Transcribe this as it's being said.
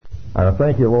And I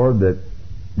thank you, Lord, that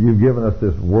you've given us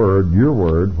this word, your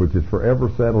word, which is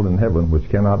forever settled in heaven, which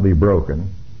cannot be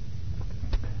broken.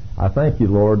 I thank you,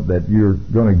 Lord, that you're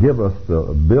going to give us the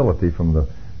ability from the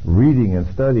reading and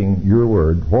studying your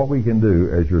word, what we can do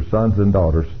as your sons and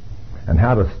daughters, and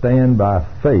how to stand by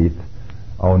faith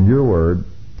on your word,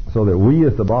 so that we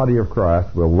as the body of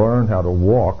Christ will learn how to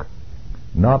walk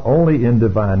not only in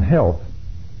divine health,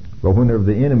 but whenever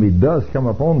the enemy does come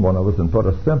upon one of us and put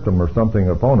a symptom or something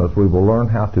upon us, we will learn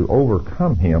how to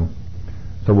overcome him.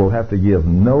 So we'll have to give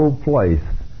no place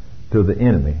to the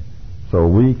enemy. So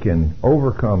we can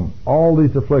overcome all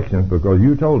these afflictions, because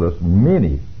you told us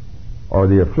many are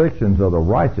the afflictions of the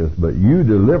righteous, but you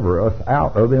deliver us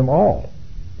out of them all.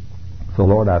 So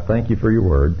Lord, I thank you for your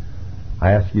word.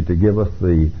 I ask you to give us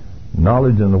the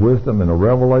knowledge and the wisdom and the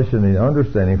revelation and the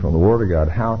understanding from the word of God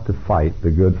how to fight the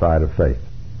good fight of faith,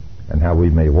 and how we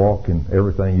may walk in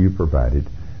everything you provided.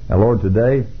 Now Lord,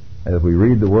 today, as we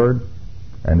read the word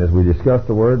and as we discuss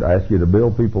the word, I ask you to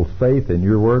build people's faith in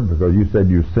your word, because you said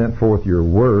you sent forth your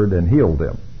word and healed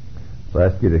them. So I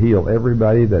ask you to heal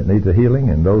everybody that needs a healing,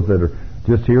 and those that are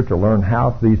just here to learn how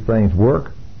these things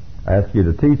work. I ask you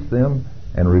to teach them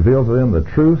and reveal to them the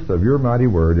truths of your mighty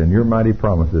word and your mighty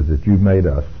promises that you've made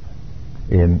us.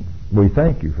 And we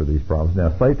thank you for these promises.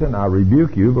 Now, Satan, I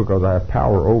rebuke you, because I have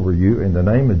power over you in the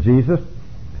name of Jesus,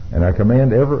 and I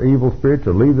command every evil spirit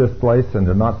to leave this place and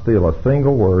to not steal a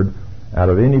single word out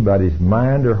of anybody's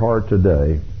mind or heart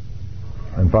today.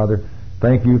 And Father,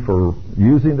 thank you for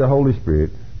using the Holy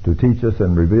Spirit to teach us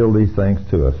and reveal these things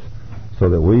to us, so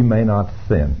that we may not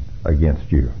sin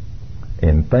against you.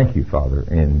 And thank you, Father,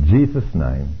 in Jesus'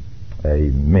 name,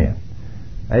 amen.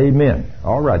 Amen.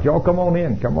 All right, y'all come on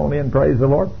in. Come on in. Praise the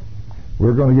Lord.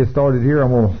 We're going to get started here.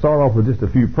 I'm going to start off with just a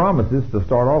few promises to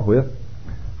start off with.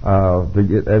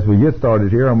 As we get started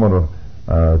here, I'm going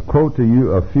to quote to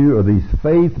you a few of these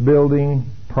faith-building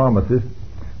promises.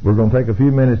 We're going to take a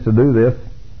few minutes to do this,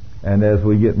 and as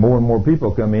we get more and more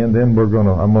people come in, then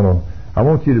I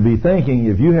want you to be thinking,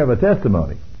 if you have a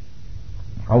testimony,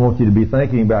 I want you to be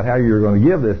thinking about how you're going to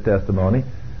give this testimony,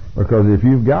 because if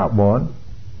you've got one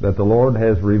that the Lord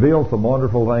has revealed some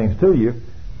wonderful things to you,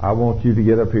 I want you to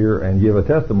get up here and give a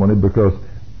testimony, because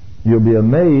you'll be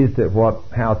amazed at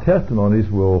how testimonies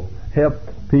will help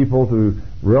people to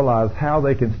realize how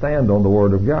they can stand on the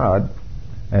Word of God,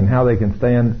 and how they can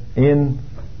stand in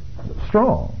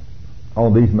strong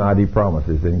on these mighty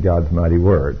promises in God's mighty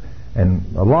Word.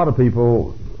 And a lot of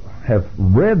people have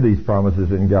read these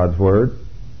promises in God's Word,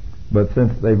 but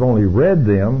since they've only read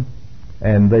them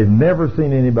and they've never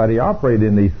seen anybody operate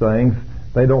in these things,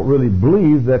 they don't really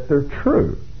believe that they're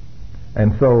true.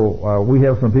 And so we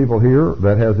have some people here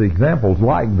that has examples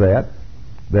like that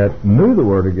knew the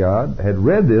Word of God, had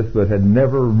read this, but had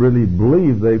never really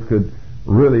believed they could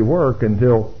really work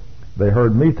until they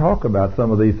heard me talk about some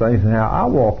of these things and how I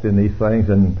walked in these things.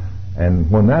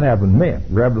 And when that happened, man,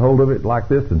 grabbed hold of it like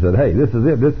this and said, hey, this is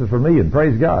it, this is for me, and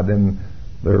praise God. And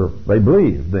they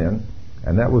believed then,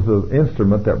 and that was the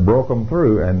instrument that broke them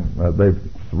through, and they've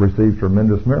received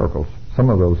tremendous miracles. Some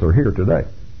of those are here today.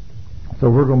 So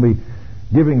we're going to be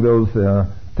giving those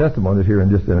testimonies here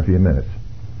in a few minutes.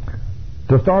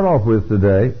 To start off with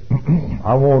today,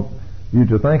 I want you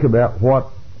to think about what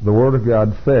the Word of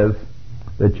God says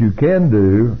that you can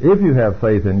do if you have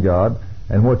faith in God,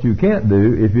 and what you can't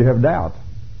do if you have doubt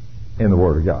in the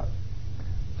Word of God.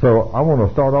 So I want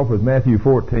to start off with Matthew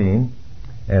 14,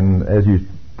 and as you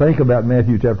think about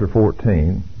Matthew chapter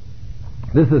 14,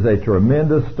 this is a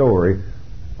tremendous story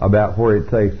about where it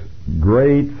takes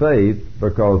great faith,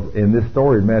 because in this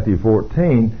story in Matthew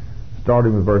 14,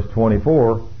 starting with verse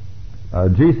 24,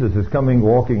 Jesus is coming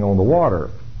walking on the water.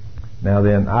 Now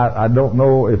then, I don't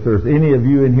know if there's any of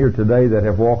you in here today that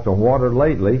have walked on water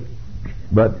lately,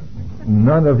 but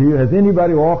none of you. Has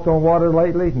anybody walked on water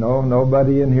lately? No,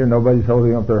 nobody in here. Nobody's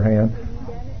holding up their hand.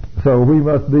 So we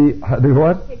must be, do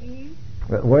what? Have you?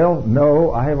 Well,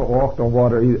 no, I haven't walked on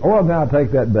water either. Oh, now I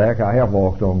take that back. I have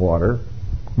walked on water,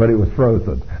 but it was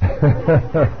frozen.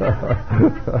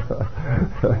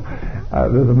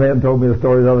 There's a man told me a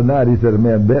story the other night. He said a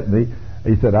man bit me.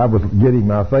 He said I was getting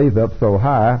my faith up so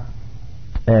high,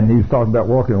 and he was talking about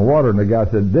walking on water, and the guy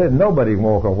said, nobody can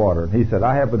walk on water. And he said,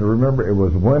 I happen to remember it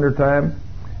was winter time,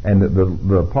 and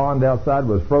the pond outside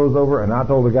was froze over, and I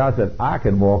told the guy, I said, I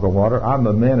can walk on water. I'm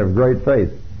a man of great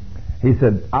faith. He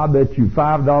said, I bet you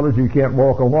 $5 you can't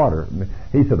walk on water.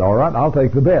 He said, all right, I'll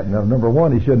take the bet. Now, number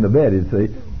one, he shouldn't have bet, you see.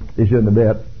 He shouldn't have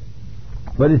bet.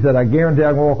 But he said, I guarantee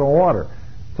I can walk on water.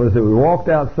 So he said, we walked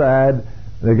outside.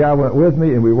 The guy went with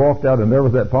me, and we walked out, and there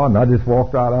was that pond, and I just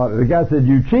walked right out. And the guy said,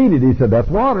 you cheated. He said, that's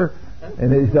water.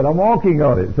 And he said, I'm walking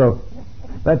on it. So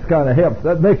That's kind of helps.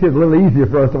 That makes it a little easier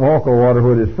for us to walk on water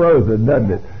when it's frozen,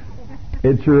 doesn't it?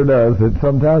 It sure does. And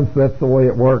sometimes that's the way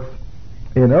it works.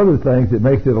 In other things, it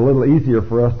makes it a little easier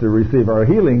for us to receive our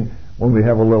healing when we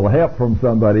have a little help from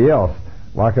somebody else,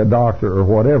 like a doctor or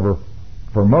whatever.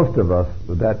 For most of us,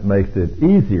 that makes it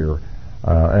easier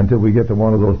until we get to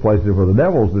one of those places where the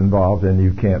devil's involved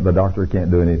and the doctor can't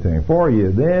do anything for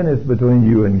you. Then it's between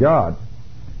you and God.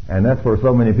 And that's where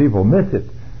so many people miss it.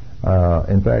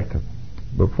 In fact,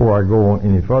 before I go on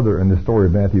any further in the story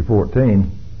of Matthew 14,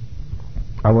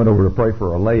 I went over to pray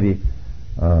for a lady.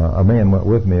 A man went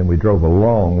with me, and we drove a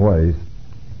long ways.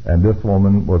 And this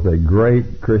woman was a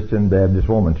great Christian Baptist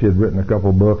woman. She had written a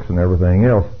couple books and everything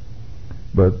else.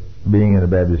 But being in a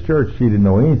Baptist church, she didn't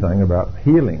know anything about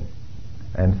healing.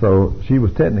 And so she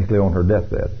was technically on her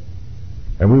deathbed.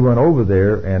 And we went over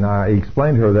there, and I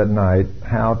explained to her that night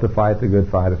how to fight the good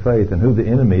fight of faith and who the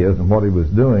enemy is and what he was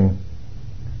doing.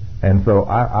 And so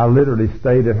I literally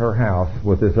stayed at her house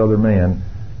with this other man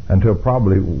until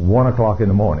probably 1 o'clock in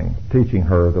the morning, teaching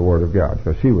her the Word of God,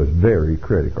 because she was very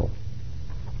critical.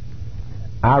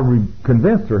 I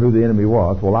convinced her who the enemy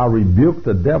was. Well, I rebuked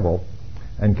the devil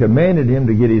and commanded him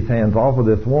to get his hands off of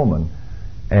this woman.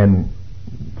 And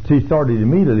she started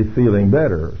immediately feeling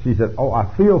better. She said, "Oh, I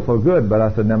feel so good." But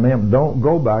I said, "Now, ma'am, don't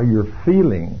go by your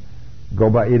feeling. Go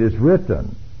by it is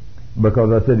written."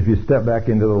 Because I said, if you step back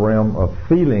into the realm of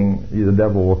feeling, the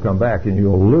devil will come back and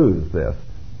you'll lose this.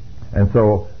 And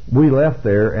so we left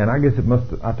there, and I guess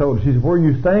I told her, she said, "Where are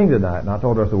you staying tonight?" And I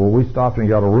told her, I said, "Well, we stopped and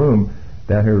got a room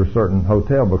down here at a certain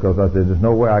hotel," because I said, "There's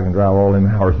no way I can drive all them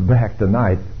hours back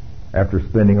tonight after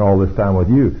spending all this time with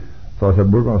you." So I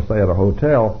said, "We're going to stay at a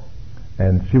hotel."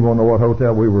 And she wanted to know what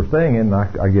hotel we were staying in, and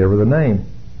I gave her the name.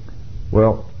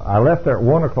 Well, I left there at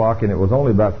 1 o'clock, and it was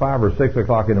only about 5 or 6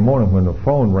 o'clock in the morning when the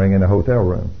phone rang in the hotel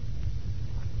room.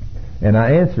 And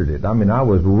I answered it. I mean, I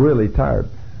was really tired,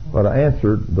 but I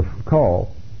answered the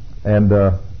call, and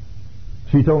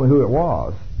she told me who it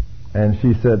was. And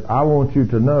she said, "I want you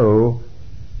to know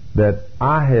that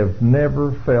I have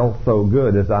never felt so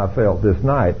good as I felt this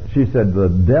night." She said, "The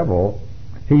devil,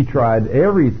 he tried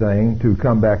everything to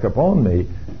come back upon me."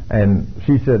 And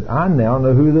she said, "I now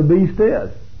know who the beast is."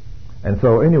 And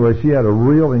so anyway, she had a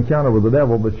real encounter with the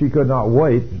devil, but she could not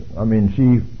wait. I mean,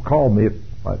 she called me.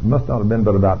 It must not have been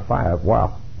but about 5.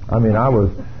 Wow. I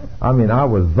was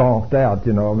zonked out,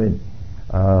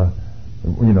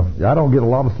 I don't get a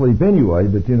lot of sleep anyway,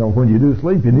 but when you do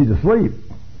sleep, you need to sleep.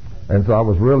 And so I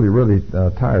was really, really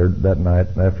tired that night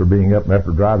after being up and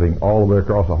after driving all the way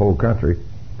across the whole country.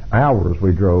 Hours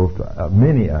we drove,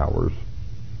 many hours.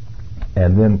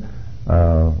 And then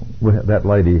with that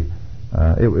lady,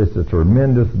 it's a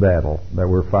tremendous battle that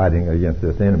we're fighting against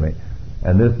this enemy.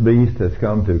 And this beast has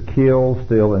come to kill,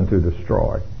 steal, and to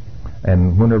destroy.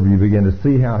 And whenever you begin to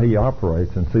see how he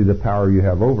operates and see the power you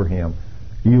have over him,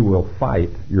 you will fight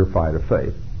your fight of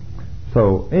faith.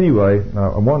 So anyway,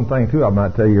 one thing too I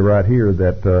might tell you right here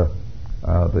that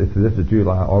this is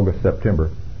July, August, September.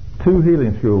 2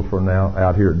 healing schools from now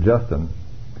out here at Justin,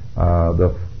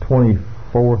 the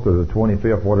 24th or the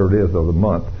 25th, whatever it is, of the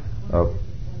month of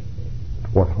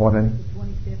what?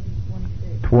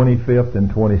 25th and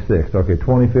 26th. Okay,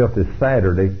 25th is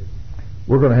Saturday.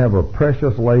 We're going to have a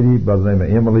precious lady by the name of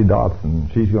Emily Dodson.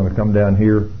 She's going to come down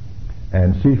here,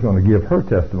 and she's going to give her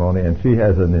testimony, and she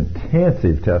has an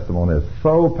intensive testimony. It's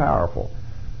so powerful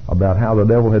about how the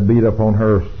devil had beat up on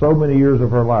her so many years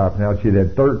of her life. Now she'd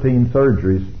had 13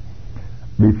 surgeries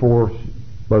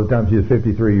by the time she was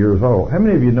 53 years old. How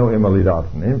many of you know Emily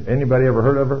Dodson? Anybody ever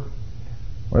heard of her?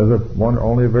 Well, there's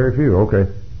only a very few. Okay.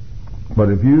 But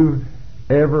if you've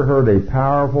ever heard a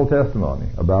powerful testimony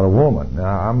about a woman,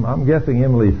 now I'm guessing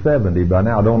Emily's 70 by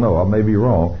now. I don't know. I may be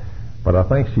wrong, but I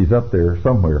think she's up there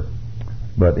somewhere.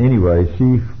 But anyway,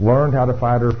 she learned how to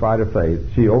fight her fight of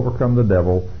faith. She overcome the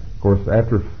devil. Of course,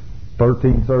 after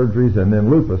 13 surgeries and then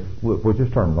lupus, which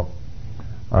is terminal,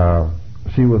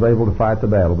 she was able to fight the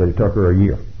battle, but it took her a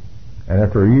year. And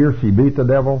after a year, she beat the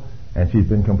devil, and she's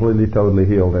been completely, totally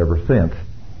healed ever since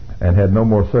and had no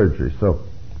more surgery. So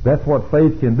that's what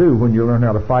faith can do when you learn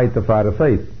how to fight the fight of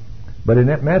faith. But in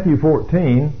Matthew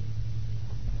 14,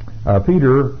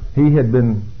 Peter, he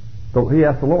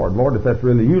asked the Lord, "Lord, if that's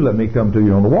really you, let me come to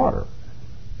you on the water."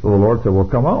 So the Lord said, "Well,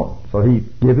 come on." So he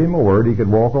gave him a word. He could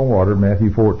walk on water,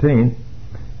 Matthew 14.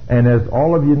 And as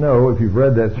all of you know, if you've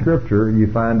read that scripture, you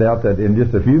find out that in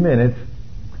just a few minutes,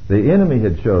 the enemy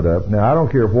had showed up. Now, I don't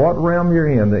care what realm you're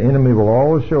in, the enemy will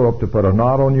always show up to put a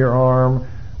knot on your arm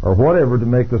or whatever to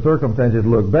make the circumstances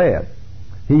look bad.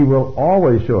 He will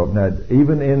always show up. Now,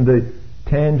 even in the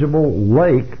tangible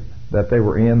lake that they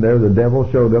were in there. The devil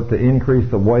showed up to increase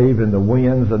the wave and the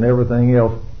winds and everything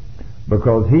else,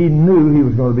 because he knew he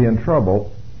was going to be in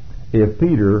trouble if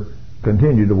Peter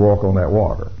continued to walk on that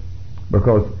water.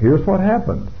 Because here's what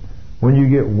happens. When you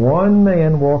get one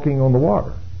man walking on the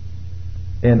water,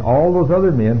 and all those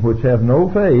other men which have no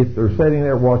faith are sitting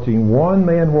there watching one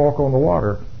man walk on the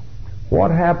water,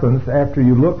 what happens after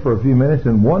you look for a few minutes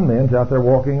and one man's out there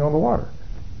walking on the water?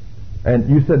 And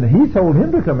you said, he told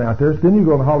him to come out there, so then you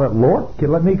go and holler at, Lord,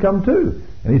 let me come too.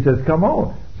 And he says, come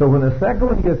on. So when the second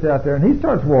one gets out there and he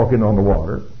starts walking on the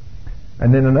water,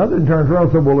 and then another one turns around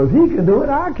and says, well, if he can do it,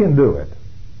 I can do it.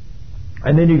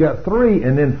 And then you got 3,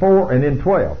 and then 4, and then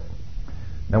 12.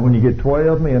 Now when you get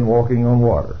 12 men walking on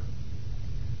water,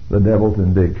 the devil's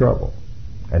in big trouble.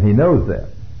 And he knows that.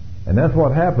 And that's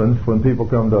what happens when people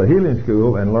come to a healing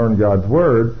school and learn God's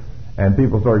Word, and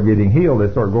people start getting healed.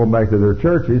 They start going back to their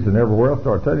churches and everywhere else,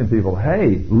 start telling people,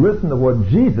 hey, listen to what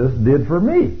Jesus did for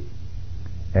me.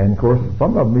 And of course,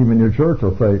 some of them even in your church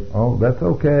will say, oh, that's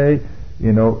okay.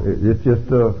 You know, it's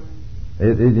just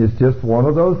it's just one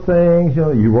of those things. You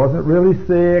know, you wasn't really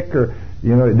sick, or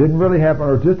you know, it didn't really happen,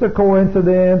 or it's just a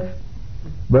coincidence.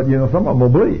 But you know, some of them will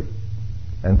believe,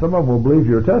 and some of them will believe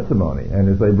your testimony. And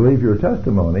as they believe your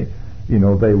testimony, you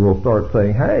know, they will start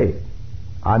saying, hey,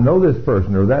 I know this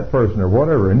person or that person or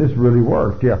whatever, and this really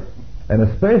worked. Yeah, and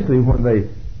especially when they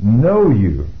know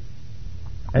you,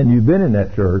 and you've been in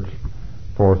that church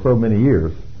for so many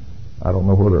years. I don't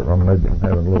know whether I'm maybe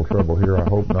having a little trouble here. I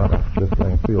hope not. This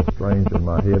thing feels strange in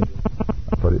my head.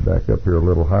 I put it back up here a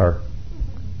little higher.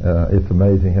 It's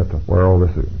amazing you have to wear all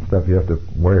this stuff you have to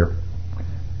wear.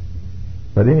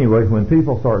 But anyway, when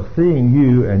people start seeing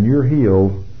you and you're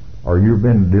healed, or you've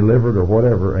been delivered or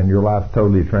whatever, and your life's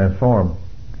totally transformed,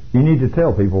 you need to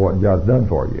tell people what God's done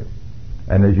for you.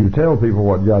 And as you tell people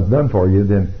what God's done for you,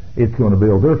 then it's going to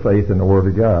build their faith in the Word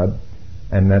of God,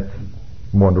 and that's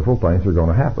wonderful things are going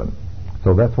to happen.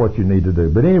 So that's what you need to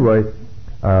do. But anyway,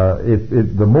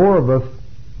 the more of us,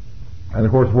 and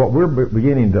of course what we're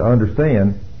beginning to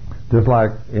understand, just like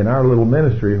in our little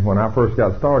ministry, when I first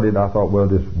got started, I thought, well,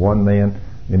 just one man,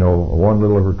 you know, one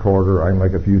little recorder, I can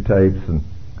make a few tapes,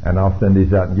 and I'll send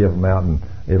these out and give them out, and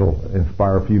it'll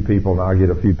inspire a few people, and I'll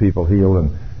get a few people healed,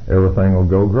 and everything will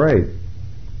go great.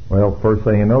 Well, first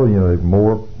thing you know,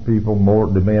 more people, more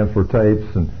demand for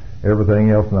tapes, and everything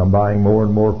else, and I'm buying more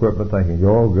and more equipment, thinking,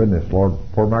 oh goodness, Lord,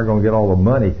 where am I going to get all the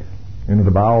money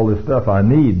to buy all this stuff I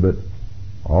need? But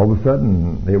all of a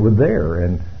sudden, it was there,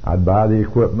 and I'd buy the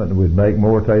equipment, and we'd make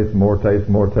more tapes, more tapes,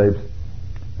 more tapes.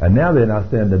 And now then, I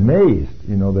stand amazed,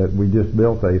 that we just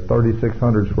built a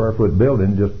 3,600 square foot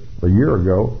building just a year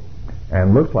ago,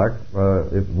 and looks like,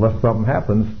 unless something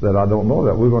happens that I don't know,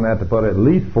 that we're going to have to put at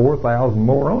least 4,000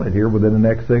 more on it here within the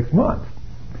next 6 months.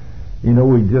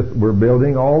 We're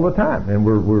building all the time, and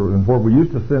we're where we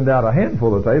used to send out a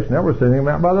handful of tapes, now we're sending them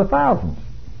out by the thousands.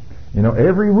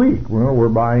 Every week we're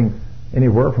buying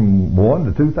anywhere from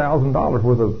 $1,000 to $2,000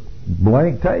 worth of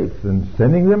blank tapes and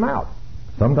sending them out.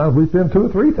 Sometimes we spend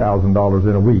 $2,000 or $3,000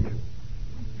 in a week.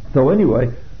 So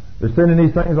anyway, they're sending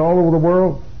these things all over the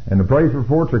world, and the praise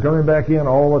reports are coming back in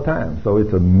all the time. So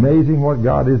it's amazing what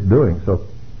God is doing.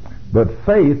 But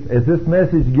faith, as this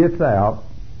message gets out,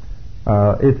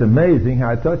 it's amazing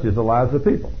how it touches the lives of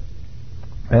people.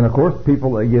 And of course,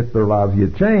 people, their lives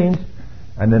get changed,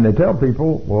 and then they tell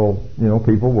people,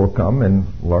 people will come and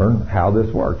learn how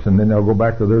this works, and then they'll go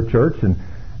back to their church and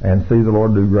see the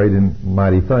Lord do great and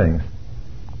mighty things.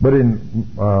 But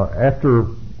after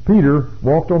Peter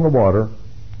walked on the water,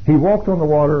 he walked on the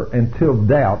water until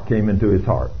doubt came into his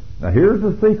heart. Now here's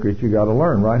the secret you got to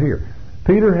learn right here.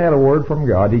 Peter had a word from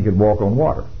God; he could walk on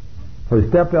water. So he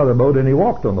stepped out of the boat and he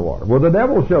walked on the water. Well, the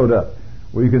devil showed up.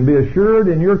 Well, you can be assured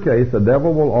in your case the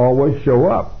devil will always show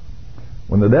up.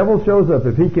 When the devil shows up,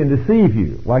 if he can deceive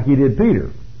you, like he did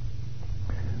Peter,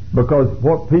 because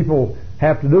what people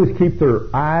have to do is keep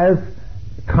their eyes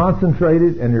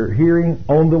concentrated and their hearing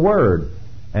on the Word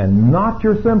and not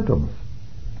your symptoms.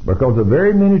 Because the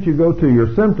very minute you go to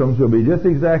your symptoms, you'll be just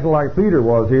exactly like Peter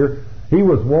was here. He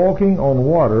was walking on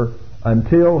water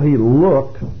until he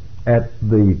looked at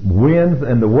the winds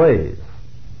and the waves.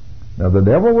 Now the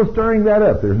devil was stirring that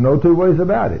up. There's no two ways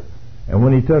about it. And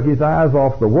when he took his eyes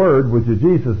off the Word, which is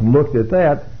Jesus, and looked at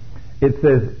that, it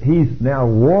says he's now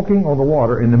walking on the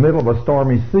water in the middle of a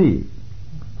stormy sea.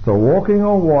 So walking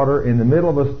on water in the middle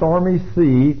of a stormy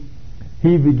sea,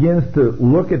 he begins to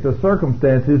look at the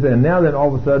circumstances, and now then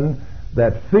all of a sudden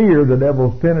that fear the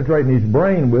devil's penetrating his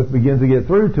brain with begins to get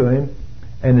through to him.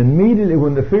 And immediately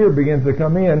when the fear begins to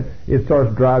come in, it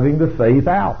starts driving the faith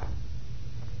out.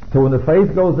 So when the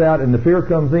faith goes out and the fear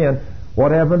comes in,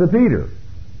 what happened to Peter?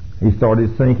 he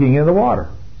started sinking in the water.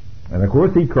 And of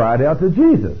course he cried out to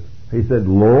Jesus. He said,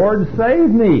 Lord, save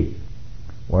me.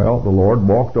 Well, the Lord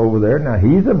walked over there. Now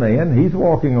he's a man. He's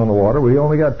walking on the water. We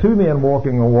only got two men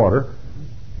walking on water.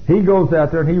 He goes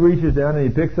out there and he reaches down and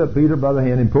he picks up Peter by the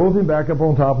hand and pulls him back up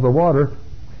on top of the water.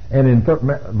 And in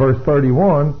verse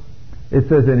 31, it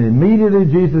says, and immediately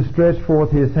Jesus stretched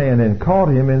forth his hand and caught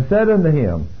him and said unto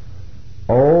him,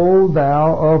 O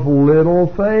thou of little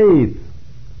faith,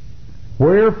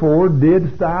 wherefore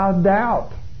didst thou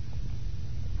doubt?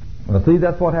 Now see,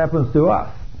 that's what happens to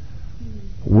us.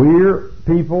 We're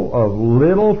people of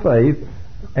little faith.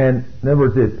 And in other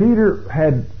words, if Peter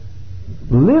had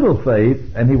little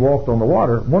faith and he walked on the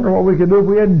water, wonder what we could do if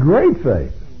we had great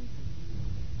faith.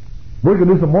 We could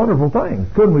do some wonderful things,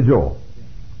 couldn't we, Joel?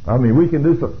 I mean, you can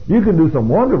do some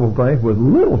wonderful things with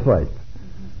little faith.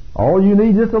 All you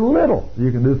need just a little.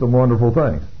 You can do some wonderful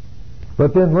things.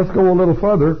 But then let's go a little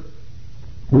further.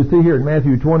 We see here in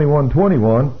Matthew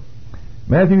 21:21.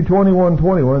 Matthew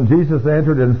 21:21, Jesus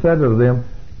answered and said unto them,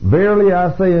 Verily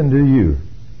I say unto you,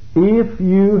 if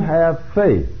you have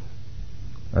faith,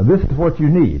 now this is what you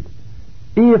need.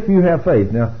 If you have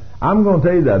faith. Now, I'm going to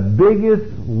tell you the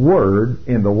biggest word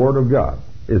in the Word of God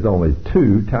is only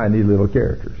two tiny little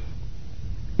characters.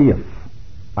 If.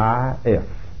 I-F.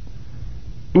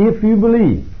 If you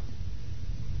believe,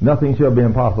 nothing shall be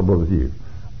impossible with you.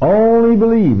 Only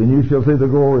believe and you shall see the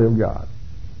glory of God.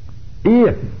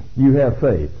 If you have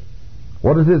faith.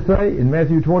 What does it say in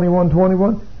Matthew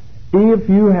 21:21? If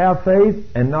you have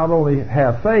faith, and not only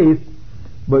have faith,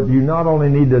 but you not only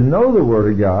need to know the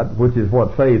Word of God, which is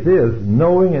what faith is,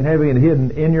 knowing and having it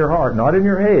hidden in your heart, not in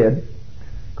your head,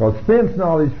 because sense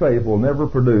knowledge faith will never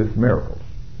produce miracles.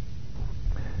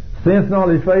 Sense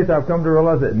knowledge faith, I've come to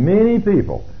realize that many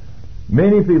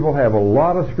people have a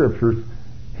lot of scriptures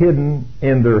hidden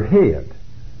in their head,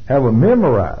 have them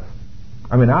memorized.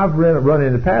 I mean, I've run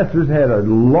into pastors who had a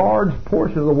large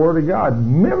portion of the Word of God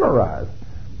memorized,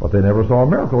 but they never saw a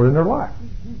miracle in their life.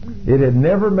 It had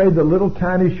never made the little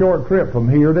tiny short trip from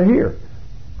here to here.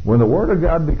 When the Word of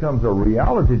God becomes a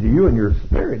reality to you in your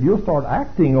spirit, you'll start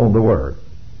acting on the Word.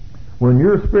 When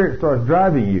your spirit starts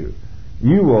driving you,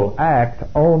 you will act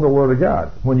on the Word of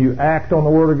God. When you act on the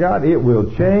Word of God, it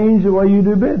will change the way you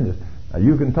do business. Now,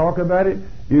 you can talk about it,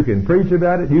 you can preach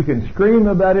about it, you can scream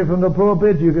about it from the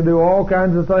pulpit, you can do all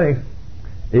kinds of things.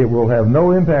 It will have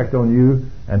no impact on you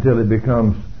until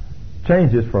it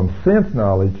changes from sense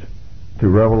knowledge to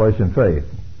revelation faith.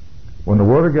 When the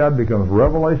Word of God becomes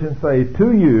revelation faith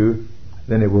to you,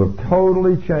 then it will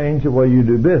totally change the way you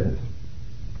do business.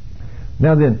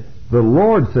 Now then, the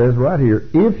Lord says right here,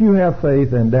 if you have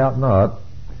faith and doubt not,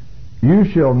 you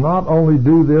shall not only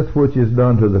do this which is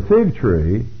done to the fig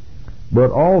tree,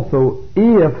 but also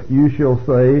if you shall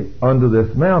say unto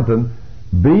this mountain,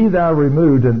 be thou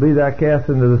removed and be thou cast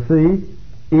into the sea,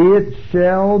 it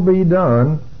shall be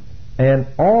done. And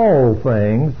all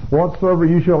things, whatsoever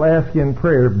you shall ask in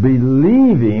prayer,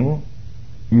 believing,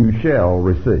 you shall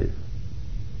receive.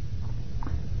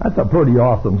 That's a pretty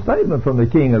awesome statement from the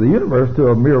King of the universe to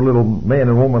a mere little man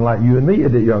and woman like you and me,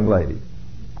 isn't it, young lady?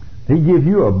 He gave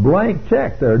you a blank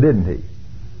check there, didn't he?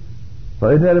 So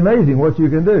isn't that amazing what you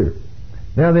can do?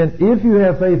 Now then, if you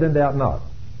have faith and doubt not.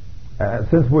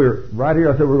 Since we're right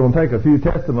here, I said we're going to take a few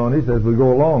testimonies as we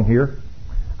go along here.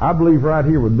 I believe right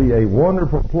here would be a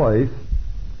wonderful place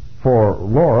for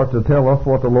Laura to tell us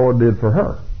what the Lord did for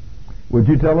her. Would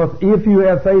you tell us, if you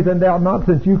have faith and doubt not,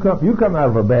 since you come out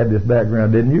of a Baptist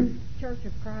background, didn't you? Church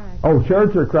of Christ. Oh,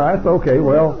 Church of Christ. Okay,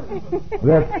 well,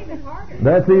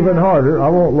 that's even harder. I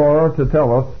want Laura to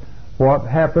tell us what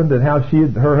happened and how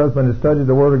her husband had studied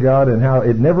the Word of God and how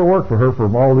it never worked for her for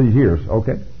all these years.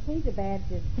 Okay. He's a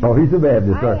Baptist. Oh, he's a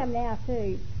Baptist. I am now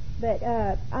too. But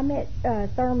I met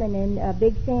Thurman and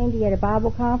Big Sandy at a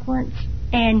Bible conference,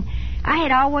 and I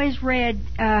had always read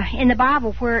in the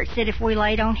Bible where it said if we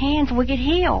laid on hands we could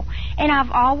heal. And I've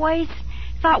always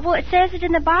thought, well, it says it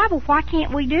in the Bible, why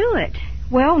can't we do it?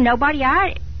 Well, nobody,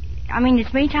 I mean,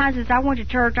 as many times as I went to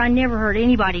church, I never heard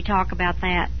anybody talk about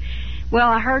that. Well,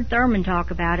 I heard Thurman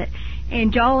talk about it,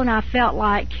 and Joel and I felt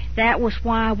like that was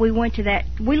why we went to that.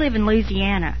 We live in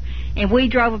Louisiana, and we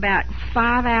drove about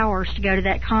 5 hours to go to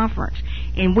that conference,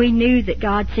 and we knew that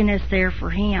God sent us there for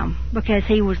Him because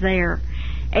He was there.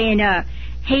 And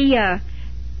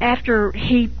after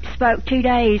He spoke 2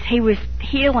 days, He was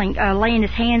healing, laying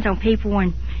His hands on people,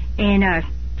 and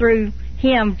through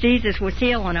Him, Jesus was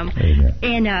healing them. Amen.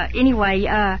 And anyway,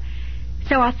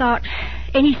 so I thought,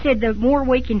 and He said the more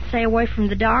we can stay away from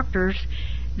the doctors,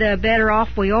 the better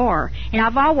off we are. And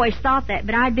I've always thought that,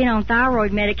 but I'd been on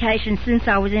thyroid medication since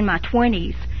I was in my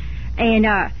 20s. And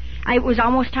it was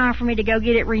almost time for me to go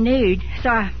get it renewed. So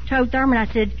I told Thurman, I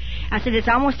said, it's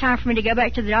almost time for me to go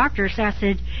back to the doctor. So I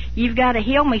said, you've got to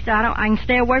heal me so I can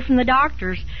stay away from the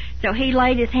doctors. So he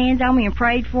laid his hands on me and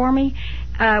prayed for me.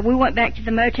 We went back to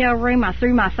the motel room. I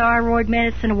threw my thyroid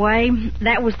medicine away.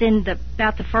 That was in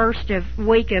about the first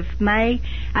week of May.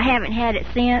 I haven't had it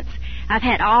since. I've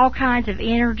had all kinds of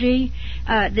energy.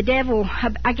 The devil,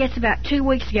 I guess about 2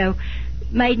 weeks ago,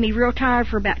 made me real tired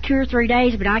for about 2 or 3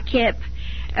 days, but I kept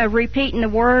repeating the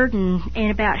word and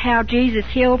about how Jesus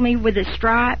healed me with his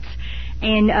stripes.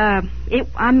 And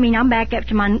I'm back up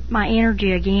to my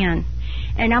energy again.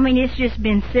 And it's just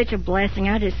been such a blessing.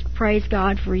 I just praise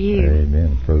God for you.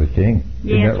 Amen. For the King.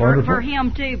 Yes, for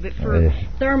him too, but for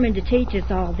Thurman to teach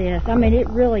us all this. It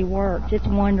really works. It's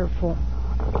wonderful.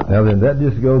 Now then, that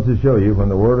just goes to show you when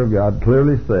the Word of God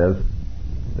clearly says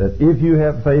that if you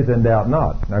have faith and doubt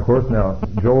not. Now, of course,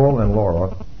 Joel and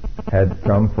Laura had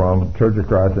come from Church of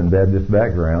Christ and Baptist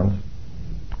backgrounds,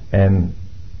 and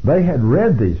they had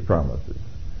read these promises,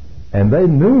 and they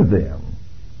knew them.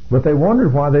 But they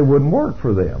wondered why they wouldn't work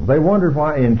for them. They wondered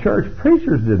why in church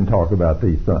preachers didn't talk about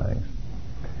these things.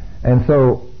 And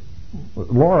so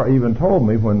Laura even told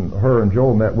me when her and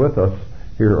Joel met with us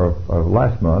here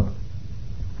last month,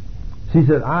 she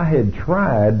said, I had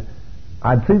tried,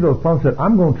 I'd see those promises and said,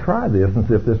 I'm going to try this and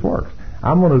see if this works.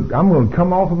 I'm going to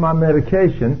come off of my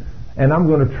medication and I'm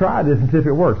going to try this and see if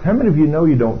it works. How many of you know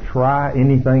you don't try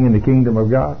anything in the kingdom of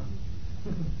God?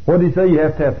 What did he say? You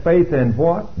have to have faith and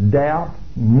what? Doubt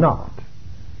not.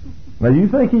 Now, you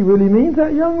think he really means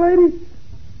that, young lady?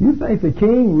 You think the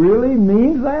King really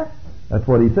means that? That's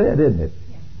what he said, isn't it?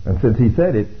 Yeah. And since he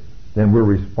said it, then we're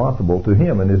responsible to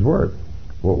him and his word.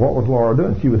 Well, what was Laura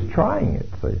doing? She was trying it,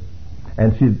 see.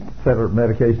 And she set her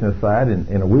medication aside, and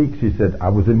in a week she said, I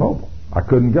was immobile. I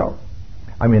couldn't go.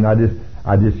 I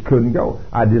just couldn't go.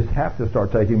 I just have to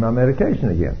start taking my medication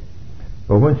again.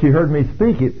 But when she heard me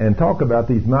speak it and talk about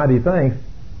these mighty things,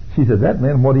 she said, that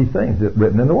man, what he's saying is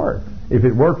written in the Word. If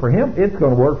it worked for him, it's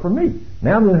going to work for me.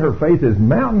 Now then, her faith is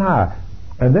mountain high.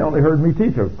 And they only heard me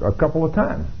teach a couple of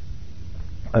times.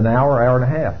 An hour and a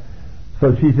half.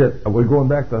 So she said, we're going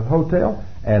back to the hotel,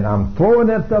 and I'm throwing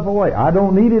that stuff away. I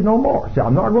don't need it no more. She said,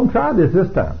 I'm not going to try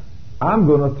this time. I'm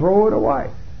going to throw it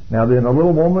away. Now then, a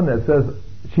little woman that says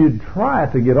she'd try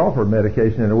to get off her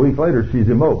medication, and a week later she's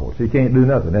immobile. She can't do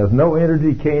nothing. Has no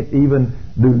energy, can't even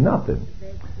do nothing.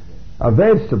 A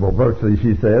vegetable, virtually,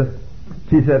 she says.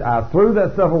 She said, I threw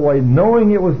that stuff away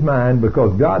knowing it was mine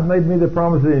because God made me the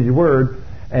promise in his word.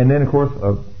 And then, of course,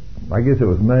 I guess it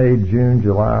was May, June,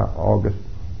 July, August,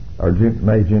 or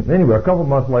May, June. Anyway, a couple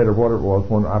months later, what it was,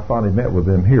 when I finally met with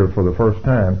them here for the first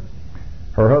time,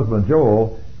 her husband,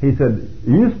 Joel, he said,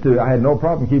 used to, I had no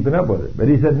problem keeping up with it. But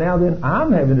he said, now then,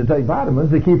 I'm having to take vitamins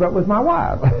to keep up with my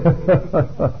wife.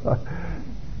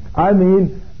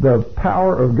 The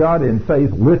power of God in faith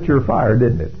lit your fire,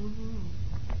 didn't it?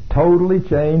 Totally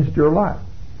changed your life.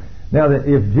 Now,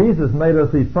 if Jesus made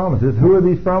us these promises, who are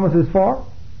these promises for?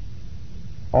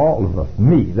 All of us.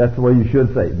 Me. That's the way you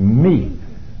should say. Me.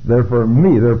 They're for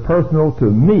me. They're personal to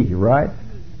me, right?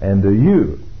 And to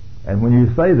you. And when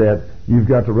you say that, you've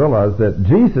got to realize that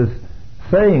Jesus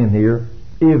saying here,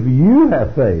 if you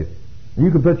have faith,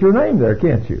 you can put your name there,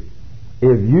 can't you?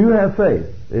 If you have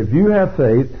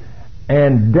faith,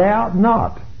 and doubt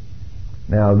not.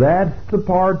 Now that's the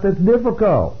part that's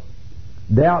difficult.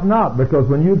 Doubt not, because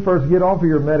when you'd first get off of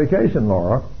your medication,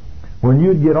 Laura, when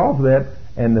you'd get off that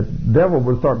and the devil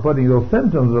would start putting those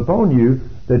symptoms upon you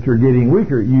that you're getting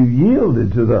weaker, you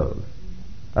yielded to those.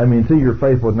 Your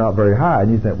faith was not very high,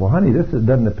 and you think, well, honey, this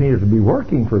doesn't appear to be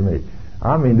working for me.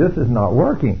 This is not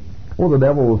working. Well, the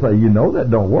devil will say, you know that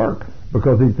don't work,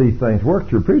 because if these things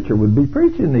worked, your preacher would be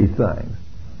preaching these things.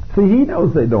 See, he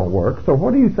knows they don't work, so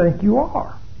what do you think you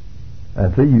are?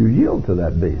 And so you yield to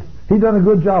that beast. He's done a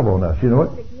good job on us, you know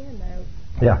what?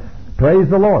 Yeah, praise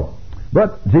the Lord.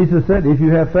 But Jesus said, if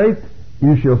you have faith,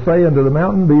 you shall say unto the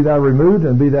mountain, be thou removed,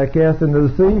 and be thou cast into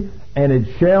the sea, and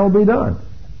it shall be done.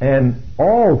 And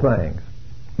all things,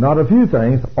 not a few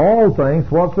things, all things,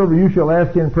 whatsoever you shall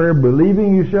ask in prayer,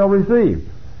 believing you shall receive.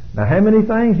 Now, how many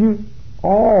things?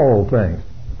 All things.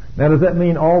 Now, does that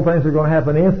mean all things are going to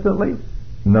happen instantly?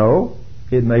 No,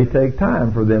 it may take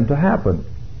time for them to happen.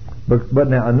 But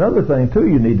now another thing too,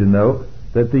 you need to know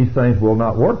that these things will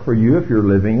not work for you if you're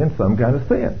living in some kind of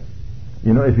sin.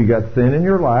 If you got sin in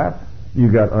your life,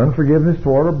 you got unforgiveness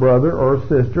toward a brother or a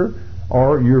sister,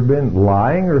 or you've been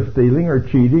lying or stealing or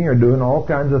cheating or doing all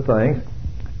kinds of things.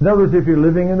 In other words, if you're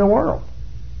living in the world,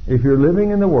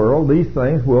 these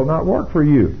things will not work for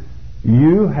you.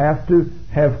 You have to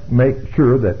make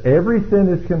sure that every sin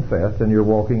is confessed and you're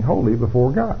walking holy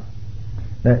before God.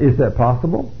 Now, is that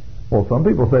possible? Well, some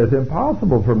people say it's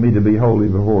impossible for me to be holy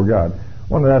before God.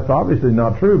 Well, that's obviously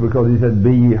not true, because he said,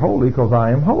 be ye holy, because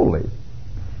I am holy.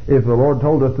 If the Lord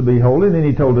told us to be holy, then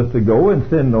he told us to go and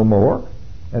sin no more.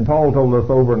 And Paul told us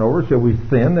over and over, shall we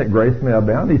sin that grace may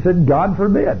abound? He said, God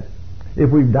forbid. If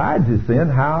we've died to sin,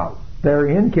 how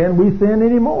therein can we sin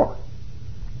anymore?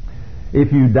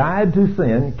 If you died to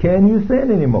sin, can you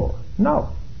sin anymore? No,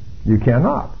 you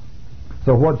cannot.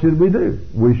 So what should we do?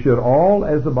 We should all,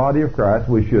 as the body of Christ,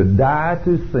 we should die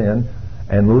to sin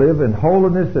and live in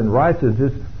holiness and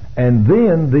righteousness, and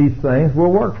then these things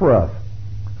will work for us.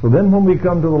 So then when we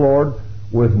come to the Lord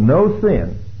with no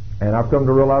sin, and I've come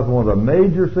to realize one of the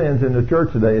major sins in the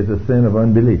church today is the sin of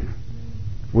unbelief.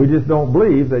 We just don't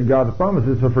believe that God's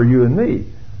promises are for you and me.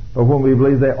 But when we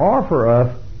believe they are for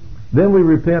us, then we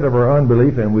repent of our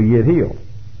unbelief and we get healed.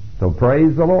 So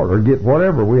praise the Lord, or get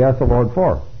whatever we ask the Lord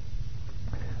for.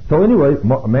 So anyway,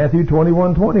 Matthew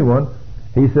 21:21,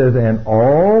 he says, and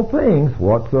all things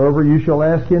whatsoever you shall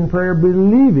ask in prayer,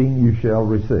 believing you shall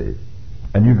receive.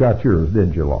 And you got yours,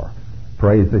 didn't you, Laura?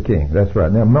 Praise the King. That's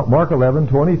right. Now, Mark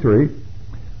 11:23,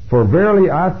 for verily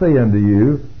I say unto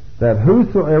you, that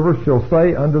whosoever shall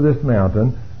say unto this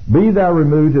mountain, be thou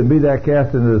removed and be thou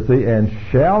cast into the sea, and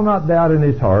shall not doubt in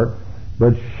his heart,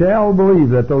 but shall believe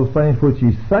that those things which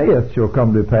he saith shall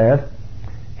come to pass,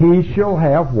 he shall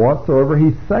have whatsoever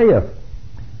he saith.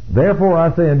 Therefore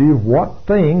I say unto you, what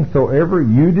things soever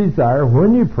you desire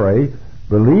when you pray,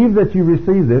 believe that you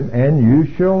receive them, and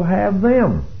you shall have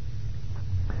them.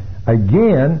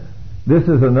 Again, this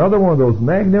is another one of those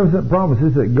magnificent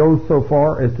promises that goes so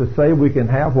far as to say we can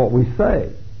have what we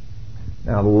say.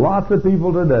 Now, lots of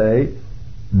people today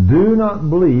do not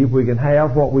believe we can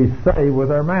have what we say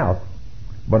with our mouth.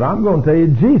 But I'm going to tell you,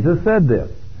 Jesus said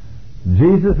this.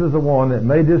 Jesus is the one that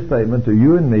made this statement to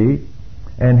you and me,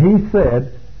 and he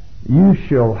said, you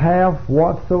shall have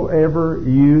whatsoever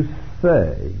you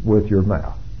say with your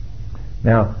mouth.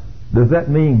 Now, does that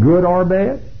mean good or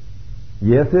bad?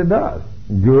 Yes, it does.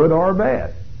 Good or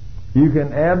bad. You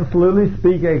can absolutely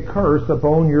speak a curse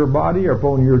upon your body, or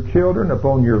upon your children,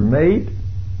 upon your mate.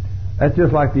 That's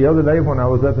just like the other day when I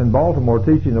was up in Baltimore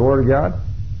teaching the Word of God.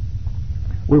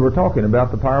 We were talking about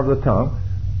the power of the tongue.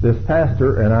 This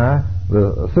pastor and I,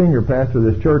 the senior pastor of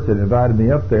this church, had invited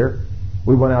me up there.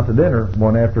 We went out to dinner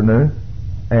one afternoon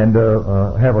and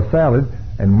have a salad,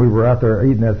 and we were out there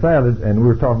eating that salad, and we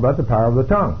were talking about the power of the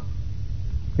tongue.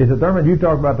 He said, Thurman, you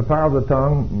talk about the power of the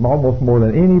tongue almost more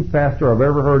than any pastor I've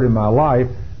ever heard in my life.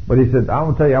 But he said, I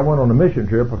want to tell you, I went on a mission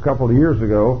trip a couple of years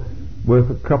ago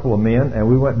with a couple of men, and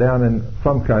we went down in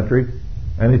some country,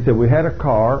 and he said, we had a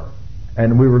car,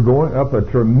 and we were going up a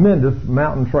tremendous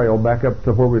mountain trail back up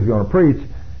to where we was going to preach,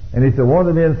 and he said, one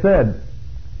of the men said,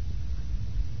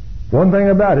 one thing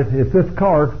about it, if this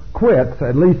car quits,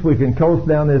 at least we can coast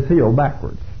down this hill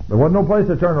backwards. There wasn't no place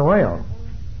to turn around.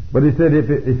 But he said,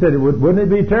 wouldn't it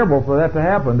be terrible for that to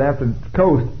happen, to have to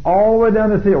coast all the way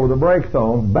down this hill with the brakes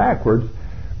on backwards?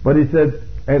 But he said,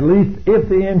 at least if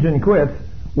the engine quits,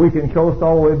 we can coast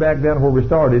all the way back down where we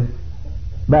started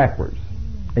backwards.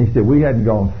 And he said, we hadn't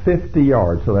gone 50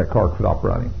 yards so that car stopped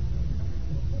running.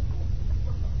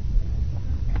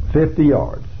 50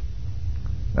 yards.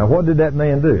 Now what did that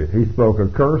man do? He spoke a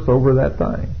curse over that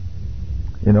thing.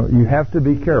 You know, you have to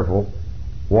be careful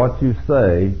what you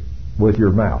say with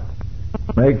your mouth.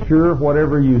 Make sure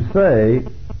whatever you say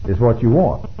is what you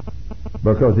want,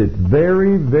 because it's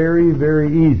very, very,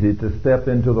 very easy to step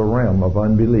into the realm of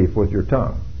unbelief with your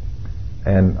tongue.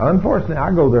 And unfortunately,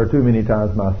 I go there too many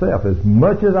times myself. As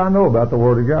much as I know about the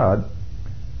Word of God,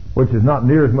 which is not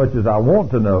near as much as I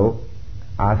want to know,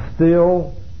 I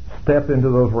still step into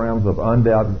those realms of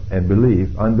undoubt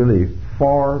and unbelief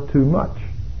far too much.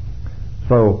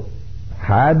 So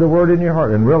hide the Word in your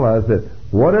heart and realize that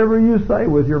whatever you say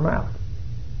with your mouth,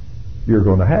 you're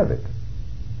going to have it.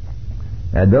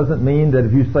 That doesn't mean that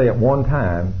if you say it one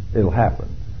time, it'll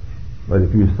happen. But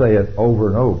if you say it over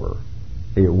and over,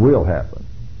 it will happen.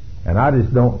 And I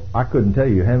couldn't tell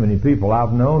you how many people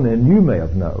I've known, and you may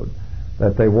have known,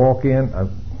 that they walk in,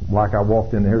 like I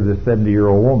walked in here, this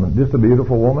 70-year-old woman, just a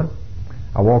beautiful woman.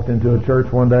 I walked into a church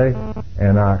one day,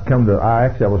 and I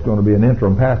was going to be an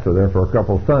interim pastor there for a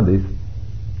couple of Sundays.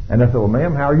 And I said, well,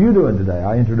 ma'am, how are you doing today?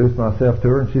 I introduced myself to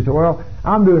her, and she said, well,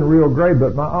 I'm doing real great,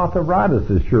 but my arthritis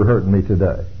is sure hurting me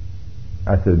today.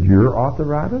 I said, your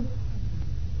arthritis?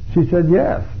 She said,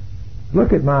 yes.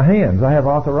 Look at my hands. I have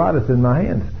arthritis in my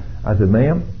hands. I said,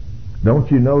 ma'am,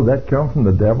 don't you know that comes from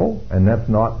the devil, and that's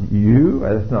not you,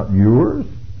 that's not yours?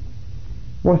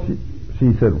 Well,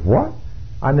 she said, what?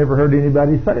 I never heard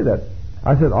anybody say that.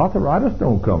 I said, arthritis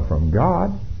don't come from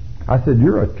God. I said,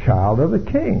 you're a child of the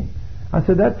King. I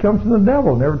said, that comes from the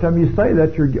devil, and every time you say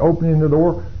that, you're opening the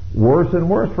door worse and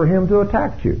worse for him to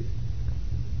attack you.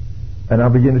 And I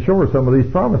began to show her some of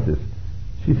these promises.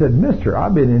 She said, Mister,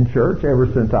 I've been in church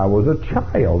ever since I was a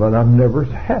child, and I've never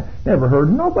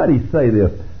heard nobody say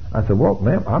this. I said, well,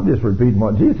 ma'am, I'm just repeating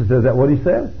what Jesus said. Is that what he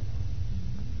said?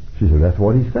 She said, that's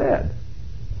what he said.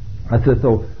 I said,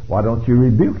 so why don't you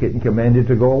rebuke it and command it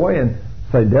to go away and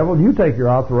say, devil, you take your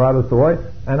arthritis away,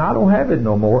 and I don't have it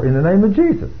no more in the name of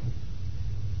Jesus.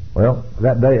 Well,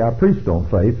 that day I preached on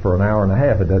faith for an hour and a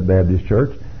half at that Baptist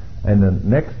church, and the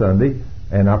next Sunday,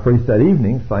 and I preached that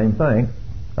evening, same thing.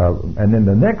 And then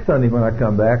the next Sunday when I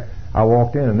come back, I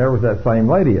walked in and there was that same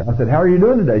lady. I said, how are you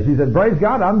doing today? She said, praise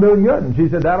God, I'm doing good. And she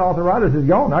said, that arthritis is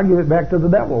gone. I give it back to the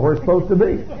devil where it's supposed to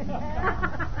be.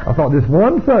 I thought this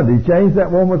one Sunday changed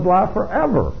that woman's life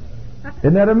forever.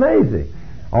 Isn't that amazing?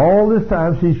 All this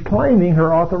time she's claiming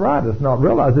her arthritis, not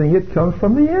realizing it comes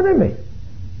from the enemy.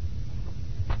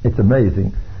 It's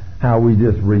amazing how we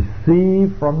just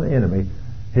receive from the enemy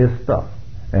his stuff.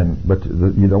 But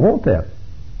you don't want that.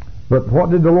 But what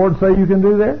did the Lord say you can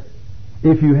do there?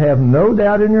 If you have no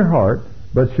doubt in your heart,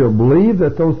 but shall believe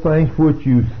that those things which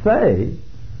you say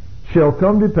shall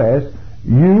come to pass,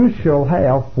 you shall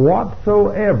have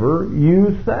whatsoever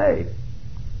you say.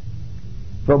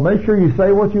 So make sure you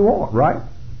say what you want, right?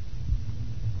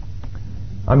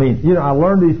 I mean, I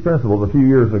learned these principles a few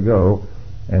years ago,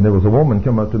 and there was a woman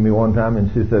come up to me one time and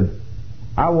she said,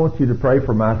 I want you to pray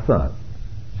for my son.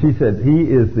 She said, he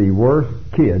is the worst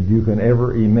kid you can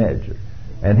ever imagine.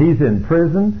 And he's in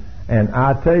prison, and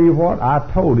I tell you what,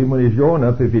 I told him when he was growing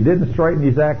up, if he didn't straighten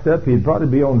his act up, he'd probably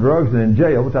be on drugs and in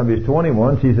jail by the time he was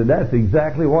 21. She said, that's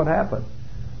exactly what happened.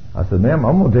 I said, ma'am,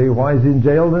 I'm going to tell you why he's in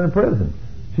jail and in prison.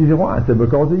 She said, why? I said,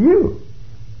 because of you.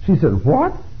 She said,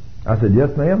 what? I said,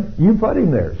 yes, ma'am, you put him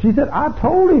there. She said, I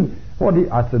told him.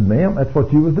 I said, ma'am, that's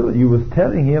what you was doing. You was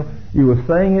telling him, you was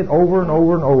saying it over and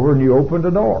over and over, and you opened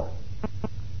the door.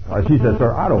 She said,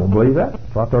 sir, I don't believe that.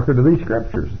 So I took her to these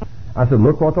scriptures. I said,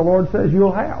 look what the Lord says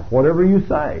you'll have, whatever you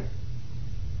say.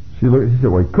 She said,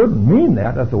 well, he couldn't mean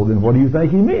that. I said, well, then what do you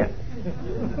think he meant?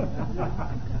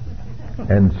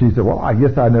 And she said, well, I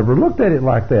guess I never looked at it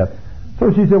like that.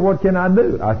 So she said, what can I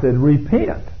do? I said,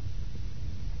 repent.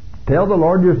 Tell the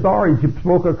Lord you're sorry you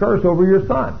spoke a curse over your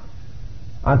son.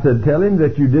 I said, tell him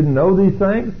that you didn't know these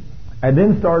things, and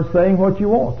then start saying what you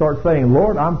want. Start saying,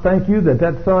 Lord, I thank you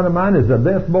that son of mine is the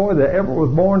best boy that ever was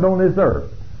born on this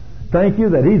earth. Thank you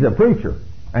that he's a preacher,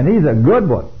 and he's a good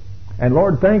one. And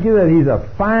Lord, thank you that he's a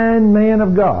fine man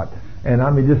of God. And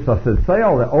I said, say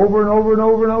all that over and over and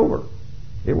over and over.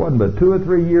 It wasn't but 2 or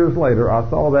 3 years later, I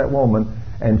saw that woman,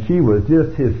 and she was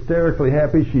just hysterically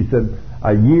happy. She said,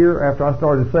 a year after I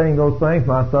started saying those things,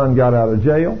 my son got out of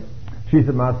jail. She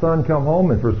said, my son come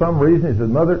home, and for some reason, he said,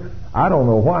 Mother, I don't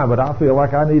know why, but I feel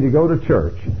like I need to go to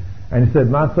church. And he said,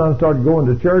 my son started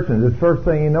going to church, and the first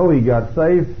thing you know, he got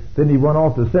saved. Then he went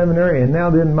off to seminary, and now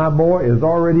then my boy is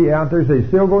already out there. So he's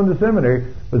still going to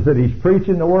seminary, but said he's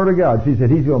preaching the Word of God. She said,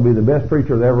 he's going to be the best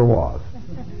preacher there ever was.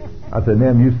 I said,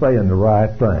 ma'am, you're saying the right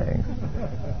thing.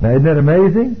 Now, isn't that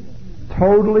amazing?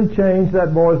 Totally changed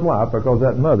that boy's life because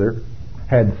that mother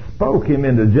had spoke him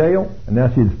into jail, and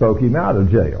now she'd spoke him out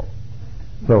of jail.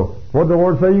 So, what did the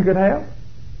Lord say you could have?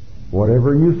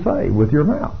 Whatever you say with your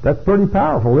mouth. That's pretty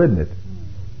powerful, isn't it?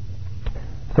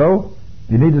 So,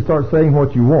 you need to start saying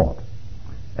what you want.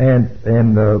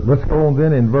 And let's go on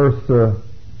then in verse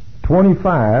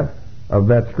 25 of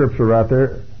that scripture right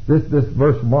there. This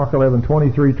verse, Mark 11,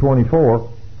 23, 24,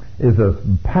 is a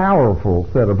powerful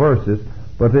set of verses.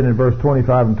 But then in verse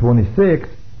 25 and 26,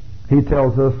 he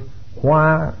tells us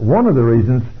why, one of the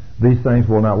reasons these things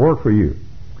will not work for you.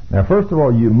 Now, first of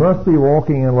all, you must be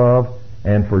walking in love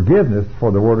and forgiveness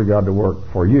for the Word of God to work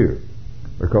for you.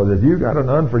 Because if you've got an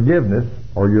unforgiveness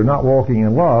or you're not walking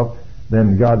in love,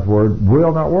 then God's Word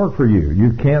will not work for you.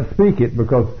 You can't speak it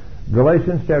because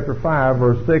Galatians chapter 5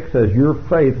 verse 6 says, your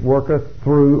faith worketh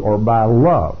through or by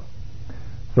love.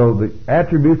 So the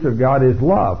attributes of God is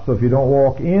love. So if you don't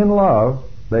walk in love,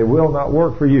 they will not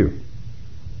work for you.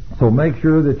 So make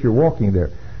sure that you're walking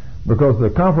there. Because the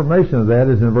confirmation of that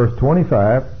is in verse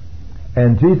 25.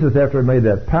 And Jesus, after he made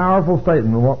that powerful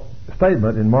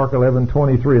statement in Mark 11,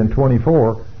 23 and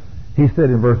 24, he said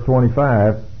in verse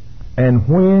 25, and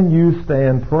when you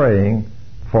stand praying,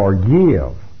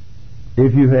 forgive,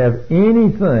 if you have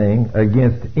anything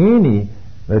against any,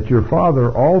 that your Father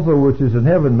also which is in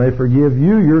heaven may forgive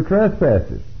you your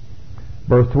trespasses.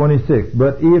 Verse 26,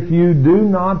 but if you do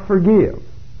not forgive,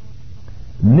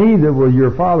 neither will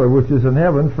your Father which is in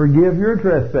heaven forgive your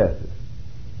trespasses.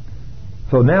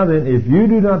 So now then, if you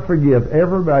do not forgive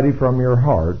everybody from your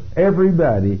heart,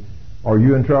 everybody, are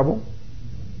you in trouble?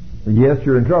 Yes,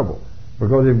 you're in trouble.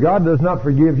 Because if God does not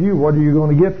forgive you, what are you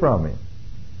going to get from Him?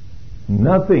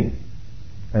 Nothing.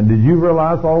 And did you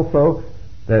realize also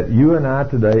that you and I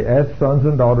today, as sons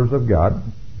and daughters of God,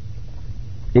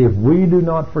 if we do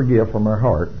not forgive from our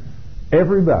heart,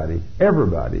 everybody,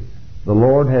 the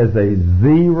Lord has a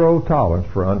zero tolerance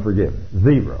for unforgiveness.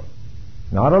 Zero.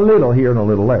 Not a little here and a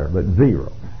little there, but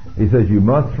zero. He says you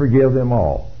must forgive them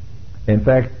all. In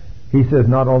fact, He says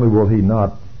not only will He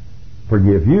not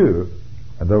forgive you,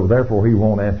 though therefore He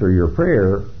won't answer your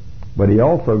prayer, but He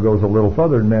also goes a little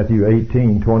further in Matthew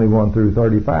 18:21 through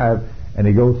 35, and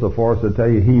He goes so far as to tell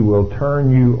you He will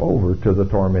turn you over to the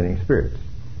tormenting spirits.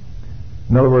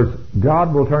 In other words,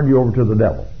 God will turn you over to the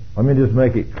devil. Let me just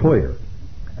make it clear.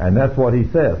 And that's what He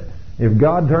says. If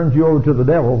God turns you over to the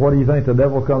devil, what do you think the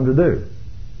devil come to do?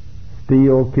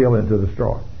 Steal, kill, and to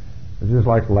destroy. It's just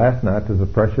like last night. There's a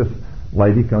precious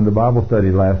lady come to Bible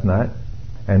study last night,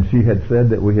 and she had said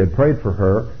that we had prayed for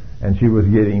her, and she was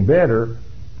getting better,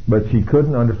 but she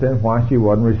couldn't understand why she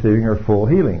wasn't receiving her full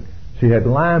healing. She had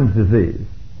Lyme's disease.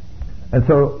 And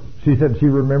so she said she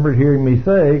remembered hearing me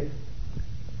say,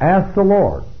 ask the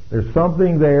Lord. There's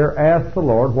something there. Ask the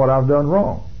Lord what I've done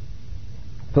wrong.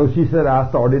 So she said, I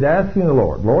started asking the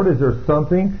Lord, Lord, is there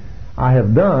something I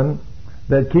have done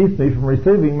that keeps me from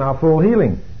receiving my full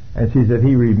healing? And she said,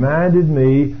 He reminded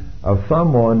me of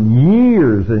someone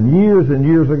years and years and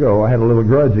years ago I had a little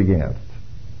grudge against.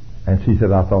 And she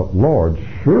said, I thought, Lord,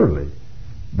 surely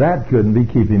that couldn't be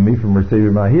keeping me from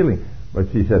receiving my healing.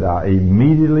 But she said, I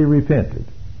immediately repented.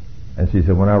 And she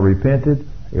said, when I repented,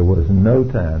 it was no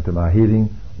time till my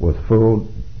healing was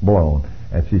full blown.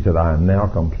 And she said, I am now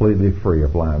completely free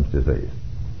of Lyme's disease.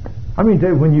 I mean,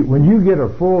 Dave, when you get a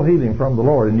full healing from the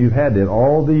Lord, and you've had it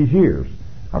all these years,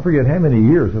 I forget how many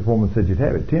years this woman said you'd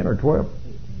have it, 10 or 12?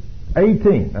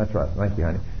 18. That's right. Thank you,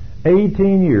 honey.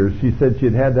 18 years she said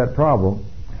she'd had that problem,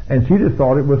 and she just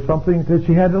thought it was something that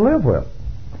she had to live with.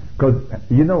 Because,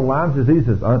 you know, Lyme's disease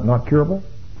is not curable.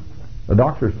 The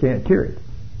doctors can't cure it.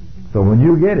 So when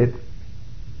you get it,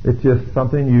 it's just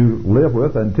something you live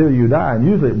with until you die, and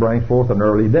usually it brings forth an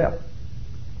early death.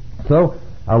 So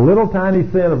a little tiny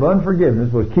sin of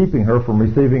unforgiveness was keeping her from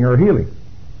receiving her healing.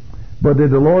 But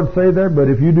did the Lord say there, but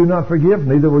if you do not forgive,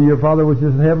 neither will your Father which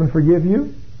is in heaven forgive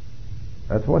you?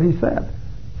 That's what He said.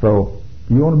 So,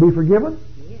 you want to be forgiven?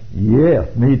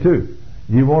 Yes, me too.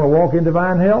 Do you want to walk in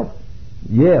divine health?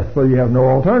 Yes, so you have no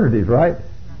alternatives, right?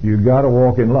 You've got to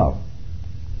walk in love.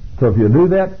 So if you do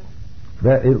that,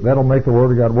 that'll make the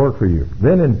Word of God work for you.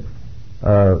 Then in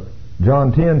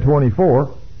John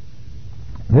 10:24,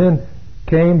 then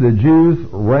came the Jews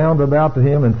round about to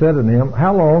Him and said unto Him,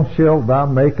 How long shalt Thou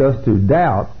make us to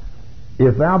doubt?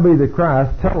 If Thou be the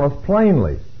Christ, tell us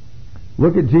plainly.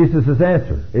 Look at Jesus'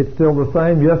 answer. It's still the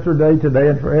same yesterday, today,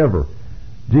 and forever.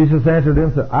 Jesus answered him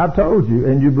and said, I told you,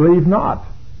 and you believe not.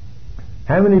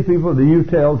 How many people do you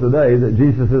tell today that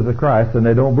Jesus is the Christ and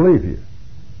they don't believe you?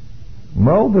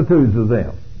 Multitudes of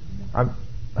them.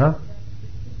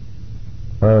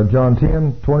 John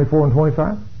 10:24 and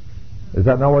 25? Is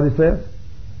that not what He says?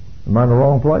 Am I in the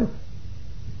wrong place?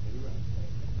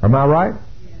 Am I right?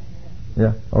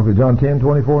 Yeah. Okay, John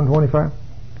 10:24 and 25.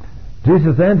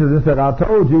 Jesus answered and said, I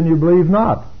told you, and you believe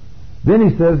not. Then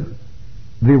He says,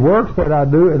 the works that I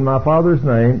do in my Father's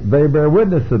name, they bear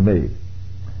witness of me.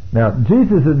 Now,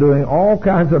 Jesus is doing all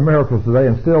kinds of miracles today,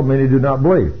 and still many do not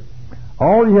believe.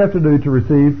 All you have to do to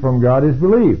receive from God is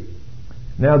believe.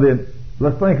 Now then,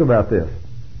 let's think about this.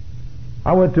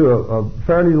 I went to a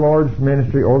fairly large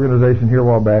ministry organization here a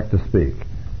while back to speak,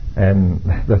 and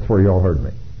that's where you all heard me.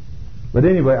 But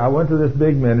anyway, I went to this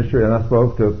big ministry and I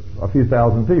spoke to a few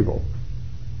thousand people.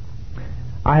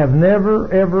 I have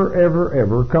never,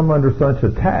 ever come under such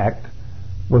attack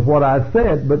with what I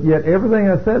said, but yet everything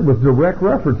I said was direct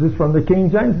references from the King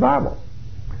James Bible.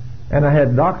 And I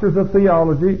had doctors of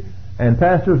theology and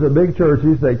pastors of big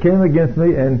churches that came against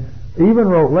me and even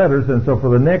wrote letters. And so for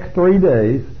the next 3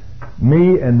 days,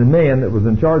 me and the man that was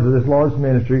in charge of this large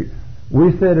ministry,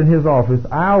 we sat in his office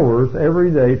hours every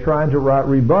day trying to write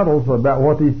rebuttals about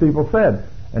what these people said.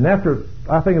 And after,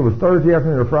 I think it was Thursday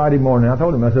afternoon or Friday morning, I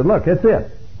told him, I said, look, that's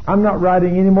it. I'm not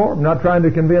writing anymore. I'm not trying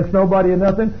to convince nobody of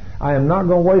nothing. I am not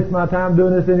going to waste my time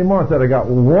doing this anymore. I said, I got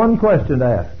one question to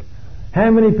ask.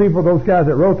 How many people, those guys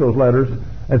that wrote those letters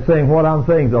and saying what I'm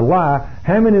saying is a lie,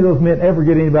 how many of those men ever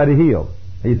get anybody healed?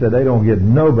 He said, they don't get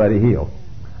nobody healed.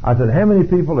 I said, how many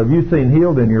people have you seen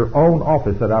healed in your own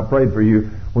office that I prayed for you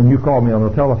when you called me on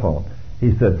the telephone?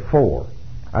 He said, 4.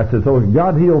 I said, so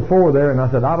God healed 4 there, and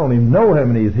I said, I don't even know how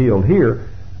many He's healed here.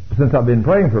 since I've been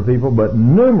praying for people, but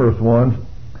numerous ones.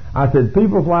 I said,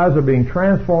 people's lives are being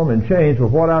transformed and changed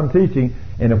with what I'm teaching,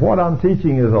 and if what I'm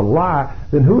teaching is a lie,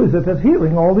 then who is it that's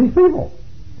healing all these people?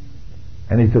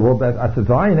 And he said, well, I said,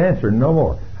 so I ain't answering no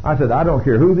more. I said, I don't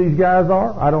care who these guys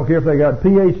are. I don't care if they got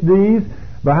PhDs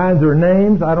behind their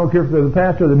names. I don't care if they're the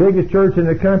pastor of the biggest church in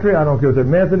the country. I don't care if they're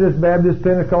Methodist, Baptist,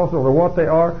 Pentecostal, or what they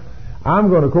are. I'm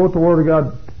going to quote the Word of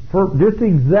God for just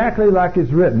exactly like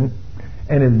it's written.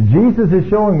 And if Jesus is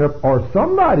showing up, or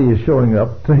somebody is showing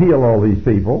up to heal all these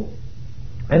people,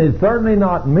 and it's certainly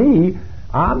not me,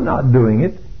 I'm not doing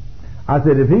it. I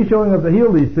said, if he's showing up to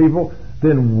heal these people,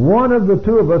 then one of the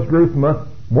two of us groups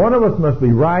one of us must be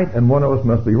right and one of us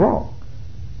must be wrong.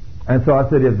 And so I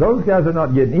said, if those guys are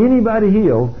not getting anybody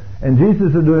healed, and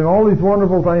Jesus is doing all these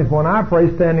wonderful things when I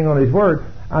pray standing on His Word,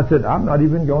 I said, I'm not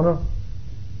even going to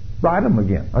write them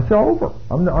again. I said, over.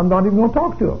 I'm not even going to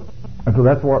talk to them. And so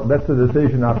that's the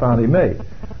decision I finally made.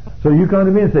 So you come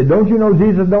to me and say, don't you know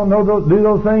Jesus don't do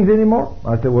those things anymore?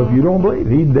 I said, well, if you don't believe,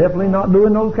 He's definitely not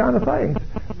doing those kind of things.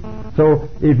 So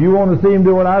if you want to see Him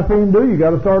do what I see Him do, you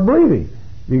got to start believing.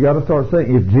 You got to start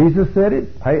saying, if Jesus said it,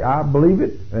 hey, I believe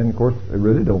it. And of course, it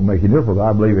really don't make any difference whether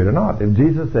I believe it or not. If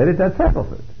Jesus said it, that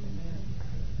settles it.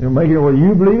 You know, make it whether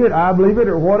you believe it, I believe it,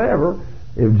 or whatever.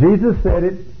 If Jesus said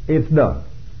it, it's done.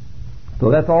 So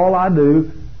that's all I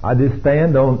do. I just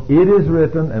stand on it is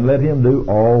written and let Him do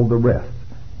all the rest.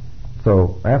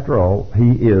 So after all,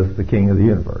 He is the King of the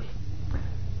universe.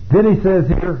 Then He says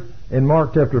here in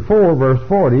Mark chapter 4, verse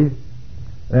 40.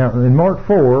 Now, in Mark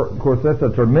 4, of course, that's a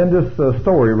tremendous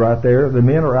story right there. The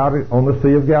men are out on the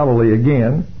Sea of Galilee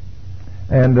again,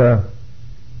 and the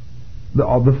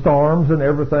storms and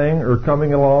everything are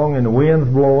coming along, and the wind's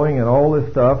blowing, and all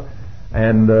this stuff.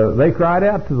 And they cried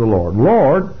out to the Lord,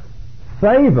 Lord,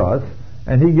 save us!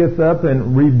 And He gets up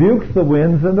and rebukes the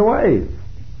winds and the waves.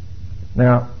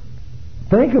 Now,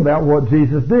 think about what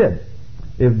Jesus did.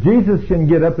 If Jesus can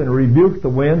get up and rebuke the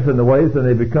winds and the waves and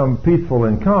they become peaceful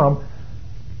and calm,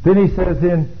 then He says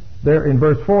in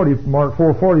verse 40, Mark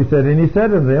 4:40 said, and He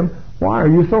said unto them, why are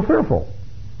you so fearful?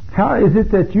 How is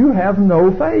it that you have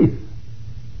no faith?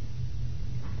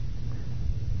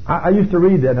 I used to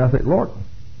read that and I said, Lord,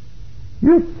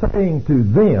 you're saying to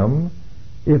them,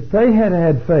 if they had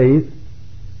had faith,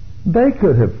 they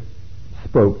could have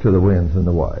spoke to the winds and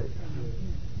the waves.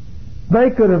 They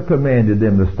could have commanded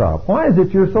them to stop. Why is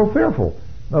it you're so fearful?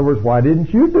 In other words, why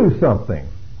didn't you do something?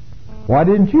 Why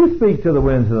didn't you speak to the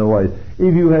winds and the waves?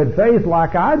 If you had faith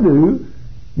like I do,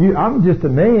 I'm just a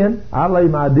man. I lay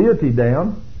my deity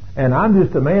down, and I'm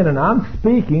just a man, and I'm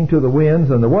speaking to the winds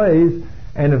and the waves.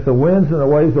 And if the winds and the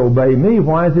waves obey me,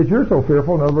 why is it you're so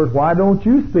fearful? In other words, why don't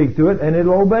you speak to it and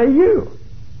it'll obey you?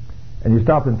 And you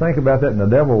stop and think about that, and the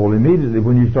devil will immediately,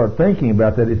 when you start thinking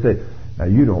about that, he say, now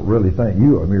you don't really think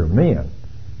you are mere men.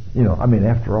 You know, I mean,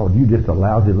 after all, you just a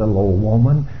lousy little old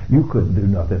woman. You couldn't do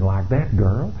nothing like that,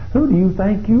 girl. Who do you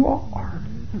think you are?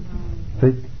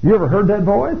 See, you ever heard that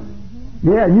voice?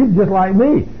 Yeah, you just like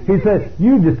me. He said,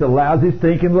 you just a lousy,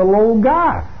 stinking little old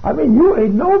guy. I mean, you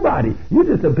ain't nobody. You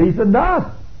just a piece of dust.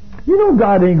 You know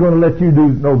God ain't going to let you do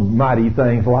no mighty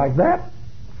things like that.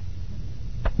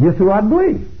 Guess who I'd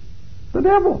believe? The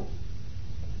devil.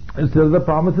 Instead of the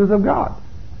promises of God.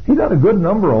 He done a good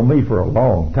number on me for a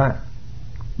long time.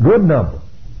 Good number.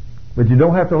 But you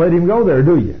don't have to let him go there,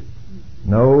 do you?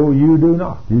 No, you do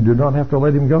not. You do not have to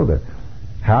let him go there.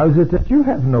 How is it that you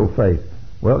have no faith?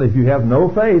 Well, if you have no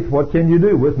faith, what can you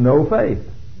do with no faith?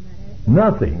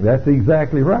 Nothing. That's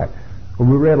exactly right. Well,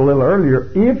 we read a little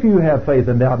earlier, if you have faith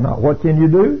and doubt not, what can you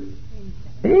do?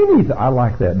 Anything. I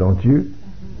like that, don't you?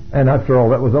 And after all,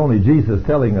 that was only Jesus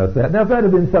telling us that. Now, if that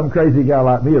had been some crazy guy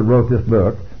like me that wrote this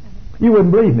book, you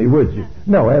wouldn't believe me, would you?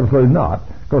 No, absolutely not.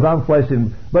 Because I'm flesh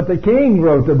and... But the King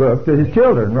wrote the book to his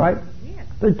children, right? Yes.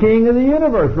 The King of the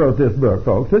universe wrote this book,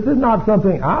 folks. This is not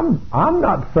something... I'm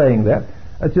not saying that.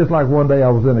 It's just like one day I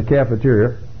was in a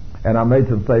cafeteria, and I made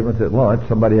some statements at lunch.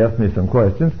 Somebody asked me some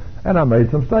questions, and I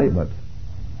made some statements.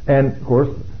 And, of course,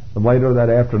 later that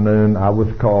afternoon, I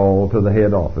was called to the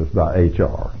head office by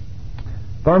HR.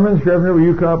 Thurman Scrivener, will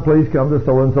you please come to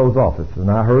so-and-so's office? And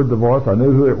I heard the voice. I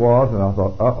knew who it was, and I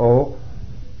thought, uh-oh,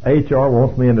 HR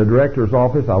wants me in the director's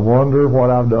office. I wonder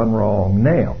what I've done wrong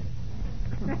now.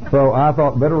 So I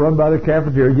thought, better run by the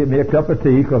cafeteria, get me a cup of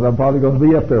tea, because I'm probably going to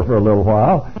be up there for a little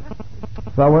while.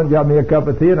 So I went and got me a cup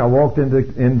of tea, and I walked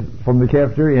from the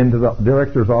cafeteria into the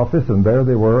director's office, and there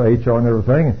they were, HR and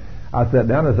everything. I sat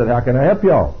down and said, how can I help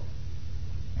y'all?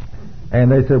 And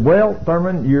they said, well,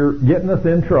 Thurman, you're getting us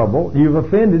in trouble. You've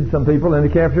offended some people in the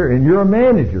cafeteria, and you're a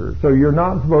manager, so you're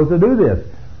not supposed to do this.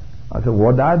 I said,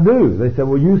 what did I do? They said,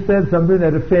 well, you said something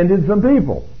that offended some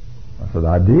people. I said,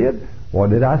 I did? What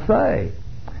did I say?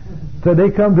 So they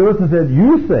come to us and said,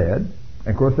 you said, and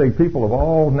of course they people of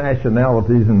all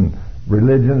nationalities and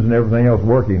religions and everything else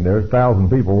working there, 1,000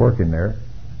 people working there.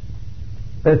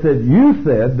 They said, you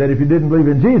said that if you didn't believe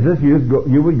in Jesus,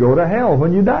 you would go to hell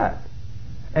when you died.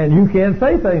 And you can't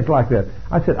say things like that.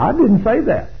 I said, I didn't say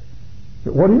that.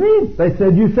 Said, what do you mean? They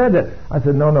said, you said that. I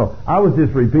said, no, I was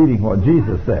just repeating what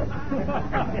Jesus said.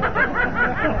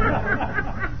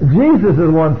 Jesus is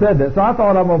the one said that, so I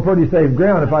thought I'm on pretty safe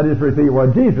ground if I just repeat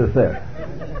what Jesus said.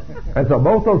 And so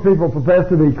both those people professed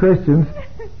to be Christians.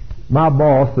 My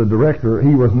boss, the director,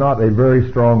 he was not a very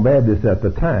strong Baptist at the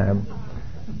time,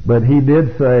 but he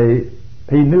did say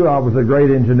he knew I was a great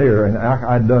engineer, and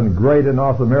I'd done great and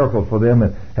awesome miracles for them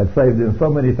and had saved them so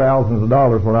many thousands of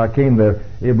dollars when I came there.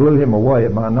 It blew him away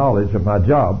at my knowledge of my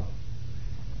job.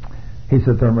 He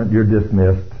said, Thurman, you're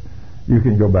dismissed. You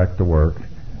can go back to work.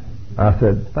 I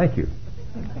said, thank you.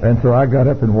 And so I got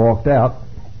up and walked out.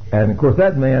 And of course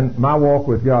that man, my walk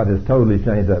with God has totally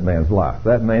changed that man's life.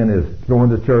 That man is going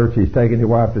to church. He's taking his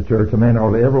wife to church. A man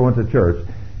hardly ever went to church.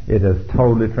 It has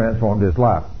totally transformed his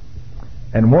life.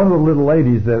 And one of the little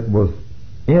ladies that was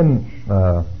in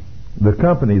the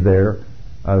company there,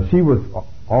 she was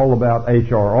all about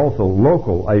HR also,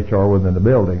 local HR within the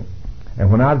building.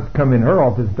 And when I'd come in her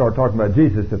office and start talking about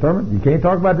Jesus, I said, Thurman, you can't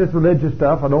talk about this religious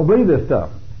stuff. I don't believe this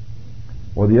stuff.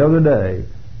 Well, the other day,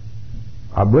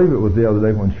 I believe it was the other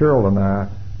day when Cheryl and I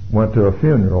went to a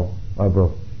funeral of a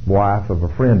wife of a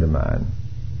friend of mine,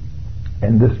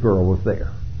 and this girl was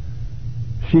there.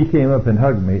 She came up and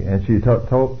hugged me, and she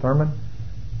told Thurman,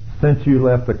 since you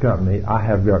left the company, I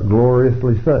have got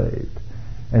gloriously saved.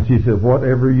 And she said,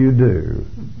 whatever you do,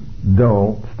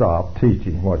 don't stop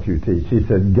teaching what you teach. She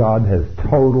said, God has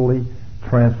totally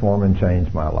transformed and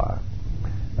changed my life.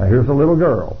 Now here's a little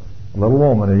girl, a little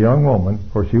woman, a young woman.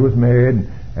 Of course, she was married,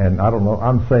 and I don't know,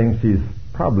 I'm saying she's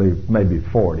probably maybe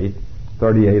 40,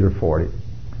 38 or 40.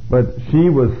 But she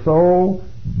was so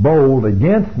bold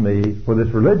against me for this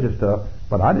religious stuff,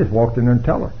 but I just walked in there and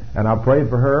tell her. And I prayed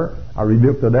for her. I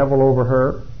rebuked the devil over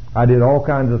her. I did all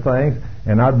kinds of things.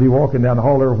 And I'd be walking down the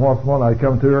hall every once in a while. I'd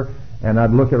come to her, and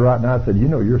I'd look at her right now and I'd say, you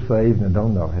know you're saved and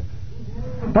don't know it.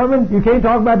 Thurman, you can't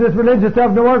talk about this religious stuff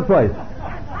in the workplace.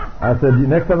 I said,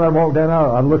 next time I walk down,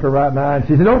 I'd look her right in the eye, and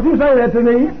she said, don't you say that to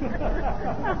me.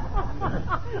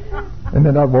 And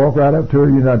then I'd walk right up to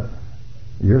her,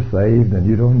 you're saved and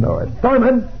you don't know it.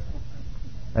 Thurman!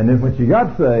 And then when she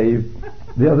got saved,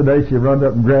 the other day she run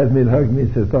up and grabbed me and hugged me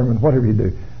and said, Thurman, whatever you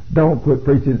do, don't quit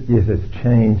preaching. Yes, it's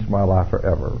changed my life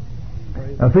forever.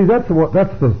 Now see, that's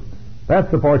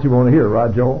the part you want to hear,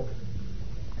 right, Joel?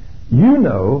 You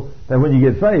know that when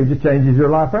you get saved, it changes your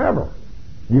life forever.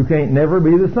 You can't never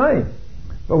be the same.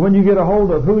 But when you get a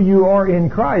hold of who you are in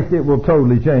Christ, it will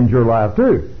totally change your life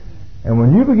too. And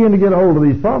when you begin to get a hold of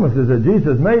these promises that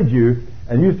Jesus made you,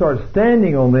 and you start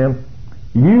standing on them,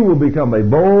 you will become a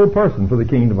bold person for the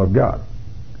kingdom of God.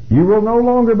 You will no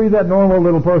longer be that normal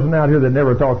little person out here that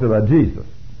never talks about Jesus.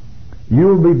 You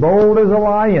will be bold as a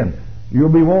lion. You'll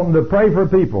be wanting to pray for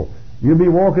people. You'll be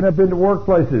walking up into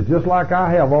workplaces just like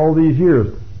I have all these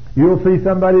years. You'll see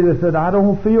somebody that said, I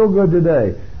don't feel good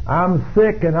today. I'm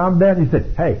sick and I'm down. You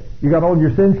said, hey, you got all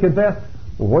your sins confessed?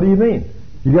 Well, what do you mean?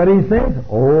 You got any sins?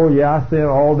 Oh, yeah, I sin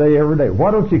all day, every day.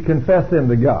 Why don't you confess them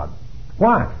to God?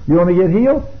 Why? You want to get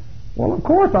healed? Well, of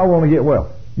course I want to get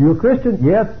well. You a Christian?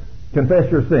 Yes.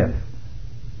 Confess your sins.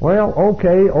 Well,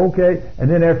 okay. And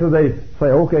then after they say,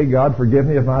 okay, God, forgive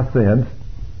me of my sins,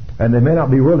 and they may not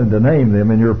be willing to name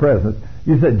them in your presence,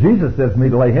 you said, Jesus says to me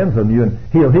to lay hands on you and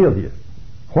He'll heal you.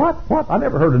 What? I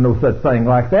never heard of no such thing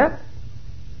like that.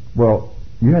 Well,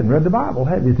 you hadn't read the Bible,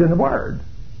 have you? It's in the Word.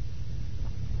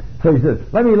 So he says,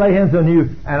 let me lay hands on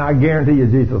you, and I guarantee you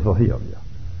Jesus will heal you.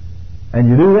 And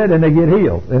you do that, and they get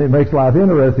healed. And it makes life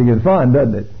interesting and fun,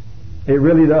 doesn't it? It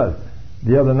really does.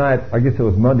 The other night, I guess it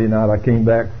was Monday night, I came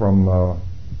back from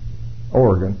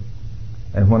Oregon.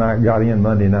 And when I got in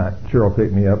Monday night, Cheryl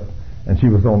picked me up, and she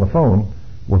was on the phone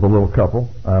with a little couple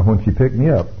when she picked me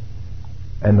up.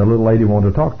 And the little lady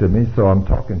wanted to talk to me, so I'm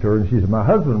talking to her, and she said, my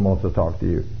husband wants to talk to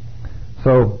you.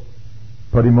 So,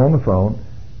 put him on the phone,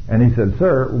 and he said,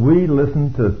 sir, we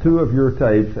listened to 2 of your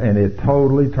tapes, and it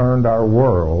totally turned our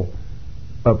world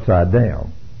upside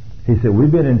down. He said,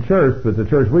 we've been in church, but the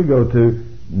church we go to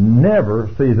never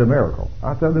sees a miracle.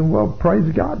 I said, well, praise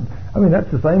God. I mean, that's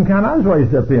the same kind I was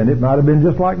raised up in. It might have been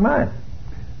just like mine.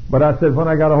 But I said, when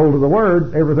I got a hold of the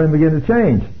Word, everything began to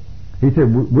change. He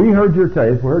said, we heard your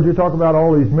tapes. We heard you talk about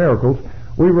all these miracles.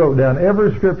 We wrote down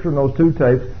every scripture in those 2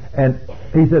 tapes. And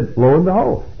he said, lo and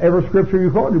behold, every scripture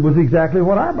you quoted was exactly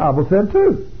what our Bible said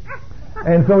too.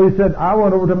 And so he said, I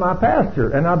went over to my pastor,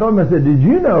 and I told him, I said, did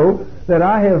you know that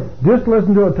I have just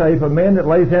listened to a tape, a man that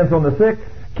lays hands on the sick,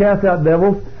 casts out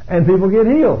devils, and people get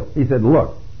healed? He said,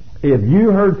 look, if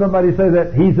you heard somebody say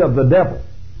that, he's of the devil.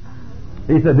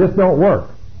 He said, this don't work.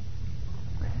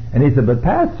 And he said, but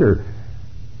pastor,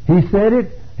 he said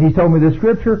it, he told me the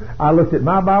scripture, I looked at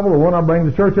my Bible, the one I bring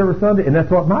to church every Sunday, and that's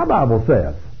what my Bible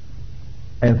says.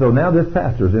 And so now this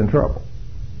pastor's in trouble.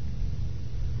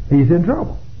 He's in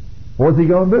trouble. What's he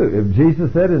going to do? If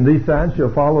Jesus said, and these signs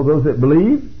shall follow those that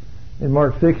believe, in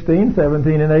Mark 16,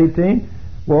 17, and 18,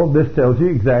 well, this tells you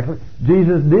exactly.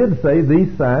 Jesus did say,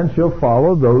 these signs shall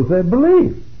follow those that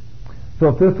believe. So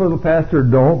if this little pastor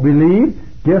don't believe,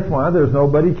 guess why? There's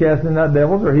nobody casting out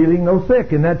devils or healing no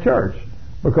sick in that church.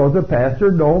 Because the pastor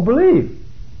don't believe.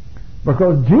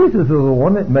 Because Jesus is the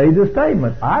one that made the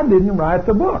statement. I didn't write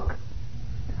the book.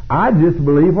 I just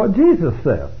believe what Jesus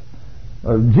says.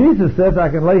 Jesus says I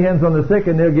can lay hands on the sick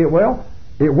and they'll get well.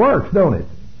 It works, don't it?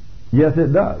 Yes,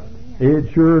 it does.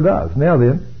 It sure does. Now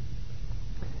then,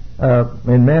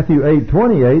 in Matthew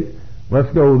 8:28,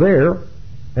 let's go there.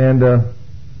 And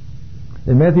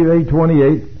in Matthew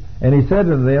 8:28, and he said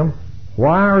unto them,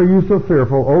 why are you so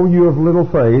fearful, O you of little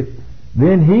faith?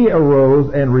 Then he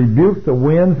arose and rebuked the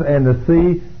winds and the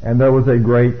sea, and there was a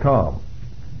great calm.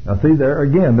 Now see there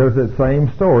again, there's that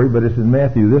same story, but it's in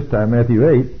Matthew this time, Matthew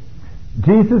 8.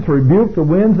 Jesus rebuked the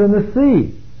winds and the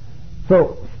sea.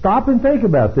 So stop and think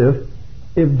about this.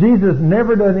 If Jesus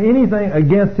never done anything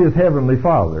against his heavenly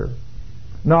Father,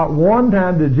 not one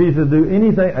time did Jesus do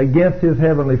anything against his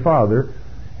heavenly Father,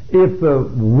 if the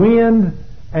wind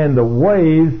and the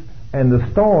waves and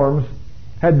the storms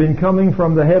had been coming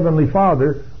from the heavenly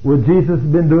Father, would Jesus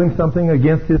have been doing something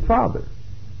against his Father?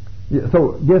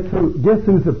 So guess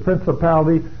who's the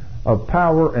principality of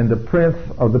power and the prince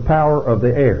of the power of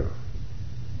the air?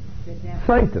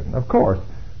 Satan, of course.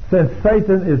 Since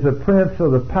Satan is the prince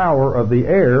of the power of the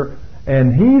air,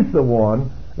 and he's the one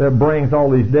that brings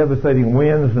all these devastating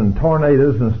winds and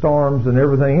tornadoes and storms and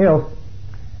everything else,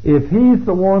 if he's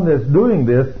the one that's doing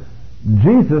this,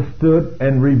 Jesus stood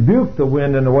and rebuked the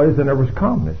wind and the waves, and there was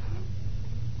calmness.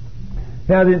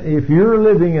 Now then, if you're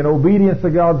living in obedience to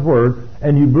God's Word,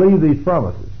 and you believe these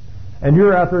promises, and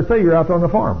you're out there, say you're out there on the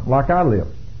farm, like I live,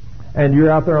 and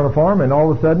you're out there on a farm, and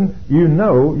all of a sudden, you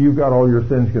know you've got all your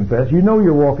sins confessed. You know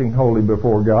you're walking holy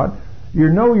before God. You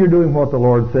know you're doing what the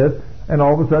Lord says, and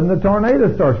all of a sudden the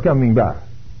tornado starts coming by.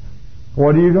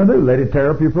 What are you going to do? Let it tear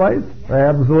up your place?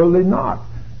 Absolutely not.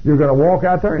 You're going to walk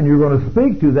out there, and you're going to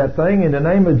speak to that thing in the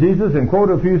name of Jesus and quote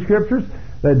a few scriptures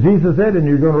that Jesus said, and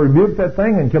you're going to rebuke that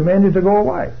thing and command it to go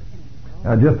away.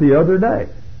 Now, just the other day,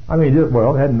 it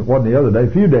wasn't the other day,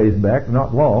 a few days back,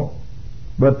 not long,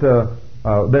 but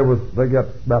they got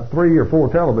about 3 or 4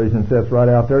 television sets right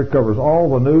out there. It covers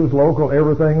all the news, local,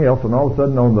 everything else, and all of a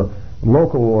sudden on the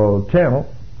local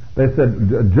channel, they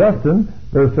said, Justin,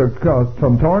 there's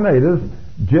some tornadoes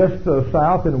just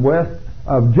south and west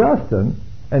of Justin,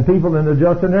 and people in the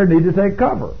Justin area need to take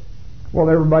cover. Well,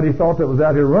 everybody thought that was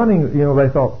out here running, they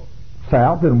thought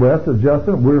south and west of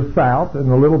Justin. We're south and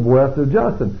a little west of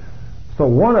Justin. So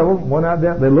one of them went out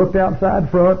there, they looked outside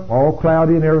front, all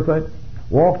cloudy and everything,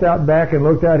 walked out back and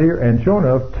looked out here, and sure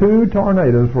enough, 2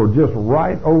 tornadoes were just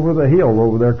right over the hill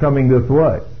over there coming this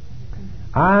way.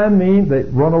 They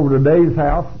run over to Dave's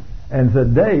house and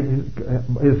said, Dave,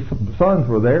 his sons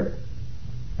were there,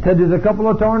 said, there's a couple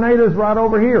of tornadoes right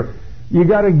over here. You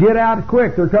got to get out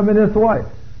quick. They're coming this way.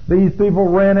 These people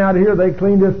ran out of here. They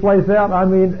cleaned this place out.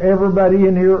 Everybody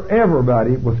in here,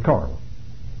 everybody was carnal.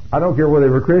 I don't care whether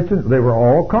they were Christians. They were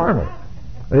all carnal.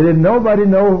 Nobody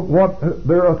know what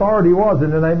their authority was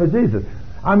in the name of Jesus.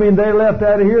 They left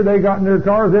out of here. They got in their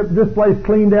cars. This place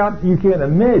cleaned out. You can't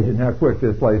imagine how quick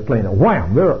this place cleaned out.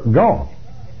 Wham! They're gone.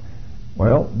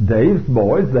 Well, Dave's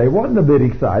boys, they wasn't a bit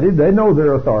excited. They know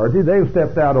their authority. They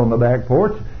stepped out on the back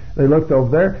porch. They looked over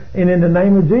there, and in the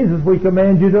name of Jesus, we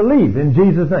command you to leave. In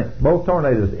Jesus' name. Both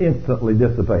tornadoes instantly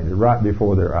dissipated right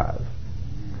before their eyes.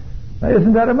 Now,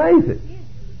 isn't that amazing?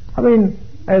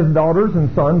 As daughters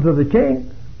and sons of the King,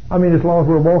 as long as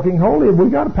we're walking holy, we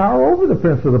got a power over the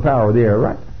prince of the power of the air,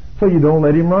 right? So you don't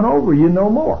let him run over you no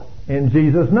more. In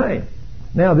Jesus' name.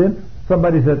 Now then,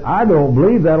 somebody says, I don't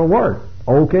believe that'll work.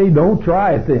 Okay, don't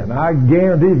try it then. I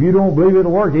guarantee if you don't believe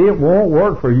it'll work, it won't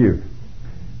work for you.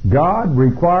 God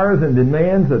requires and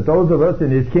demands that those of us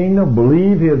in His kingdom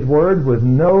believe His word with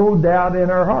no doubt in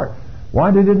our heart.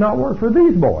 Why did it not work for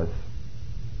these boys?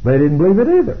 They didn't believe it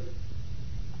either.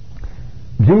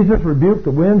 Jesus rebuked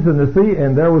the winds and the sea,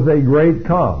 and there was a great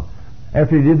calm.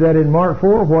 After He did that in Mark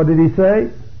 4, what did He say?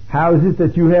 How is it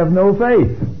that you have no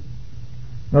faith?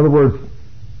 In other words,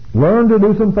 Learn to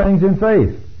do some things in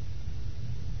faith.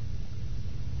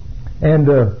 And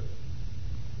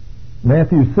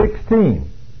Matthew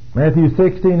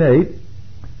 16:8,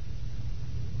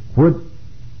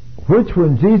 which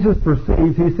when Jesus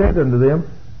perceived, he said unto them,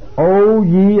 O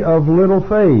ye of little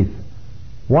faith,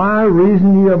 why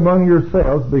reason ye among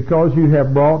yourselves, because you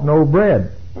have brought no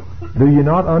bread? Do you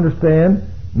not understand,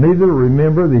 neither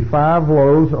remember the 5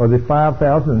 loaves or the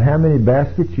 5,000, and how many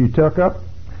baskets you took up?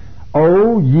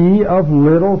 O ye of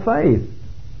little faith.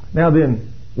 Now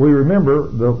then, we remember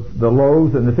the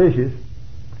loaves and the fishes.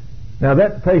 Now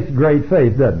that takes great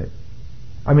faith, doesn't it?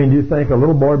 I mean, you think a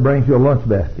little boy brings you a lunch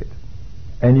basket,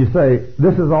 and you say,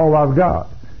 this is all I've got.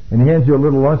 And he hands you a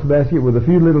little lunch basket with a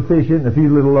few little fish in it and a few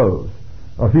little loaves,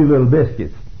 or a few little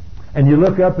biscuits. And you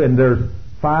look up and there's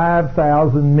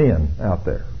 5,000 men out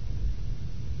there.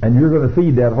 And you're going to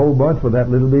feed that whole bunch with that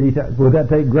little bitty would that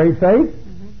take great faith?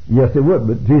 Mm-hmm. Yes, it would.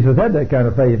 But Jesus had that kind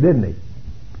of faith, didn't he?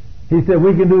 He said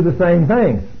we can do the same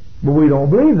things, but we don't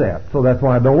believe that. So that's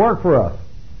why it don't work for us.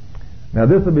 Now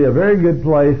this would be a very good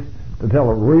place to tell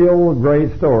a real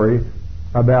great story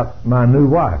about my new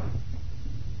wife.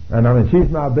 And I mean, she's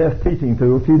my best teaching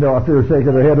tool. She knows, I see her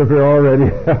shaking her head up here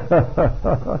already.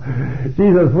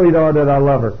 She's a sweetheart and I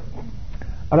love her.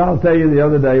 And I'll tell you, the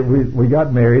other day we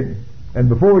got married, and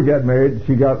before we got married,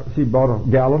 she bought a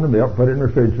gallon of milk, put it in the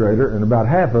refrigerator, and about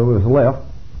half of it was left.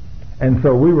 And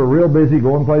so we were real busy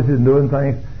going places and doing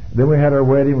things. Then we had our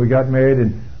wedding, we got married,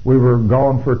 and we were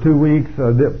gone for 2 weeks,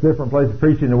 different places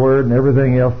preaching the word and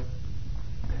everything else.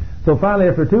 So finally,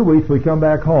 after 2 weeks, we come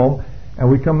back home, and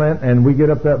we come in and we get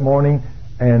up that morning,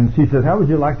 and she says, how would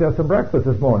you like to have some breakfast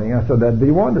this morning? I said, that'd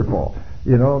be wonderful.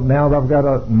 You know, now that I've got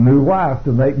a new wife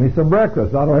to make me some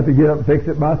breakfast, I don't have to get up and fix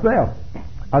it myself.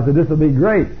 I said, this will be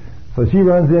great. So she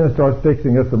runs in and starts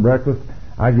fixing us some breakfast.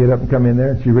 I get up and come in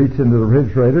there, and she reaches into the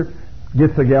refrigerator,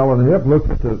 gets a gallon of milk, looks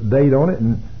at the date on it,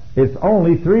 and it's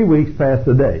only 3 weeks past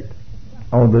the date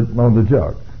on the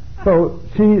jug. So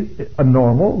she's a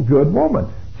normal, good woman.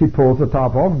 She pulls the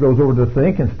top off, goes over to the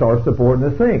sink, and starts to pour it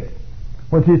in the sink.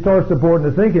 When she starts to pour it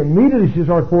in the sink, immediately she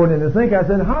starts pouring it in the sink. I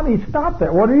said, honey, stop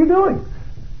that. What are you doing?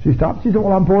 She stopped. She said,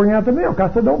 well, I'm pouring out the milk.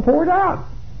 I said, don't pour it out.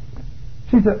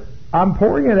 She said, I'm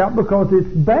pouring it out because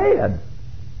it's bad.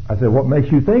 I said, what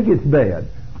makes you think it's bad?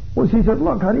 Well, she said,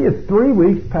 look, honey, it's 3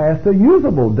 weeks past the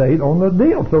usable date on the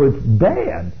deal, so it's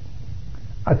bad.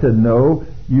 I said, no,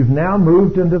 you've now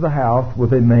moved into the house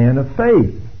with a man of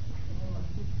faith.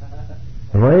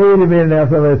 Wait a minute now.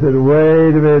 Somebody said, wait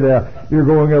a minute now. You're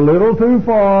going a little too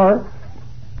far.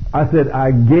 I said,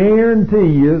 I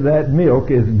guarantee you that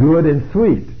milk is good and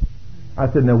sweet.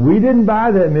 I said, now we didn't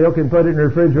buy that milk and put it in the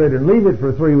refrigerator and leave it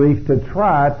for 3 weeks to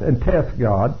try it and test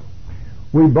God.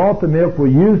 We bought the milk,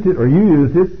 we used it, or you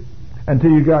used it,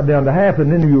 until you got down to half,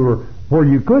 and then you were where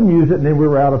you couldn't use it, and then we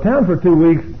were out of town for 2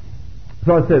 weeks.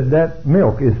 So I said, that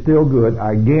milk is still good.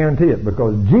 I guarantee it,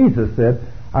 because Jesus said,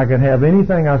 I can have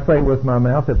anything I say with my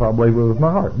mouth if I believe it with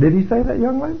my heart. Did he say that,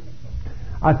 young lady?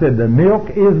 I said, the milk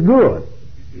is good.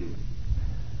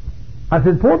 I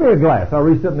said, pour me a glass. I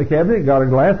reached up in the cabinet, got a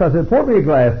glass. I said, pour me a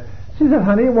glass. She said,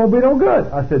 honey, it won't be no good.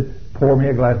 I said, pour me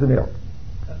a glass of milk.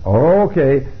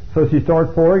 Okay. So she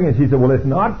starts pouring, and she said, well, it's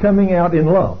not coming out in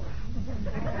lumps.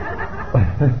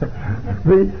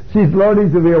 See, she's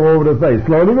learning to be a woman of faith.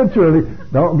 Slowly but surely.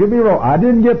 Don't get me wrong. I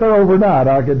didn't get there overnight,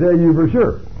 I can tell you for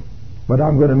sure. But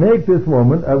I'm going to make this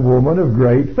woman a woman of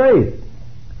great faith.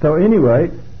 So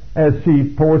anyway, as she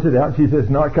pours it out, she says, it's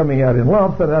not coming out in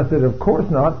lumps. And I said, of course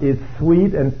not. It's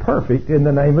sweet and perfect in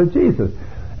the name of Jesus.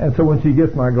 And so when she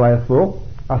gets my glass full,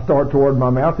 I start toward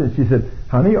my mouth, and she said,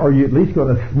 honey, are you at least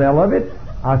going to smell of it?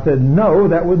 I said, no,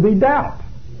 that would be doubt.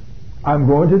 I'm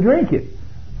going to drink it.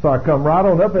 So I come right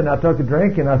on up, and I took a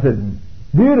drink, and I said,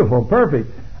 beautiful, perfect.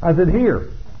 I said,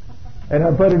 here. And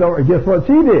I put it over. Guess what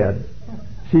she did?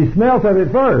 She smelt of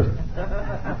it first.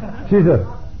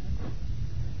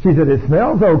 She said, it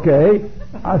smells okay.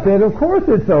 I said, of course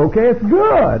it's okay. It's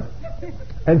good.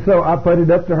 And so I put it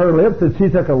up to her lips, and she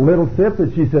took a little sip,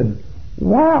 and she said,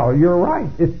 wow, you're right.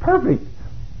 It's perfect.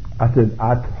 I said,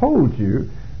 I told you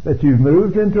that you've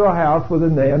moved into a house with a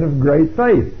man of great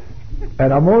faith.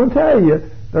 And I'm going to tell you,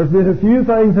 there's been a few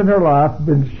things in her life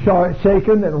been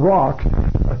shaken and rocked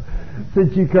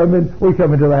since we come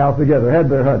into the house together. Had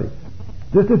there, honey?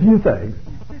 Just a few things.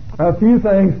 A few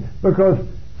things, because,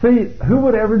 see, who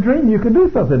would ever dream you could do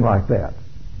something like that?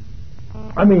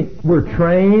 I mean, we're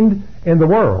trained in the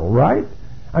world, right?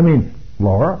 I mean,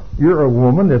 Laura, you're a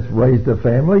woman that's raised a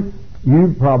family.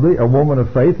 You're probably a woman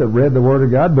of faith that read the Word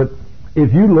of God, but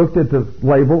if you looked at the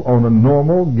label on a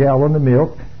normal gallon of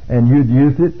milk and you'd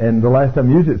used it, and the last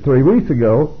time you used it 3 weeks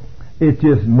ago, It's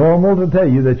just normal to tell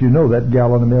you that you know that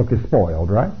gallon of milk is spoiled,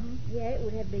 right? Yeah, it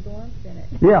would have big lumps in it.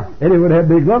 Yeah, and it would have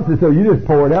big lumps, and so you just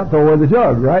pour it out, throw away the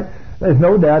jug, right? There's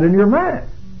no doubt in your mind.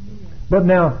 But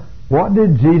now, what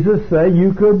did Jesus say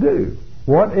you could do?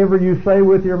 Whatever you say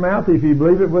with your mouth, if you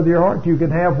believe it with your heart, you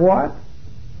can have what?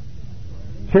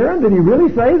 Sharon, did he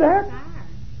really say that?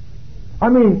 I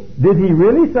mean, did he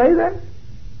really say that?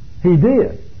 He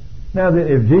did. Now,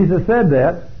 if Jesus said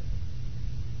that,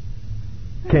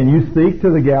 can you speak to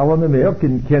the gallon of milk?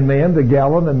 Can man the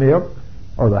gallon of milk,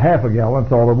 or the half a gallon,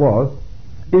 that's all it was?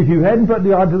 If you hadn't put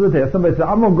God to the test, somebody said,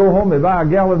 I'm going to go home and buy a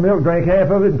gallon of milk, drink half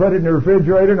of it, and put it in the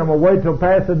refrigerator, and I'm going to wait till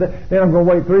past the day, then I'm going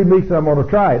to wait 3 weeks, and I'm going to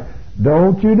try it.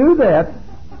 Don't you do that,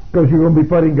 because you're going to be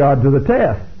putting God to the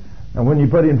test. And when you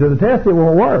put him to the test, it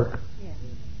won't work. Yeah.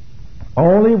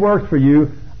 Only works for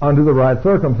you under the right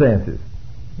circumstances.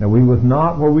 Now, we was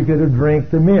not where we could have drank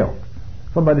the milk.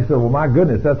 Somebody said, well, my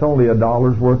goodness, that's only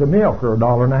 $1 worth of milk, or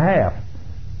 $1.50.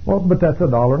 Well, but that's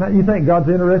 $1.50. You think God's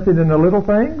interested in the little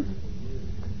things?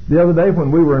 The other day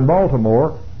when we were in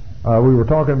Baltimore, we were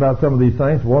talking about some of these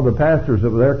things. One of the pastors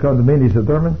over there come to me and he said,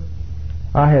 Thurman,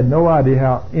 I had no idea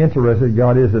how interested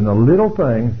God is in the little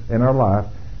things in our life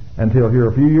until here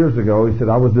a few years ago. He said,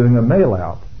 I was doing a mail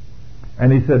out.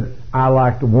 And he said, I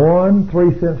liked 1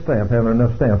 3-cent stamp, having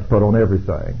enough stamps put on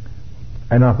everything.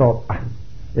 And I thought,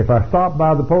 if I stop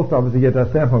by the post office to get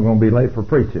that stamp, I'm going to be late for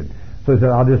preaching. So he said,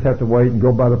 I'll just have to wait and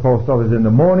go by the post office in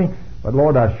the morning. But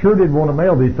Lord, I sure did want to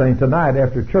mail these things tonight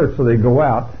after church so they go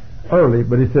out early.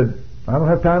 But he said, I don't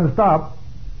have time to stop.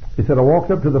 He said, I walked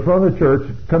up to the front of the church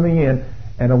coming in,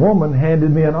 and a woman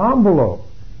handed me an envelope.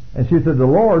 And she said, the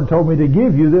Lord told me to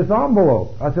give you this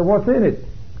envelope. I said, what's in it?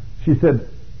 She said,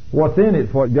 what's in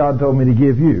it's what God told me to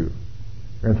give you.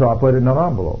 And so I put it in an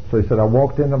envelope. So he said, I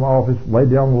walked into my office,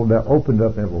 laid the envelope down, opened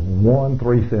up, and it was 1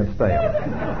 3-cent stamp.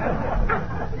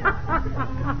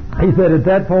 He said, at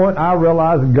that point, I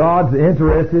realized God's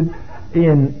interested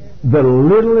in the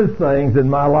littlest things in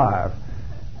my life.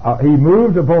 He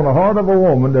moved upon the heart of a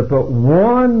woman to put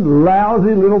 1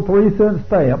 lousy little 3-cent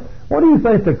stamp. What do you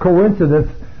think the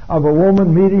coincidence of a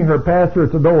woman meeting her pastor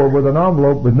at the door with an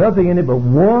envelope with nothing in it but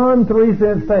 1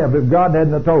 3-cent stamp if God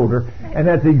hadn't have told her, and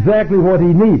that's exactly what he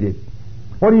needed?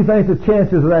 What do you think the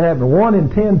chances of that happening? 1 in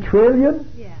 10 trillion?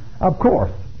 Yeah. Of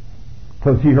course.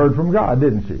 So she heard from God,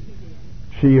 didn't she?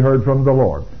 She heard from the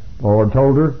Lord. The Lord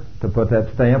told her to put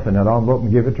that stamp in that envelope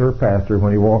and give it to her pastor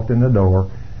when he walked in the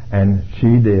door, and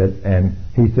she did. And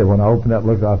he said, when I opened that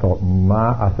look, I thought,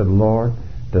 I said, Lord,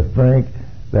 to think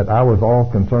that I was all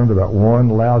concerned about 1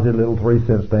 lousy little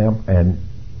 3-cent stamp, and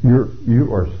you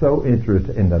are so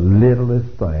interested in the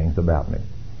littlest things about me.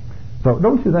 So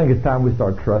don't you think it's time we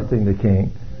start trusting the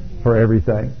King for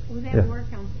everything? Will that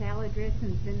work on salad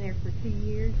dressing? It's been there for 2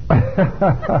 years.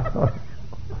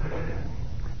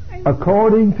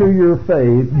 According to your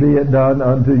faith be it done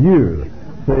unto you.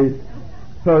 See?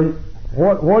 So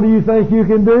what do you think you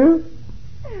can do?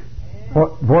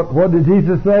 What did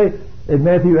Jesus say in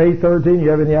Matthew 8:13? You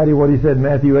have any idea what he said in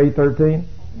Matthew 8:13?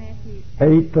 Matthew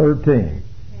 8:13.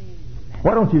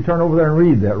 Why don't you turn over there and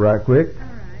read that right quick? All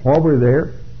right. While we're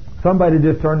there, somebody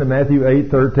just turned to Matthew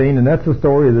 8:13, and that's the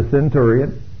story of the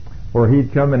centurion where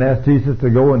he'd come and ask Jesus to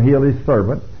go and heal his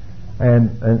servant.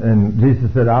 And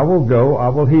Jesus said, I will go, I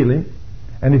will heal him.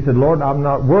 And he said, Lord, I'm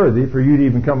not worthy for you to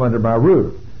even come under my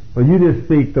roof. But you just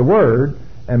speak the word,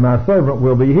 and my servant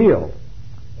will be healed.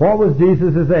 What was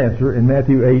Jesus' answer in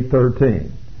Matthew 8:13?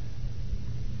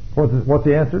 What's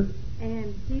the answer?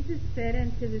 And Jesus said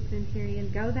unto the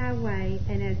centurion, Go thy way,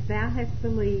 and as thou hast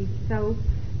believed, so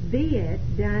be it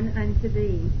done unto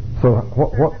thee. So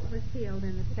what was healed,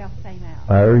 and the self-same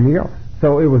hour. There you go.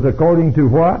 So it was according to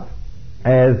what?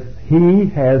 As he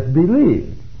has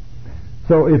believed.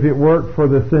 So if it worked for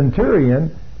the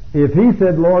centurion, if he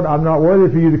said, Lord, I'm not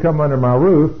worthy for you to come under my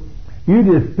roof, you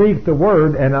just speak the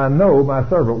word and I know my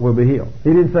servant will be healed.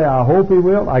 He didn't say, I hope he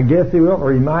will, I guess he will,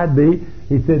 or he might be.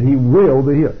 He said he will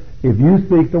be healed. If you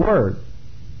speak the word,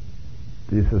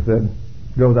 Jesus said,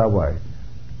 go that way.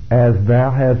 As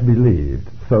thou hast believed,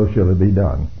 so shall it be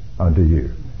done unto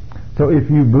you. So if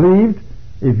you believed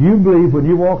when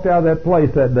you walked out of that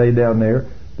place that day down there,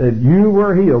 that you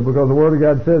were healed because the Word of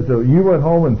God says so, you went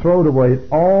home and throwed away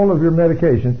all of your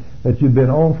medication that you'd been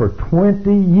on for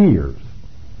 20 years.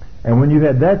 And when you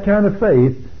had that kind of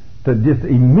faith to just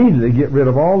immediately get rid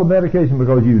of all the medication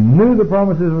because you knew the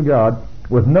promises of God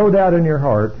with no doubt in your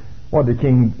heart, what did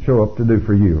King show up to do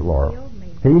for you, Laura?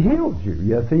 He healed you.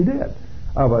 Yes, he did.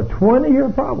 Of a 20-year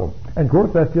problem. And of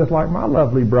course, that's just like my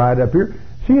lovely bride up here.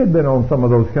 She had been on some of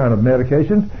those kind of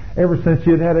medications ever since she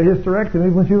had had a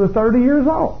hysterectomy when she was 30 years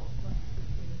old.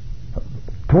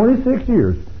 26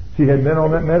 years she had been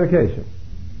on that medication.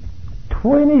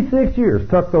 26 years,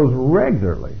 took those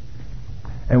regularly.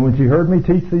 And when she heard me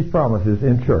teach these promises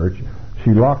in church,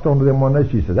 she locked onto them one day.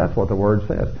 She said, that's what the Word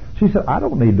says. She said, I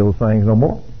don't need those things no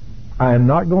more. I am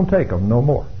not going to take them no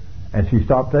more. And she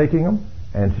stopped taking them,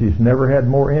 and she's never had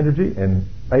more energy and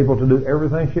able to do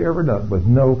everything she ever done with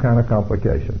no kind of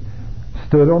complication.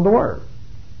 Stood on the Word.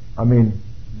 I mean,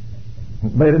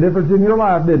 made a difference in your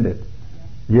life, didn't it?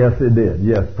 Yes, it did.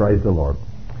 Yes, praise the Lord.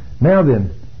 Now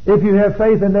then, if you have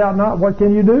faith and doubt not, what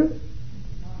can you do?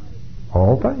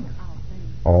 All things.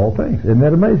 All things. Isn't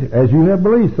that amazing? As you have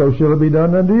believed, so shall it be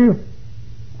done unto you.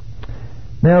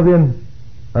 Now then,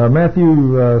 Matthew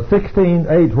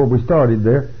 16:8, where we started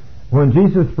there, when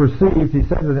Jesus perceived, he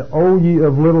said to them, O ye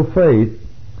of little faith,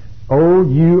 O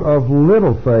you of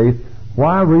little faith,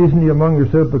 why reason ye among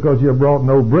yourselves because you have brought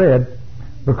no bread?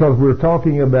 Because we're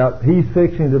talking about he's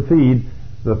fixing to feed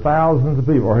the thousands of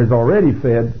people, or has already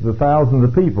fed the thousands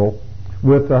of people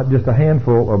with just a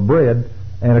handful of bread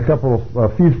and a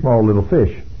few small little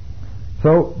fish.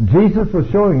 So Jesus was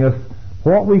showing us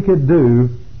what we could do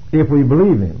if we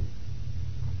believe him.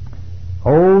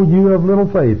 Oh, you of little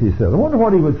faith, he said. I wonder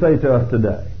what he would say to us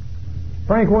today.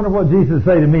 Frank, I wonder what Jesus would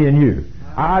say to me and you.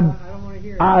 I don't want to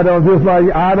hear it. I don't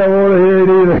want to hear it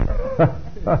either.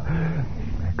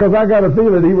 Because I got a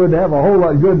feeling he wouldn't have a whole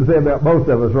lot good to say about most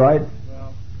of us, right?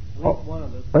 Well,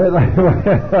 at least one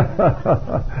of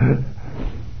us.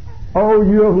 Oh,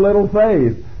 you of little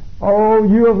faith. Oh,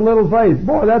 you of little faith.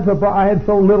 Boy, I had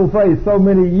so little faith so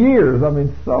many years. I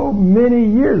mean, so many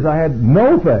years I had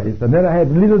no faith. And then I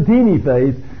had little teeny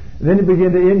faith. And then it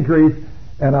began to increase.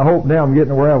 And I hope now I'm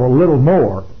getting where I have a little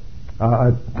more.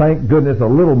 Thank goodness a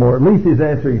little more. At least he's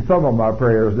answering some of my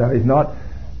prayers. Now, he's not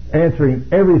answering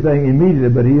everything immediately,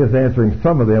 but he is answering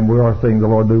some of them. We are seeing the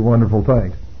Lord do wonderful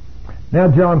things. Now,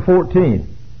 John 14.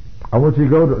 I want you to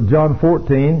go to John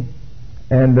 14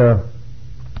 and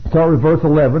start with verse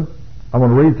 11. I'm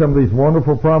going to read some of these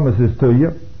wonderful promises to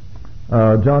you.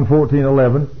 John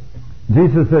 14:11.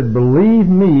 Jesus said, believe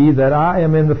me that I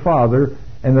am in the Father,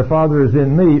 and the Father is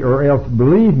in me, or else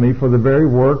believe me for the very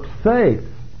work's sake.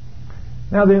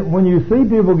 Now then, when you see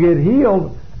people get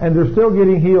healed, and they're still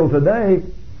getting healed today,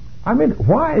 I mean,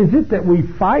 why is it that we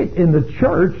fight in the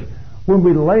church when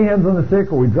we lay hands on the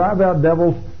sick, or we drive out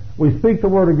devils, we speak the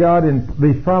Word of God in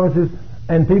these promises,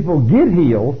 and people get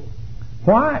healed?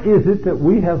 Why is it that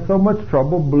we have so much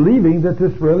trouble believing that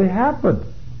this really happened?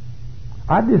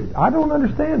 I don't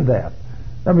understand that.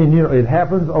 I mean, it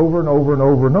happens over and over and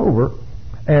over and over,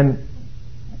 and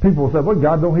people say, well,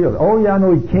 God don't heal it. Oh, yeah, I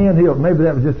know he can heal it. Maybe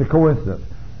that was just a coincidence.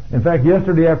 In fact,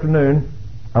 yesterday afternoon,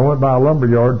 I went by a lumber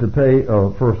yard to pay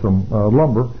for some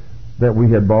lumber that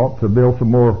we had bought to build some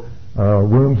more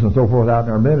rooms and so forth out in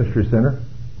our ministry center.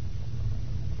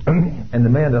 And the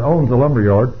man that owns the lumber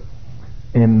yard,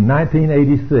 in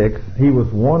 1986, he was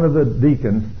one of the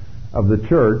deacons of the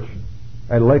church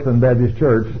at Lakeland Baptist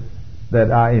Church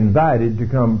that I invited to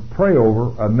come pray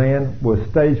over a man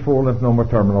with stage 4 lymphoma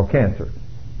terminal cancer.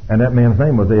 And that man's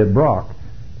name was Ed Brock,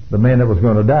 the man that was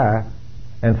going to die.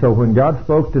 And so when God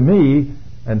spoke to me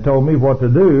and told me what to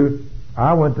do,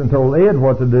 I went and told Ed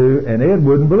what to do, and Ed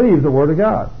wouldn't believe the Word of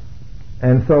God.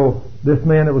 And so this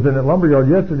man that was in that lumberyard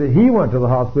yesterday, he went to the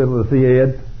hospital to see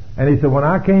Ed, and he said, when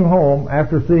I came home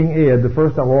after seeing Ed, the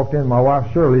first I walked in, my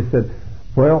wife Shirley said,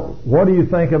 well, what do you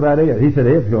think about Ed? He said,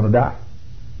 Ed's going to die.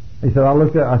 He said,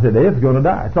 I said, Ed's going to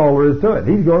die. That's all there is to it.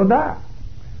 He's going to die.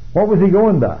 What was he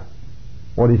going to die?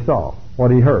 What he saw, what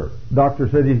he heard. Doctor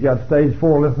said he's got stage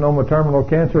 4 lymphoma terminal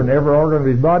cancer in every organ of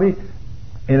his body.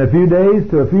 In a few days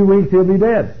to a few weeks, he'll be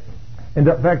dead. And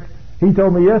in fact, he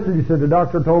told me yesterday, he said, the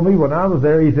doctor told me when I was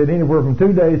there, he said, anywhere from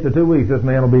 2 days to 2 weeks, this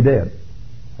man will be dead.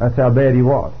 That's how bad he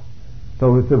was.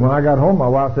 So he said, when I got home, my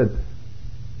wife said,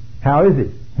 how is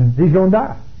he? He's going to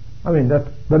die. I mean,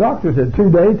 the doctor said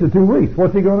 2 days to 2 weeks.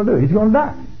 What's he going to do? He's going to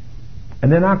die.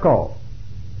 And then I called.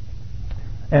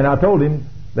 And I told him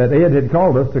that Ed had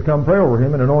called us to come pray over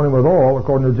him and anoint him with oil,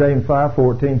 according to James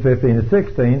 5:14, 15, and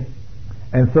 16.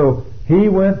 And so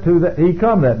he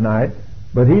come that night,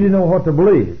 but he didn't know what to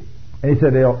believe. And he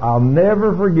said, I'll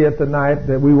never forget the night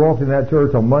that we walked in that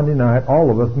church on Monday night,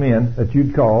 all of us men that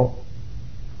you'd call.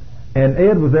 And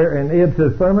Ed was there, and Ed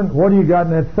said, Thurman, what do you got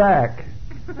in that sack?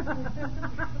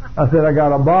 I said, I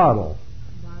got a bottle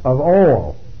of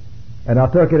oil. And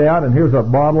I took it out, and here's a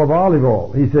bottle of olive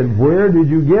oil. He said, where did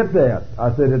you get that?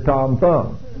 I said, at Tom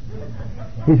Thumb.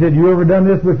 He said, you ever done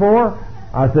this before?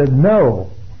 I said, no.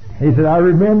 He said, I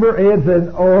remember. Ed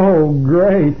said, oh,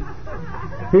 great.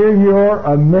 Here you are,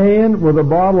 a man with a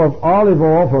bottle of olive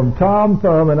oil from Tom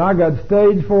Thumb, and I got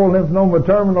stage 4 lymphoma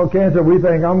terminal cancer. We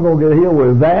think I'm going to get healed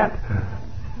with that?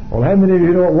 Well, how many of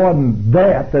you know it wasn't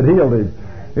that healed him?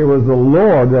 It was the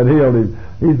Lord that healed him.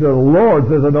 He said, the Lord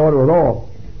says anoint it with oil.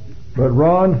 But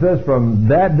Ron says from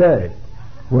that day,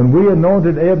 when we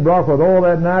anointed Ed Brock with oil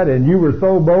that night, and you were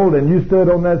so bold and you stood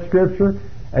on that scripture,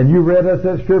 and you read us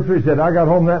that scripture, he said, I got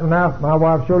home that night, my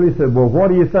wife Shirley said, well, what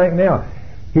do you think now?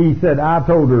 He said, I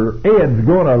told her, Ed's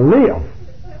going to live.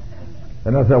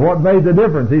 And I said, what made the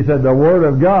difference? He said, the Word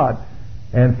of God.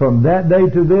 And from that day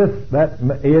to this,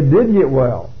 Ed did get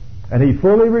well. And he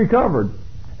fully recovered.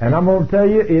 And I'm going to tell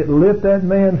you, it lit that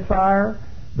man's fire.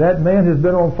 That man has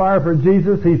been on fire for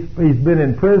Jesus. He's been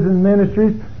in prison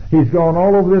ministries. He's gone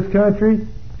all over this country.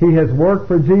 He has worked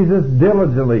for Jesus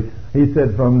diligently. He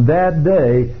said, from that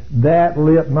day, that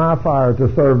lit my fire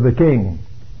to serve the King.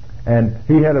 And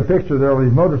he had a picture there of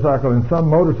his motorcycle, and some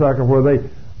motorcycle where they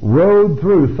rode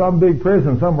through some big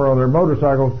prison somewhere on their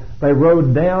motorcycles. They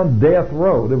rode down Death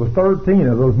Row. There was 13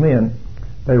 of those men.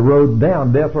 They rode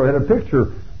down Death Row. They had a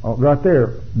picture right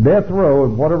there, Death Row,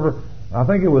 and whatever, I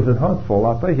think it was in Huntsville,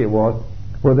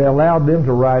 where they allowed them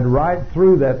to ride right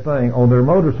through that thing on their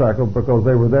motorcycle because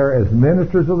they were there as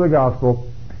ministers of the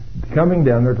gospel coming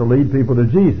down there to lead people to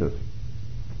Jesus.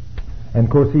 And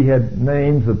of course he had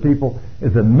names of people.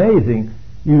 It's amazing.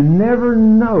 You never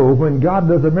know when God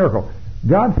does a miracle.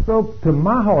 God spoke to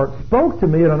my heart, spoke to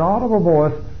me in an audible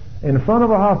voice in front of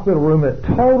a hospital room that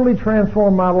totally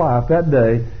transformed my life that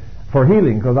day for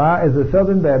healing, because I, as a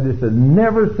Southern Baptist, had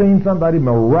never seen somebody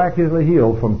miraculously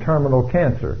healed from terminal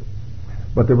cancer.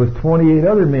 But there was 28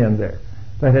 other men there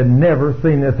that had never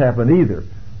seen this happen either.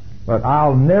 But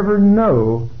I'll never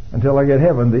know until I get to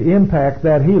heaven the impact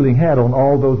that healing had on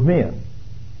all those men.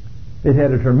 It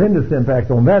had a tremendous impact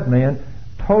on that man,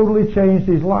 totally changed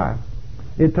his life.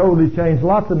 It totally changed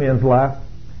lots of men's life.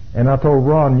 And I told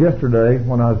Ron yesterday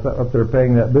when I was up there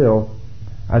paying that bill,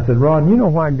 I said, Ron, you know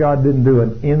why God didn't do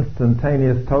an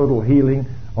instantaneous total healing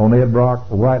on Ed Brock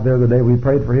right there the day we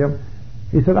prayed for him?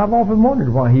 He said, I've often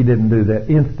wondered why he didn't do that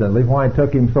instantly, why it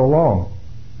took him so long.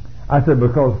 I said,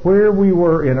 because where we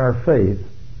were in our faith,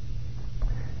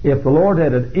 if the Lord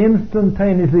had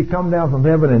instantaneously come down from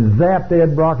heaven and zapped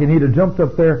Ed Brock and he'd have jumped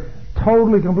up there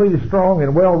totally, completely strong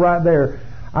and well right there,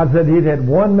 I said he'd had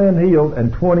one man healed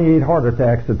and 28 heart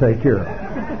attacks to take care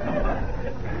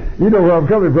of. You know where I'm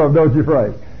coming from, don't you,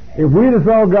 Frank? If we'd have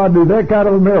saw God do that kind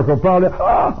of a miracle, probably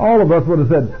all of us would have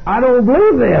said, I don't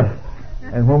believe this.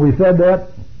 And when we said that,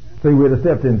 see, we'd have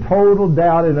stepped in total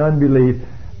doubt and unbelief,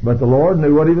 but the Lord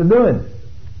knew what he was doing.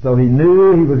 So he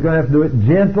knew he was going to have to do it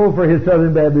gentle for his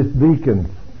Southern Baptist deacons.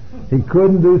 He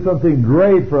couldn't do something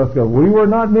great for us because we were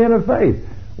not men of faith.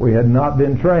 We had not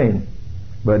been trained.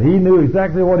 But he knew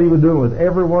exactly what he was doing with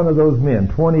every one of those men,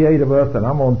 28 of us, and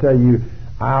I'm going to tell you,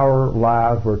 our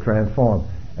lives were transformed.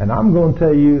 And I'm going to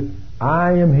tell you,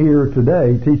 I am here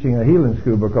today teaching a healing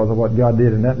school because of what God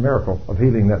did in that miracle of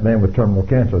healing that man with terminal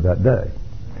cancer that day.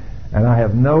 And I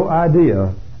have no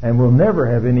idea, and will never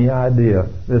have any idea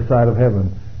this side of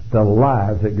heaven, the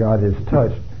lives that God has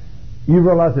touched. You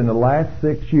realize in the last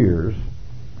 6 years,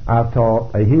 I've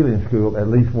taught a healing school at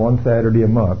least one Saturday a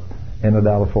month in the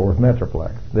Dallas-Fort Worth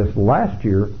Metroplex. This last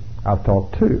year, I've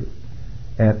taught 2.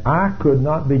 And I could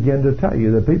not begin to tell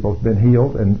you that people have been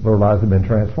healed and their lives have been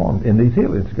transformed in these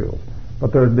healing schools.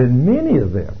 But there have been many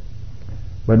of them.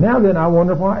 But now then, I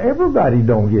wonder why everybody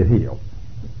don't get healed.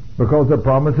 Because the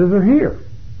promises are here.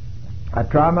 I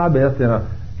try my best in a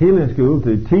healing school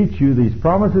to teach you these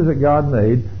promises that God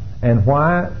made and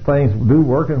why things do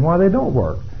work and why they don't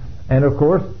work. And of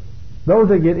course, those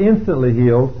that get instantly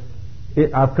healed,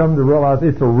 I've come to realize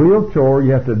it's a real chore.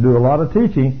 You have to do a lot of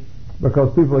teaching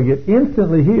because people that get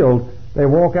instantly healed, they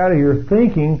walk out of here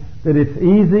thinking that it's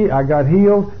easy, I got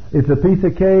healed, it's a piece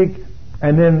of cake,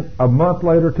 and then a month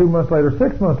later, 2 months later,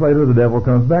 6 months later, the devil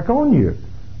comes back on you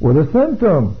with a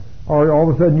symptom. Or all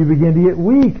of a sudden you begin to get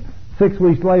weak 6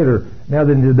 weeks later. Now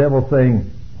then the devil's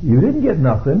saying, you didn't get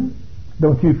nothing.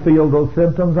 Don't you feel those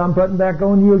symptoms I'm putting back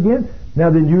on you again?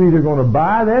 Now then you're either going to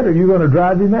buy that or you're going to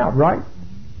drive him out, right?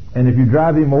 And if you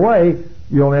drive him away,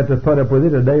 you only have to put up with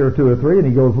it a day or 2 or 3 and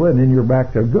he goes away and then you're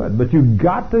back to good. But you've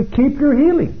got to keep your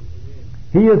healing.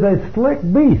 He is a slick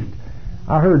beast.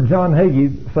 I heard John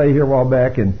Hagee say here a while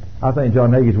back, and I think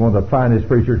John Hagee is one of the finest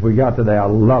preachers we got today. I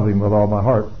love him with all my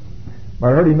heart. But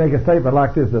I heard him make a statement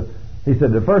like this. He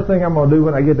said, the first thing I'm going to do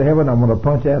when I get to heaven, I'm going to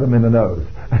punch Adam in the nose.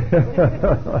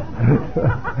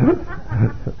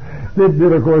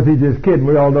 Then, of course, he's just kidding.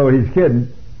 We all know he's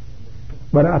kidding.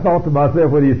 But I thought to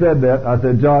myself when he said that, I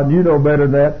said, John, you know better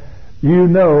than that. you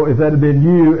know if that had been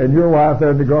you and your wife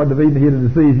there in the Garden of Eden, he'd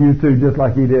have deceived you too, just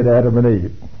like he did Adam and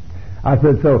Eve. I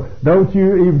said, so don't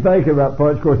you even think about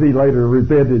punch. Of course, he later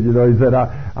repented, you know. He said,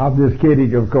 I'm just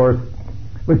kidding, of course.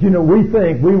 But, you know, we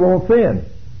think we won't sin.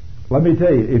 Let me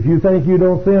tell you, if you think you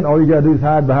don't sin, all you got to do is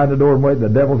hide behind the door and wait. The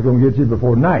devil's going to get you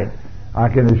before night. I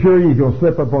can assure you he's going to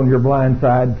slip up on your blind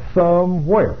side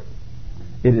somewhere.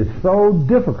 It is so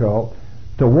difficult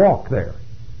to walk there.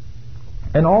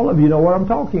 And all of you know what I'm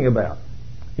talking about.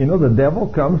 You know, the devil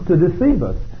comes to deceive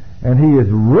us. And he is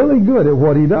really good at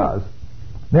what he does.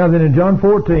 Now then in John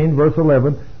 14, verse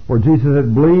 11, where Jesus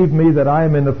said, believe me that I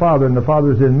am in the Father and the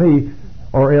Father is in me,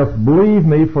 or else believe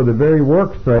me for the very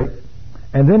work's sake.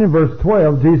 And then in verse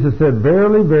 12, Jesus said,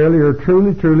 verily, verily, or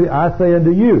truly, truly, I say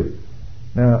unto you.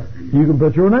 Now, you can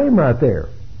put your name right there.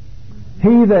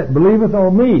 He that believeth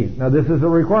on me. Now, this is a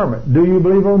requirement. Do you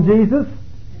believe on Jesus?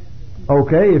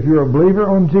 Okay, if you're a believer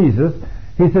on Jesus,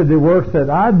 he said, the works that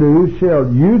I do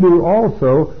shall you do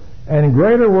also, and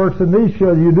greater works than these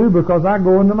shall you do, because I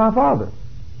go unto my Father.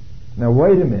 Now,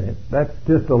 wait a minute. That's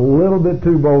just a little bit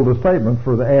too bold a statement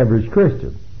for the average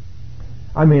Christian.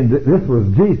 I mean, this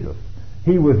was Jesus.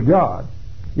 He was God.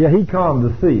 Yeah, he calmed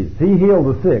the seas. He healed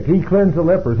the sick. He cleansed the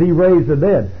lepers. He raised the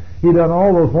dead. He done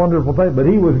all those wonderful things, but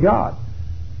he was God.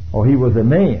 Oh, he was a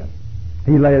man.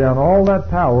 He laid down all that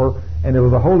power, and it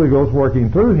was the Holy Ghost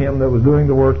working through him that was doing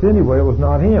the works anyway. It was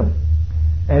not him.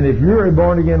 And if you're a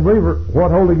born-again believer,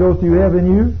 what Holy Ghost do you have in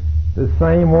you? The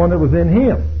same one that was in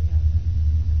him.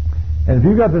 And if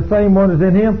you got the same one as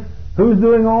in him, who's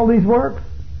doing all these works?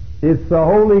 It's the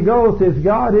Holy Ghost. It's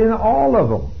God in all of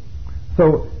them.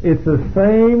 So it's the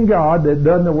same God that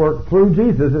done the work through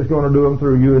Jesus that's going to do them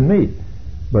through you and me.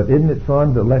 But isn't it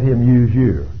fun to let him use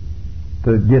you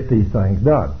to get these things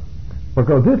done?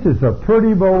 Because this is a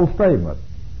pretty bold statement.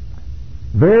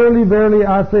 Verily, verily,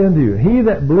 I say unto you, he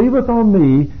that believeth on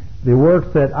me, the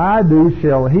works that I do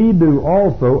shall he do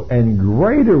also, and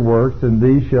greater works than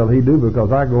these shall he do,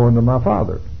 because I go unto my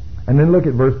Father. And then look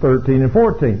at verse 13 and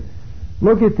 14.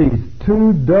 Look at these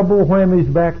two double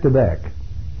whammies back to back.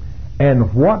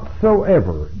 And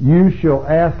whatsoever you shall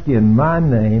ask in my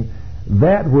name,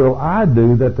 that will I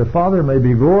do, that the Father may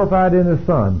be glorified in the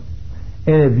Son.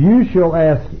 And if you shall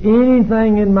ask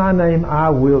anything in my name, I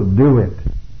will do it.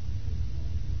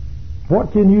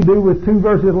 What can you do with two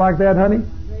verses like that, honey?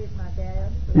 Raise my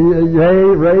dad. Yea,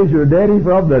 raise your daddy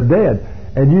from the dead.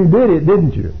 And you did it,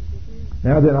 didn't you?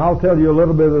 Now then, I'll tell you a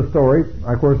little bit of the story.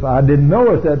 Of course, I didn't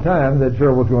know at that time that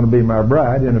Cheryl was going to be my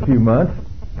bride in a few months.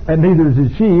 And neither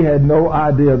did she. Had no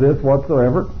idea of this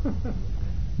whatsoever.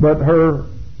 But her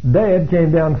dad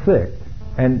came down sick.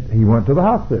 And he went to the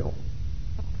hospital.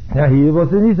 Now, he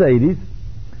was in his 80s.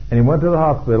 And he went to the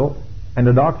hospital. And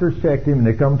the doctors checked him, and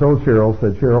they come and told Cheryl,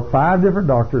 said, Cheryl, 5 different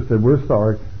doctors said, we're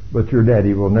sorry, but your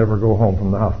daddy will never go home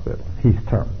from the hospital. He's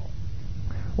terminal.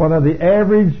 Well, now, the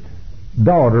average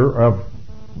daughter of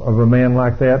a man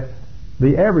like that,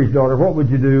 the average daughter, what would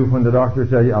you do when the doctor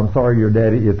tell you, I'm sorry, your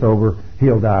daddy, it's over,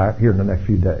 he'll die here in the next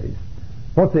few days?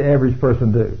 What's the average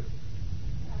person do?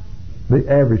 The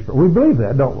average person. We believe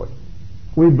that, don't we?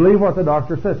 We believe what the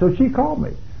doctor says. So she called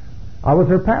me. I was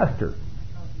her pastor.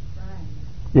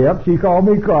 Yep, she called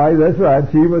me crying. That's right.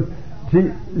 She was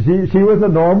a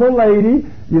normal lady.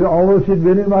 You know, although she'd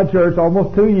been in my church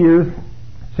almost 2 years,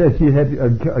 said she had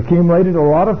accumulated a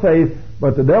lot of faith,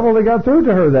 but the devil had got through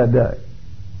to her that day.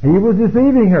 He was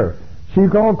deceiving her. She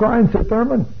called crying and said,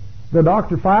 Thurman,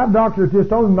 the 5 doctors just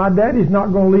told me my daddy's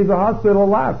not going to leave the hospital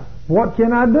alive. What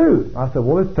can I do? I said,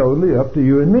 well, it's totally up to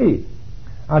you and me.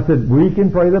 I said, we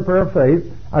can pray the prayer of faith.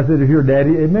 I said, is your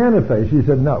daddy a man of faith? She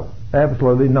said, no.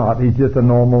 Absolutely not. He's just a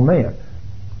normal man.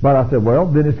 But I said, well,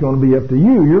 then it's going to be up to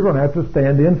you. You're going to have to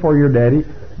stand in for your daddy,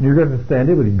 and you're going to stand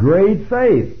in with great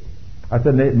faith. I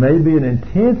said, it may be an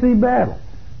intensive battle,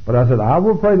 but I said, I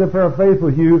will pray the prayer of faith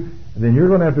with you, and then you're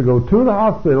going to have to go to the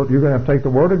hospital. You're going to have to take the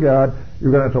Word of God.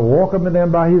 You're going to have to walk up and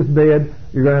down by his bed.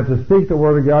 You're going to have to speak the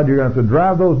Word of God. You're going to have to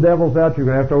drive those devils out. You're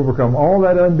going to have to overcome all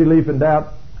that unbelief and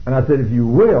doubt. And I said, if you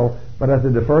will, but I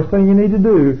said, the first thing you need to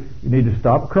do, you need to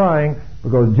stop crying,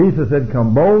 because Jesus said,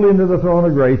 come boldly into the throne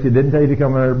of grace. He didn't tell you to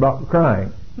come in there about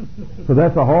crying. So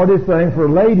that's the hardest thing for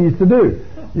ladies to do.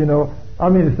 You know, I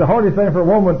mean, it's the hardest thing for a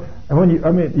woman. And when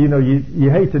you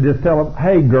hate to just tell them,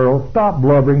 hey, girl, stop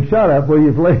blubbering, shut up, will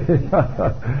you please?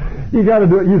 You got to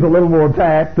use a little more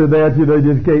tact to that. You know,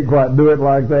 you just can't quite do it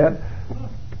like that.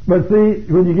 But see,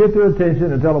 when you get their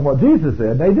attention and tell them what Jesus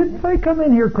said, they didn't say come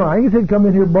in here crying. He said come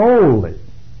in here boldly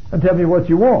and tell me what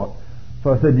you want.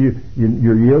 So I said,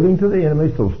 you're yielding to the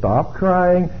enemy, so stop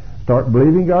crying, start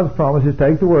believing God's promises,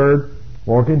 take the Word,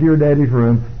 walk into your daddy's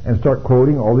room, and start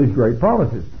quoting all these great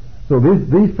promises. So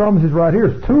these promises right here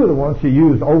is two of the ones she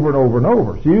used over and over and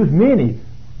over. She used many,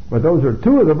 but those are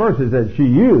two of the verses that she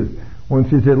used when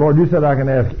she said, Lord, you said I can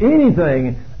ask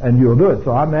anything and you'll do it.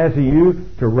 So I'm asking you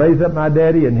to raise up my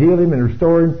daddy and heal him and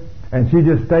restore him. And she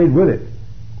just stayed with it.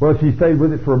 Well, she stayed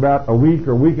with it for about a week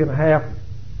or a week and a half.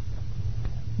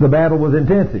 The battle was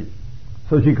intensive.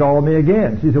 So she called me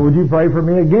again. She said, would you pray for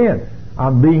me again?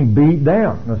 I'm being beat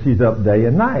down. Now, she's up day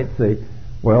and night, see.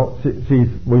 Well,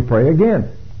 we pray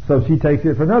again. So she takes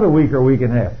it for another week or a week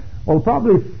and a half. Well,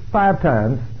 probably 5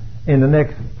 times in the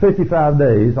next 55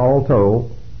 days, all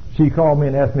told, she called me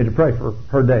and asked me to pray for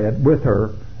her dad with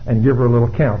her and give her a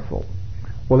little counsel.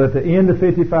 Well, at the end of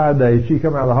 55 days, she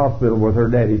come out of the hospital with her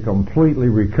daddy completely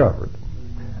recovered.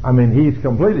 I mean, he's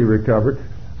completely recovered.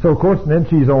 So, of course, then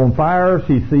she's on fire.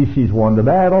 She sees she's won the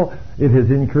battle. It has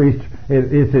increased.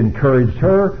 It's encouraged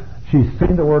her. She's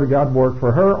seen the Word of God work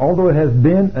for her, although it has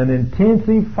been an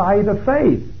intensive fight of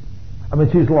faith. I mean,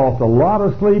 she's lost a lot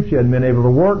of sleep. She hasn't been able to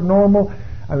work normal.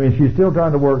 I mean, she's still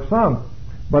trying to work some.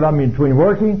 But, I mean, between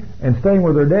working and staying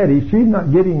with her daddy, she's not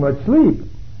getting much sleep.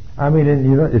 I mean, and,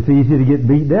 you know, it's easy to get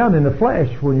beat down in the flesh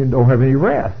when you don't have any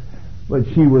rest. But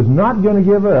she was not going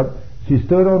to give up. She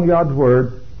stood on God's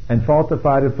Word and fought the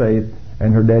fight of faith,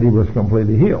 and her daddy was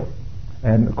completely healed.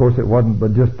 And, of course, it wasn't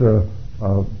but just a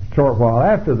short while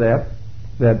after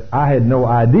that I had no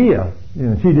idea. You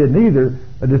know, she didn't either.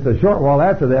 Just a short while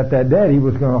after that daddy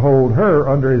was going to hold her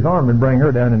under his arm and bring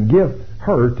her down and give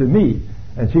her to me.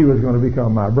 And she was going to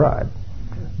become my bride.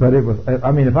 But it was,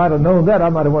 I mean, if I'd have known that, I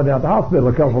might have went down to the hospital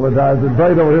a couple of times and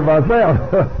prayed over it myself.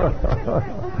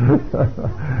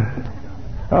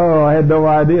 Oh, I had no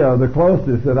idea the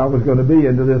closest that I was going to be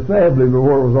into this family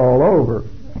before it was all over.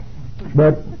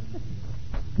 But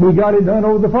we got it done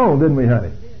over the phone, didn't we,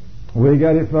 honey? We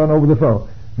got it done over the phone.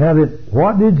 Now,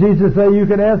 what did Jesus say you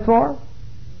could ask for?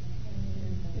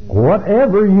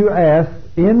 Whatever you ask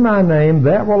in my name,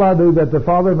 that will I do, that the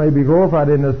Father may be glorified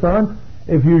in the Son.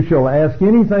 If you shall ask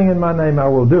anything in my name, I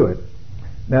will do it.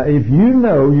 Now, if you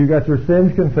know you got your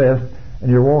sins confessed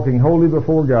and you're walking holy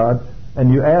before God,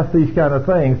 and you ask these kind of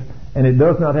things, and it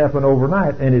does not happen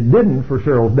overnight, and it didn't for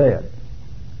Cheryl's dad.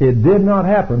 It did not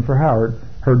happen for Howard,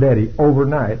 her daddy,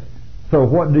 overnight. So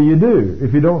what do?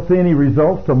 If you don't see any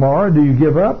results tomorrow, do you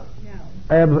give up?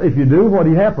 No. If you do, what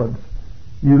happens?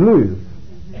 You lose.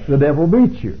 The devil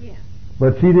beats you. Yeah.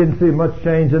 But she didn't see much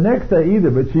change the next day either,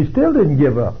 but she still didn't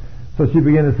give up. So she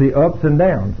began to see ups and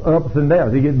downs.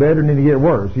 You get better and then you get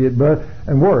worse. You get better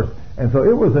and worse. And so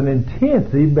it was an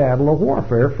intensive battle of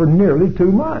warfare for nearly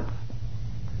 2 months.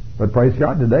 But praise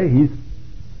God, today he's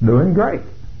doing great.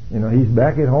 You know, he's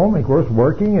back at home, and of course,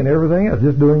 working and everything else,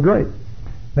 just doing great.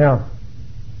 Now,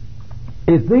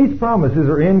 if these promises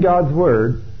are in God's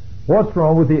Word, what's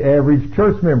wrong with the average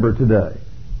church member today?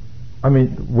 I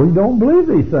mean, we don't believe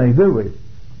these things, do we?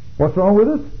 What's wrong with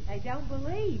us? They don't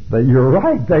believe. You're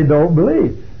right, they don't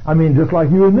believe. I mean, just like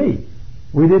you and me.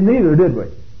 We didn't either, did we?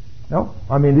 No.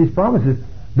 I mean, these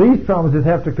promises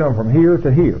have to come from here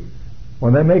to here.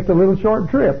 When they make the little short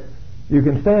trip, you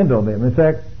can stand on them. In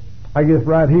fact, I guess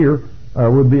right here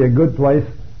would be a good place.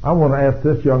 I want to ask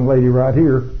this young lady right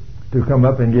here to come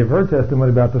up and give her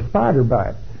testimony about the spider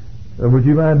bite. Would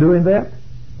you mind doing that?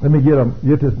 Let me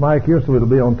get this mic here so it'll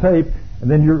be on tape.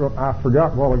 And then I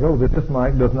forgot a while ago that this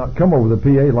mic does not come over the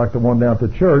PA like the one down at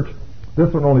the church.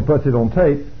 This one only puts it on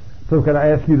tape. So can I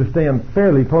ask you to stand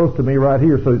fairly close to me right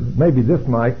here, so maybe this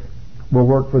mic will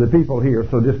work for the people here.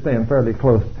 So just stand fairly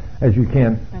close as you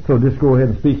can. Okay. So just go ahead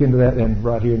and speak into that and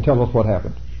right here and tell us what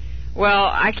happened. Well,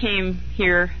 I came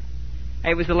here.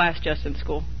 It was the last Justin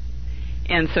school,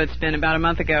 and so it's been about a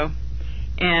month ago.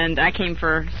 And I came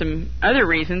for some other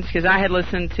reasons because I had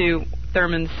listened to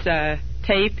Thurman's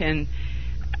tape, and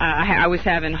I was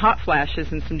having hot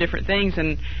flashes and some different things,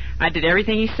 and I did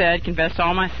everything he said, confessed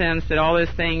all my sins, did all those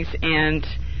things, and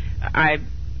I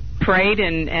prayed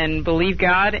and believed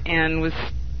God and was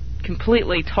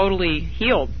completely, totally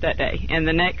healed that day. And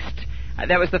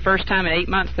that was the first time in 8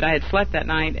 months that I had slept that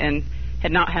night and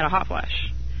had not had a hot flash.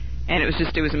 And it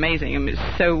was amazing. It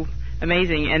was so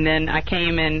amazing. And then I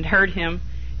came and heard him,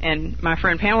 and my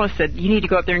friend Pamela said, you need to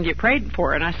go up there and get prayed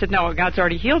for. And I said, no, God's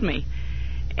already healed me.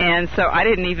 And so I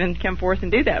didn't even come forth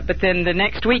and do that. But then the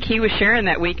next week, he was sharing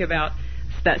that week about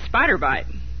that spider bite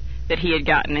that he had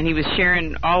gotten. And he was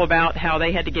sharing all about how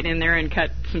they had to get in there and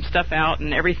cut some stuff out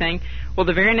and everything. Well,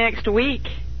 the very next week,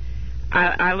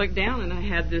 I looked down and I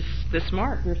had this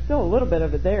mark. There's still a little bit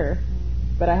of it there.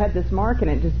 But I had this mark and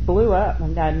it just blew up.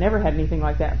 And I'd never had anything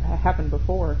like that happen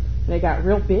before. They got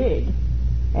real big.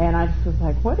 And I just was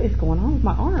like, what is going on with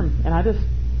my arm? And I just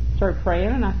started praying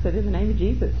and I said, in the name of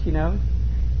Jesus,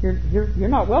 you're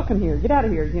not welcome here. Get out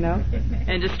of here, you know.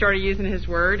 And just started using his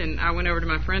word. And I went over to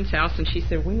my friend's house, and she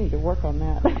said, We need to work on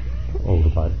that.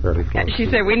 She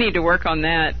said, we need to work on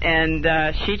that. And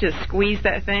she just squeezed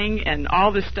that thing, and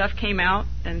all this stuff came out,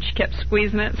 and she kept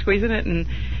squeezing it, and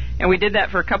we did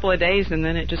that for a couple of days, and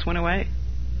then it just went away.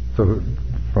 So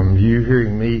from you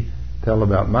hearing me tell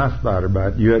about my spider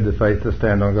bite, you had the faith to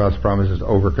stand on God's promises to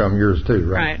overcome yours too,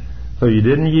 right? Right. So you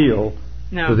didn't yield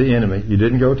No. to the enemy. You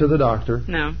didn't go to the doctor.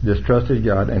 No. Just trusted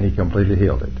God, and He completely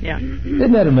healed it. Yeah.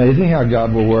 Isn't that amazing how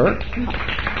God will work?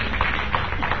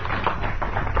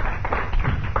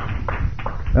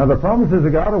 Now, the promises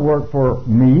of God will work for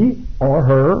me, or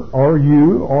her, or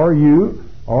you,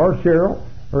 or Cheryl,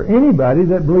 or anybody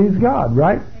that believes God,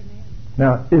 right?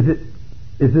 Now, is it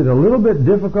a little bit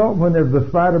difficult when there's the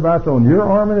spider bites on your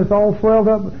arm and it's all swelled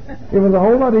up? It was a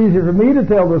whole lot easier for me to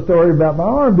tell the story about my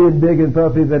arm being big and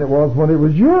puffy than it was when it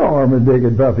was your arm and big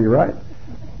and puffy, right?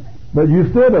 But you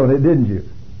stood on it, didn't you?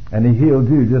 And He healed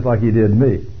you just like He did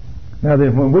me. Now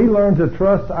then, when we learn to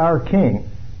trust our King,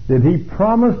 did He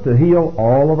promise to heal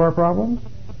all of our problems?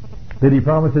 Did He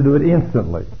promise to do it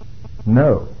instantly?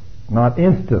 No, not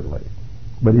instantly.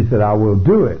 But He said, I will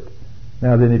do it.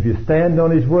 Now then, if you stand on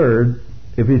His word,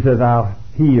 if He says, I'll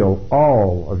heal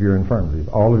all of your infirmities,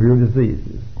 all of your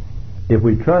diseases, if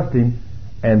we trust Him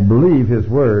and believe His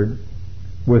word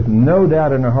with no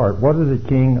doubt in our heart, what is a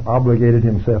king obligated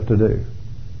himself to do?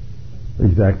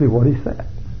 Exactly what He said.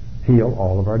 Heal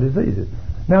all of our diseases.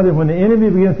 Now then, when the enemy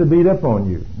begins to beat up on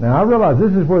you, now I realize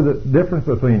this is where the difference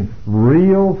between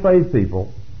real faith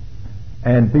people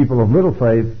and people of little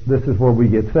faith, this is where we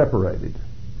get separated.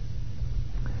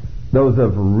 Those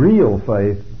of real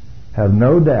faith have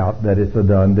no doubt that it's a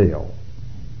done deal.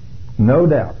 No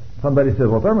doubt. Somebody says,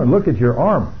 well, Thurman, look at your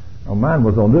arm. Oh, mine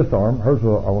was on this arm. Hers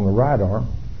was on the right arm.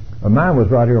 Mine was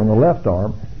right here on the left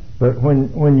arm. But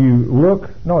when you look...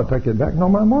 No, I take it back. No,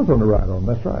 mine was on the right arm.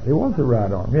 That's right. It was the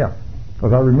right arm, yeah.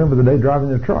 Because I remember the day driving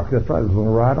the truck. That's right. It was on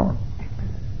the right arm.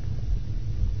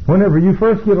 Whenever you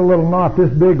first get a little knot this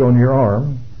big on your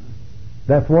arm,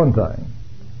 that's one thing.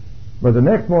 But the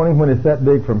next morning when it's that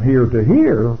big from here to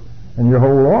here, and your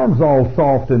whole arm's all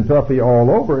soft and puffy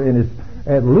all over, and it's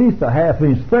at least a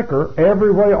half-inch thicker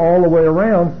every way, all the way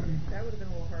around. That would have been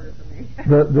a little harder for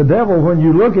me. The devil, when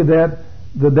you look at that,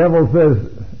 the devil says,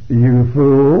 you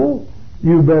fool,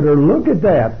 you better look at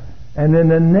that. And then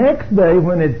the next day,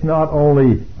 when it's not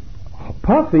only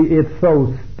puffy, it's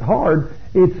so hard,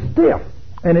 it's stiff,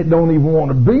 and it don't even want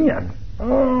to bend.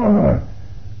 Ugh.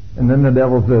 And then the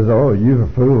devil says, oh, you're a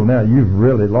fool now. You've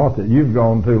really lost it. You've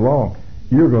gone too long.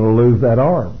 You're going to lose that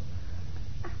arm.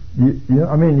 He's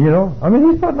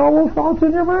putting all those thoughts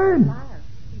in your mind.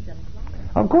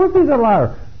 Of course he's a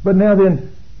liar. But now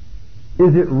then,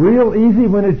 is it real easy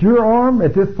when it's your arm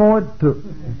at this point to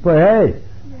say, hey,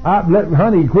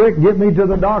 honey, quick, get me to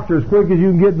the doctor as quick as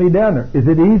you can get me down there? Is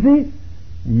it easy?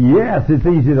 Yes, it's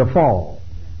easy to fall.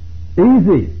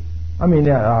 Easy. I mean,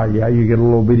 you get a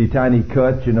little bitty tiny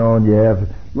cut, and you have a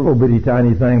little bitty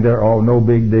tiny thing there. Oh, no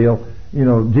big deal.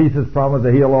 Jesus promised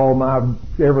to heal all my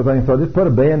everything, so just put a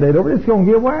Band-Aid over it. It's going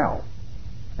to get well.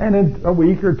 And in a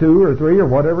week or 2 or 3 or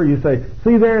whatever, you say,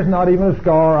 see, there's not even a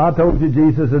scar. I told you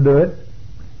Jesus would do it.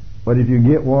 But if you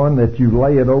get one that you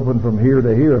lay it open from here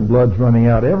to here and blood's running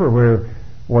out everywhere,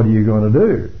 what are you going to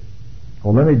do?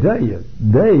 Well, let me tell you,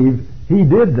 Dave, he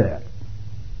did that.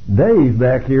 Dave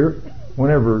back here,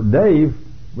 whenever Dave,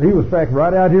 he was back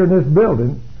right out here in this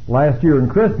building last year in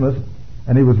Christmas,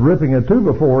 and he was ripping a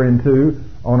 2x4 in two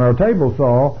on our table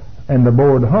saw, and the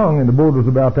board hung, and the board was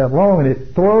about that long, and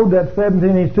it throwed that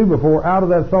 17-inch 2x4 out of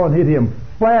that saw and hit him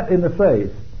flat in the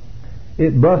face.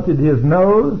 It busted his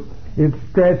nose, it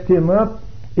scratched him up,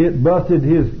 it busted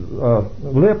his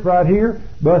lip right here,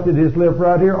 busted his lip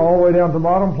right here, all the way down to the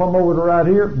bottom, plumb over to right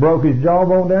here, broke his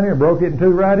jawbone down here, broke it in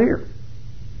two right here.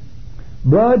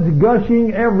 Blood's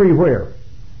gushing everywhere.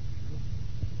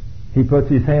 He puts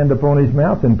his hand upon his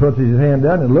mouth and puts his hand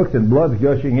down and looks, and blood's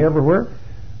gushing everywhere.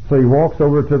 So he walks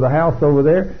over to the house over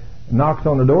there, knocks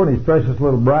on the door, and his precious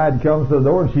little bride comes to the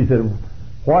door, and she said,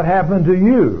 what happened to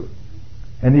you?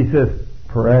 And he says,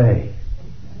 pray.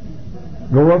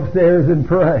 Go upstairs and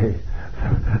pray.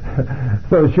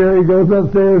 So Sherry goes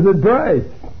upstairs and prays.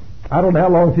 I don't know how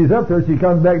long she's up there. She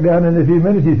comes back down in a few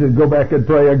minutes. She says, go back and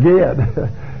pray again.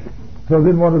 So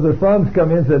then one of the sons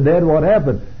come in and said, Dad, what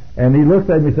happened? And he looked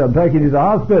at me and said, I'm taking you to the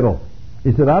hospital.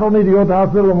 He said, I don't need to go to the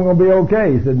hospital. I'm going to be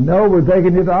okay. He said, no, we're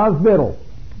taking you to the hospital.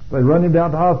 So they run him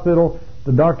down to the hospital.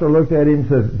 The doctor looked at him and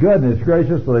says, goodness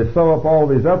gracious. So they sew up all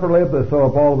of his upper lip. They sew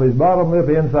up all of his bottom lip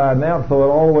inside and out, sew it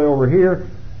all the way over here,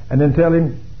 and then tell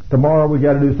him, tomorrow we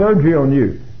got to do surgery on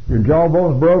you. Your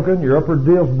jawbone's broken, your upper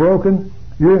deal's broken,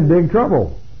 you're in big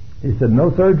trouble. He said,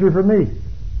 no surgery for me.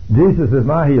 Jesus is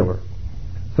my healer.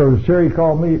 So Sherry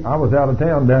called me. I was out of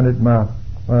town down at my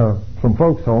some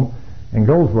folks' home in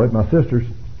Goldsworth, my sister's.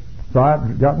 So I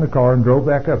got in the car and drove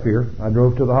back up here. I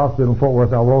drove to the hospital in Fort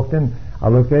Worth. I walked in. I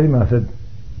looked at him. I said,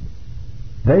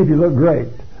 Dave, you look great.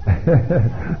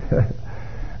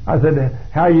 I said,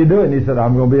 how are you doing? He said,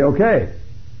 I'm going to be okay.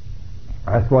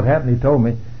 I asked what happened. He told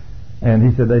me. And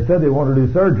he said, they said they want to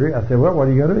do surgery. I said, well, what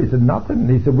are you going to do? He said, nothing. And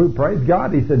he said, we praise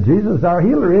God. He said, Jesus is our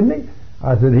healer, isn't he?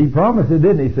 I said, he promised it,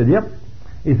 didn't he? He said, yep.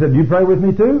 He said, you pray with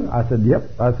me too? I said, yep.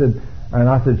 I said,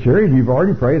 Sherry, you've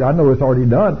already prayed. I know it's already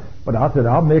done. But I said,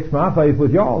 I'll mix my faith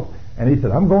with y'all's. And he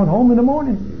said, I'm going home in the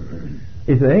morning.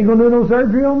 He said, ain't going to do no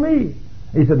surgery on me.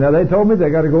 He said, now they told me they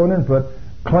got to go in there and put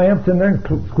clamps in there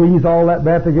and squeeze all that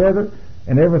back together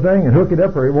and everything and hook it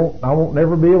up, or I won't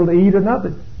never be able to eat or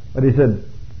nothing. But he said,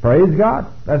 praise God.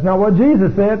 That's not what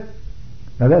Jesus said.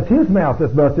 Now that's his mouth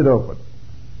that's busted open.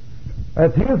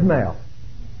 That's his mouth.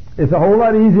 It's a whole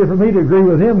lot easier for me to agree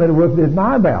with him than it was with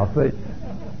my mouth. See?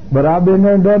 But I've been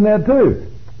there and done that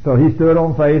too. So he stood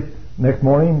on faith. Next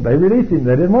morning they released him.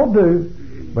 They didn't want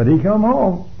to, but he come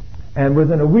home, and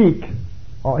within a week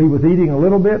he was eating a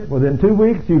little bit. Within 2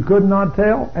 weeks you could not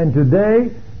tell, and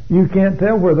today you can't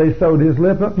tell where they sewed his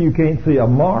lip up. You can't see a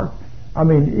mark. I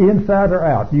mean, inside or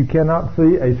out. You cannot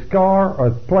see a scar or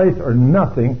place or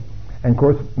nothing. And of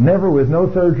course, never with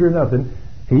no surgery or nothing.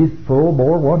 He's full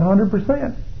bore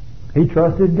 100%. He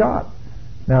trusted God.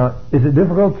 Now, is it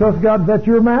difficult to trust God? Is that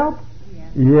your mouth?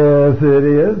 Yes, it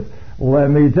is. Let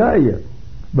me tell you.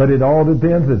 But it all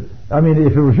depends. I mean,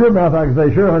 if it was your mouth, I could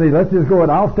say, sure, honey, let's just go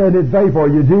and I'll stand in faith for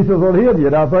you. Jesus will heal you.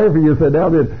 And I'll pray for you. So now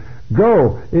then,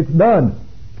 go. It's done.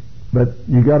 But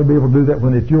you got to be able to do that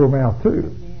when it's your mouth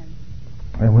too.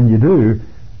 And when you do,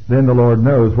 then the Lord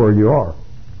knows where you are.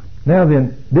 Now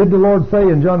then, did the Lord say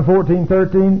in John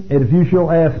 14:13, and if you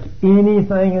shall ask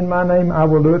anything in my name, I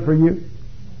will do it for you?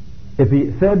 If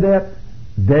he said that,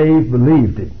 Dave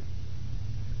believed him.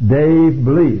 Dave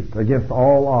believed against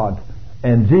all odds.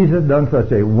 And Jesus done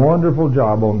such a wonderful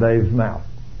job on Dave's mouth.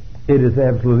 It is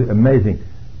absolutely amazing.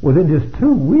 Within just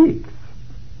 2 weeks,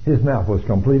 his mouth was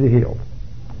completely healed.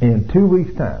 In 2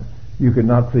 weeks' time, you could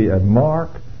not see a mark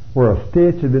where a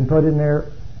stitch had been put in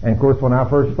there. And of course, when I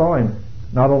first saw him,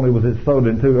 not only was it sewed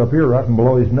in two up here, right from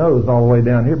below his nose, all the way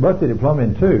down here, busted it plumb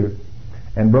in two,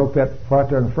 and broke that right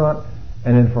there in front.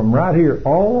 And then from right here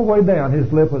all the way down,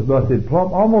 his lip was busted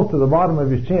plumb almost to the bottom of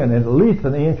his chin, and at least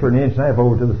an inch or an inch and a half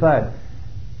over to the side.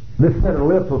 This set of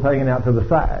lips was hanging out to the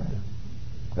side.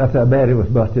 That's how bad it was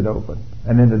busted open.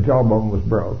 And then the jawbone was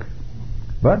broke.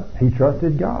 But he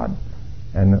trusted God,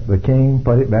 and the king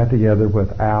put it back together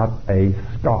without a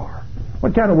scar.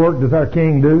 What kind of work does our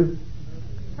king do?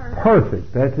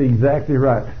 Perfect. That's exactly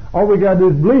right. All we got to do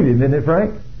is believe him, isn't it,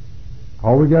 Frank?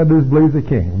 All we got to do is believe the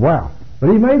king. Wow. But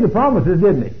he made the promises,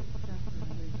 didn't he?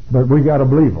 But we got to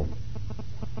believe them.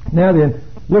 Now then,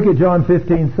 look at John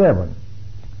 15:7.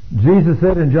 Jesus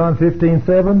said in John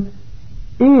 15:7,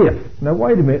 if. Now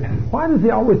wait a minute. Why does he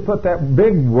always put that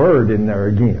big word in there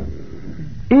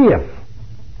again? If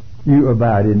you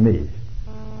abide in me,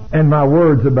 and my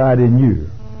words abide in you,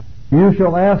 you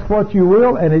shall ask what you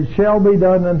will, and it shall be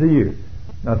done unto you.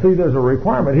 Now see, there's a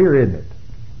requirement here, isn't it?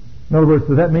 In other words,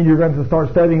 does that mean you're going to start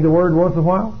studying the Word once in a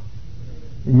while?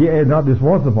 Yeah, not just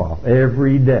once in a while.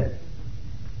 Every day.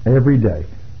 Every day.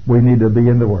 We need to be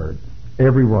in the Word.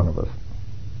 Every one of us.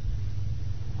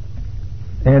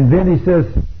 And then he says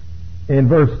in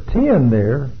verse 10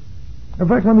 there, in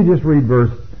fact, let me just read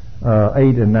verse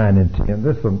 8 and 9 and 10.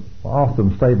 There's some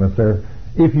awesome statements there.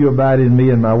 If you abide in me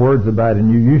and my words abide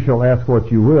in you, you shall ask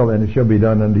what you will, and it shall be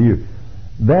done unto you.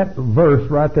 That verse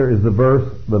right there is the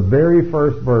very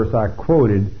first verse I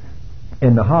quoted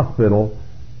in the hospital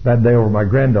that day over my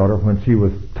granddaughter when she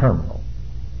was terminal.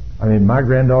 I mean, my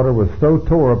granddaughter was so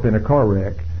tore up in a car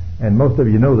wreck, and most of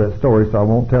you know that story, so I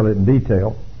won't tell it in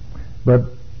detail. But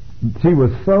she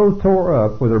was so tore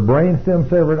up with her brainstem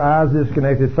severed, eyes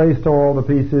disconnected, face tore all to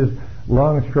pieces,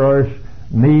 lungs crushed,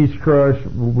 knees crushed,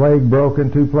 leg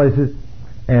broken 2 places,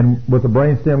 and with the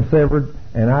brainstem severed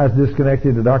and eyes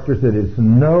disconnected, the doctor said, it's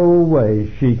no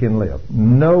way she can live.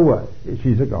 No way.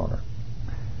 She's a goner.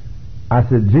 I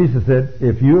said, Jesus said,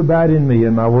 if you abide in me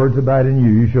and my words abide in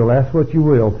you, you shall ask what you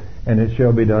will, and it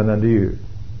shall be done unto you.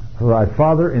 So I,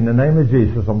 Father, in the name of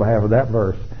Jesus, on behalf of that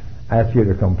verse, I ask you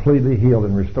to completely heal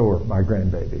and restore my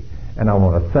grandbaby. And I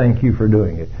want to thank you for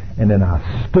doing it. And then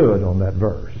I stood on that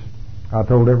verse. I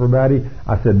told everybody,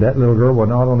 I said, that little girl will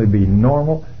not only be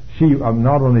normal, she'll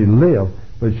not only live,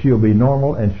 but she'll be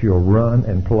normal and she'll run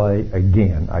and play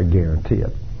again. I guarantee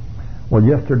it. Well,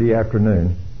 yesterday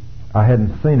afternoon, I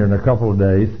hadn't seen her in a couple of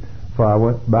days, so I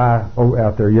went by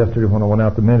out there yesterday when I went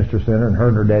out to the Minister Center, and her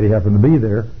and her daddy happened to be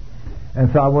there.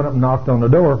 And so I went up and knocked on the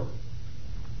door.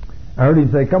 I heard him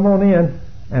say, "Come on in."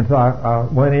 And so I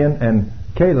went in, and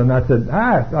Caitlin, I said,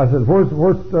 "Hi." I said, Where's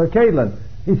Caitlin?"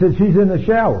 He said, "She's in the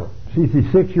shower." She's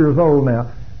 6 years old now.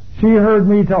 She heard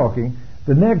me talking.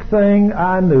 The next thing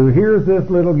I knew, here's this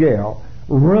little gal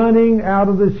running out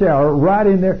of the shower right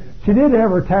in there. She did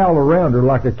have her towel around her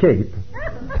like a cape.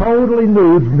 Totally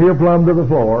nude from here plumb to the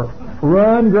floor.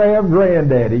 Run, grab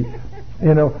Granddaddy.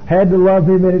 Had to love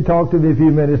him and he talked to me a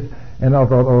few minutes. And I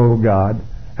thought, oh, God,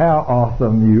 how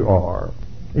awesome you are.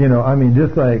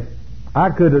 Just like I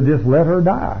could have just let her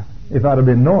die if I'd have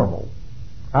been normal.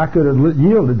 I could have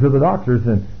yielded to the doctors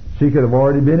and she could have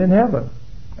already been in heaven.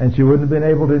 And she wouldn't have been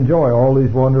able to enjoy all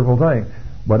these wonderful things.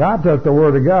 But I took the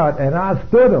Word of God and I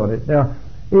stood on it. Now,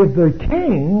 if the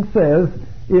King says,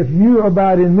 "If you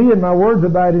abide in me and my words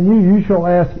abide in you, you shall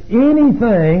ask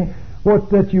anything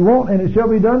that you want and it shall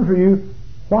be done for you,"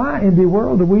 why in the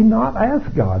world do we not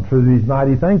ask God for these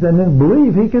mighty things and then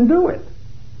believe He can do it?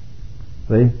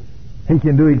 See? He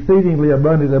can do exceedingly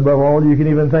abundantly above all you can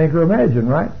even think or imagine,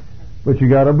 right? But you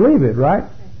got to believe it, right?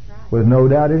 With no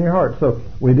doubt in your heart. So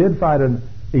we did fight an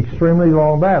extremely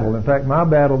long battle. In fact, my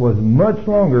battle was much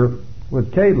longer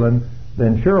with Caitlin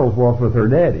than Cheryl's was with her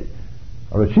daddy.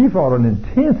 But she fought an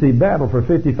intensive battle for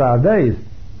 55 days.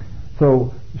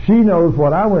 So she knows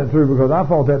what I went through because I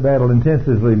fought that battle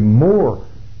intensively a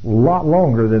lot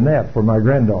longer than that for my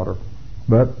granddaughter.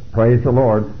 But praise the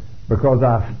Lord, because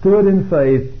I stood in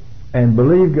faith and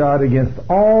believed God against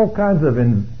all kinds of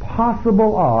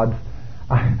impossible odds.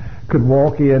 I could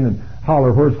walk in and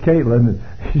holler, "Where's Caitlin?" And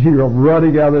she was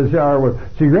running out of the shower.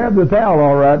 She grabbed the towel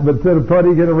all right, but instead of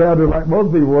putting it around her like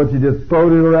most people would, she just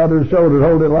throwed it around her shoulder and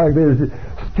hold it like this,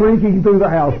 streaking through the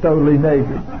house totally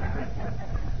naked.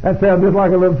 That sounds just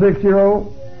like a little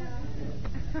 6-year-old.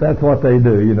 That's what they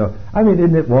do,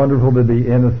 Isn't it wonderful to be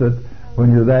innocent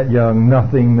when you're that young?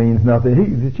 Nothing means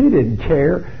nothing. She didn't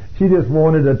care. She just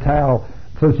wanted a towel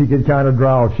so she could kind of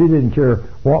dry off. She didn't care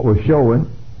what was showing.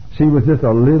 She was just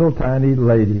a little tiny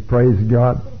lady. Praise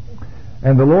God.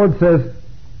 And the Lord says,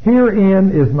 "Herein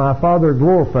is my Father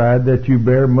glorified, that you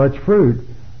bear much fruit.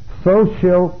 So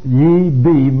shall ye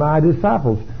be my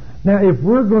disciples." Now, if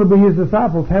we're going to be His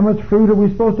disciples, how much fruit are we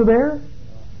supposed to bear?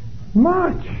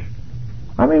 Much.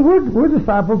 We're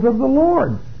disciples of the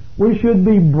Lord. We should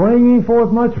be bringing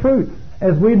forth much fruit.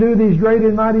 As we do these great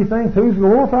and mighty things, who's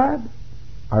glorified?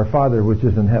 Our Father which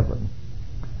is in heaven.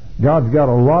 God's got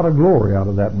a lot of glory out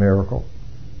of that miracle.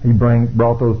 He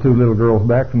brought those 2 little girls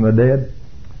back from the dead.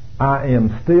 I am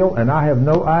still, and I have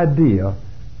no idea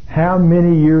how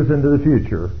many years into the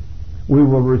future we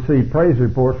will receive praise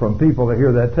reports from people that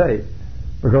hear that tape.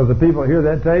 Because the people that hear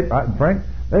that tape, Frank,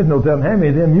 there's no telling how many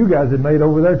of them you guys have made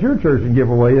over there at your church and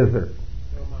give away, is there?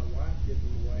 Well, my wife gives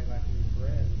them away like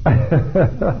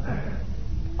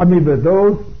bread. But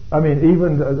those,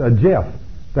 even Jeff,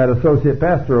 that associate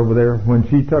pastor over there, when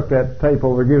she took that tape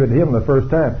over, give it to him the first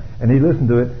time, and he listened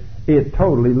to it, it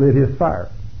totally lit his fire.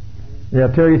 Yeah,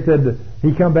 Terry said that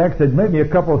he come back and said, "Make me a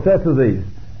couple of sets of these."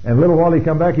 And a little while he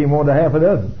come back, he wanted half a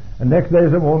dozen. And next day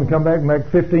someone wanted to come back and make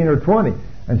 15 or 20.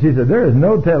 And she said, "There is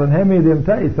no telling how many of them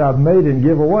tapes I've made and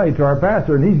give away to our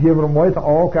pastor, and he's giving them away to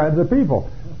all kinds of people."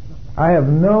 I have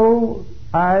no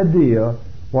idea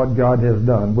what God has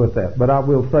done with that. But I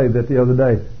will say that the other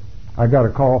day, I got a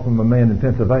call from a man in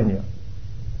Pennsylvania.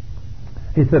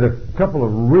 He said a couple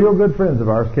of real good friends of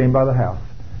ours came by the house,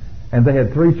 and they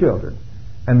had 3 children.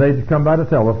 And they'd come by to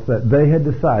tell us that they had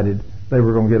decided they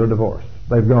were going to get a divorce.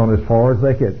 They've gone as far as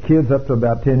they could. Kids up to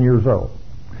about 10 years old.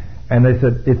 And they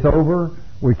said, "It's over.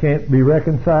 We can't be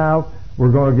reconciled. We're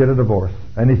going to get a divorce."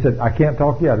 And he said, "I can't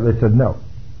talk you out of it." They said, "No."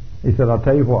 He said, "I'll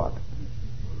tell you what.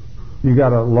 You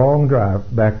got a long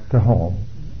drive back to home."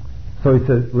 So he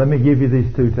said, "Let me give you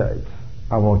these 2 tapes.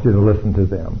 I want you to listen to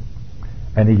them."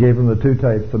 And he gave them the 2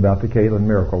 tapes about the Caitlin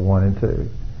miracle, 1 and 2.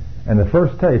 And the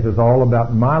first tape is all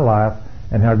about my life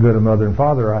and how good a mother and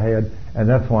father I had. And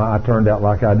that's why I turned out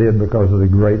like I did, because of the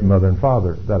great mother and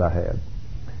father that I had.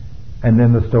 And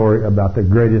then the story about the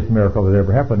greatest miracle that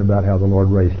ever happened, about how the Lord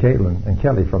raised Caitlin and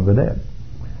Kelly from the dead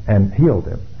and healed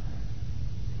them.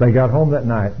 They got home that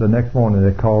night. The next morning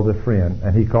they called a friend,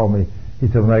 and he called me. He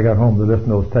said when they got home to listen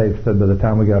to those tapes, said by the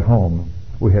time we got home,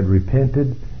 we had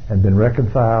repented and been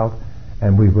reconciled,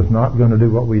 and we was not going to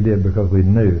do what we did because we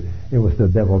knew it was the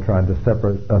devil trying to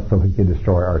separate us so he could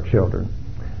destroy our children.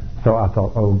 So I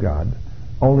thought, oh God,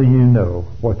 only you know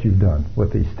what you've done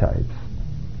with these tapes.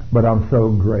 But I'm so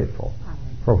grateful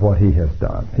for what he has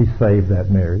done. He saved that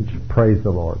marriage. Praise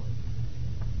the Lord.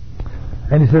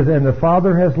 And he says, and the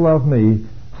Father has loved me,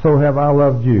 so have I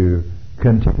loved you.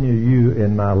 Continue you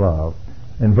in my love.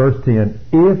 In verse 10,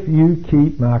 if you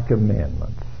keep my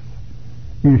commandments,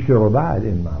 you shall abide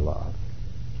in my love,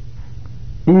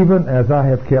 even as I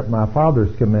have kept my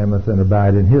Father's commandments and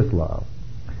abide in his love.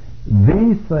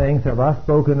 These things have I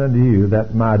spoken unto you,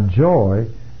 that my joy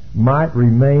might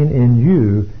remain in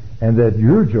you, and that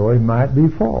your joy might be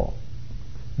full.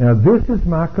 Now this is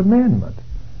my commandment,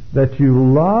 that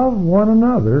you love one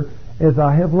another as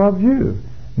I have loved you.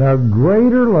 Now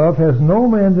greater love has no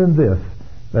man than this,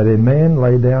 that a man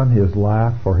lay down his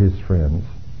life for his friends.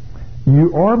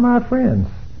 You are my friends,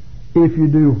 if you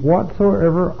do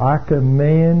whatsoever I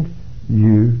command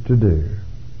you to do.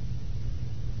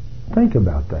 Think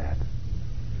about that.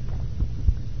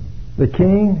 The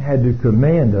king had to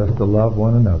command us to love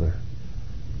one another.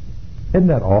 Isn't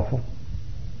that awful?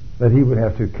 That he would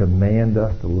have to command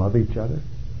us to love each other?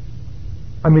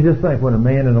 I mean, just think when a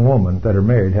man and a woman that are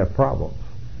married have problems.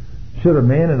 Should a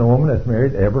man and a woman that's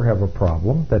married ever have a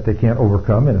problem that they can't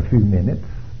overcome in a few minutes?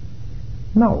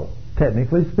 No,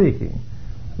 technically speaking.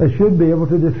 They should be able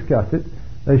to discuss it.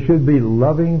 They should be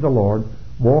loving the Lord,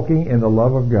 walking in the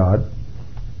love of God.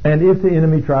 And if the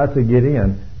enemy tries to get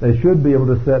in, they should be able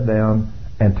to sit down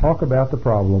and talk about the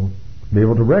problem, be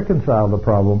able to reconcile the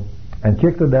problem, and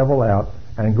kick the devil out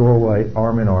and go away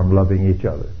arm in arm loving each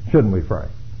other. Shouldn't we, Frank?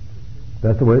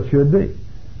 That's the way it should be.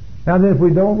 Now then, if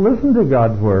we don't listen to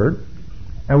God's Word,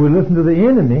 and we listen to the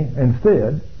enemy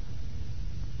instead,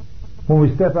 when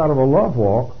we step out of a love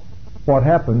walk, what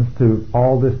happens to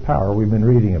all this power we've been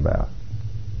reading about?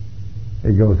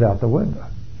 It goes out the window.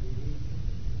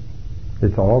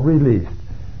 It's all released.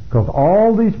 Because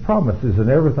all these promises and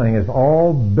everything is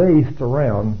all based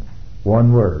around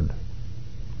one word: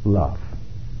 love.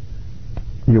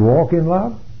 You walk in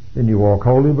love, and you walk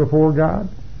holy before God.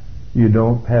 You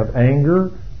don't have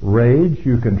anger, rage,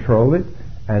 you control it.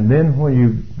 And then when you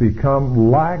become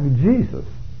like Jesus,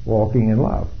 walking in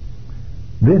love,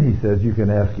 then he says you can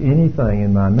ask anything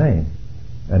in my name,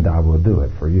 and I will do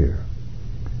it for you.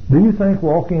 Do you think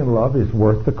walking in love is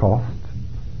worth the cost?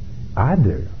 I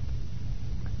do.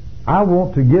 I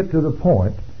want to get to the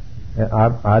point, and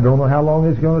I don't know how long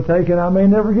it's going to take, and I may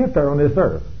never get there on this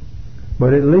earth,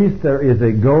 but at least there is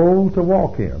a goal to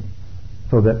walk in,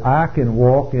 so that I can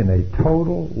walk in a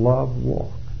total love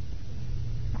walk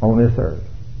on this earth.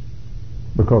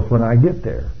 Because when I get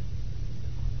there,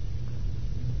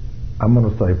 I'm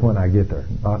going to say when I get there,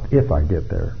 not if I get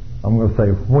there. I'm going to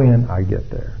say when I get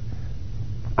there.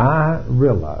 I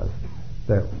realize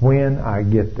that when I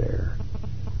get there,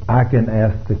 I can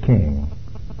ask the King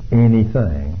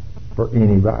anything for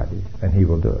anybody, and he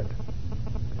will do it.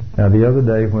 Now, the other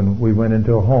day when we went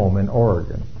into a home in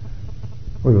Oregon,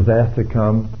 we was asked to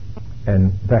come,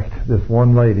 and in fact, this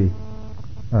one lady,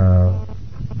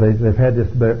 they've had this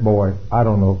boy, I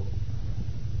don't know,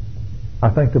 I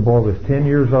think the boy was 10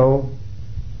 years old.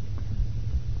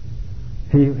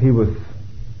 He was,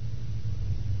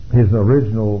 his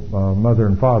original mother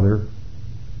and father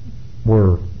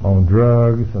were on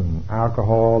drugs and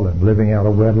alcohol and living out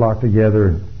of wedlock together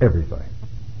and everything.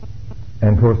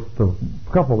 And of course, the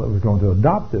couple that was going to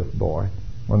adopt this boy,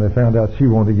 when they found out she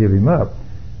wanted to give him up,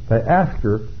 they asked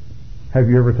her, have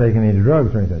you ever taken any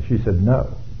drugs or anything? She said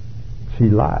no. She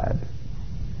lied.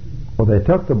 Well, they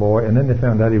took the boy, and then they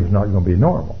found out he was not going to be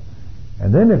normal.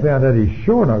 And then they found out he's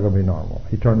sure not going to be normal.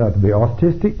 He turned out to be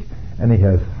autistic, and he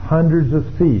has hundreds of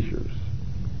seizures.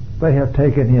 They have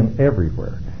taken him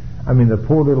everywhere. I mean, the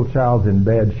poor little child's in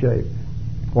bad shape.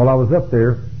 While I was up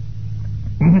there,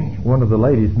 one of the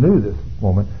ladies knew this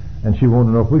woman, and she wanted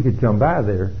to know if we could come by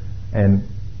there and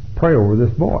pray over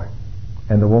this boy.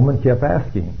 And the woman kept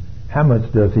asking, how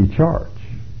much does he charge?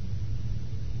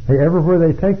 Hey, everywhere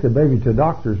they take the baby to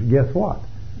doctors, guess what?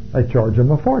 They charge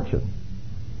him a fortune,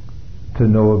 to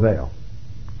no avail.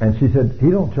 And she said, he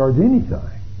don't charge anything.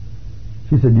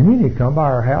 She said, you mean you come by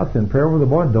our house and pray over the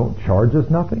boy and don't charge us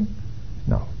nothing?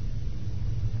 No.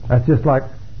 That's just like,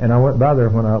 and I went by there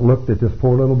when I looked at this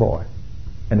poor little boy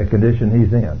and the condition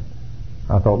he's in.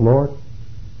 I thought, Lord,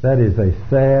 that is a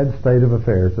sad state of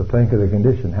affairs to think of the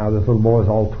condition, how this little boy is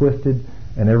all twisted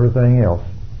and everything else.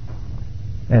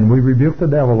 And we rebuked the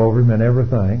devil over him and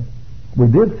everything. We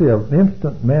did see an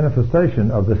instant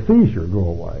manifestation of the seizure go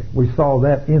away. We saw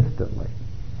that instantly.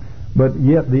 But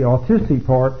yet the autistic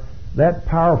part, that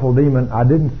powerful demon, I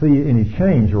didn't see any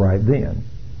change right then.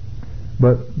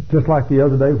 But just like the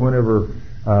other day whenever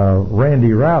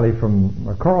Randy Riley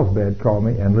from Carlsbad called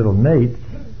me, and little Nate,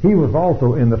 he was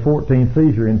also in the 14th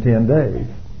seizure in 10 days.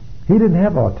 He didn't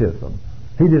have autism.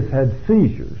 He just had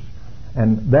seizures.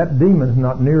 And that demon's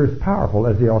not near as powerful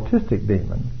as the autistic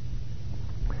demon.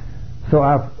 So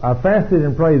I fasted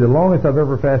and prayed. The longest I've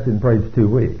ever fasted and prayed is 2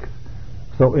 weeks.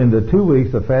 So in the 2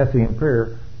 weeks of fasting and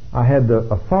prayer, I had the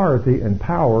authority and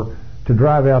power to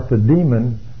drive out the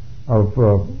demon of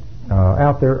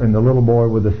out there in the little boy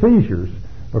with the seizures,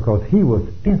 because he was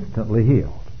instantly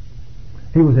healed.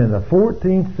 He was in the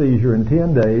 14th seizure in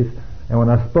 10 days, and when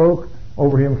I spoke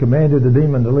over him, commanded the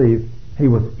demon to leave, he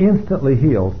was instantly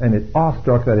healed, and it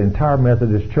awestruck that entire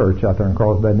Methodist church out there in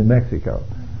Carlsbad, New Mexico,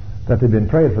 that they'd been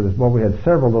praying for this boy. We had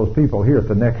several of those people here at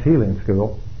the next healing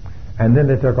school, and then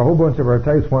they took a whole bunch of our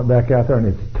tapes, went back out there, and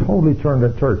it's totally turned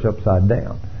that church upside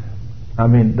down. I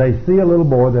mean, they see a little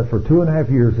boy that for 2.5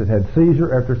 years had had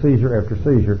seizure after seizure after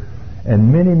seizure,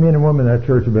 and many men and women in that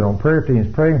church have been on prayer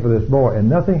teams praying for this boy, and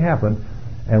nothing happened.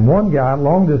 And one guy,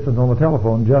 long distance on the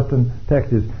telephone, Justin,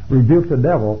 Texas, rebuked the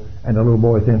devil, and the little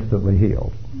boy is instantly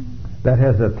healed. That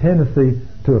has a tendency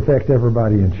to affect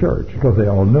everybody in church, because they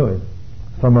all knew him.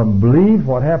 Some of them believe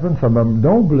what happened, some of them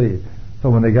don't believe. So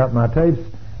when they got my tapes,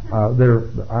 I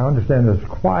understand there's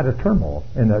quite a turmoil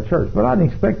in that church. But I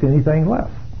didn't expect anything less.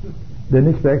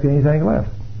 Didn't expect anything less.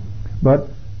 But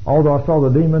although I saw the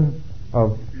demon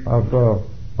of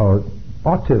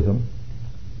autism,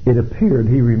 it appeared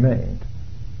he remained.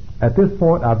 At this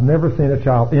point, I've never seen a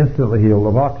child instantly healed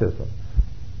of autism.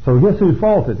 So guess whose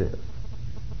fault it is?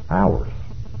 Ours.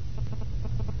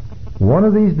 One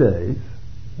of these days,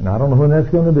 and I don't know when that's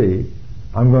going to be,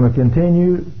 I'm going to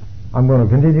continue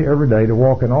every day to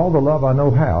walk in all the love I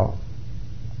know how,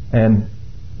 and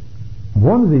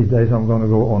one of these days I'm going to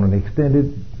go on an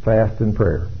extended fast and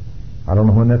prayer. I don't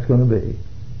know when that's going to be,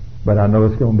 but I know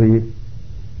it's going to be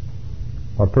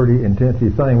a pretty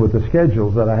intensive thing with the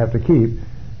schedules that I have to keep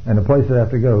and the place that I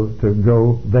have to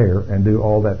go there and do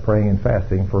all that praying and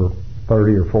fasting for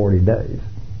 30 or 40 days.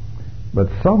 But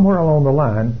somewhere along the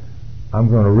line, I'm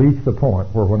going to reach the point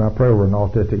where when I pray over an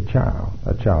autistic child,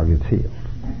 that child gets healed.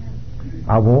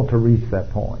 I want to reach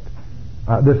that point.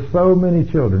 There's so many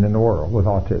children in the world with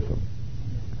autism.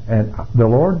 And the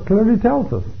Lord clearly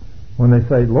tells us when they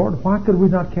say, Lord, why could we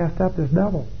not cast out this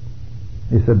devil?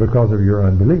 He said, because of your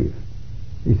unbelief.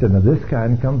 He said, now this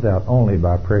kind comes out only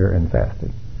by prayer and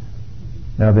fasting.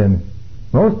 Now then,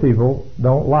 most people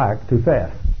don't like to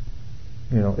fast.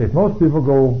 You know, if most people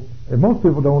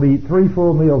don't eat 3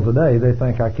 full meals a day, they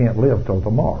think I can't live till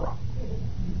tomorrow.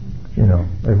 You know,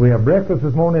 if we have breakfast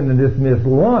this morning and just miss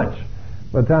lunch,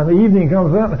 by the time the evening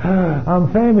comes up,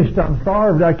 I'm famished, I'm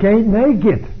starved, I can't make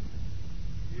it.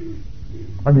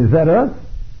 I mean, is that us?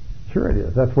 Sure it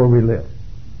is. That's where we live.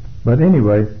 But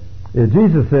anyway,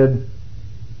 Jesus said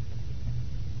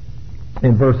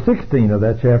in verse 16 of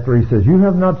that chapter, he says, you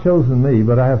have not chosen me,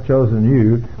 but I have chosen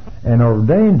you and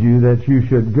ordained you that you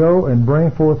should go and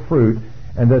bring forth fruit,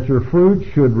 and that your fruit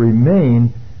should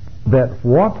remain, that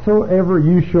whatsoever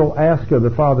you shall ask of the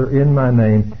Father in my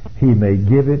name, he may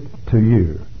give it to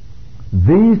you.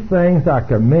 These things I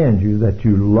command you, that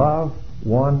you love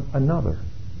one another.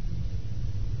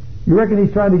 You reckon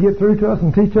he's trying to get through to us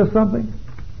and teach us something?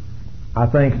 I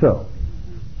think so.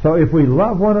 So if we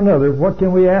love one another, what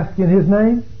can we ask in his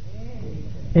name?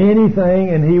 Anything,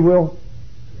 and he will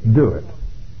do it.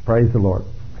 Praise the Lord.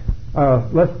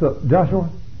 Joshua,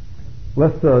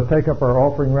 let's take up our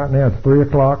offering right now. It's 3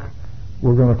 o'clock.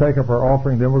 We're going to take up our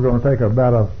offering, then we're going to take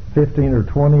about a 15 or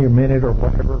 20 a minute or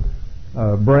whatever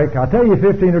break. I'll tell you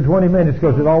 15 or 20 minutes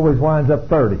because it always winds up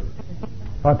 30.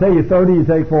 If I tell you 30, you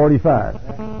take 45.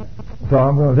 So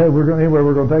I'm going to say we're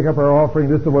going to take up our offering.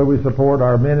 This is the way we support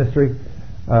our ministry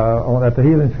at the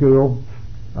Healing School.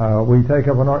 We take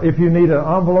up if you need an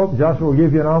envelope, Joshua will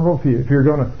give you an envelope. If you're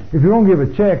going to give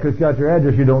a check that's got your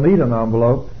address, you don't need an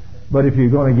envelope. But if you're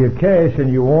going to give cash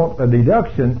and you want a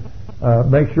deduction,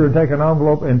 make sure to take an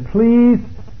envelope, and please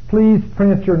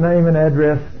print your name and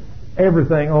address,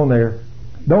 everything on there.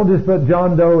 Don't just put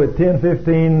John Doe at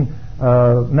 1015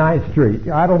 9th Street.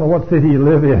 I don't know what city you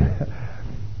live in.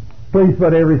 Please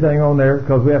put everything on there,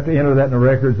 because we have to enter that in the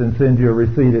records and send you a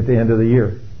receipt at the end of the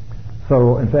year.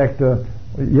 So, in fact,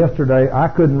 yesterday I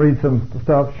couldn't read some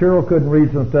stuff. Cheryl couldn't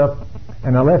read some stuff,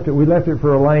 and we left it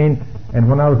for Elaine. And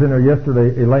when I was in there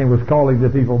yesterday, Elaine was calling the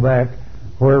people back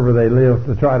wherever they live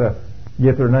to try to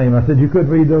get their name. I said, you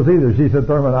couldn't read those either. She said,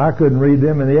 Thurman, I couldn't read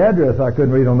them, and the address I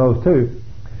couldn't read on those too.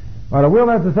 But I will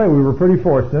have to say we were pretty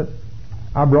fortunate.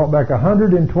 I brought back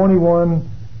 121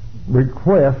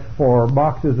 requests for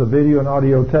boxes of video and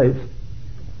audio tapes.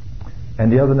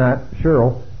 And the other night,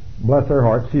 Cheryl, bless her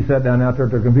heart, she sat down out there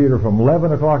at her computer from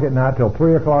 11 o'clock at night till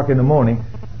 3 o'clock in the morning,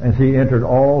 and she entered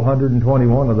all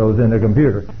 121 of those in the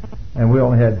computer. and we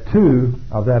only had 2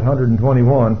 of that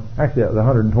 121, actually the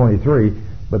 123,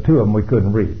 but 2 of them we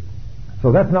couldn't read.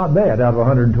 So that's not bad out of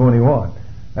 121.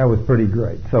 That was pretty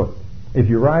great. So if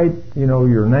you write,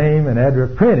 your name and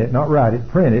address, print it, not write it,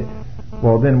 print it,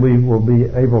 well, then we will be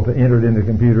able to enter it in the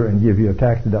computer and give you a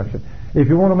tax deduction. If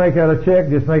you want to make out a check,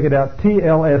 just make it out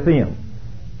TLSM.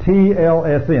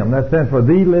 TLSM. That stands for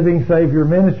The Living Savior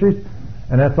Ministries,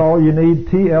 and that's all you need,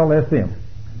 TLSM.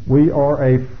 We are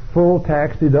a full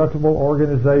tax deductible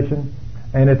organization,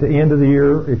 and at the end of the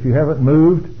year, if you haven't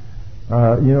moved,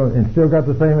 and still got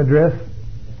the same address,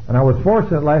 and I was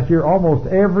fortunate last year, almost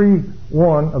every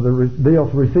one of the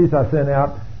deals receipts I sent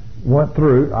out went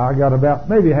through. I got about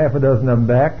maybe half a dozen of them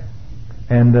back,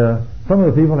 and some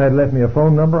of the people had left me a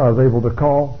phone number I was able to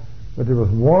call, but there was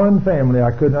one family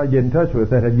I could not get in touch with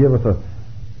that had given us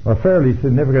a fairly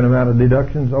significant amount of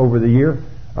deductions over the year,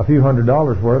 a few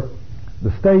 $100s worth.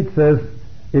 The state says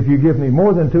if you give me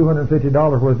more than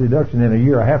 $250 worth of deduction in a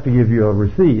year, I have to give you a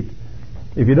receipt.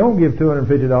 If you don't give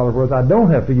 $250 worth, I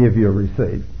don't have to give you a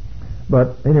receipt.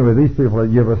 But anyway, these people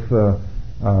had give us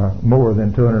more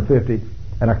than $250,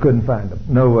 and I couldn't find them.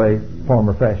 No way, form,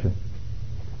 or fashion.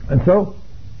 And so,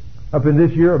 up in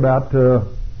this year, about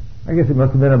I guess it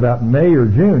must have been about May or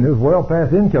June. It was well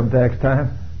past income tax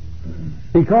time.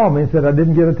 He called me and said, I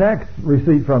didn't get a tax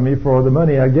receipt from you for the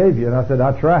money I gave you. And I said,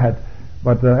 I tried,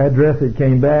 but the address, it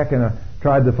came back, and I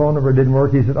tried the phone number, it didn't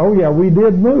work. He said, oh yeah, we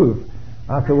did move.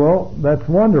 I said, well, that's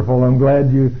wonderful. I'm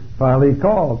glad you finally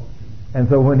called. And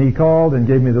so when he called and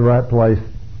gave me the right place,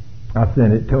 I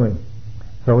sent it to him.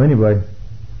 So anyway,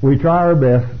 we try our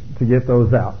best to get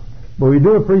those out. But we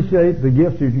do appreciate the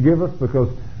gifts that you give us, because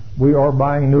we are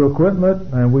buying new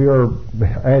equipment, and we are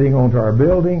adding on to our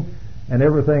building and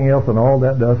everything else, and all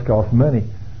that does cost money.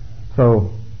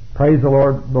 So praise the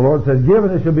Lord. The Lord says, give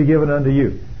and it shall be given unto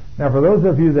you. Now for those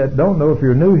of you that don't know, if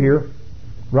you're new here,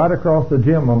 right across the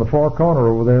gym on the far corner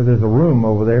over there, there's a room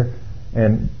over there,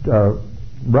 and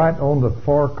right on the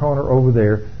far corner over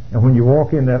there, and when you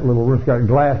walk in that little room, it's got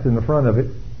glass in the front of it.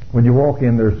 When you walk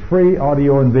in, there's free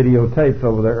audio and video tapes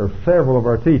over there, or several of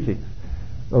our teachings.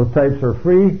 Those tapes are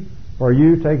free for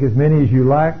you. Take as many as you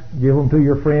like, give them to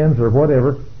your friends or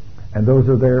whatever, and those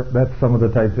are there. That's some of the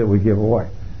tapes that we give away.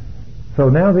 So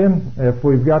now then, if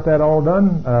we've got that all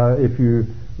done, if you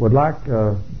would like,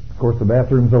 of course the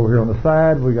bathroom's over here on the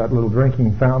side. We got little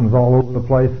drinking fountains all over the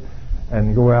place,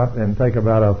 and go out and take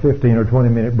about a 15 or 20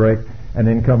 minute break, and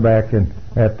then come back and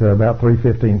at about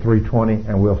 3:15, 3:20,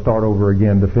 and we'll start over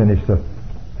again to finish the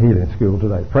healing school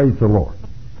today. Praise the Lord.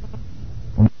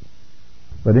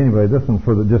 But anyway, this one's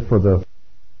for the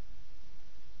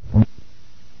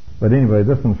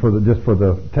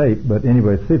tape. But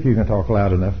anyway, see if you can talk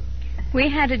loud enough. We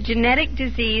had a genetic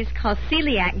disease called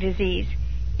celiac disease.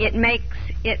 It makes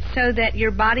it so that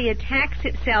your body attacks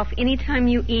itself anytime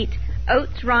you eat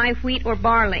oats, rye, wheat, or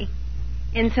barley.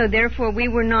 And so therefore we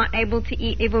were not able to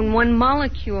eat even one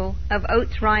molecule of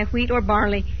oats, rye, wheat, or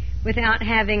barley without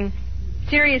having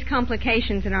serious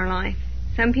complications in our life.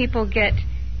 Some people get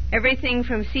everything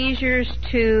from seizures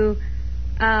to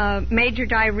major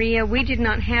diarrhea. We did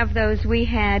not have those. We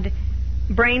had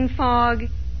brain fog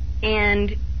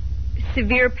and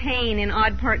severe pain in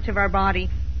odd parts of our body.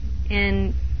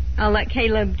 And I'll let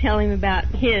Caleb tell him about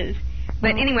his.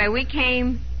 But anyway, we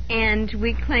came and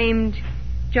we claimed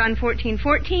John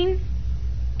 14:14,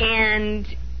 and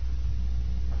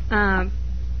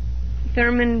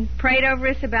Thurman prayed over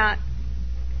us about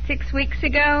 6 weeks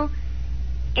ago,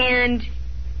 and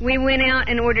we went out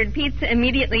and ordered pizza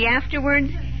immediately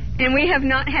afterwards, and we have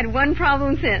not had one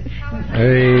problem since.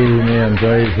 Amen.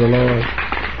 Praise the Lord.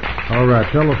 All right,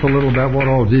 tell us a little about what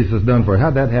all Jesus done for you.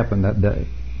 How'd that happen that day?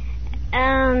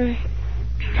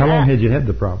 How long had you had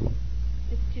the problem?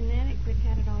 It's genetic. We've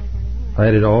had it all of our life.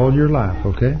 Had it all your life,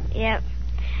 okay? Yep.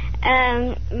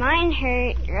 Mine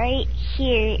hurt right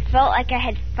here. It felt like I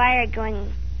had fire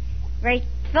going right.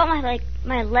 Felt like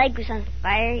my leg was on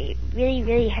fire. It really,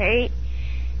 really hurt,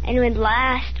 and it would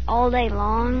last all day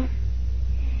long.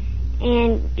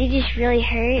 And it just really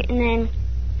hurt. And then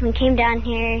we came down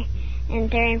here, and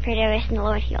Theron prayed over us, and the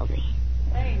Lord healed me.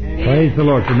 Praise the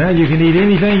Lord. So now you can eat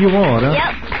anything you want, huh?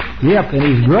 Yep, and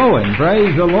He's growing.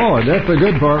 Praise the Lord. That's the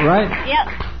good part, right?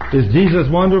 Yep. Is Jesus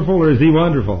wonderful, or is He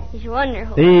wonderful? He's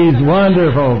wonderful. He's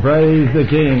wonderful. Praise the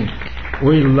King.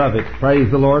 We love it. Praise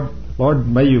the Lord. Lord,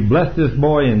 may you bless this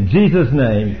boy in Jesus'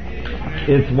 name.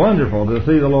 It's wonderful to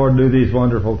see the Lord do these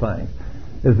wonderful things.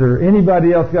 Is there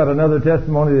anybody else got another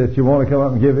testimony that you want to come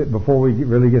up and give it before we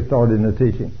really get started in the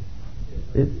teaching?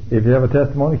 If you have a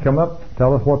testimony, come up.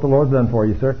 Tell us what the Lord's done for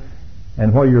you, sir.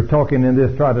 And while you're talking in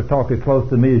this, try to talk as close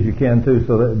to me as you can too,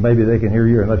 so that maybe they can hear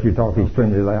you, unless you talk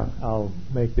extremely loud. I'll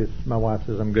make this, my wife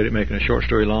says I'm good at making a short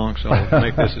story long, so I'll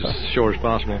make this as short as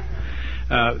possible.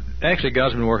 Actually,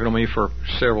 God's been working on me for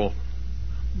several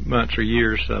months or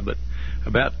years, but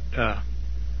about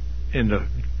in the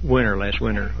last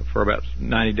winter, for about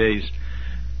 90 days,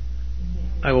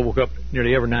 I woke up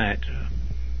nearly every night,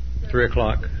 3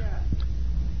 o'clock.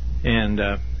 And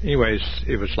anyways,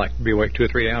 it was like be awake 2 or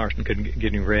 3 hours and couldn't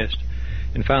get any rest.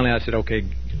 And finally, I said, "Okay,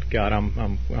 God,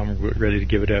 I'm ready to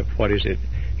give it up. What is it?"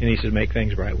 And He said, "Make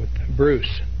things right with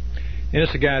Bruce." And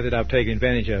it's a guy that I've taken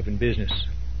advantage of in business.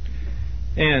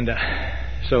 And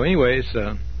so, anyways,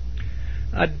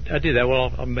 I did that.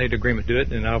 Well, I made an agreement to do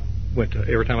it, and I went to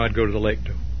every time I'd go to the lake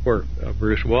to where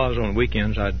Bruce was on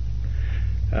weekends. I'd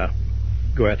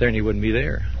go out there, and he wouldn't be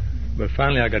there. But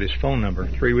finally, I got his phone number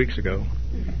 3 weeks ago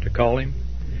to call him.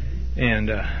 And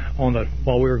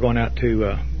while we were going out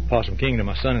to Possum Kingdom,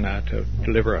 my son and I, to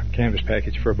deliver a canvas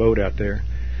package for a boat out there,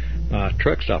 my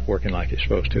truck stopped working like it's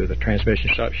supposed to. The transmission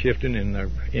stopped shifting, and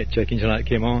the check engine light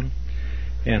came on.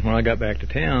 And when I got back to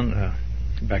town,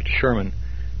 back to Sherman,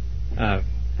 I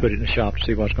put it in the shop to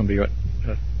see what's going to be what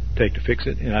take to fix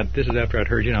it. And this is after I'd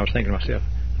heard you, and I was thinking to myself,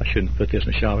 I shouldn't put this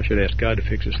in the shop. I should ask God to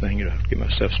fix this thing, to get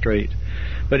myself straight.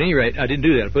 But at any rate, I didn't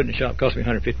do that. I put it in the shop. It cost me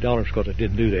 $150 because I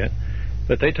didn't do that.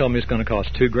 But they told me it's going to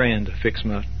cost $2,000 to fix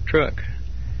my truck.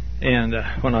 And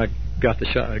when I got out of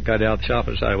the shop,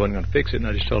 I decided I wasn't going to fix it. And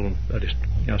I just told them,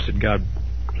 I said, "God,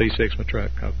 please fix my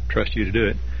truck. I trust you to do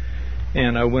it."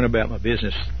 And I went about my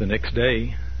business the next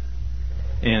day.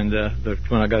 And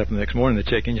when I got up the next morning, the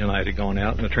check engine light had gone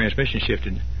out and the transmission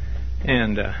shifted.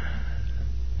 And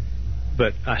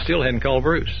but I still hadn't called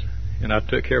Bruce. And I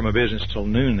took care of my business till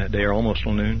noon that day, or almost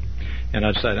till noon. And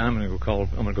I decided I'm going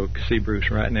to go see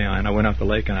Bruce right now. And I went out to the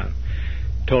lake and I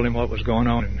told him what was going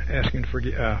on and asked him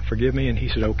to forgive me. And he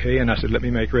said, "Okay." And I said, "Let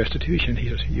me make restitution." He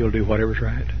says, "You'll do whatever's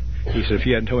right." He said, "If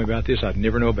you hadn't told me about this, I'd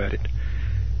never know about it."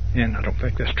 And I don't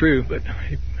think that's true, but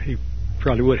he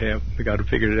probably would have. The God had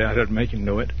figured it out, I'd make him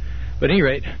know it. But at any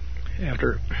rate,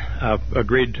 after I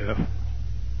agreed to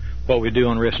what we do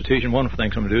on restitution, one of the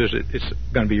things I'm going to do is it's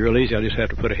going to be real easy. I just have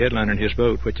to put a headliner in his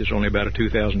boat, which is only about a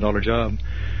 $2,000 job.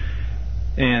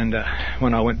 And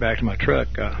when I went back to my truck,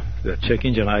 the check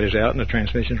engine light is out and the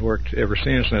transmission's worked ever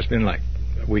since, and that's been like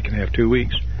a week and a half, 2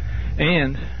 weeks.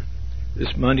 And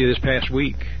this past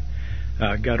week,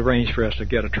 got arranged for us to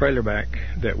get a trailer back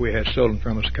that we had stolen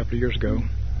from us a couple of years ago.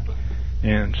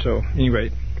 And so, at any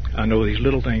rate, I know these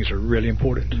little things are really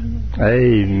important.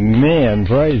 Amen.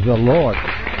 Praise the Lord.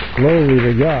 Glory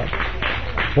to God.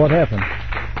 What happened?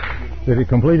 Did it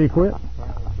completely quit?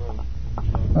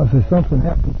 I said something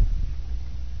happened.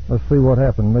 Let's see what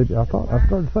happened. Maybe I thought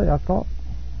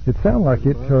it sounded like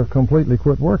it completely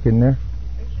quit working there.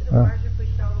 It should have worked if we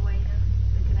showed away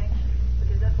the connection,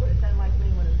 because that's what it sounded like me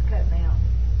when it was cutting out.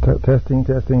 Testing.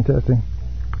 Testing.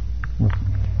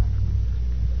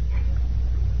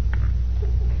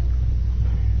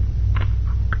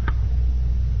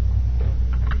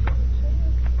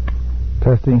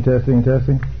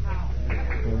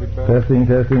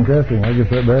 I guess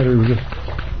that battery was just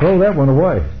throw that one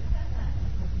away.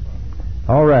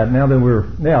 All right, now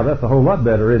that's a whole lot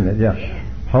better, isn't it? Yeah.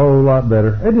 Whole lot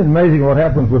better. Isn't it amazing what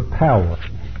happens with power?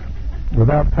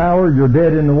 Without power, you're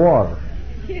dead in the water.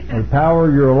 With power,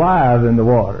 you're alive in the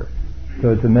water. So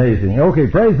it's amazing. Okay,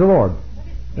 praise the Lord.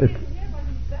 Can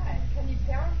you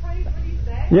paraphrase what he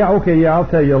said? Yeah, okay, I'll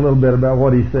tell you a little bit about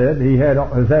what he said.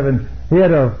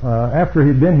 After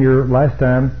he'd been here last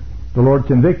time, the Lord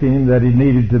convicted him that he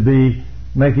needed to be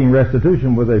making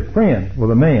restitution with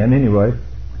a man anyway,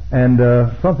 and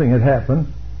something had happened,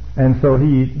 and so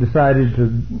he decided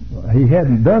he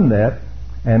hadn't done that,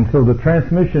 and so the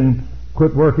transmission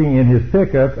quit working in his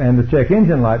pickup and the check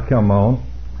engine light come on,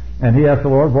 and he asked the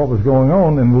Lord what was going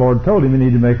on, and the Lord told him he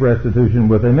needed to make restitution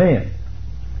with a man.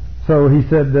 So he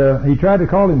said he tried to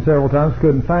call him several times,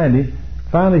 couldn't find him.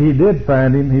 Finally he did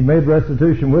find him. He made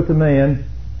restitution with the man,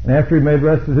 and after he made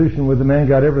restitution with the man,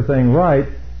 got everything right,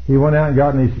 he went out and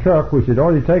got in his truck, which had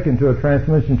already taken to a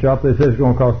transmission shop. They said it's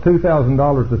going to cost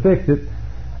 $2,000 to fix it.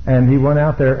 And he went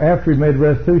out there after he made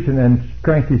restitution and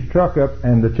cranked his truck up,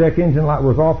 and the check engine light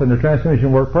was off and the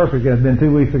transmission worked perfect. And it's been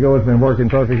 2 weeks ago. It's been working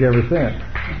perfect ever since.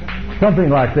 Something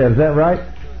like that. Is that right?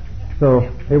 So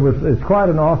it's quite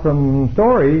an awesome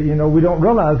story. You know, we don't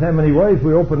realize how many ways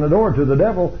we open the door to the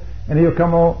devil, and he'll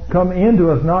come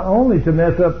into us not only to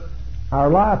mess up our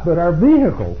life, but our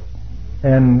vehicles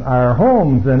and our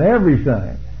homes and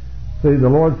everything. See, the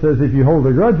Lord says if you hold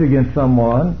a grudge against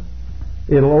someone,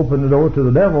 it'll open the door to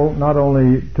the devil not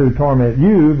only to torment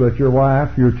you, but your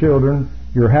wife, your children,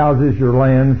 your houses, your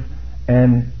lands,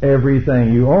 and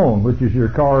everything you own, which is your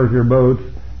cars, your boats,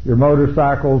 your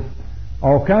motorcycles,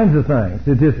 all kinds of things.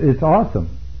 It's awesome.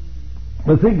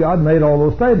 But see, God made all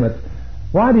those statements.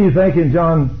 Why do you think in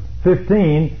John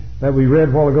 15 that we read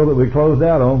a while ago that we closed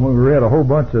out on, when we read a whole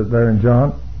bunch of there in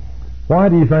John, why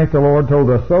do you think the Lord told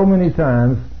us so many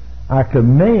times, I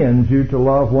command you to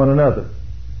love one another?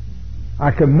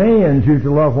 I command you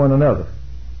to love one another.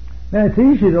 Now, it's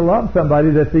easy to love somebody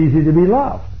that's easy to be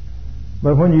loved.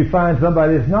 But when you find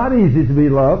somebody that's not easy to be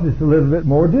loved, it's a little bit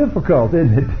more difficult,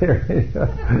 isn't it, Terry?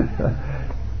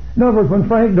 In other words, when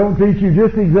Frank don't teach you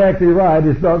just exactly right,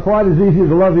 it's not quite as easy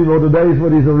to love him on the days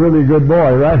when he's a really good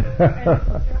boy, right?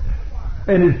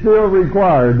 And it's still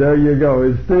required. There you go.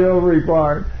 It's still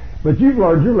required. But you've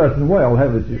learned your lesson well,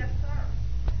 haven't you? Yes, sir.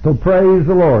 So praise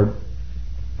the Lord.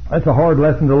 That's a hard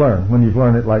lesson to learn when you've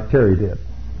learned it like Terry did.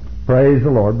 Praise the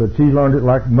Lord. But she learned it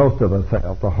like most of us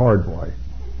have, the hard way.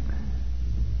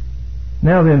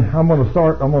 Now then, I'm going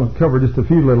to cover just a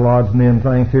few little odds and ends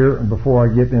things here before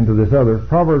I get into this other.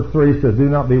 Proverbs 3 says, do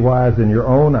not be wise in your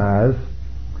own eyes.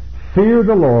 Fear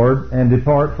the Lord and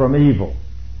depart from evil.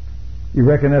 You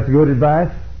reckon that's good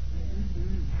advice?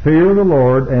 Fear the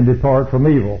Lord and depart from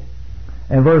evil.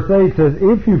 And verse 8 says,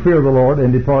 if you fear the Lord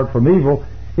and depart from evil,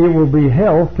 it will be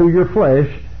health to your flesh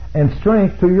and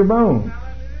strength to your bones.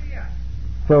 Hallelujah.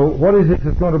 So what is it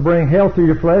that's going to bring health to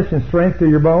your flesh and strength to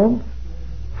your bones?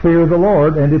 Fear the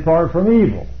Lord and depart from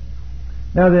evil.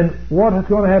 Now then, what is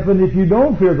going to happen if you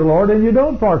don't fear the Lord and you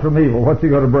don't depart from evil? What's He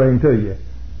going to bring to you?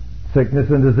 Sickness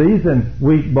and disease and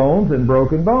weak bones and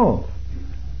broken bones.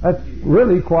 That's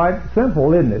really quite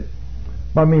simple, isn't it?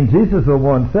 I mean, Jesus the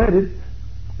one said it,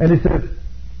 and He says,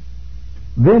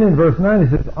 then in verse 9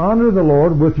 He says, honor the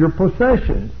Lord with your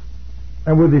possessions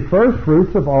and with the first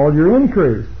fruits of all your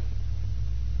increase.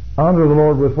 Honor the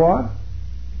Lord with what?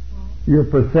 Your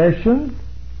possessions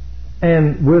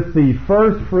and with the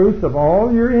first fruits of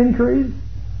all your increase.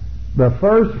 The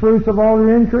first fruits of all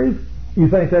your increase. You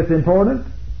think that's important?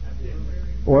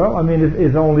 Well, I mean,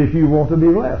 it's only if you want to be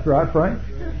blessed, right, Frank?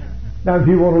 Now, if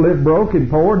you want to live broke and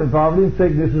poor and in poverty and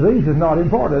sickness and disease, it's not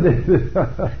important, is it?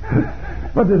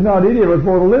 But there's not any of us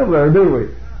want to live there, do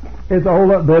we? It's a whole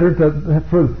lot better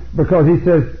because He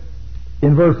says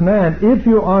in verse 9, if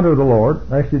you honor the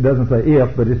Lord, actually it doesn't say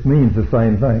if, but it means the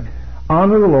same thing.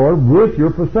 Honor the Lord with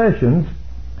your possessions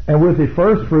and with the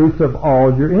first fruits of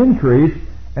all your increase.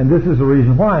 And this is the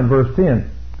reason why in verse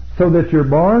 10. So that your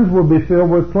barns will be filled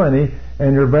with plenty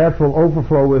and your vats will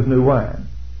overflow with new wine.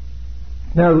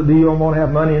 Now, do you want to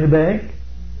have money in the bank?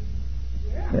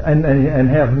 And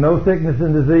have no sickness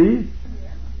and disease?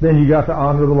 Then you got to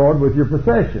honor the Lord with your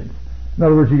possessions. In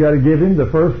other words, you got to give Him the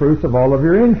first fruits of all of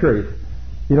your increase.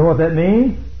 You know what that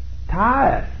means?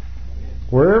 Tithe.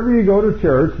 Wherever you go to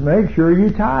church, make sure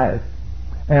you tithe.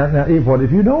 And now, what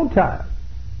if you don't tithe?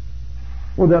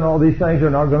 Well, then all these things are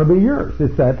not going to be yours.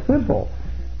 It's that simple.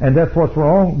 And that's what's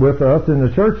wrong with us in the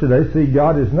church today. See,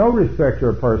 God is no respecter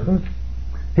of persons.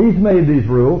 He's made these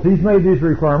rules. He's made these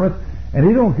requirements. And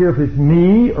He don't care if it's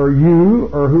me or you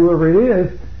or whoever it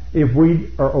is. If we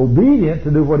are obedient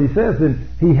to do what He says, then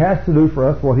He has to do for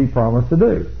us what He promised to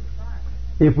do.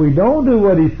 If we don't do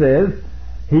what He says,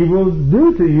 He will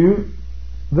do to you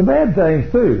the bad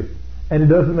things too. And it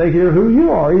doesn't make it who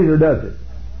you are either, does it?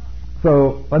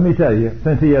 So, let me tell you,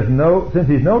 since He's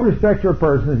no respecter of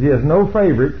persons, He has no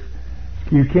favorites,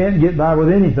 you can't get by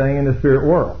with anything in the spirit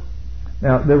world.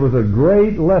 Now, there was a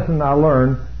great lesson I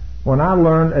learned when I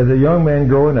learned as a young man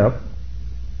growing up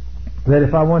that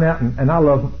if I went out, and I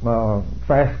love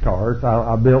fast cars,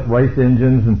 I built race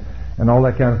engines and all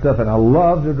that kind of stuff, and I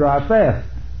love to drive fast.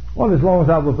 Well, as long as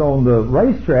I was on the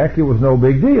racetrack, it was no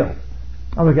big deal.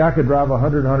 I think I could drive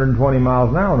 100, 120 miles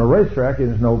an hour on a racetrack,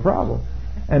 and it's no problem.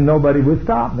 And nobody would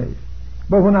stop me.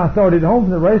 But when I started home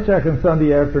from the racetrack on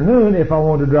Sunday afternoon, if I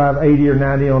wanted to drive 80 or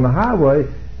 90 on the highway,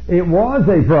 it was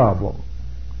a problem.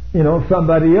 You know,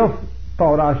 somebody else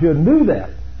thought I shouldn't do that.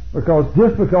 Because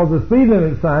just because the speed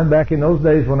limit sign back in those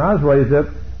days when I was raised up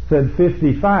said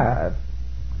 55.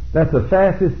 That's the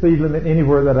fastest speed limit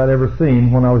anywhere that I'd ever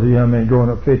seen when I was a young man growing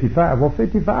up, 55. Well,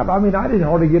 55, I mean, I didn't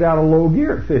hardly get out of low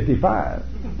gear at 55.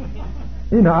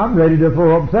 You know, I'm ready to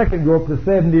throw up second, go up to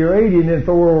 70 or 80 and then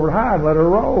throw her over high and let her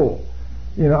roll.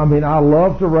 You know, I mean, I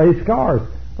love to race cars.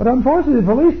 But unfortunately, the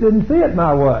police didn't see it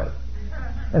my way.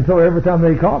 And so every time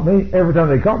they caught me,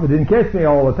 didn't catch me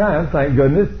all the time, thank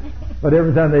goodness. But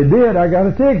every time they did, I got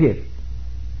a ticket.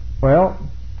 Well,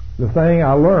 the thing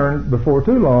I learned before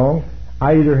too long,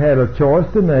 I either had a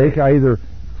choice to make. I either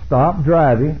stop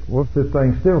driving. Whoops, this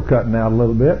thing's still cutting out a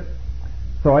little bit.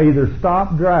 So I either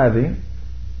stop driving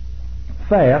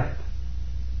fast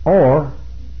or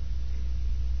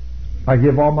I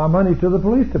give all my money to the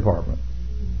police department.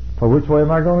 So which way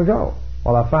am I going to go?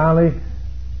 Well, I finally,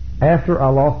 after I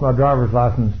lost my driver's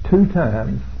license 2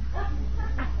 times,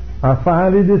 I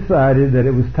finally decided that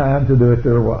it was time to do it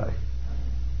their way.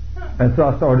 And so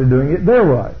I started doing it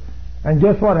their way. And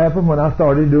guess what happened when I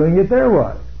started doing it their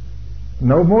way?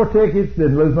 No more tickets,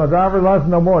 didn't lose my driver's license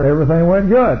no more, and everything went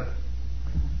good.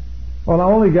 Well, I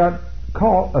only got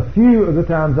caught a few of the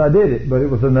times I did it, but it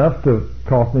was enough to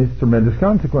cost me tremendous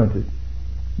consequences.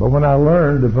 But when I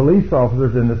learned the police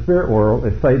officers in the spirit world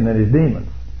is Satan and his demons,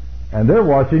 and they're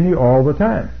watching you all the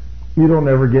time. You don't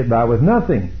ever get by with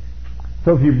nothing.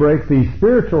 So if you break these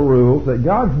spiritual rules that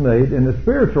God's made in the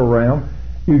spiritual realm,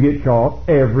 you get caught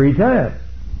every time.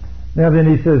 Now then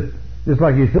he says, just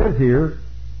like he says here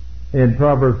in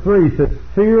Proverbs 3, he says,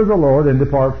 fear the Lord and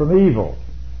depart from evil.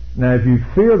 Now if you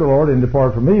fear the Lord and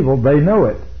depart from evil, they know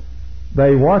it.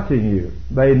 They're watching you.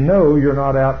 They know you're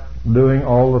not out doing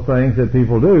all the things that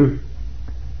people do.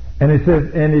 And it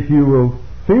says, and if you will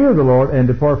fear the Lord and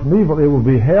depart from evil, it will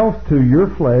be health to your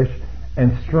flesh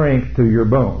and strength to your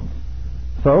bones.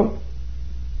 So,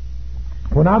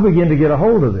 when I began to get a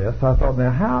hold of this, I thought,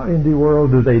 now how in the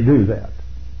world do they do that?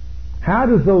 How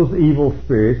does those evil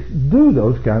spirits do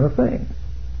those kind of things?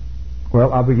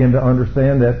 Well, I began to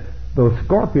understand that those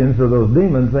scorpions or those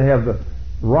demons, they have the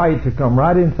right to come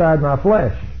right inside my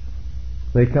flesh.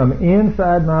 They come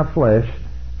inside my flesh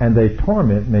and they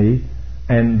torment me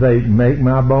and they make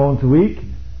my bones weak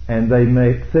and they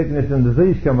make sickness and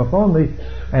disease come upon me.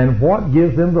 And what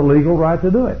gives them the legal right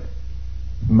to do it?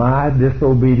 My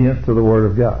disobedience to the Word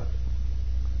of God.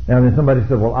 Now then somebody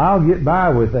said, well, I'll get by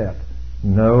with that.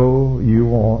 No, you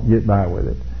won't get by with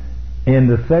it. In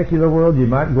the secular world, you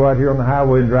might go out here on the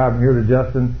highway and drive from here to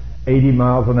Justin 80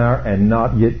 miles an hour and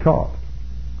not get caught.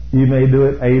 You may do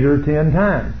it 8 or 10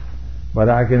 times. But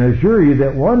I can assure you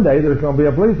that one day there's going to be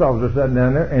a police officer sitting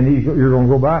down there and you're going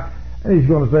to go by and he's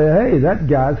going to say, hey, that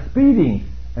guy's speeding.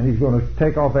 And he's going to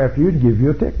take off after you and give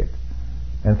you a ticket.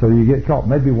 And so you get caught.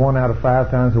 Maybe 1 out of 5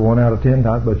 times or 1 out of 10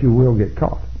 times, but you will get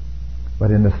caught.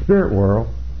 But in the spirit world,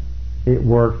 it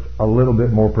works a little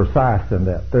bit more precise than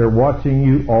that. They're watching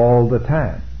you all the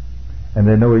time. And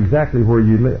they know exactly where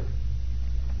you live.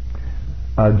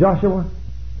 Joshua,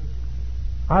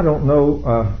 I don't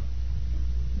know,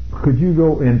 could you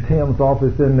go in Tim's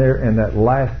office in there and that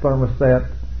last thermostat,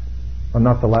 or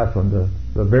not the last one,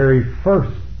 the very first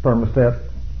thermostat,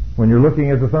 when you're looking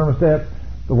at the thermostat,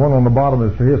 the one on the bottom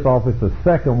is for his office, the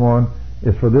second one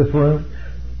is for this room,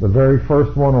 the very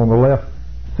first one on the left.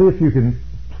 See if you can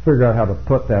figure out how to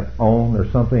put that on or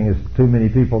something. Is too many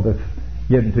people that's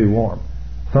getting too warm.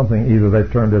 Something, either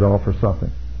they've turned it off or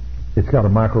something. It's got a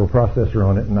microprocessor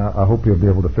on it, and I hope you'll be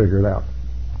able to figure it out.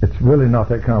 It's really not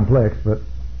that complex, but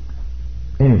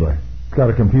anyway, it's got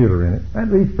a computer in it.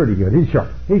 And he's pretty good. He's sharp.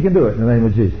 He can do it in the name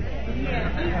of Jesus.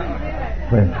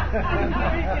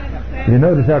 You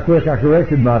notice how quick I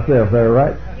corrected myself there,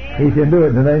 right? He can do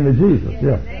it in the name of Jesus.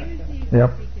 Yeah.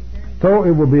 Yep. So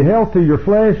it will be health to your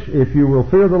flesh if you will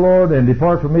fear the Lord and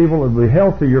depart from evil. It will be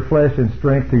health to your flesh and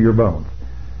strength to your bones.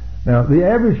 Now, the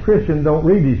average Christian don't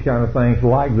read these kind of things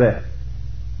like that.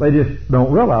 They just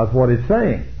don't realize what it's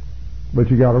saying. But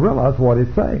you got to realize what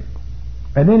it's saying.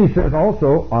 And then he says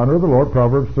also, honor the Lord.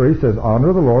 Proverbs 3 says,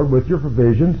 honor the Lord with your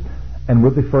provisions and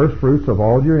with the first fruits of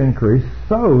all your increase,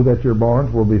 so that your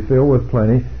barns will be filled with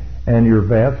plenty and your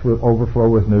vats will overflow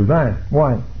with new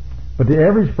wine. But the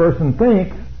average person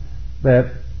thinks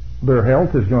that their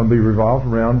health is going to be revolved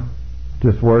around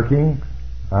just working,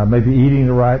 maybe eating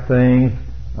the right things,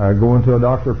 going to a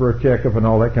doctor for a checkup and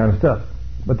all that kind of stuff.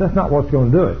 But that's not what's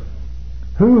going to do it.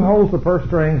 Who holds the purse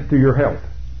strings to your health?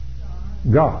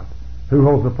 God. Who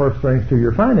holds the purse strings to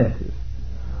your finances?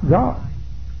 God.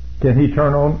 Can He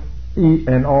turn on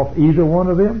and off either one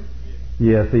of them?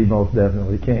 Yes, He most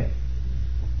definitely can.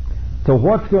 So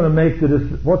what's going to make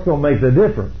the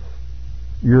difference?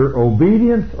 Your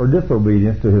obedience or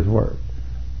disobedience to His Word.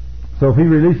 So if He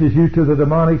releases you to the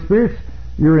demonic spirits,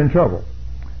 you're in trouble.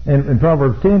 And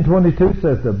Proverbs 10:22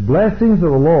 says, the blessings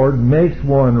of the Lord makes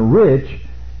one rich,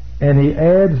 and He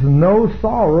adds no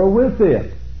sorrow with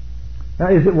it. Now,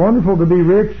 is it wonderful to be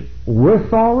rich with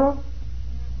sorrow?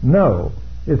 No.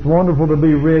 It's wonderful to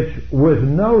be rich with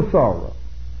no sorrow.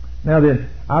 Now then,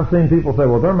 I've seen people say,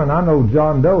 well, Thurman, I know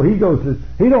John Doe. He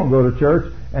don't go to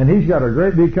church, and he's got a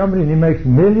great big company, and he makes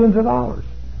millions of dollars.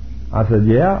 I said,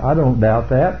 yeah, I don't doubt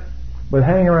that. But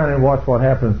hang around and watch what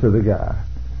happens to the guy.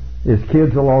 His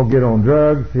kids will all get on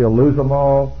drugs. He'll lose them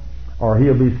all. or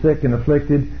he'll be sick and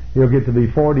afflicted. He'll get to be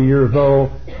 40 years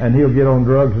old, and he'll get on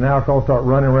drugs and alcohol, start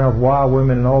running around with wild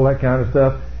women and all that kind of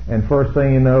stuff, and first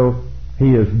thing you know,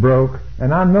 he is broke.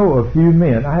 And I know a few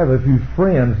men, I have a few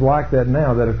friends like that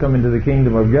now that have come into the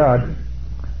kingdom of God.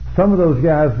 Some of those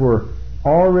guys were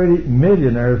already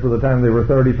millionaires by the time they were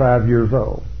 35 years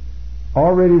old.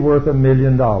 Already worth $1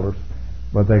 million.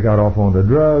 But they got off onto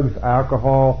drugs,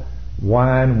 alcohol,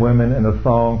 wine, women, and a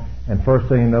song, and first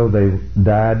thing you know, they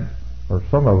died, or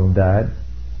some of them died,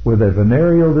 with a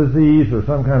venereal disease or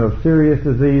some kind of serious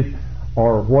disease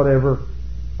or whatever,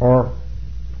 or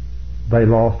they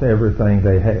lost everything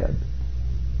they had.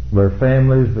 Their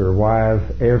families, their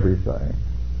wives, everything.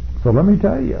 So let me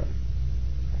tell you,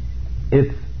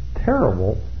 it's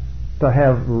terrible to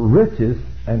have riches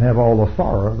and have all the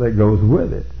sorrow that goes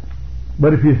with it.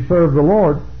 But if you serve the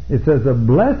Lord, it says the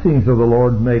blessings of the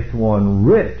Lord makes one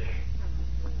rich,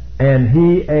 and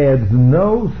He adds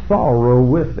no sorrow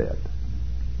with it.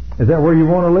 Is that where you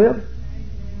want to live?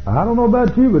 I don't know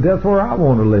about you, but that's where I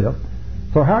want to live.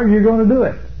 So how are you going to do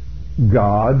it?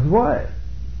 God's way.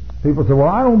 People say, well,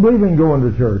 I don't believe in going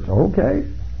to church. Okay.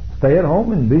 Stay at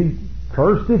home and be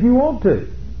cursed if you want to.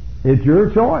 It's your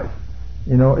choice.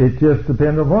 You know, it just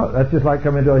depends on what. That's just like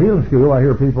coming to a healing school. I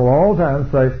hear people all the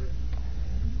time say,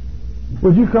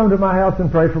 would you come to my house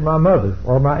and pray for my mother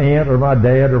or my aunt or my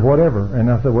dad or whatever? And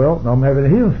I said, well, I'm having a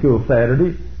healing school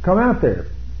Saturday. Come out there.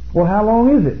 Well, how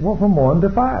long is it? Well, from 1 to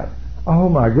 5. Oh,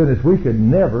 my goodness, we could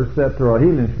never sit through a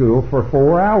healing school for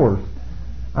 4 hours.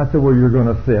 I said, well, you're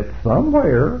going to sit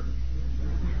somewhere.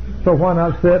 So why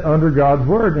not sit under God's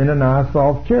Word in a nice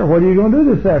soft chair? What are you going to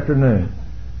do this afternoon?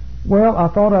 Well, I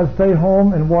thought I'd stay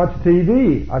home and watch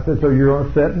TV. I said, so you're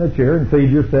going to sit in a chair and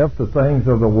feed yourself the things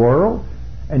of the world?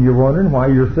 And you're wondering why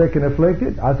you're sick and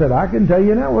afflicted? I said, I can tell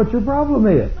you now what your problem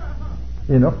is.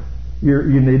 You know,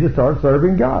 you need to start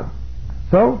serving God.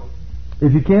 So,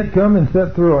 if you can't come and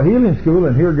sit through a healing school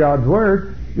and hear God's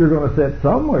Word, you're going to sit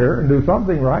somewhere and do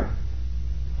something right.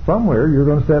 Somewhere, you're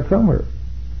going to sit somewhere.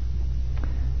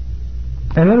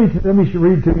 And let me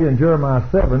read to you in Jeremiah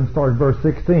 7, starting verse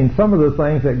 16, some of the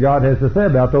things that God has to say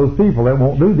about those people that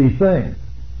won't do these things.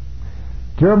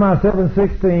 Jeremiah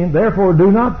 7:16, therefore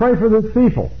do not pray for this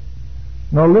people,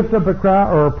 nor lift up a cry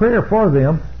or a prayer for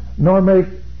them, nor make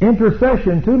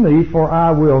intercession to me, for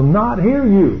I will not hear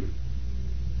you.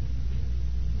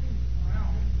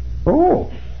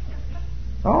 Oh,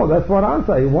 that's what I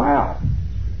say. Wow.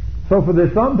 So for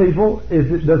this, some people,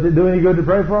 does it do any good to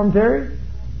pray for them, Terry?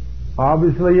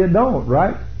 Obviously it don't,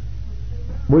 right?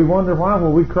 We wonder why.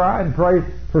 Well, we cry and pray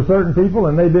for certain people,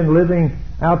 and they've been living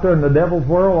out there in the devil's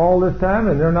world all this time,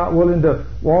 and they're not willing to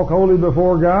walk holy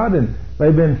before God, and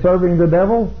they've been serving the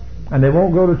devil, and they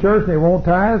won't go to church, and they won't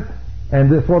tithe,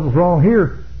 and this is what's wrong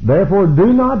here. Therefore,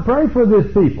 do not pray for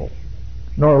this people,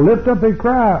 nor lift up a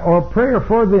cry or prayer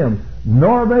for them,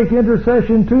 nor make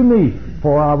intercession to me,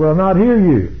 for I will not hear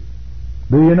you.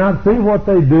 Do you not see what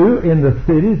they do in the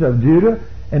cities of Judah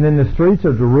and in the streets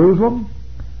of Jerusalem?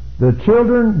 The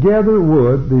children gather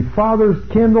wood, the fathers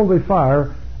kindle the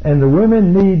fire, and the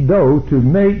women knead dough to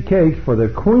make cakes for the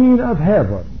Queen of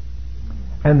Heaven.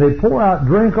 And they pour out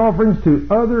drink offerings to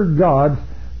other gods,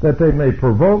 that they may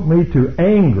provoke me to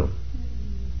anger.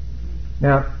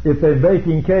 Now, if they're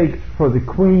baking cakes for the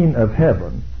Queen of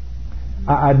Heaven,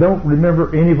 I don't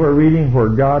remember anywhere reading where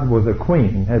God was a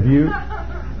queen. Have you?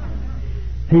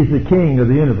 He's the king of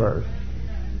the universe.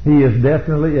 He is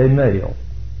definitely a male.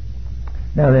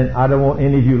 Now then, I don't want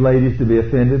any of you ladies to be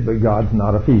offended, but God's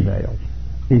not a female.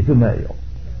 He's a male.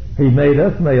 He made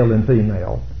us male and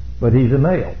female, but He's a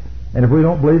male. And if we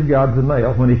don't believe God's a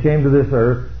male, when He came to this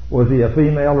earth, was He a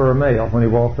female or a male when He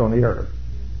walked on the earth?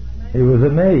 He was a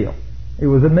male. He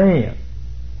was a man.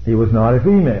 He was not a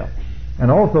female. And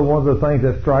also, one of the things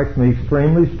that strikes me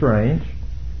extremely strange,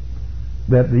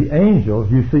 that the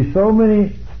angels, you see so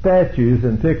many statues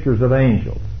and pictures of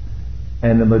angels,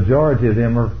 and the majority of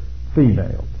them are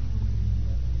females.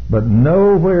 But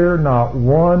nowhere, not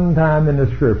one time in the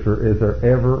Scripture, is there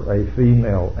ever a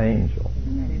female angel.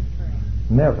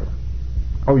 Never.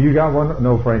 Oh, you got one?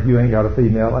 No, Frank, you ain't got a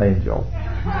female angel.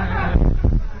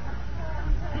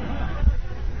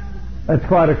 That's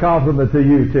quite a compliment to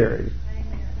you, Terry.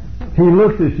 He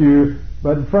looks at you,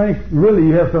 but Frank, really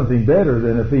you have something better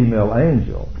than a female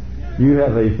angel. You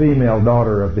have a female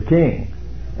daughter of the King,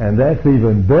 and that's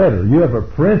even better. You have a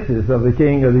princess of the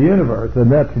King of the universe, and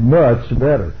that's much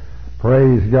better.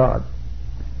 Praise God.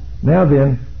 Now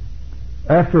then,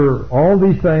 after all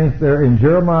these things there in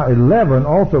Jeremiah 11,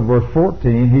 also verse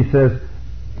 14, he says,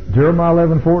 Jeremiah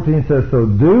 11:14 says, so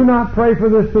do not pray for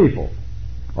this people,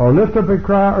 or lift up a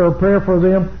cry or a prayer for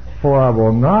them, for I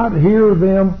will not hear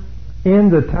them in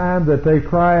the time that they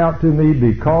cry out to me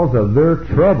because of their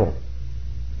trouble.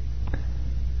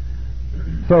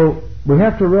 So we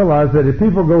have to realize that if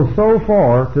people go so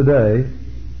far today,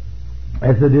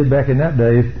 as they did back in that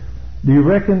days, do you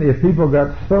reckon if people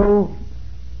got so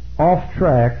off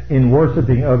track in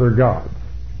worshiping other gods?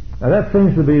 Now that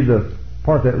seems to be the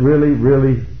part that really,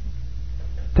 really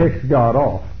ticks God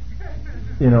off,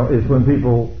 is when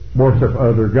people worship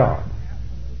other gods.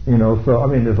 So, I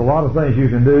mean, there's a lot of things you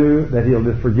can do that He'll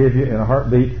just forgive you in a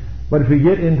heartbeat. But if you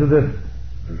get into this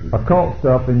occult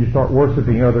stuff and you start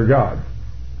worshiping other gods,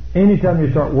 anytime you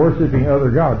start worshiping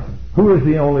other gods, who is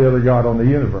the only other god on the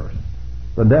universe?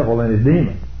 The devil and his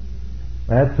demons.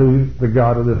 That's who the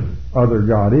god of this other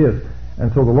god is.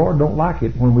 And so the Lord don't like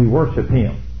it when we worship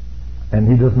Him.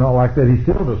 And He does not like that. He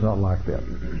still does not like that.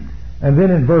 And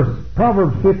then in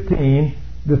Proverbs 15,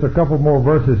 just a couple more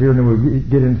verses here and then we'll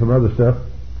get into some other stuff.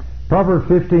 Proverbs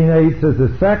 15:8 says,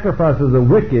 the sacrifice of the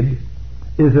wicked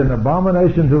is an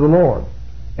abomination to the Lord,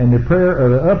 and the prayer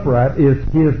of the upright is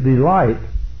His delight.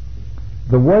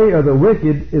 The way of the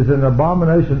wicked is an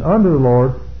abomination unto the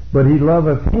Lord, but He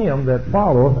loveth him that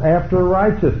followeth after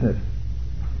righteousness.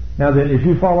 Now then, if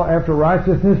you follow after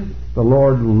righteousness, the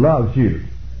Lord loves you.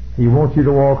 He wants you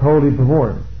to walk holy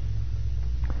before Him.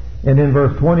 And in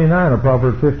verse 29 of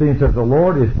Proverbs 15 says, the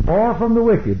Lord is far from the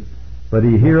wicked, but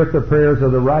He heareth the prayers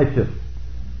of the righteous.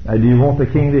 Now, do you want the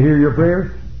King to hear your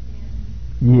prayers?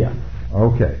 Yes.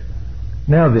 Okay.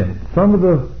 Now then, some of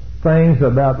the things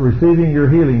about receiving your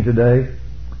healing today.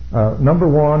 Number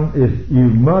one is you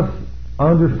must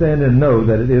understand and know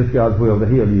that it is God's will to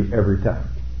heal you every time.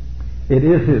 It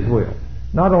is His will.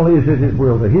 Not only is it His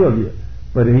will to heal you,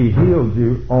 but He healed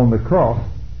you on the cross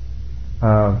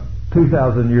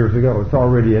 2,000 years ago. It's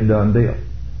already a done deal.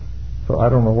 So I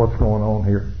don't know what's going on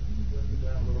here.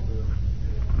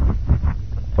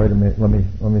 Wait a minute. Let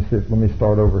me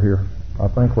start over here. I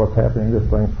think what's happening, this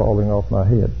thing's falling off my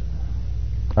head.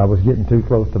 I was getting too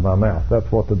close to my mouth. That's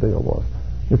what the deal was.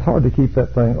 It's hard to keep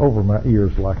that thing over my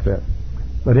ears like that.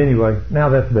 But anyway, now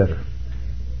that's better.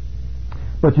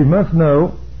 But you must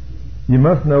know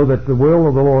that the will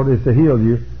of the Lord is to heal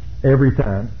you every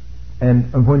time.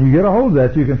 And when you get a hold of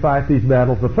that, you can fight these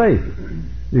battles of faith.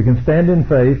 You can stand in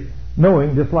faith,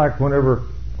 knowing, just like whenever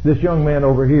this young man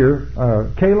over here,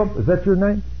 Caleb, is that your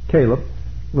name? Caleb,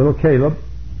 little Caleb,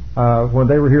 when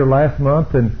they were here last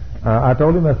month, and I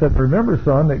told him, I said, remember,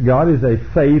 son, that God is a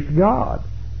faith God.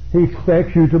 He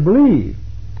expects you to believe.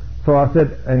 So I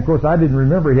said, and of course I didn't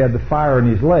remember he had the fire in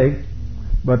his leg,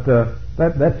 but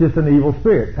that's just an evil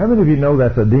spirit. How many of you know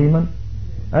that's a demon?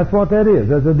 That's what that is.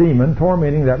 That's a demon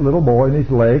tormenting that little boy in his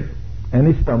leg and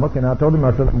his stomach. And I told him,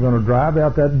 I said, I'm going to drive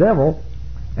out that devil,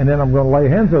 and then I'm going to lay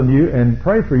hands on you and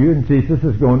pray for you, and Jesus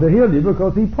is going to heal you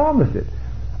because He promised it.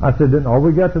 I said, then all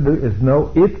we got to do is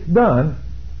know it's done.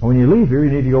 And when you leave here,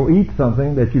 you need to go eat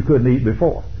something that you couldn't eat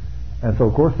before. And so,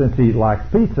 of course, since he likes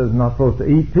pizza, is not supposed to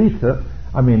eat pizza,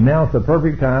 I mean, now it's the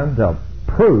perfect time to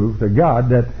prove to God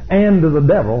that, and to the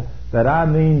devil, that I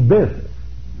mean business.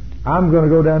 I'm going to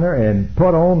go down there and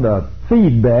put on the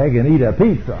feed bag and eat a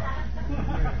pizza.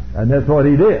 And that's what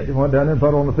he did. He went down there and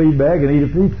put on the feed bag and ate a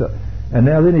pizza. And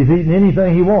now then he's eating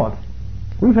anything he wants.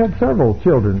 We've had several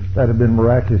children that have been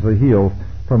miraculously healed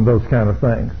from those kind of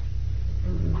things.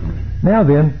 Now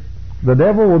then, the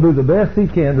devil will do the best he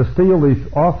can to steal these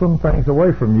awesome things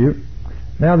away from you.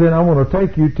 Now then, I want to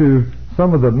take you to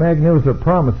some of the magnificent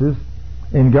promises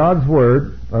in God's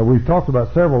Word. We've talked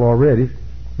about several already,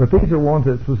 but these are ones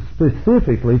that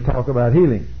specifically talk about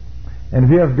healing. And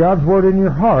if you have God's Word in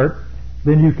your heart,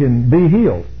 then you can be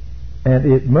healed.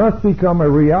 And it must become a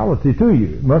reality to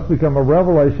you. It must become a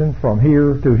revelation from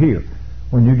here to here.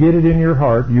 When you get it in your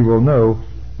heart, you will know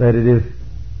that it is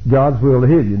God's will to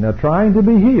heal you. Now, trying to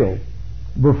be healed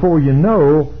before you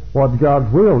know what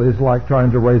God's will is like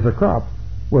trying to raise a crop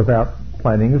without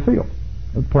planting a field,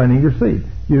 planting your seed.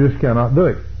 You just cannot do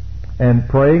it. And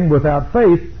praying without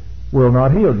faith will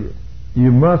not heal you.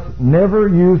 You must never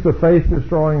use the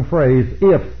faith-destroying phrase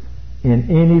 "if" in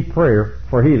any prayer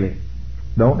for healing.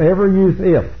 Don't ever use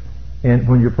 "if"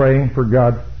 when you're praying for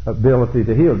God's ability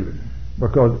to heal you,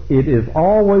 because it is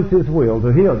always His will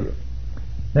to heal you.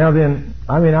 Now then,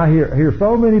 I mean, I hear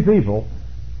so many people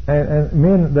and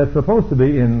men that's supposed to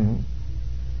be in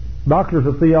doctors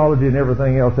of theology and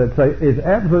everything else that say it's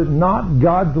absolutely not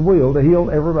God's will to heal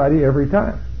everybody every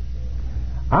time.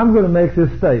 I'm going to make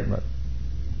this statement.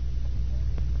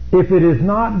 If it is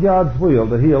not God's will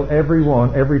to heal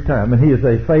everyone every time, and He is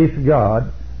a faith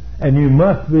God, and you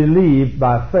must believe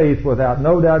by faith without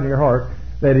no doubt in your heart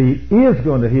that He is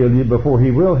going to heal you before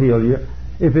He will heal you,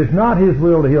 if it's not His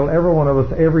will to heal every one of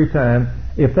us every time,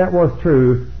 if that was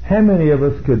true, how many of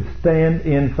us could stand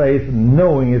in faith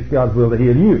knowing it's God's will to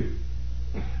heal you?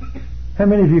 How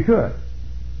many of you could?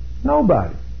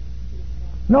 Nobody.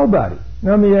 Nobody.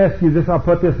 Now let me ask you this, I'll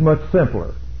put this much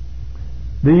simpler.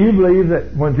 Do you believe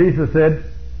that when Jesus said,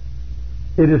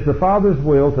 it is the Father's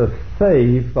will to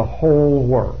save the whole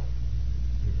world?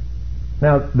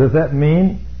 Now, does that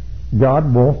mean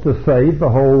God wants to save the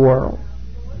whole world?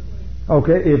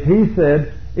 Okay, if He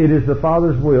said, it is the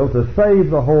Father's will to save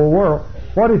the whole world,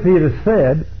 what if He had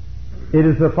said, it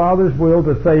is the Father's will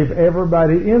to save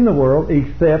everybody in the world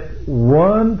except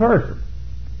one person?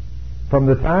 From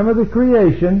the time of the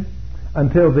creation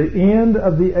until the end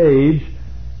of the age,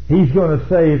 He's going to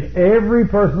save every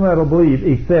person that will believe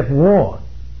except one.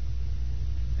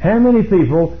 How many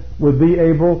people would be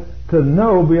able to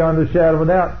know beyond a shadow of a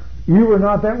doubt you were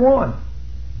not that one?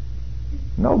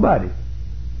 Nobody.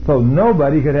 So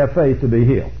nobody could have faith to be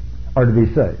healed or to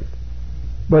be saved.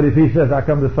 But if He says, I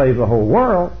come to save the whole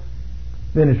world,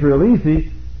 then it's real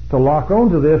easy to lock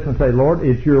onto this and say, Lord,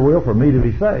 it's your will for me to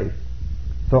be saved.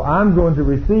 So I'm going to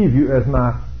receive you as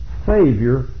my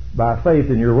Savior by faith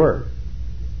in your word.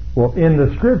 Well, in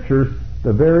the Scriptures,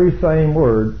 the very same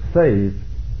word, save,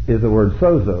 is the word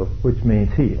sozo, which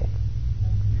means healed.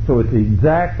 So it's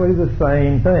exactly the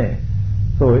same thing.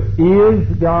 So it is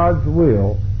God's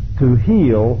will to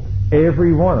heal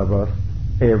every one of us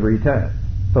every time.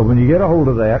 So when you get a hold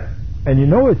of that, and you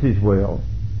know it's His will,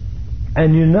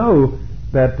 and you know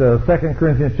that 2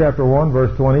 Corinthians chapter 1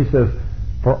 verse 20 says,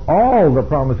 for all the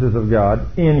promises of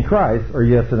God in Christ are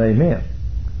yes and amen.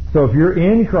 So if you're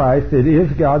in Christ, it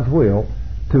is God's will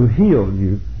to heal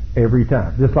you every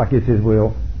time, just like it's His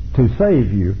will to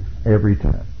save you every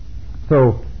time.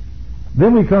 So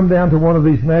then we come down to one of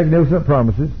these magnificent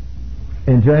promises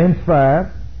in James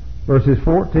 5 verses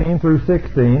 14 through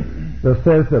 16 that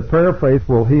says that prayer of faith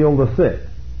will heal the sick.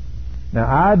 Now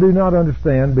I do not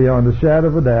understand beyond a shadow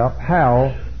of a doubt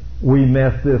how we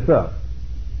mess this up.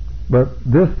 But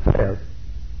this says,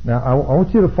 now I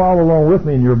want you to follow along with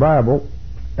me in your Bible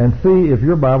and see if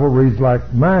your Bible reads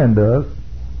like mine does,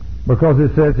 because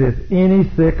it says, is any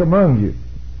sick among you?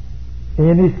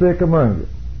 Any sick among you?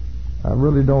 I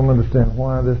really don't understand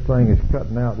why this thing is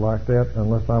cutting out like that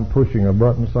unless I'm pushing a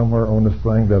button somewhere on this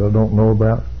thing that I don't know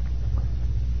about.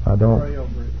 I don't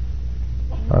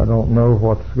know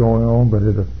what's going on, but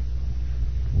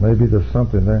maybe there's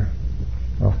something there.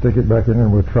 I'll stick it back in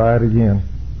and we'll try it again.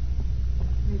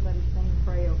 Everybody's saying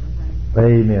pray over things.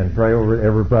 Amen. Pray over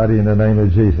everybody in the name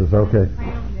of Jesus. Okay. Pray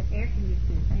over the air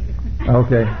conditioning.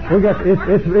 Okay. We got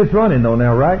it's running though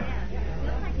now, right?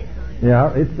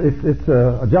 Yeah. It's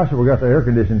Joshua got the air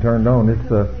conditioning turned on.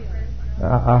 It's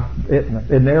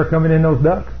isn't the air coming in those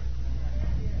ducts?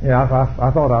 Yeah.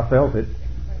 I thought I felt it.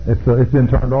 It's been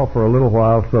turned off for a little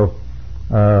while, so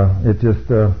it just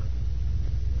you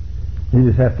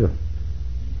just have to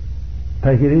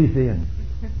take it easy and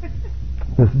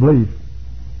just believe.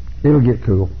 It'll get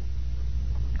cool.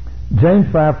 James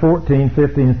 5:14,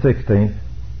 15, 16.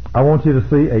 I want you to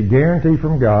see a guarantee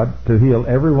from God to heal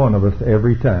every one of us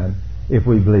every time if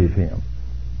we believe Him.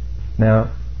 Now,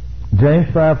 James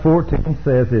 5:14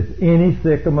 says, "Is any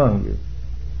sick among you?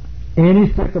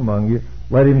 Any sick among you?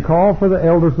 Let him call for the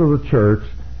elders of the church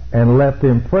and let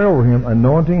them pray over him,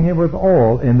 anointing him with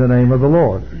oil in the name of the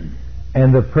Lord.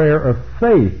 And the prayer of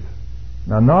faith,"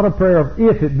 now not a prayer of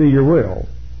if it be your will,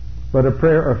 but a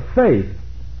prayer of faith.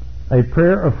 "A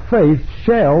prayer of faith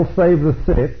shall save the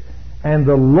sick, and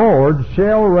the Lord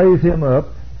shall raise him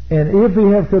up, and if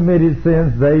he have committed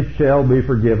sins, they shall be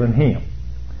forgiven him."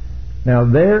 Now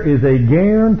there is a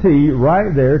guarantee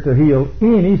right there to heal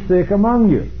any sick among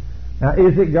you. Now,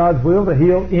 is it God's will to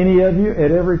heal any of you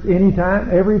at any time,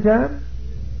 every time?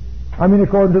 I mean,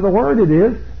 according to the Word it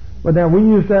is. But now we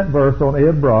used that verse on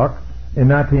Ed Brock in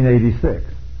 1986.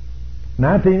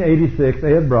 1986,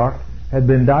 Ed Brock had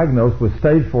been diagnosed with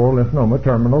stage 4 lymphoma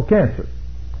terminal cancer.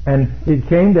 And it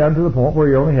came down to the point where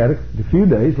he only had a few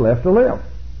days left to live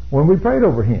when we prayed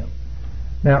over him.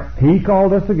 Now, he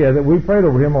called us together. We prayed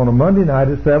over him on a Monday night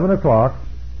at 7 o'clock.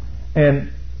 And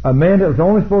a man that was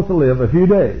only supposed to live a few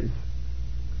days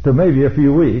to maybe a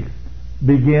few weeks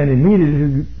began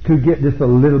immediately to get just a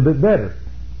little bit better.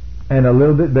 And a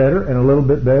little bit better, and a little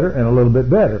bit better, and a little bit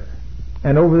better.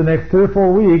 And over the next 3 or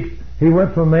 4 weeks, he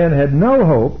went from a man who had no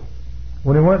hope.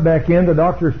 When he went back in, the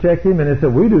doctors checked him and they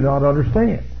said, "We do not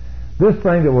understand. This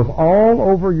thing that was all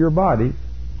over your body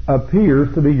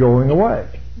appears to be going away."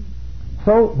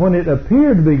 So when it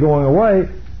appeared to be going away,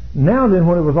 now then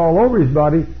when it was all over his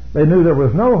body, they knew there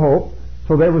was no hope,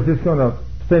 so they was just going to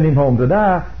send him home to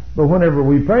die. But whenever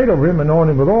we prayed over him,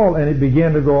 anointed him with oil, and it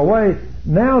began to go away,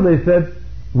 now they said,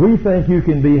 we think you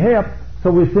can be helped,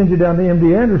 so we send you down to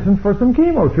MD Anderson for some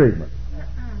chemo treatment.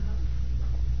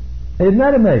 Isn't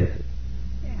that amazing?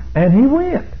 And he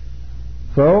went.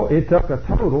 So it took a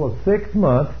total of 6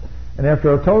 months, and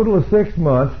after a total of 6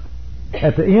 months,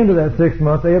 at the end of that 6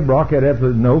 months, Ed Brock had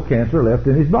absolutely no cancer left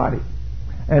in his body.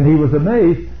 And he was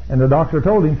amazed, and the doctor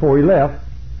told him before he left,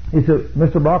 he said,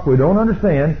 Mr. Brock, we don't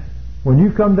understand. When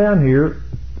you come down here,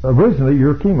 originally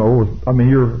your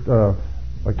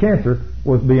your cancer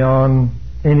was beyond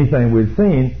anything we'd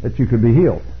seen that you could be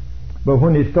healed. But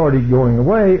when it started going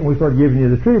away and we started giving you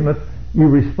the treatments, you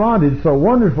responded so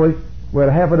wonderfully. We had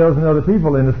a half a dozen other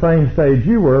people in the same stage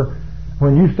you were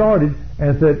when you started,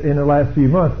 and said in the last few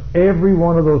months, every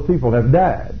one of those people have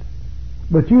died.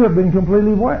 But you have been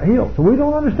completely healed. So we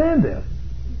don't understand this.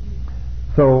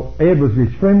 So Ed was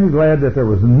extremely glad that there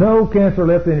was no cancer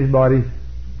left in his body.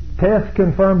 Tests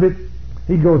confirmed it.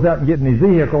 He goes out and gets in his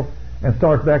vehicle and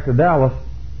starts back to Dallas,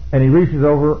 and he reaches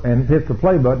over and hits the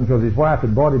play button because his wife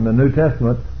had bought him the New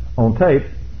Testament on tape.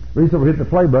 Reaches over, hit the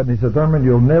play button. He said, Thurman,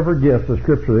 you'll never guess the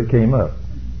scripture that came up.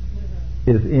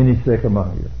 Is any sick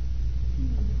among you?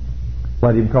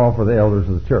 Let him call for the elders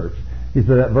of the church. He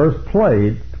said that verse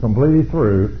played completely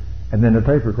through, and then the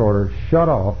tape recorder shut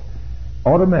off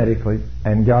automatically,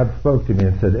 and God spoke to me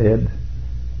and said, Ed,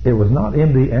 it was not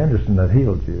MD Anderson that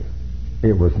healed you.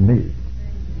 It was me.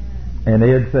 And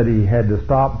Ed said he had to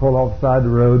stop, pull off the side of the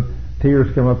road,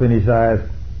 tears come up in his eyes,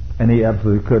 and he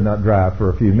absolutely could not drive for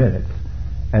a few minutes.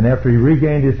 And after he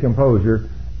regained his composure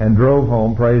and drove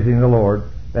home praising the Lord,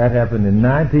 that happened in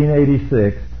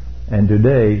 1986, and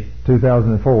today,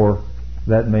 2004,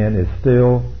 that man is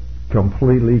still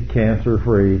completely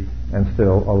cancer-free and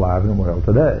still alive and well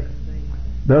today.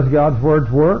 Does God's words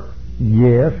work?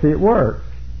 Yes, it works.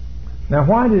 Now,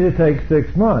 why did it take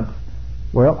 6 months?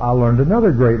 Well, I learned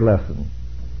another great lesson.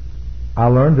 I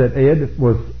learned that Ed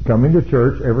was coming to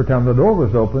church every time the door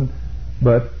was open,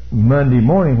 but Monday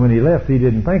morning when he left, he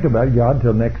didn't think about God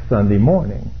till next Sunday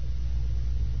morning.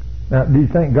 Now, do you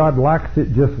think God likes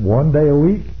it just one day a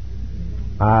week?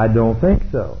 I don't think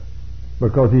so.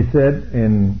 Because he said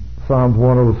in Psalms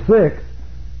 106,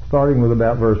 starting with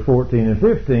about verse 14 and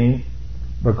 15,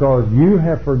 because you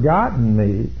have forgotten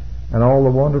me and all the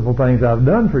wonderful things I've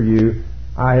done for you,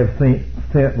 I have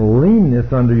sent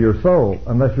leanness under your soul.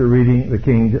 Unless you're reading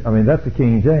that's the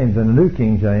King James and the New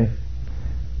King James.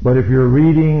 But if you're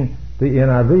reading the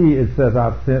NIV, it says,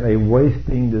 I've sent a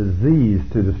wasting disease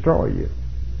to destroy you.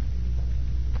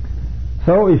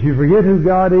 So if you forget who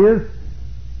God is,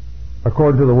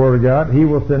 according to the Word of God, He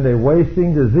will send a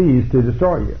wasting disease to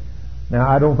destroy you. Now,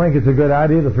 I don't think it's a good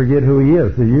idea to forget who He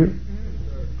is, do you?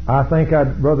 I think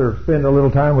I'd rather spend a little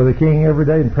time with the King every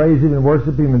day and praise Him and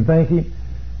worship Him and thank Him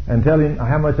and tell Him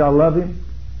how much I love Him.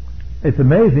 It's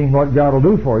amazing what God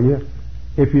will do for you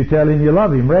if you tell Him you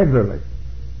love Him regularly.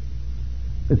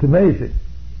 It's amazing.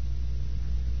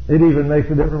 It even makes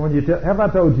a difference when you tell... Have I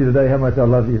told you today how much I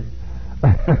love you?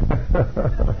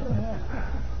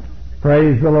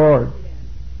 Praise the Lord.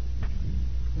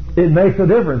 It makes a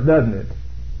difference, doesn't it?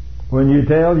 When you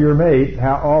tell your mate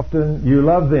how often you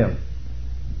love them.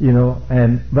 You know,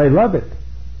 and they love it.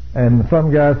 And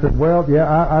some guy said, well,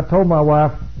 yeah, I told my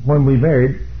wife when we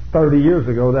married 30 years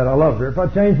ago that I loved her. If I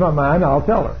change my mind, I'll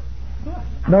tell her.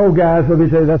 No, guys, let me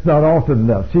tell you, that's not often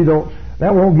enough.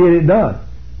 That won't get it done.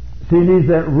 She needs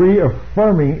that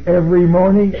reaffirming every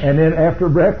morning, and then after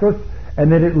breakfast,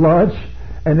 and then at lunch,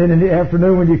 and then in the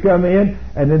afternoon when you come in,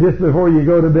 and then just before you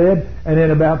go to bed, and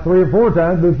then about 3 or 4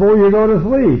 times before you go to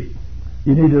sleep.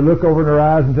 You need to look over in her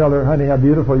eyes and tell her, honey, how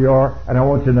beautiful you are, and I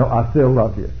want you to know I still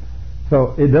love you.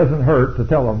 So it doesn't hurt to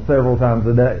tell them several times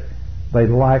a day. They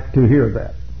like to hear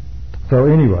that. So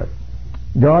anyway,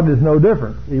 God is no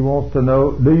different. He wants to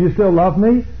know, do you still love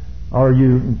me? Are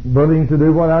you willing to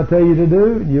do what I tell you to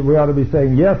do? We ought to be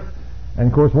saying yes. And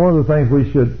of course, one of the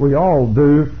things we all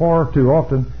do far too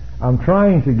often, I'm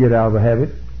trying to get out of the habit,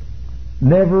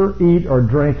 never eat or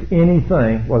drink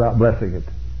anything without blessing it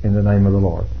in the name of the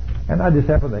Lord. And I just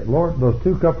happened to think, Lord, those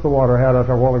 2 cups of water I had out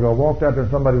there a while ago, I walked out there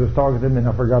and somebody was talking to me and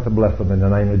I forgot to bless them in the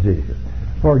name of Jesus.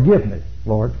 Forgive me,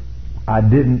 Lord. I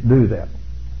didn't do that.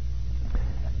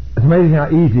 It's amazing how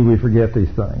easy we forget these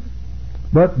things.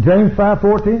 But James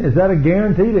 5:14, is that a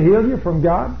guarantee to heal you from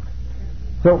God?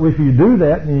 So if you do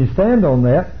that and you stand on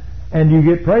that and you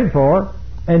get prayed for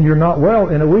and you're not well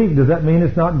in a week, does that mean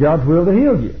it's not God's will to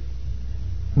heal you?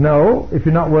 No, if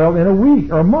you're not well in a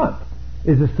week or a month,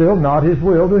 is it still not His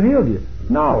will to heal you?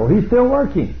 No, He's still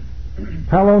working.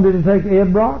 How long did it take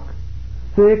Ed Brock?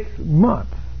 6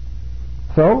 months.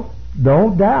 So,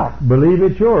 Don't doubt. Believe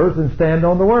it's yours and stand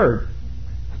on the Word.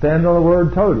 Stand on the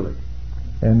Word totally.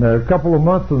 And a couple of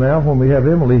months from now, when we have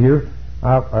Emily here,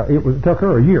 it took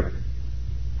her a year.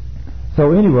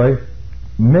 So anyway,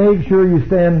 make sure you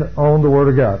stand on the Word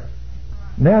of God.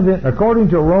 Now then, according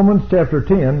to Romans chapter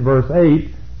 10, verse 8,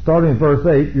 starting at verse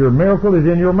 8, your miracle is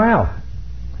in your mouth.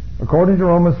 According to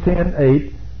Romans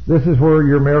 10:8, this is where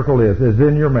your miracle is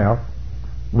in your mouth.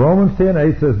 Romans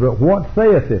 10:8 says, but what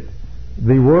saith it?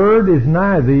 The word is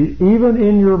nigh thee, even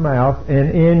in your mouth and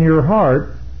in your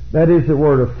heart. That is the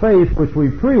word of faith which we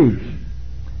preach.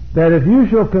 That if you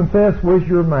shall confess with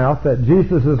your mouth that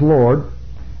Jesus is Lord,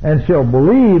 and shall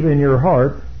believe in your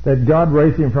heart that God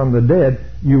raised him from the dead,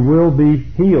 you will be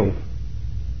healed.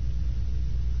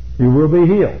 You will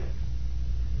be healed.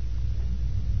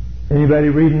 Anybody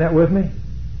reading that with me?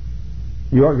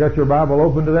 You got your Bible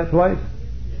open to that place?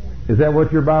 Is that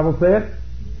what your Bible said?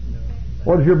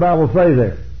 What does your Bible say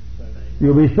there?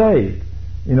 You'll be saved.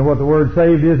 You know what the word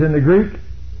saved is in the Greek?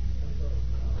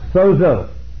 Sozo.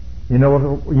 You know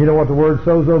what the word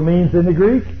sozo means in the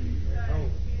Greek?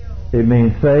 It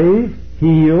means saved,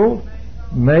 healed,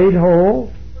 made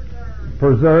whole,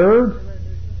 preserved,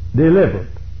 delivered.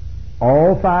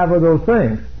 All five of those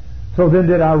things. So then,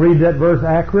 did I read that verse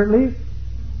accurately?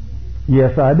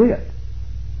 Yes, I did.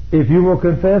 If you will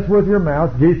confess with your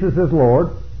mouth Jesus is Lord,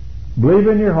 believe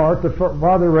in your heart the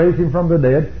Father raised him from the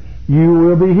dead, you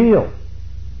will be healed.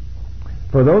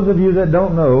 For those of you that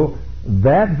don't know,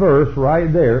 that verse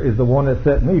right there is the one that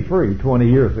set me free 20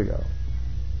 years ago.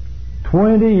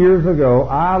 20 years ago,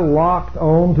 I locked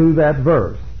on to that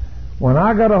verse. When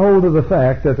I got a hold of the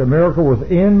fact that the miracle was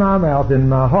in my mouth, in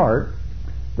my heart,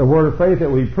 the word of faith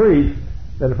that we preach,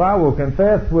 that if I will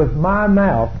confess with my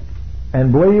mouth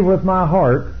and believe with my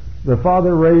heart the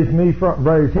Father raised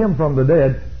him from the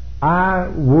dead, I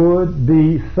would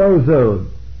be sozoed.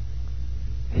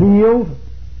 Healed,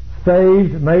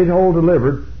 saved, made whole,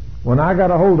 delivered. When I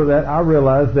got a hold of that, I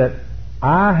realized that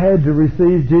I had to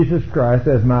receive Jesus Christ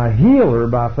as my healer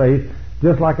by faith,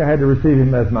 just like I had to receive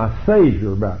him as my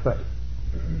Savior by faith.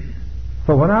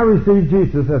 So when I received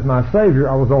Jesus as my Savior,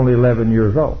 I was only 11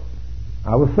 years old.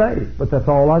 I was saved, but that's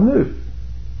all I knew.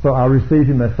 So I received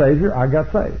him as Savior, I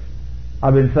got saved.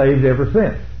 I've been saved ever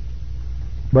since.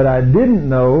 But I didn't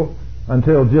know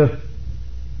until just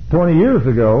 20 years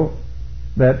ago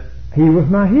that he was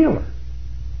my healer.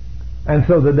 And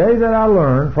so the day that I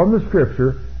learned from the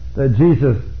Scripture that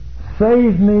Jesus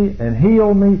saved me and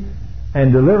healed me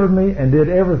and delivered me and did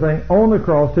everything on the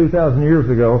cross 2,000 years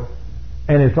ago,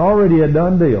 and it's already a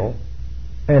done deal,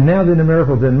 and now then the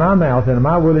miracle's in my mouth, and am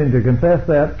I willing to confess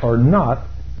that or not?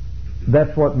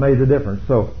 That's what made the difference.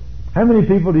 So how many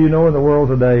people do you know in the world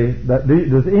today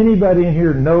does anybody in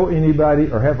here know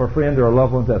anybody or have a friend or a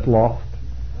loved one that's lost?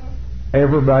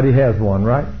 Everybody has one,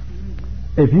 right?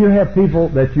 If you have people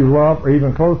that you love or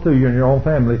even close to you in your own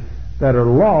family that are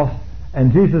lost,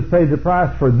 and Jesus paid the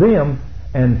price for them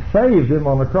and saved them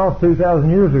on the cross 2,000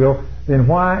 years ago, then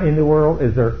why in the world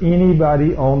is there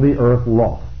anybody on the earth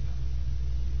lost?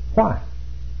 Why?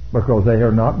 Because they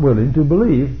are not willing to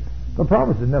believe the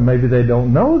promises. Now maybe they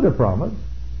don't know the promise,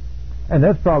 and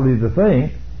that's probably the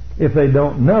thing, if they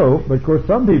don't know. But of course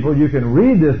some people, you can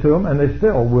read this to them and they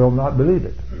still will not believe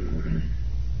it.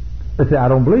 They say, I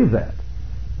don't believe that.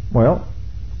 Well,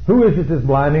 who is it that's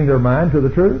blinding their mind to the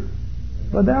truth?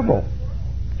 The devil.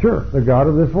 Sure, the god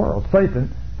of this world. Satan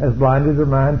has blinded their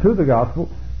mind to the gospel,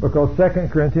 because 2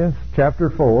 Corinthians chapter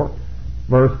 4,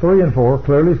 verse 3 and 4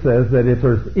 clearly says that if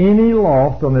there's any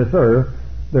lost on this earth,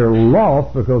 they're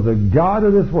lost because the god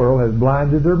of this world has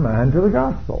blinded their mind to the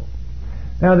gospel.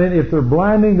 Now then, if they're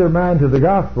blinding their mind to the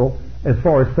gospel, as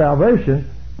far as salvation,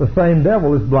 the same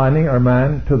devil is blinding our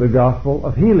mind to the gospel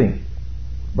of healing,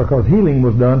 because healing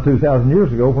was done 2,000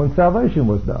 years ago when salvation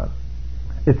was done.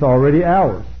 It's already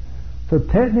ours. So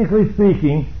technically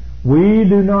speaking, we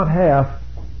do not have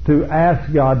to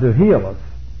ask God to heal us.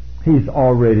 He's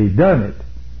already done it.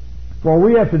 What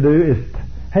we have to do is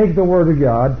take the Word of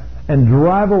God and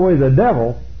drive away the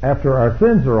devil after our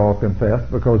sins are all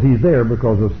confessed, because he's there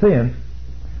because of sin.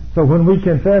 So when we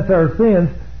confess our sins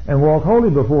and walk holy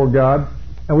before God,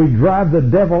 and we drive the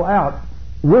devil out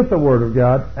with the Word of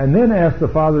God, and then ask the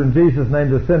Father in Jesus' name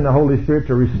to send the Holy Spirit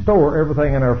to restore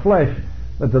everything in our flesh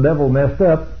that the devil messed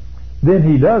up, then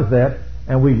he does that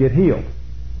and we get healed.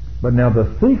 But now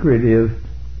the secret is,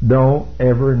 don't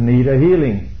ever need a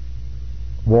healing.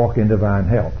 Walk in divine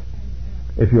health.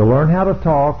 If you learn how to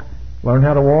talk, learn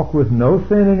how to walk with no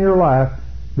sin in your life,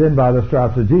 then by the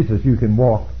stripes of Jesus you can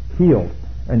walk healed.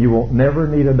 And you won't never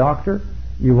need a doctor.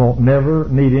 You won't never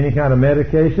need any kind of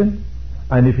medication.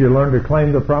 And if you learn to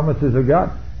claim the promises of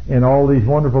God, in all these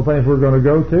wonderful things we're going to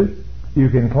go to. You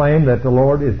can claim that the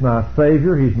Lord is my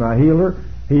Savior, He's my healer,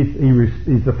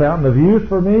 He's the fountain of youth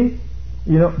for me.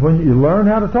 You know, when you learn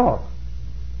how to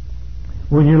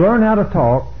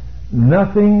talk,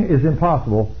 nothing is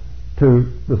impossible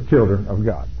to the children of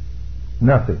God.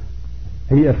 Nothing.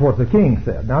 That's what the king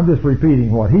said. Now I'm just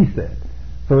repeating what he said.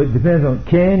 So it depends on,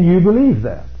 can you believe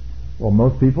that? Well,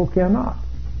 most people cannot.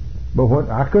 But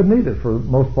I couldn't either for the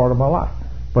most part of my life.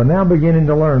 But now I'm beginning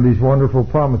to learn these wonderful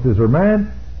promises are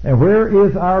mine. And where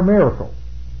is our miracle?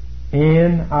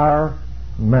 In our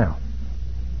mouth.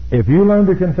 If you learn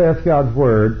to confess God's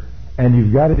Word and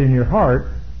you've got it in your heart,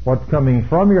 what's coming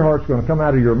from your heart is going to come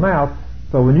out of your mouth.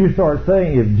 So when you start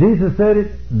saying, if Jesus said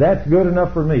it, that's good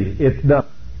enough for me. It's done.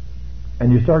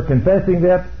 And you start confessing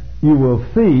that, you will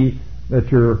see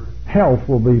that your health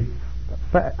will be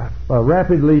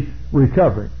rapidly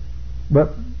recovering.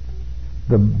 But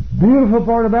the beautiful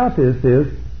part about this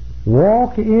is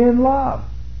walk in love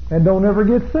and don't ever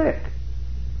get sick.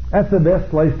 That's the best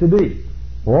place to be.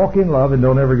 Walk in love and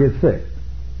don't ever get sick.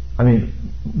 I mean,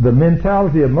 the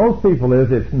mentality of most people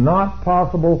is it's not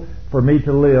possible for me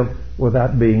to live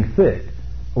without being sick.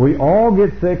 We all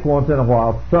get sick once in a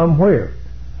while somewhere.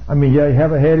 I mean, you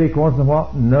have a headache once in a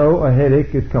while. No, a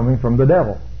headache is coming from the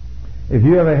devil. If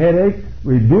you have a headache,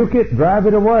 rebuke it, drive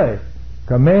it away.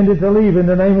 Command it to leave in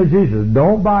the name of Jesus.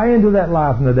 Don't buy into that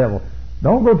lie from the devil.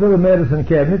 Don't go to the medicine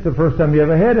cabinet the first time you have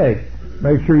a headache.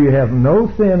 Make sure you have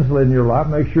no sins in your life.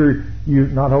 Make sure you're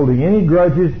not holding any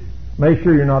grudges. Make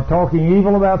sure you're not talking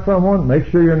evil about someone. Make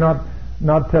sure you're not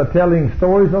telling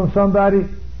stories on somebody.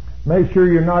 Make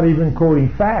sure you're not even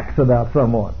quoting facts about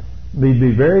someone.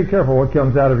 Be very careful what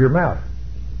comes out of your mouth.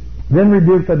 Then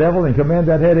rebuke the devil and command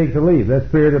that headache to leave, that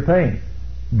spirit of pain.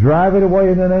 Drive it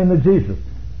away in the name of Jesus,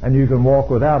 and you can walk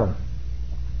without them.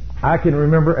 I can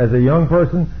remember as a young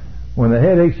person when the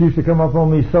headaches used to come up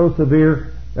on me so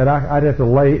severe that I'd have to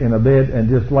lay in a bed and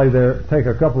just lay there, take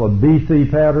a couple of BC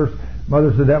powders.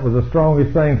 Mother said that was the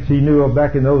strongest thing she knew of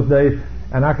back in those days,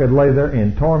 and I could lay there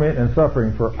in torment and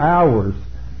suffering for hours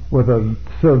with a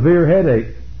severe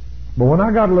headache. But when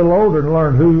I got a little older and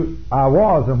learned who I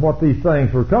was and what these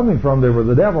things were coming from, they were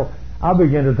the devil, I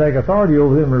began to take authority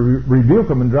over them and rebuke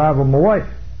them and drive them away.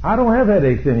 I don't have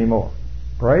headaches anymore.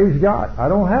 Praise God. I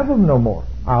don't have them no more.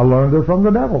 I learned they're from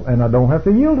the devil, and I don't have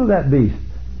to yield to that beast.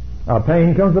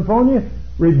 Pain comes upon you,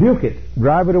 rebuke it.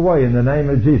 Drive it away in the name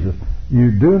of Jesus.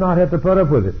 You do not have to put up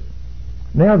with it.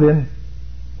 Now then,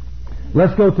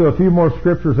 let's go to a few more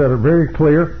scriptures that are very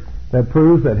clear that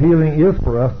proves that healing is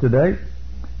for us today.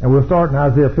 And we'll start in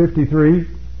Isaiah 53,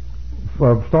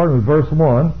 starting with verse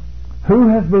 1. Who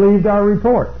has believed our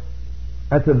report?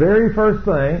 That's the very first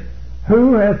thing.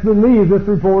 Who has believed this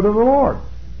report of the Lord?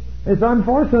 It's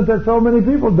unfortunate that so many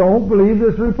people don't believe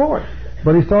this report.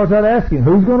 But he starts out asking,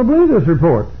 who's going to believe this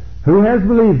report? Who has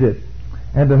believed it?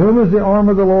 And to whom is the arm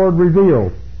of the Lord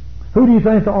revealed? Who do you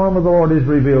think the arm of the Lord is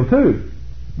revealed to?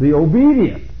 The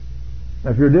obedient.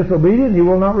 If you're disobedient, He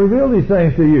will not reveal these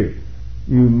things to you.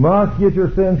 You must get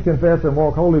your sins confessed and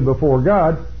walk holy before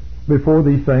God before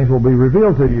these things will be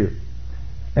revealed to you.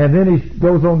 And then he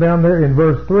goes on down there in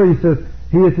verse 3, he says,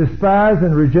 He is despised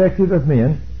and rejected of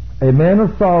men, a man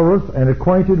of sorrows and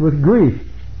acquainted with grief.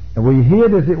 And we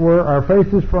hid, as it were, our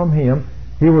faces from Him.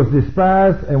 He was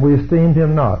despised, and we esteemed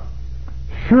Him not.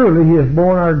 Surely He has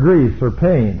borne our griefs or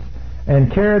pains,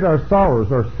 and carried our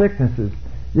sorrows or sicknesses.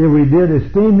 Yet we did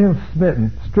esteem Him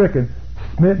smitten, stricken,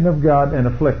 smitten of God, and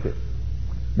afflicted.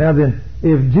 Now then,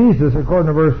 if Jesus, according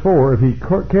to verse 4, if He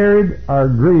carried our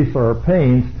griefs or our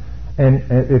pains, and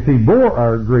if He bore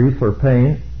our griefs or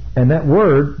pain, and that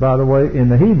word, by the way, in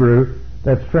the Hebrew,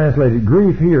 that's translated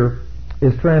grief here,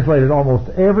 is translated almost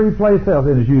every place else,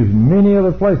 and is used many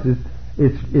other places,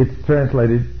 it's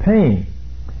translated pain.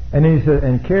 And then he said,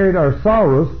 and carried our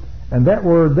sorrows, and that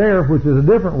word there, which is a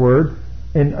different word,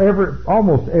 in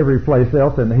almost every place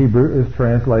else in the Hebrew is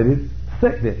translated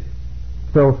sickness.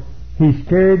 So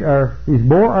He's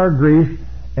bore our grief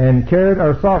and carried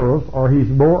our sorrows, or He's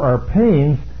bore our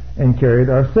pains and carried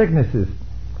our sicknesses.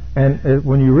 And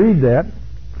when you read that,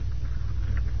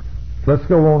 let's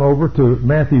go on over to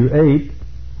Matthew 8,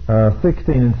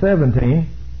 16 and 17,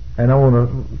 and I want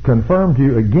to confirm to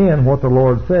you again what the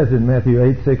Lord says in Matthew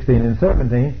 8, 16 and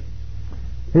 17.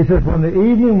 He says, when the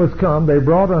evening was come, they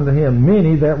brought unto Him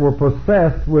many that were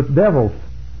possessed with devils,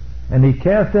 and He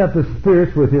cast out the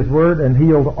spirits with His word and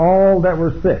healed all that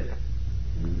were sick.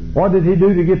 What did He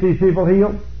do to get these people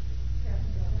healed?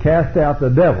 Cast out the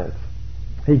devils.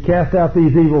 He cast out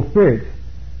these evil spirits.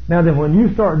 Now then, when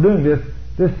you start doing this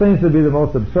seems to be the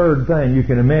most absurd thing you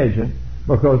can imagine,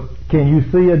 because can you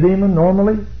see a demon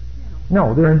normally?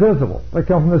 No, they're invisible. They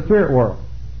come from the spirit world.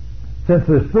 Since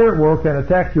the spirit world can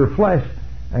attack your flesh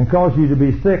and cause you to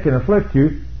be sick and afflict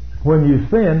you, when you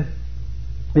sin,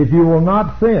 if you will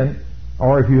not sin,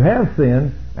 or if you have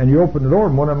sinned, and you open the door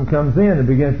and one of them comes in and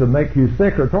begins to make you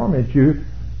sick or torment you,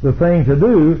 the thing to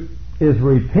do is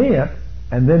repent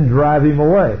and then drive him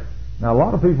away. Now, a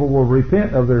lot of people will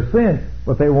repent of their sin,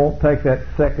 but they won't take that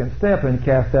second step and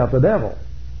cast out the devil.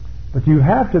 But you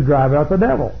have to drive out the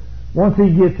devil. Once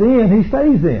he gets in, he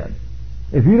stays in.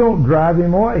 If you don't drive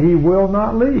him away, he will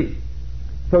not leave.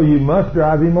 So you must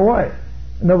drive him away.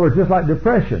 In other words, just like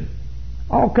depression,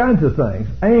 all kinds of things,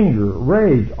 anger,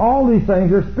 rage, all these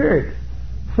things are spirits.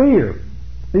 Fear,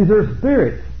 these are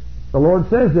spirits. The Lord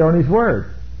says there in His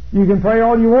Word. You can pray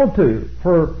all you want to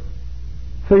for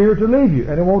fear to leave you,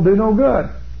 and it won't do no good.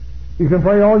 You can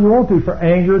pray all you want to for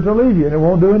anger to leave you, and it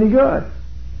won't do any good.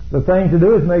 The thing to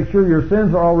do is make sure your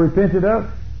sins are all repented of.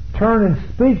 Turn and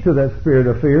speak to that spirit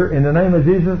of fear in the name of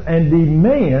Jesus and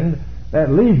demand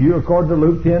that leave you according to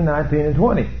Luke 10, 19, and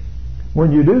 20.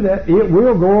 When you do that, it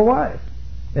will go away.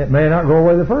 It may not go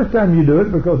away the first time you do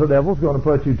it because the devil's going to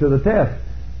put you to the test.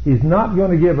 He's not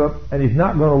going to give up, and he's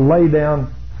not going to lay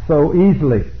down so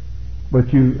easily.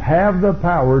 But you have the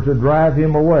power to drive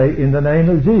him away in the name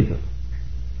of Jesus.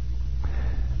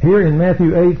 Here in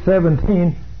Matthew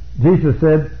 8:17, Jesus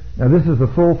said, now this is the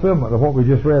fulfillment of what we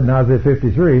just read in Isaiah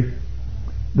 53,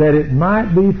 that it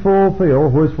might be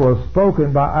fulfilled which was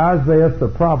spoken by Isaiah the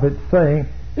prophet, saying,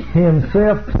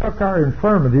 Himself took our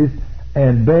infirmities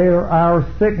and bare our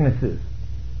sicknesses.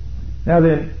 Now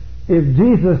then, if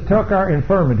Jesus took our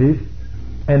infirmities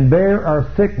and bare our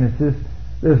sicknesses,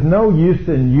 there's no use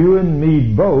in you and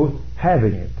me both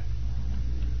having it.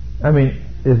 I mean,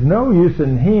 there's no use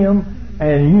in Him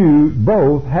and you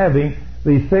both having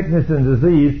the sickness and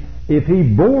disease if He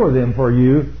bore them for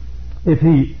you. If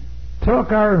He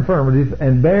took our infirmities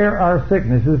and bare our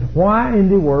sicknesses, why in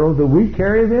the world do we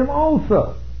carry them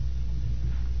also?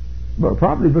 But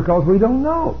probably because we don't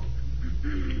know.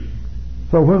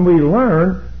 So when we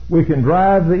learn, we can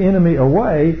drive the enemy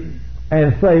away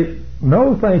and say,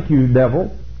 no thank you,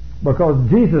 devil, because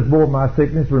Jesus bore my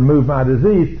sickness, removed my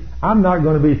disease. I'm not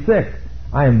going to be sick.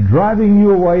 I am driving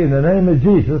you away in the name of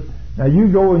Jesus. Now you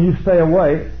go and you stay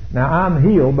away. Now I'm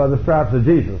healed by the stripes of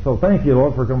Jesus. So thank you,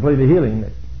 Lord, for completely healing me.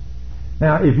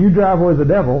 Now if you drive away the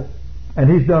devil, and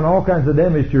he's done all kinds of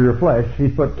damage to your flesh,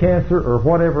 he's put cancer or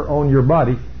whatever on your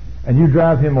body, and you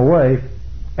drive him away,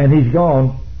 and he's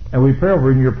gone, and we pray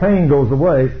over him, your pain goes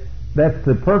away, that's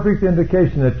the perfect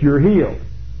indication that you're healed.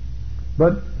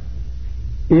 But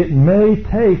it may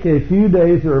take a few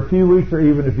days or a few weeks or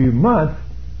even a few months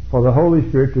for the Holy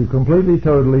Spirit to completely,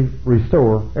 totally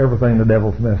restore everything the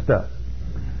devil's messed up.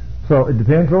 So it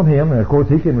depends on Him, and of course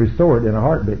He can restore it in a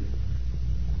heartbeat.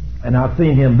 And I've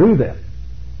seen Him do that.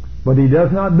 But He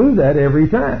does not do that every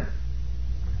time.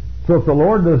 So if the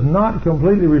Lord does not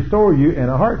completely restore you in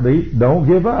a heartbeat, don't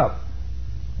give up.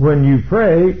 When you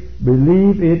pray,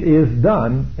 believe it is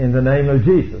done in the name of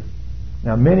Jesus.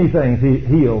 Now many things He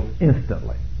heals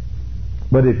instantly.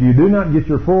 But if you do not get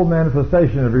your full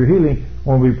manifestation of your healing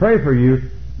when we pray for you,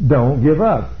 don't give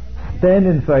up. Stand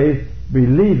in faith,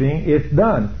 believing it's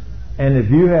done. And if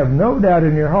you have no doubt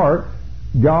in your heart,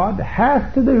 God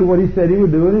has to do what He said He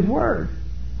would do in His Word.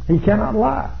 He cannot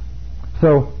lie.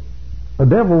 So the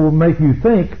devil will make you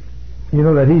think,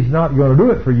 that He's not going to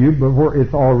do it for you, but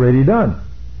it's already done.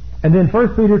 And then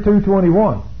 1 Peter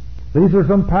 2:21. These are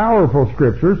some powerful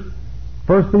scriptures.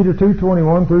 1 Peter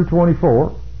 2:21 through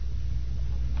 24.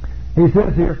 He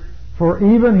says here, For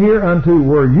even hereunto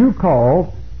were you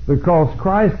called, because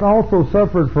Christ also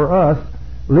suffered for us,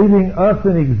 leaving us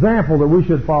an example that we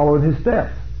should follow in His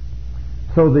steps.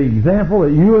 So the example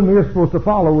that you and me are supposed to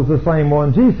follow was the same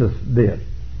one Jesus did.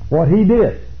 What He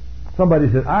did.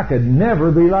 Somebody said, I could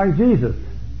never be like Jesus.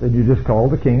 Then you just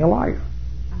called the king a liar.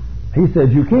 He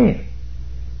said you can't.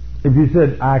 If you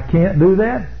said, I can't do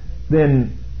that,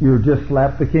 then you just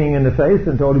slapped the king in the face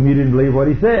and told him you didn't believe what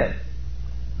he said.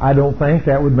 I don't think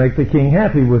that would make the king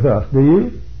happy with us, do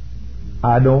you?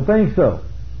 I don't think so.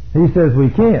 He says we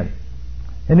can.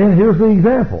 And then here's the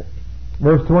example.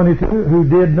 Verse 22, who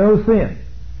did no sin.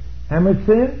 How much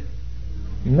sin?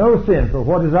 No sin. So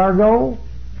what is our goal?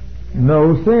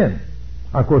 No sin.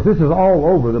 Of course, this is all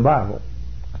over the Bible,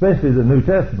 especially the New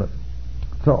Testament.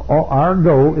 So our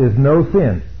goal is no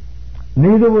sin.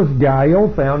 Neither was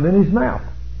guile found in his mouth.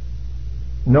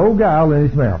 No guile in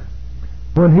his mouth.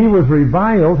 When he was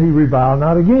reviled, he reviled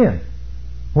not again.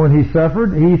 When he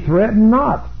suffered, he threatened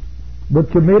not,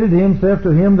 but committed himself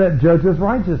to him that judges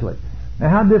righteously. Now,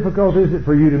 how difficult is it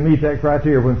for you to meet that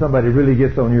criteria when somebody really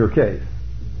gets on your case?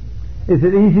 Is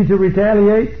it easy to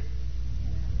retaliate?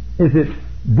 Is it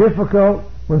difficult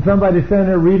when somebody's standing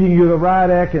there reading you the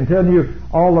riot act and telling you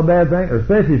all the bad things,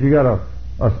 especially if you got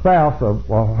a spouse,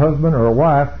 a husband or a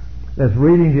wife that's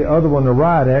reading the other one the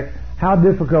riot act? How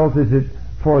difficult is it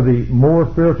for the more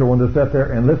spiritual one to sit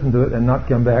there and listen to it and not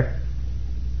come back?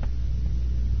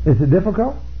 Is it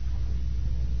difficult?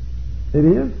 It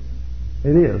is?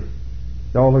 It is.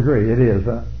 Y'all agree? It is.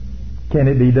 Can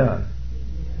it be done?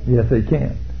 Yes, it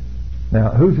can. Now,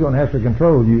 who's going to have to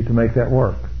control you to make that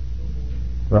work?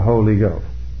 The Holy Ghost.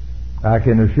 I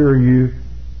can assure you,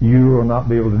 you will not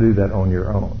be able to do that on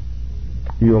your own.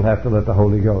 You'll have to let the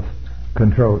Holy Ghost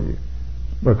control you.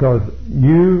 Because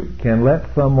you can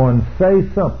let someone say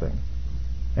something,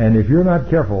 and if you're not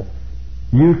careful,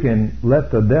 you can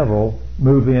let the devil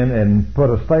move in and put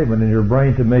a statement in your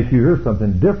brain to make you hear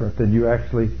something different than you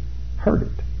actually heard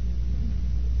it.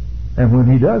 And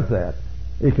when he does that,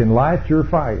 it can light your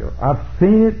fire. I've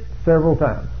seen it several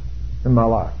times in my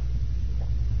life.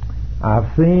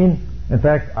 I've seen, in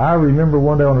fact, I remember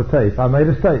one day on a tape, I made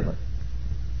a statement,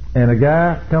 and a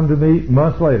guy come to me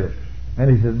months later, and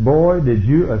he said, "Boy, did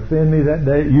you offend me that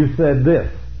day? You said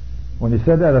this." When he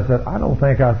said that, I said, "I don't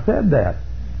think I said that.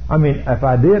 I mean, if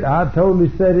I did, I totally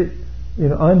said it,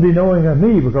 unbeknowing of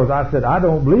me, because I said, I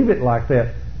don't believe it like that."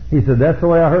 He said, "That's the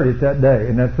way I heard it that day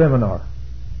in that seminar."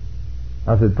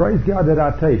 I said, "Praise God that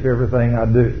I tape everything I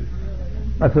do."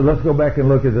 I said, "Let's go back and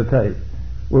look at the tape."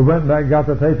 We went back, got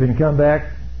the tape, and come back,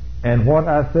 and what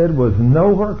I said was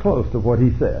nowhere close to what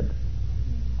he said.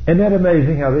 Isn't that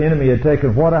amazing how the enemy had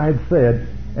taken what I had said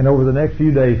and over the next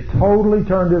few days totally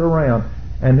turned it around,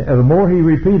 and the more he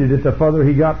repeated it, the further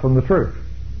he got from the truth.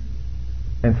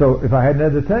 And so if I hadn't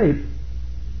had the tape,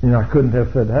 I couldn't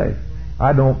have said, "Hey,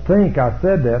 I don't think I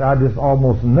said that. I just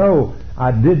almost know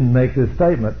I didn't make this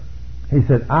statement." He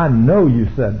said, "I know you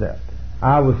said that.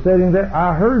 I was sitting there.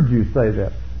 I heard you say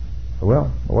that."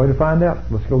 Well, a way to find out.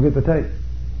 Let's go get the tape.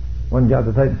 Went and got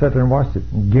the tape and sat there and watched it.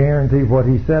 And guarantee what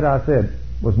he said I said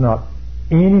was not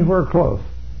anywhere close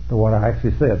to what I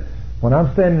actually said. When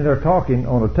I'm standing there talking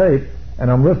on a tape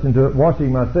and I'm listening to it,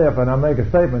 watching myself, and I make a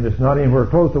statement that's not anywhere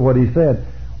close to what he said,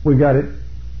 we got it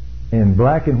in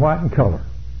black and white and color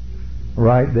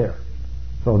right there.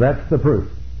 So that's the proof.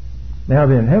 Now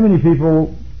then, how many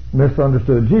people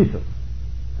misunderstood Jesus?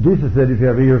 Jesus said, "If you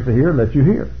have ears to hear, let you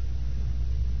hear."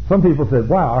 Some people said,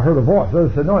 "Wow, I heard a voice."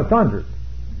 Others said, "No, it thundered."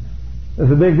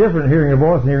 There's a big difference in hearing a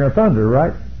voice and hearing a thunder,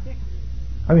 right?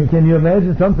 I mean, can you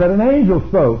imagine? Some said an angel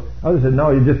spoke. Others said, "No,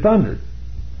 you just thundered."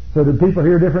 So did people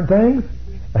hear different things?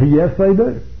 Yes, they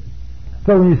do.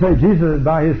 So when you say, "Jesus,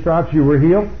 by his stripes you were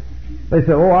healed," they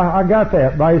say, "Oh, I got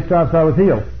that. By his stripes I was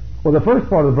healed." Well, the first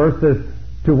part of the verse says,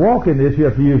 to walk in this, you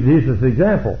have to use Jesus'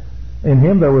 example. In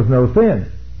him there was no sin.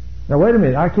 Now, wait a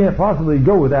minute. I can't possibly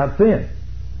go without sin.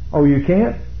 Oh, you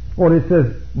can't? Well, it says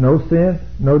no sin,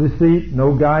 no deceit,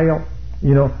 no guile,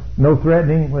 no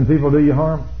threatening when people do you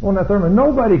harm. Well, now, Thurman,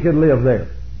 nobody could live there.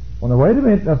 Well, now, wait a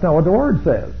minute. That's not what the Word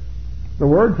says. The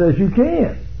Word says you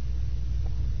can.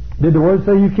 Did the Word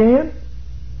say you can?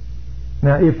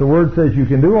 Now, if the Word says you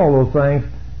can do all those things,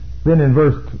 then in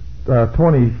verse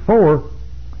 24,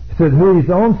 it says, "Who his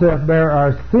own self bare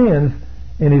our sins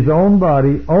in his own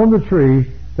body on the tree,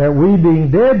 that we being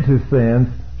dead to sins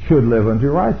should live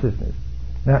unto righteousness."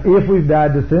 Now, if we've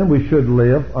died to sin, we should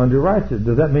live unto righteousness.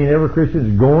 Does that mean every Christian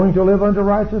is going to live unto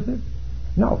righteousness?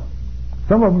 No.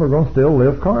 Some of them are going to still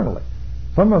live carnally.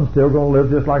 Some of them still going to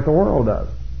live just like the world does.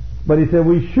 But he said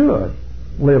we should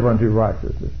live unto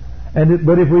righteousness.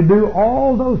 But if we do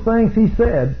all those things he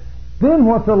said, then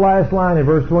what's the last line in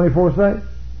verse 24 say?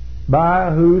 "By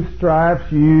whose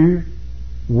stripes you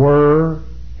were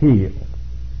healed."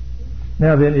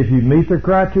 Now then, if you meet the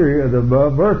criteria of the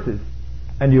above verses,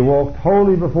 and you walked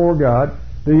holy before God,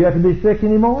 do you have to be sick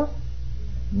anymore?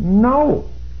 No.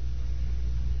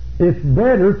 It's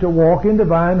better to walk in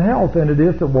divine health than it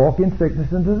is to walk in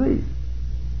sickness and disease.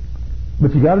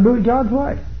 But you got to do it God's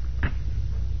way.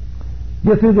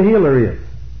 Guess who the healer is?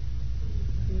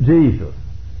 Jesus.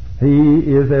 He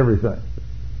is everything.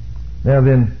 Now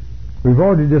then, we've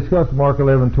already discussed Mark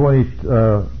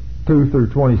 11:22 through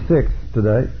 26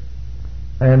 today.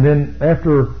 And then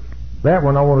after that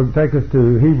one, I want to take us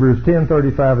to Hebrews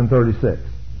 10:35 and 36.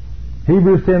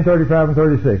 Hebrews 10:35 and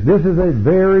 36. This is a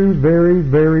very, very,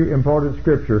 very important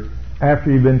scripture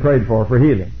after you've been prayed for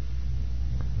healing.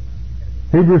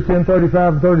 Hebrews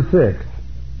 10:35 and 36.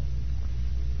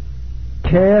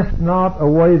 "Cast not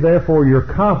away therefore your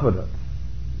confidence,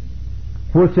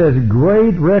 which has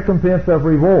great recompense of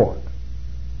reward.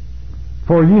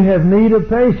 For ye have need of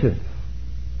patience."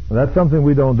 Well, that's something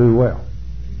we don't do well.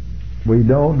 We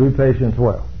don't do patience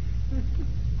well.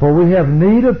 For we have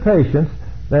need of patience,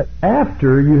 that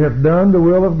after you have done the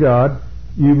will of God,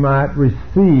 you might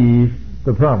receive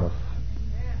the promise.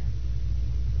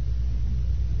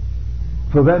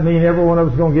 So that mean every one of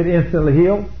us is going to get instantly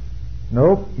healed?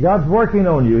 Nope. God's working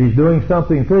on you. He's doing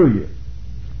something through you.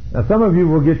 Now some of you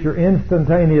will get your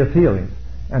instantaneous healings,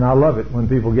 and I love it when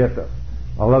people get those.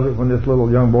 I love it when this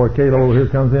little young boy, Cato, over here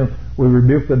comes in. We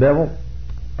rebuke the devil,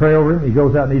 pray over him, he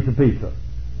goes out and eats a pizza.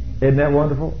 Isn't that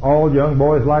wonderful? All young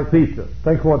boys like pizza.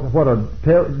 Think what a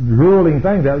grueling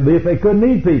thing that would be if they couldn't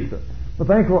eat pizza. But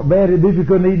think what bad it is if you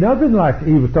couldn't eat nothing like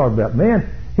he was talking about. Man,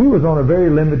 he was on a very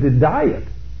limited diet.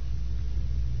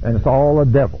 And it's all a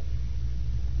devil.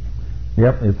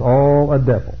 Yep, it's all a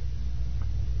devil.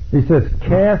 He says,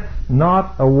 cast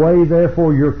not away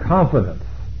therefore your confidence.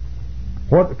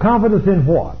 What confidence in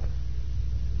what?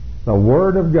 The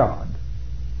Word of God.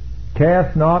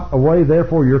 Cast not away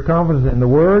therefore your confidence in the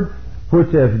Word,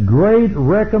 which has great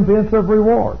recompense of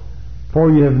reward.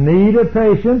 For you have need of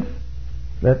patience,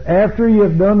 that after you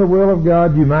have done the will of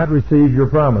God, you might receive your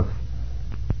promise.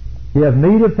 You have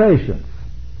need of patience.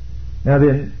 Now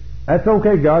then, that's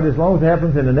okay, God, as long as it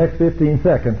happens in the next 15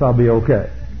 seconds, I'll be okay.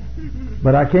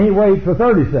 But I can't wait for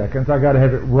 30 seconds. I got to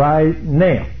have it right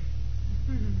now.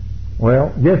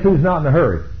 Well, guess who's not in a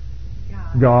hurry?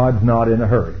 God's not in a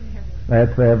hurry.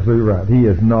 That's absolutely right. He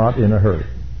is not in a hurry.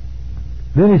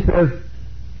 Then he says,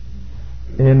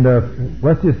 and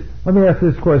let me ask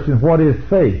this question: what is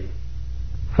faith?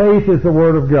 Faith is the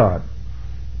Word of God.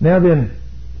 Now then,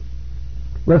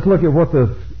 let's look at what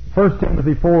the 1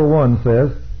 Timothy 4:1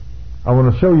 says. I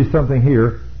want to show you something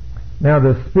here. Now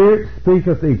the Spirit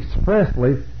speaketh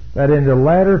expressly that in the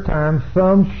latter times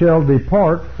some shall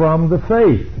depart from the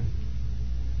faith.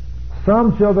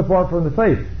 Some shall depart from the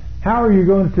faith. How are you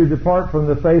going to depart from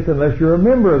the faith unless you're a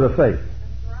member of the faith?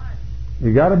 That's right.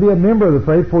 You got to be a member of the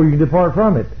faith before you can depart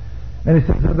from it. And he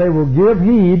says that they will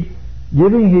giving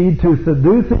heed to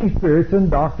seducing spirits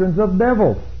and doctrines of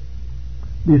devils.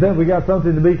 Do you think we got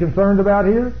something to be concerned about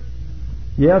here?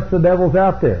 Yes, the devil's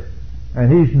out there,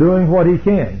 and he's doing what he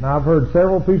can. Now, I've heard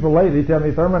several people lately tell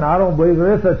me, Thurman, I don't believe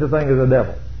there is such a thing as a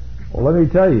devil. Well, let me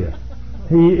tell you,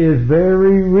 he is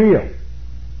very real.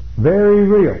 Very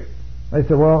real. They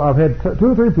said, well, I've had 2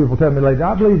 or 3 people tell me lately,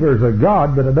 I believe there's a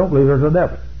God, but I don't believe there's a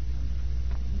devil.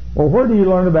 Well, where do you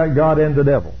learn about God and the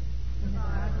devil?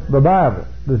 The Bible.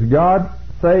 Does God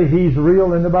say He's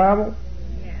real in the Bible?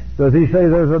 Yes. Does He say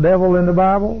there's a devil in the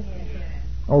Bible? Yes.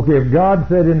 Okay, if God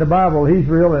said in the Bible He's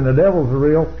real and the devil's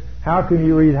real, how can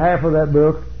you read half of that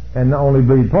book and only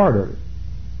believe part of it?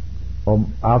 Well,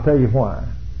 I'll tell you why.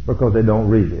 Because they don't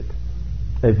read it.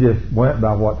 They just went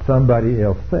by what somebody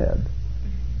else said.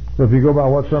 So if you go by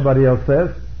what somebody else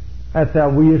says, that's how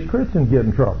we as Christians get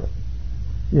in trouble.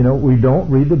 You know, we don't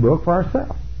read the book for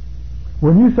ourselves.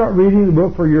 When you start reading the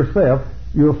book for yourself,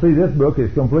 you'll see this book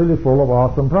is completely full of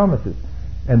awesome promises.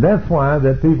 And that's why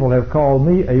that people have called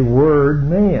me a word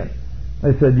man.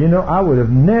 They said, you know, I would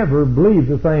have never believed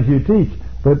the things you teach,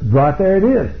 but right there it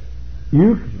is.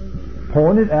 You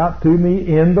pointed out to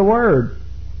me in the Word.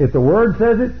 If the Word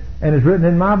says it, and it's written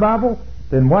in my Bible,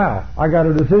 then wow, I got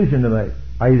a decision to make.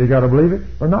 I either got to believe it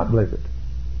or not believe it.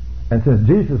 And since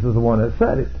Jesus is the one that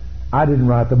said it, I didn't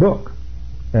write the book.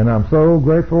 And I'm so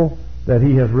grateful that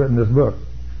He has written this book.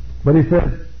 But he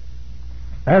said,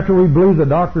 after we believe the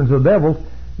doctrines of devils,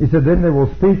 he said, then they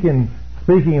will speaking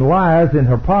lies and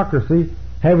hypocrisy,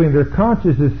 having their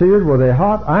consciences seared with a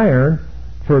hot iron,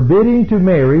 forbidding to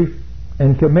marry,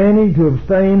 and commanding to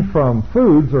abstain from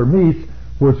foods or meats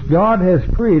which God has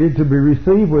created to be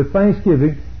received with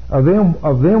thanksgiving of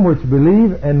them which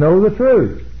believe and know the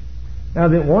truth. Now,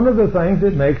 then, one of the things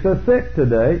that makes us sick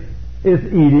today is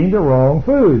eating the wrong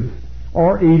foods,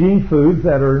 or eating foods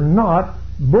that are not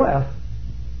blessed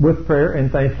with prayer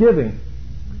and thanksgiving.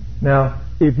 Now,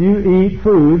 if you eat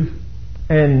foods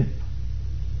and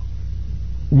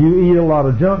you eat a lot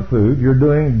of junk food, you're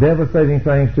doing devastating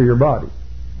things to your body.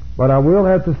 But I will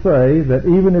have to say that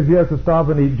even if you have to stop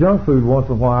and eat junk food once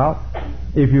in a while,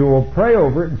 if you will pray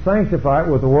over it and sanctify it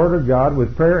with the Word of God,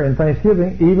 with prayer and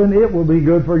thanksgiving, even it will be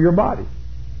good for your body.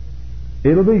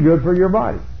 It'll be good for your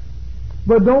body.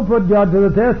 But don't put God to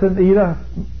the test and eat a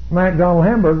McDonald's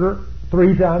hamburger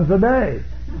 3 times a day.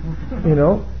 You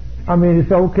know, I mean,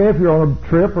 it's okay if you're on a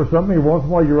trip or something, once in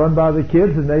a while you run by the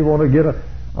kids and they want to get a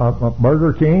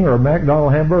Burger King or a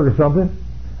McDonald's hamburger or something.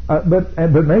 But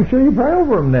make sure you pray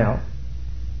over them now.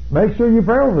 Make sure you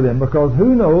pray over them, because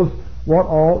who knows what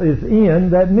all is in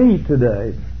that meat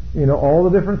today. You know, all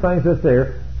the different things that's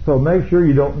there. So make sure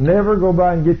you don't never go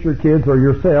by and get your kids or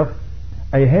yourself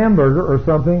a hamburger or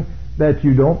something that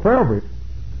you don't pray over it.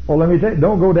 Well, let me tell you,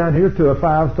 don't go down here to a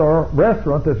 5-star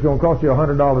restaurant that's going to cost you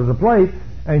 $100 a plate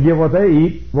and get what they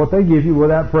eat, what they give you,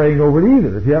 without praying over it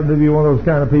either. If you happen to be one of those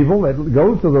kind of people that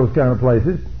goes to those kind of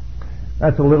places,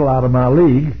 that's a little out of my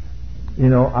league. You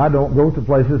know, I don't go to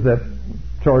places that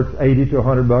charge $80 to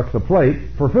 $100 a plate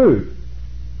for food.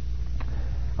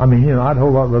 I mean, you know, I'd a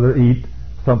whole lot rather eat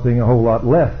something a whole lot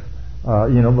less,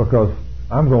 you know, because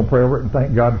I'm going to pray over it and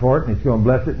thank God for it, and He's going to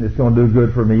bless it, and it's going to do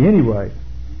good for me anyway.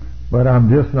 But I'm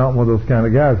just not one of those kind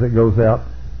of guys that goes out,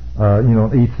 you know,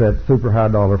 and eats that super high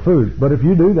dollar food. But if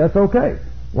you do, that's okay.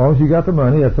 As long as you got the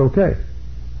money, that's okay.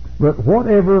 But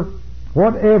whatever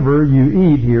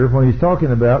you eat here, when he's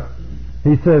talking about,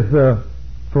 he says,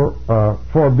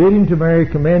 forbidding to marry,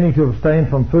 commanding to abstain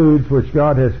from foods which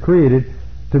God has created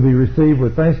to be received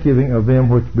with thanksgiving of them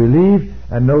which believe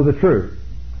and know the truth.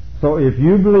 So if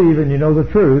you believe and you know the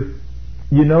truth,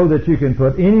 you know that you can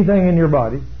put anything in your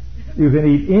body, you can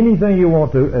eat anything you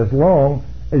want to, as long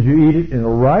as you eat it in the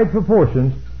right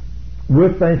proportions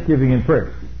with thanksgiving and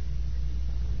prayer.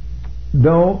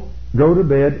 Don't go to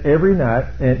bed every night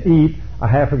and eat a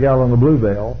half a gallon of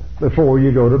Bluebell before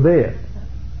you go to bed.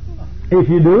 If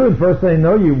you do, and first thing you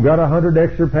know, you've got 100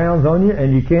 extra pounds on you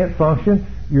and you can't function,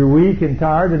 you're weak and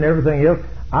tired and everything else,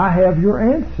 I have your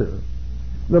answer.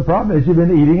 The problem is you've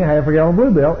been eating a half a gallon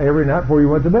of Bluebell every night before you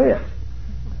went to bed.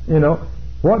 You know,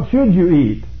 what should you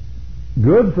eat?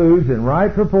 Good foods in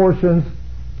right proportions,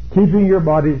 keeping your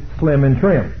body slim and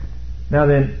trim. Now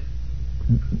then,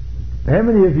 how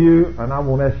many of you, and I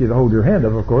won't ask you to hold your hand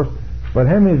up, of course, but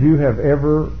how many of you have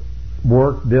ever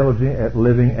worked diligently at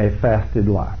living a fasted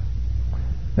life?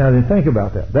 Now then, think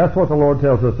about that. That's what the Lord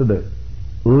tells us to do.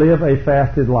 Live a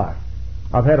fasted life.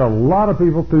 I've had a lot of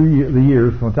people through the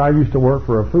years, since I used to work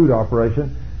for a food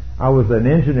operation. I was an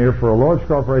engineer for a large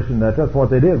corporation that's what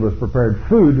they did, was prepared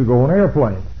food to go on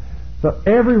airplanes. So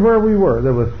everywhere we were,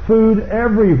 there was food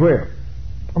everywhere.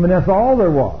 I mean, that's all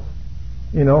there was.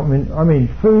 You know, I mean,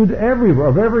 food everywhere,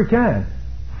 of every kind.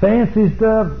 Fancy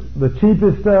stuff, the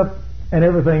cheapest stuff, and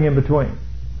everything in between.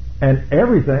 And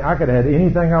everything, I could have had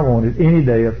anything I wanted, any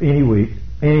day of any week,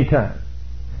 any time.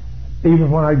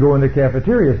 Even when I'd go in the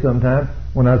cafeteria sometime,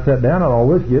 when I sat down, I'd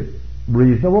always get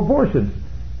reasonable portions.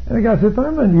 And the guy said,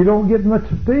 Thurman, you don't get much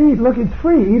to eat. Look, it's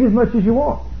free. Eat as much as you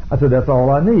want. I said, that's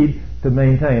all I need to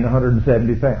maintain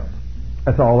 170 pounds.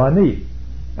 That's all I need.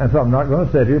 And so I'm not going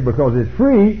to sit here because it's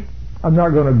free. I'm not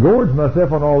going to gorge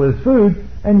myself on all this food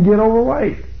and get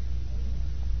overweight.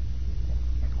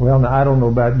 Well, now, I don't know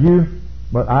about you,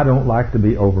 but I don't like to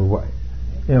be overweight.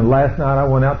 You know, last night I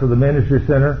went out to the ministry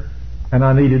center and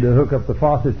I needed to hook up the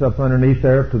faucets up underneath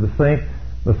there to the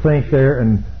sink there,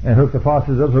 and hook the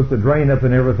faucets up, hook the drain up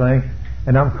and everything.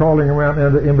 And I'm crawling around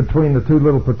in between the two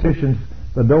little partitions,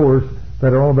 the doors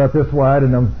that are only about this wide,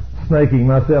 and I'm snaking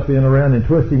myself in around and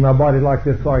twisting my body like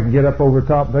this so I can get up over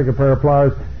top, take a pair of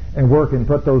pliers, and work and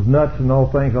put those nuts and all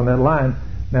things on that line.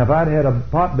 Now, if I'd had a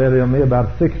pot belly on me,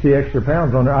 about 60 extra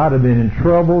pounds on there, I'd have been in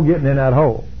trouble getting in that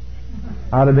hole.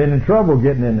 I'd have been in trouble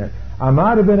getting in there. I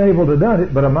might have been able to done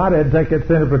it, but I might have had to take that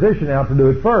center partition out to do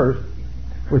it first,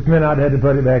 which meant I'd had to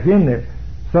put it back in there.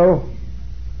 So,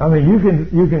 I mean, you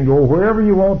can go wherever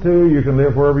you want to, you can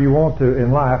live wherever you want to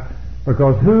in life,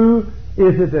 because who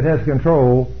is it that has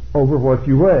control over what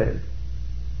you weigh?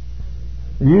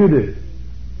 You do.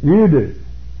 You do.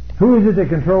 Who is it that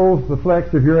controls the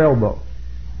flex of your elbow?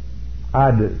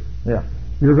 I do. Yeah.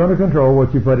 You're going to control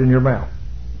what you put in your mouth.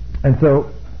 And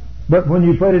so, but when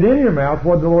you put it in your mouth,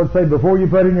 what did the Lord say before you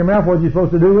put it in your mouth? What are you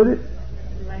supposed to do with it?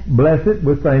 Bless it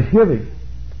with thanksgiving.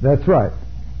 That's right.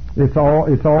 It's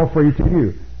all free to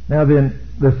you. Now then,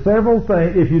 the several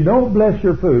things, if you don't bless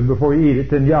your food before you eat it,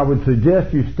 then I would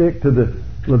suggest you stick to the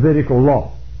Levitical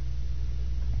law.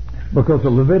 Because the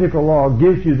Levitical law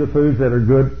gives you the foods that are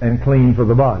good and clean for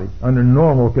the body under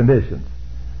normal conditions.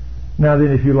 Now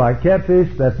then, if you like catfish,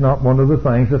 that's not one of the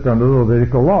things that's under the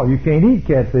Levitical law. You can't eat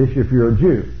catfish if you're a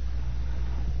Jew.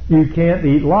 You can't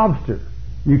eat lobster.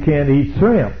 You can't eat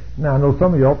shrimp. Now, I know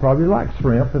some of y'all probably like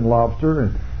shrimp and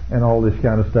lobster and all this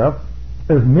kind of stuff.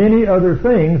 There's many other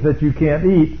things that you can't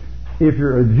eat if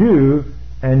you're a Jew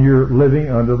and you're living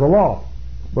under the law.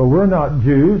 But we're not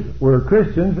Jews, we're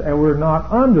Christians, and we're not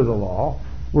under the law.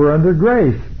 We're under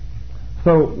grace.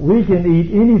 So we can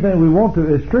eat anything we want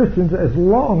to as Christians as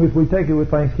long as we take it with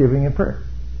thanksgiving and prayer.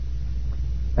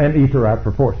 And eat the right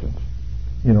proportions.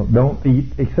 You know, don't eat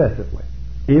excessively.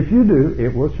 If you do,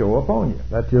 it will show up on you.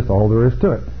 That's just all there is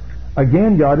to it.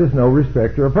 Again, God is no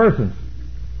respecter of persons.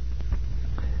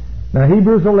 Now,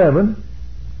 Hebrews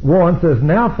 11:1 says,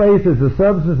 now faith is the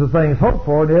substance of things hoped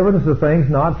for and evidence of things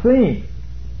not seen.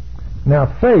 Now,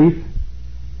 faith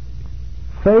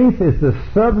Faith is the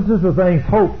substance of things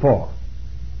hoped for,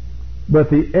 but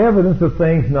the evidence of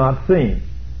things not seen.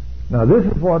 Now this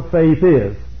is what faith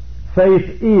is.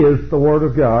 Faith is the Word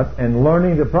of God and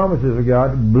learning the promises of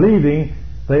God, believing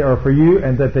they are for you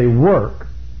and that they work.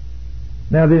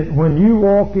 Now then, when you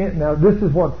walk in, now this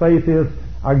is what faith is.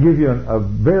 I'll give you a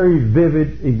very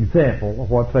vivid example of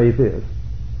what faith is.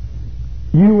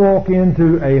 You walk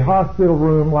into a hospital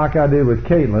room like I did with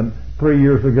Caitlin 3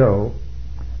 years ago,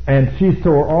 and she's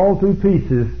tore all to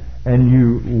pieces, and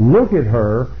you look at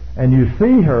her and you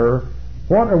see her.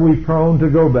 What are we prone to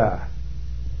go by?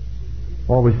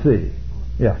 What we see.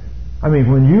 Yeah. I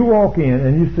mean, when you walk in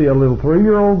and you see a little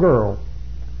 3-year-old girl,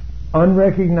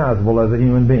 unrecognizable as a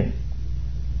human being,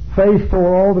 face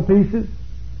tore all to pieces.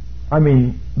 I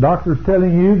mean, doctors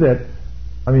telling you that,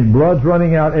 blood's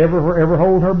running out every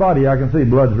hole in her body. I can see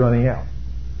blood's running out.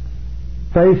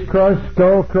 Face crushed,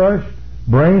 skull crushed,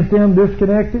 brainstem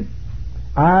disconnected,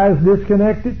 eyes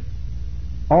disconnected,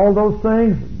 all those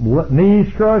things,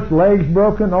 knees crushed, legs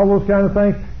broken, all those kind of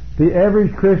things. The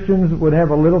average Christians would have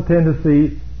a little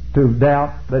tendency to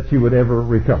doubt that she would ever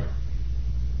recover.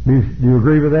 Do you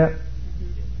agree with that?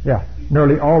 Yeah,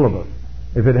 nearly all of us.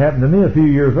 If it happened to me a few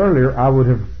years earlier, I would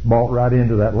have bought right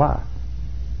into that lie.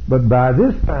 But by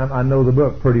this time, I know the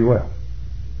book pretty well.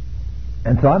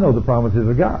 And so I know the promises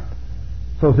of God.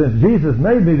 So since Jesus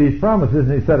made me these promises,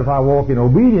 and He said if I walk in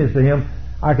obedience to Him,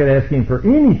 I could ask Him for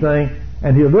anything,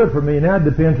 and He'll do it for me. Now it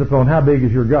depends upon how big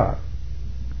is your God.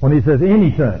 When He says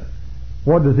anything,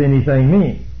 what does anything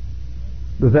mean?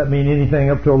 Does that mean anything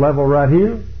up to a level right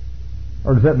here?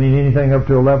 Or does that mean anything up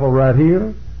to a level right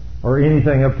here? Or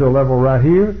anything up to a level right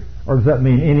here? Or does that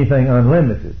mean anything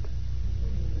unlimited?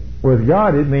 With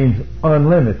God it means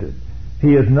unlimited.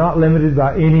 He is not limited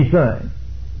by anything.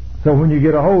 So when you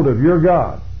get a hold of your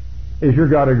God, is your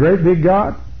God a great big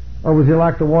God? Or was He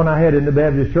like the one I had in the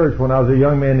Baptist church when I was a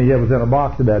young man and He was in a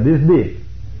box about this big?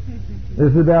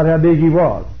 This is about how big He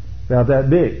was. About that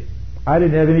big. I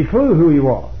didn't have any clue who He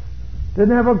was.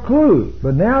 Didn't have a clue.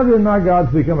 But now then my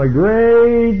God's become a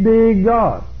great big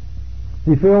God.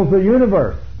 He fills the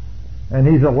universe. And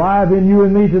He's alive in you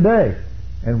and me today.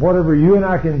 And whatever you and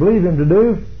I can believe Him to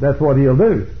do, that's what He'll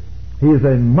do. He is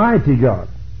a mighty God.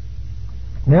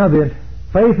 Now then,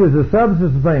 faith is the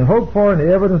substance of things hoped for and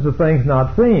the evidence of things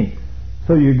not seen.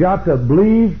 So you got to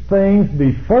believe things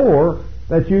before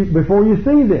you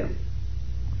see them.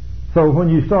 So when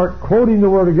you start quoting the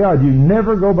Word of God, you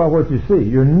never go by what you see.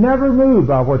 You're never moved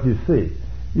by what you see.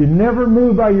 You're never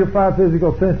moved by your 5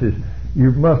 physical senses.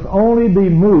 You must only be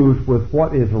moved with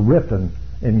what is written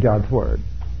in God's Word.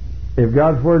 If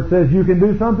God's Word says you can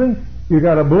do something, you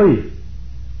got to believe.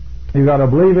 You got to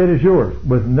believe it is yours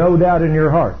with no doubt in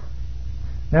your heart.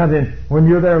 Now then, when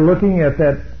you're there looking at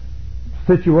that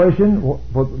situation,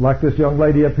 like this young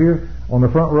lady up here on the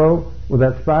front row with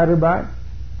that spider bite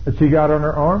that she got on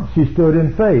her arm, she stood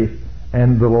in faith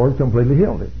and the Lord completely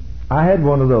healed it. I had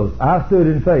one of those. I stood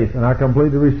in faith and I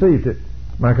completely received it,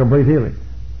 my complete healing.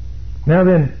 Now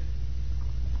then,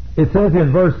 it says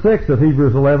in verse 6 of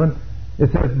Hebrews 11,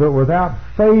 it says, but without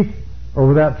faith or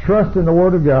without trust in the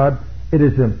Word of God, it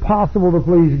is impossible to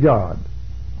please God.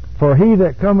 For he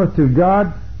that cometh to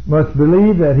God must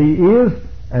believe that He is,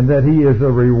 and that He is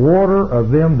a rewarder of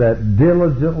them that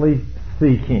diligently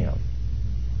seek Him.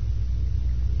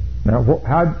 Now,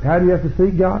 how do you have to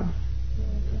seek God?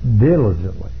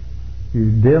 Diligently.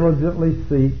 You diligently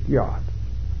seek God.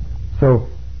 So,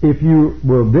 if you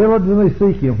will diligently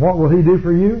seek Him, what will He do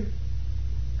for you?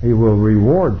 He will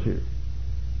reward you.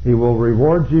 He will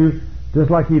reward you just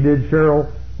like He did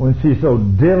Cheryl when she so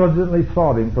diligently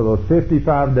sought Him for those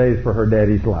 55 days for her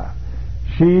daddy's life.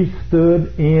 She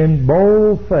stood in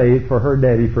bold faith for her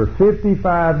daddy for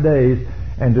 55 days,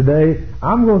 and today,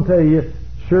 I'm going to tell you,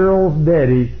 Cheryl's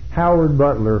daddy, Howard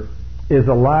Butler, is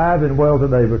alive and well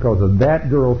today because of that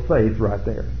girl's faith right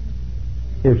there.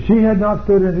 If she had not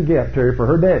stood in the gap, Terry, for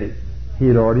her daddy,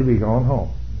 he'd already be gone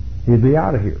home. He'd be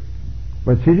out of here.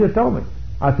 But she just told me.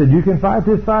 I said, you can fight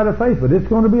this fight of faith, but it's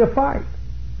going to be a fight.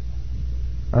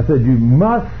 I said, you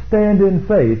must stand in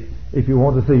faith if you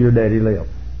want to see your daddy live.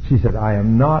 She said, I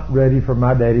am not ready for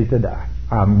my daddy to die.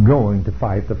 I'm going to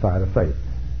fight the fight of faith.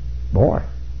 Boy,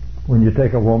 when you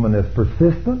take a woman that's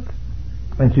persistent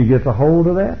and she gets a hold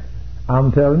of that,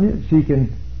 I'm telling you, she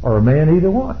can, or a man,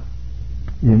 either one.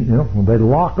 You know, they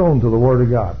lock on to the Word of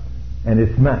God, and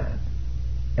it's mine.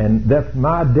 And that's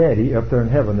my daddy up there in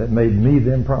heaven that made me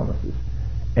them promises.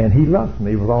 And He loves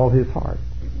me with all His heart.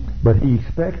 But He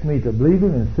expects me to believe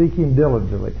Him and seek Him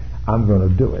diligently. I'm going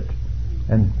to do it.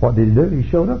 And what did He do? He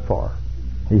showed up for her.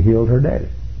 He healed her daddy.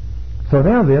 So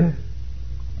now then,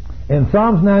 In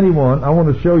Psalms 91, I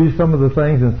want to show you some of the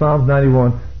things in Psalms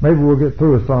 91. Maybe we'll get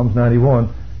through with Psalms 91,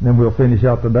 and then we'll finish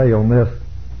out today on this.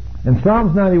 In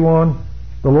Psalms 91,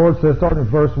 the Lord says, starting in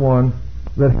verse 1,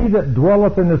 that he that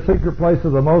dwelleth in the secret place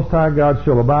of the Most High God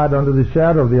shall abide under the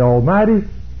shadow of the Almighty.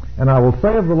 And I will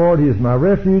say of the Lord, He is my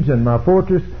refuge and my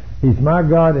fortress. He's my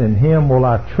God, in Him will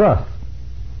I trust.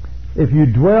 If you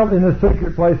dwell in the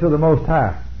secret place of the Most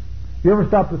High, you ever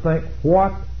stop to think,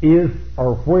 what is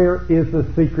or where is the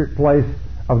secret place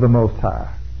of the Most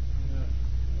High?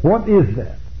 What is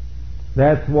that?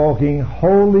 That's walking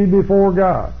holy before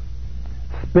God,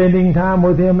 spending time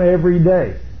with Him every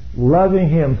day, loving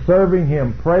Him, serving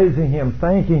Him, praising Him,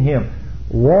 thanking Him,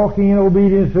 walking in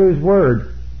obedience to His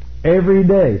Word every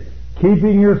day,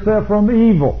 keeping yourself from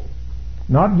evil,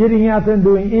 not getting out there and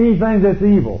doing anything that's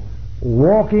evil,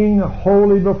 walking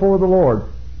holy before the Lord.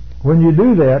 When you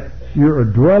do that, you're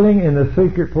dwelling in the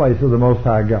secret place of the Most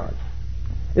High God.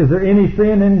 Is there any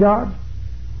sin in God?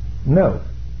 No.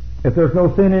 If there's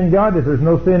no sin in God, if there's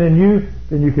no sin in you,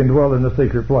 then you can dwell in the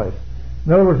secret place.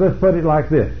 In other words, let's put it like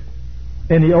this.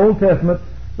 In the Old Testament,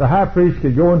 the high priest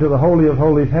could go into the Holy of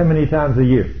Holies how many times a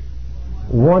year?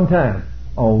 One time,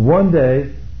 on one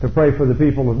day, to pray for the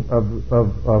people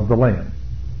of the land.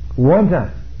 One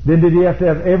time. Then did he have to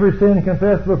have every sin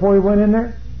confessed before he went in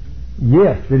there?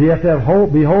 Yes. Did he have to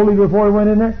be holy before he went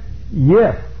in there?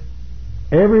 Yes.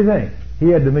 Everything. He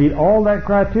had to meet all that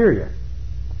criteria.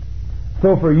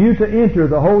 So for you to enter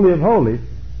the Holy of Holies,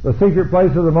 the secret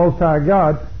place of the Most High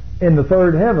God, in the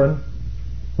third heaven,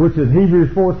 which in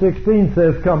Hebrews 4:16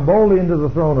 says, come boldly into the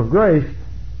throne of grace,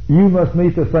 you must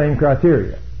meet the same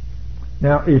criteria.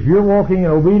 Now, if you're walking in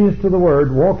obedience to the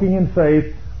Word, walking in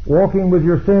faith, walking with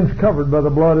your sins covered by the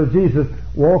blood of Jesus,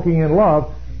 walking in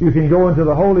love, you can go into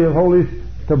the Holy of Holies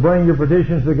to bring your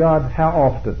petitions to God how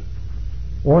often?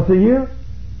 Once a year?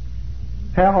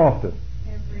 How often?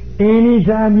 Any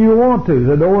time you want to.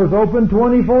 The door is open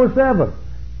 24/7.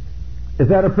 Is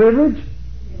that a privilege?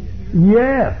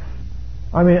 Yes.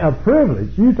 I mean, a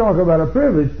privilege. You talk about a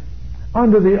privilege.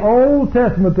 Under the Old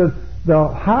Testament, the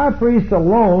high priest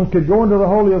alone could go into the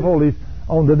Holy of Holies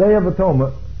on the Day of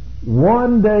Atonement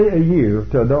one day a year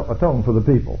to atone for the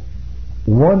people.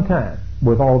 One time,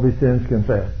 with all these sins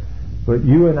confessed. But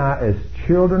you and I, as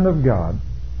children of God,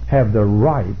 have the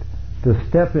right to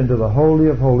step into the Holy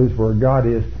of Holies where God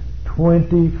is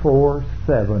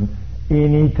 24/7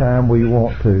 anytime we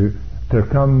want to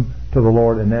come to the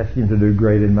Lord and ask Him to do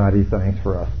great and mighty things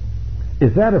for us.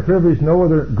 Is that a privilege no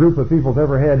other group of people have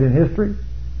ever had in history?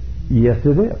 Yes,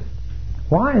 it is.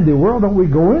 Why in the world don't we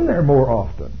go in there more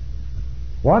often?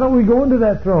 Why don't we go into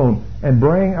that throne and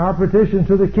bring our petition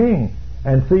to the King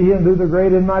and see Him do the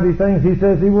great and mighty things He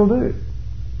says He will do?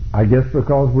 I guess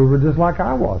because we were just like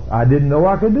I was. I didn't know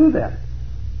I could do that.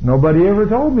 Nobody ever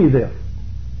told me this.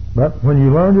 But when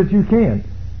you learn that you can,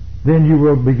 then you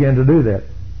will begin to do that.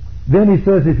 Then He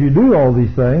says, if you do all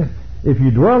these things, if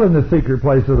you dwell in the secret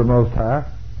place of the Most High,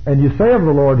 and you say of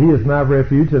the Lord, He is my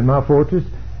refuge and my fortress,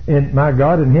 and my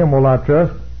God, in Him will I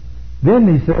trust, then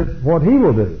He says what He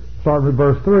will do. Start with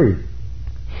verse 3.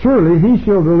 Surely He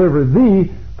shall deliver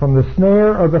thee from the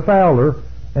snare of the fowler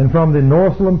and from the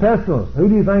noisome pestilence. Who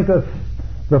do you think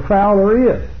the fowler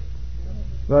is?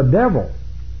 The devil.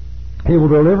 He will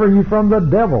deliver you from the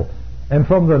devil and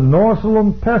from the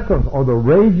noisome pestilence, or the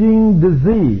raging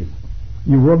disease.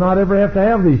 You will not ever have to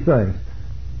have these things.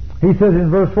 He says in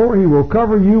verse 4, He will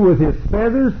cover you with His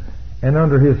feathers, and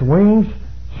under His wings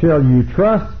shall you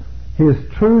trust. His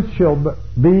truth shall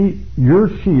be your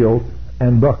shield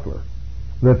and buckler.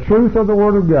 The truth of the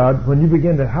Word of God, when you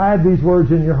begin to hide these words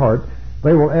in your heart,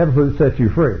 they will absolutely set you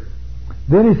free.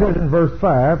 Then He says in verse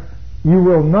 5, you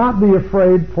will not be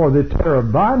afraid for the terror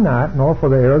by night, nor for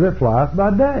the arrow that flies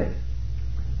by day.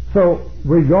 So,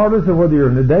 regardless of whether you're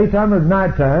in the daytime or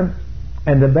nighttime,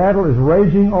 and the battle is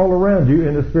raging all around you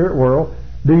in the spirit world,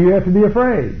 do you have to be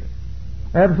afraid?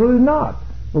 Absolutely not.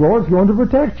 The Lord's going to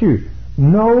protect you.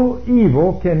 No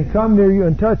evil can come near you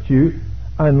and touch you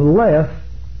unless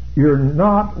you're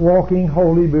not walking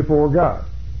holy before God.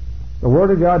 The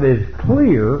Word of God is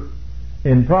clear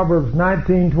in Proverbs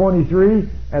 19:23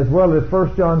 as well as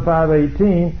 1 John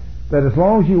 5:18 that as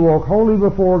long as you walk holy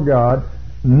before God,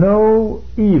 no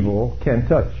evil can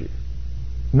touch you.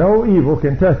 No evil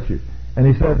can touch you. And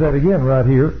He says that again right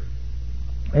here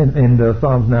in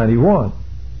Psalms 91.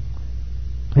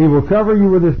 He will cover you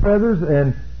with His feathers,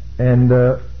 and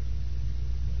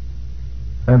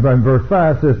verse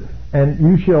 5 says, and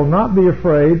you shall not be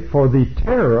afraid for the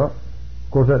terror.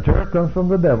 Of course, that terror comes from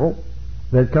the devil,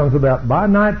 that comes about by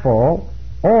nightfall,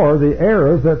 or the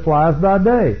arrows that flies by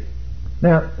day.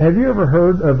 Now, have you ever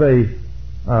heard of a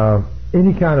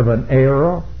any kind of an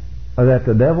arrow that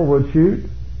the devil would shoot?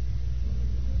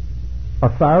 A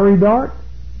fiery dart?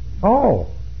 Oh,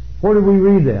 where did we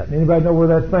read that? Anybody know where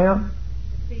that's found?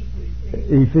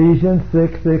 Ephesians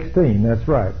 6:16. That's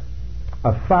right.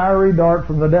 A fiery dart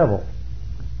from the devil.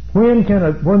 When can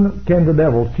the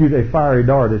devil shoot a fiery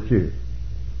dart at you?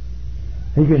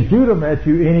 He can shoot them at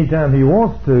you anytime he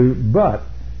wants to, but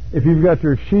if you've got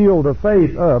your shield of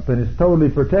faith up and it's totally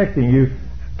protecting you,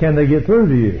 can they get through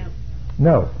to you?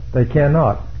 No, they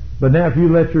cannot. But now if you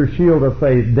let your shield of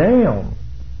faith down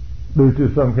due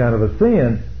to some kind of a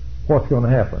sin, what's going to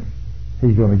happen?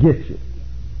 He's going to get you.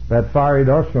 That fiery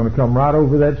dart's going to come right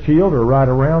over that shield or right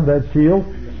around that shield,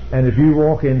 and if you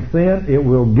walk in sin, it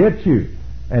will get you,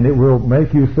 and it will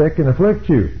make you sick and afflict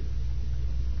you.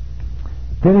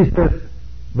 Then he says,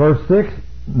 verse 6,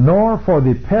 nor for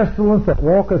the pestilence that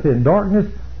walketh in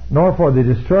darkness, nor for the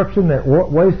destruction that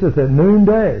wasteth at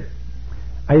noonday.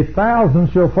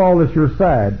 1,000 shall fall at your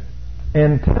side,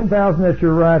 and 10,000 at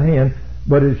your right hand,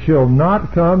 but it shall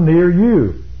not come near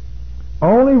you.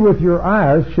 Only with your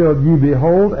eyes shall you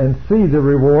behold and see the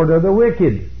reward of the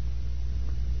wicked.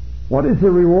 What is the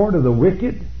reward of the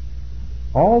wicked?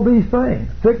 All these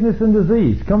things, sickness and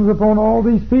disease, comes upon all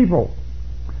these people.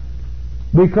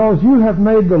 Because you have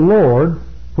made the Lord,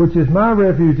 which is my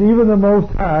refuge, even the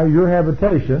Most High, your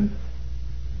habitation.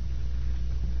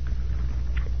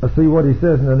 Let's see what he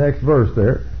says in the next verse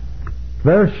there.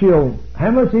 There shall,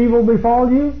 how much evil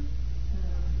befall you?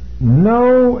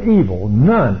 No evil,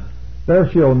 none. There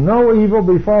shall no evil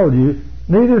befall you,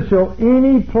 neither shall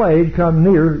any plague come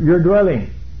near your dwelling.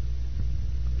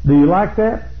 Do you like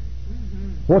that?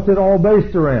 What's it all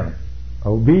based around?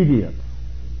 Obedience.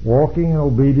 Walking in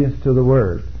obedience to the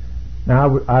Word.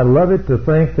 Now, I love it to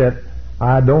think that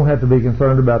I don't have to be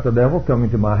concerned about the devil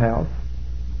coming to my house,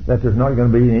 that there's not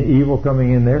going to be any evil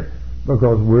coming in there,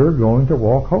 because we're going to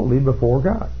walk holy before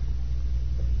God.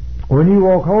 When you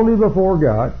walk holy before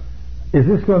God, is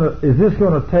this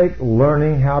going to take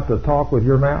learning how to talk with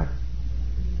your mouth?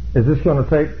 Is this going to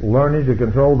take learning to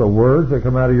control the words that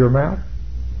come out of your mouth?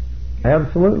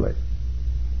 Absolutely.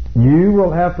 You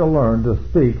will have to learn to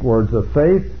speak words of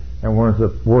faith and words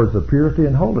of purity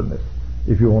and holiness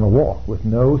if you want to walk with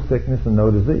no sickness and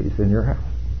no disease in your house.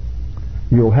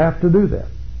 You'll have to do that.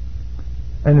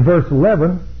 And in verse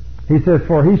 11, he says,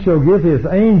 for he shall give his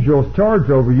angels charge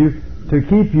over you to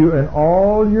keep you in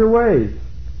all your ways.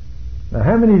 Now,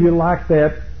 how many of you like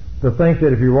that, to think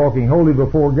that if you're walking holy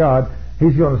before God,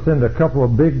 he's going to send a couple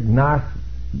of big, nice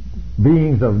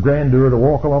beings of grandeur to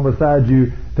walk along beside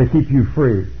you to keep you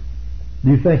free?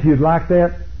 Do you think you'd like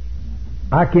that?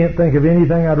 I can't think of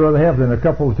anything I'd rather have than a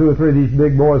couple, 2 or 3 of these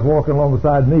big boys walking along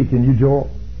beside me. Can you, Joel?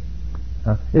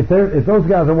 If those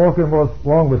guys are walking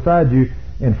along beside you,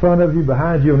 in front of you,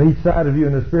 behind you, on each side of you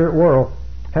in the spirit world,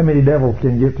 how many devils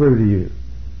can get through to you?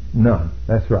 None.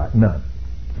 That's right, none.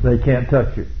 They can't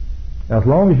touch you. Now, as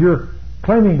long as you're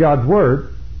claiming God's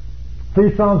Word,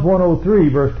 see, Psalms 103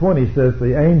 verse 20 says,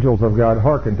 the angels of God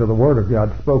hearken to the Word of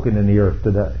God spoken in the earth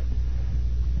today.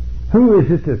 Who is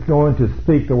it that's going to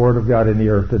speak the Word of God in the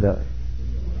earth today?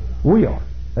 We are.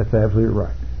 That's absolutely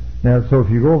right. Now, so if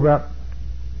you go about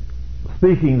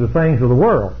speaking the things of the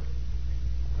world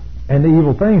and the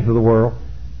evil things of the world,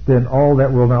 then all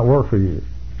that will not work for you.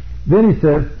 Then he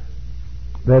says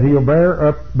that he'll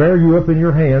bear you up in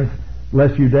your hands,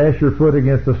 lest you dash your foot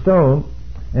against a stone.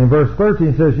 And verse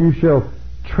 13 says, you shall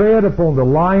tread upon the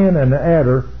lion and the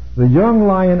adder, the young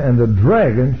lion and the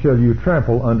dragon shall you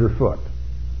trample underfoot.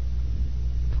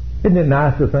 Isn't it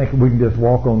nice to think we can just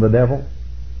walk on the devil?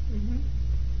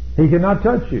 Mm-hmm. He cannot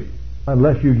touch you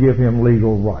unless you give him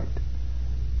legal right.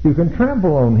 You can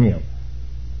trample on him.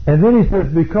 And then he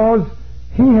says, because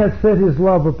he has set his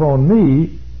love upon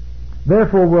me,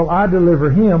 therefore will I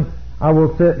deliver him. I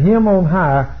will set him on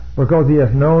high, because he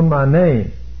hath known my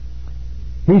name.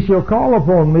 He shall call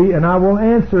upon me, and I will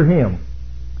answer him.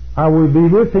 I will be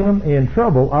with him in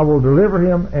trouble. I will deliver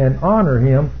him and honor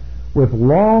him. With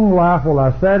long life will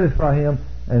I satisfy him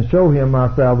and show him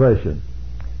my salvation.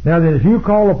 Now then, if you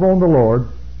call upon the Lord,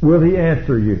 will he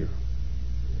answer you?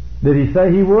 Did he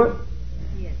say he would?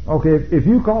 Yes. Okay, if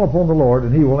you call upon the Lord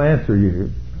and he will answer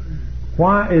you,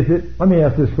 why is it, let me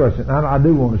ask this question. I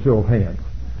do want a show of hands.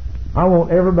 I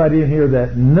want everybody in here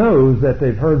that knows that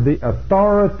they've heard the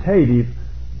authoritative,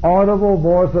 audible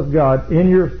voice of God in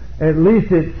your, at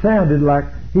least it sounded like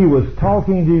he was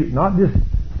talking to you, not just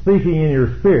speaking in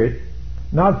your spirit,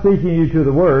 not speaking you to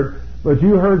the Word, but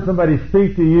you heard somebody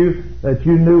speak to you that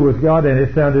you knew was God and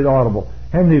it sounded audible.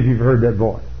 How many of you have heard that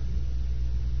voice?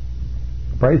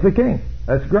 Praise the King.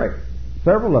 That's great.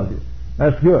 Several of you.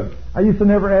 That's good. I used to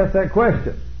never ask that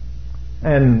question.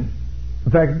 And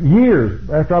in fact, years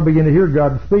after I began to hear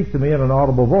God speak to me in an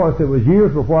audible voice, it was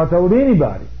years before I told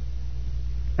anybody.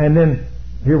 And then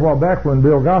here a while back when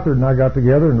Bill Gothard and I got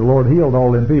together and the Lord healed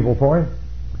all them people for him,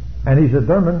 and he said,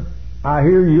 Thurman, I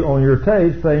hear you on your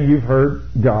tape saying you've heard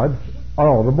God's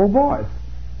audible voice.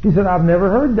 He said, I've never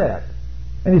heard that.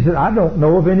 And he said, I don't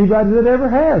know of anybody that ever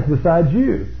has besides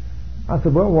you. I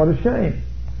said, well, what a shame.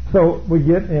 So we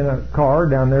get in a car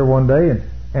down there one day,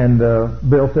 and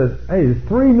Bill says, hey, there's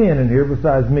 3 men in here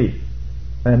besides me.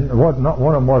 And not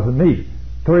one of them wasn't me.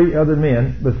 3 other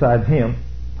men besides him.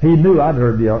 He knew I'd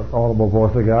heard the audible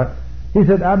voice of God. He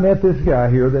said, I met this guy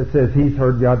here that says he's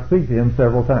heard God speak to him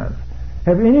several times.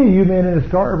 Have any of you men in this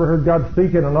car ever heard God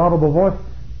speak in an audible voice?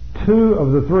 2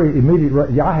 of the 3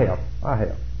 immediately, yeah, I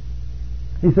have.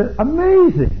 He said,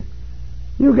 amazing.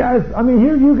 You guys,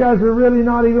 here you guys are really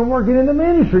not even working in the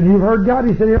ministry. You've heard God.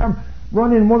 He said, here I'm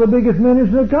running one of the biggest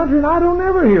ministries in the country, and I don't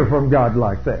ever hear from God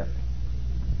like that.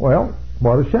 Well,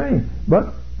 what a shame.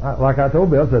 But, like I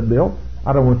told Bill, I said, Bill,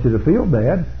 I don't want you to feel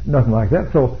bad, nothing like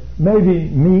that. So maybe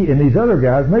me and these other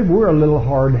guys, maybe we're a little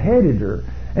hard-headeder,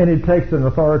 and it takes an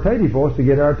authoritative voice to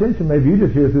get our attention. Maybe you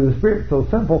just hear through the Spirit, so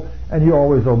simple, and you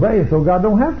always obey, and so God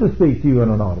don't have to speak to you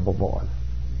in an audible voice.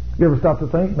 You ever stop to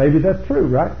think, maybe that's true,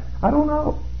 right? I don't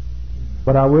know.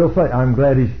 But I will say, I'm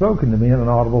glad He's spoken to me in an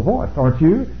audible voice, aren't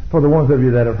you? For the ones of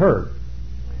you that have heard.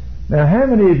 Now, how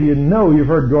many of you know you've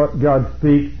heard God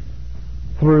speak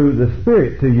through the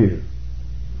Spirit to you?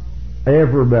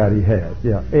 Everybody has.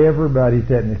 Yeah, everybody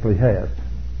technically has.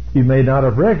 You may not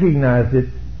have recognized it,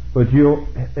 but you'll,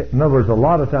 in other words, a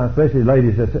lot of times, especially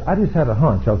ladies that say, I just had a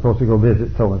hunch I was supposed to go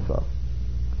visit so-and-so.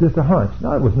 Just a hunch.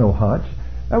 No, it was no hunch.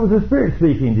 That was the Spirit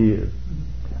speaking to you.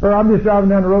 Or I'm just driving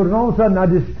down the road and all of a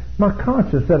sudden my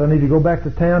conscience said I need to go back to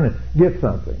town and get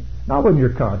something. Not wasn't your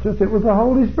conscience, it was the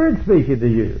Holy Spirit speaking to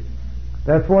you.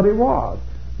 That's what it was.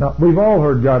 Now, we've all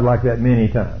heard God like that many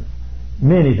times.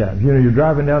 Many times. You know, you're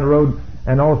driving down the road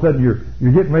and all of a sudden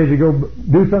you're getting ready to go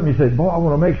do something. You say, boy, I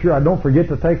want to make sure I don't forget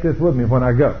to take this with me when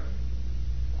I go.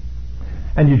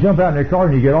 And you jump out in your car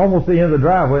and you get almost to the end of the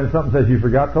driveway and something says you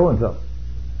forgot so-and-so.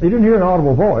 You didn't hear an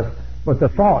audible voice, but the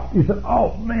thought, you said,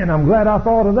 oh man, I'm glad I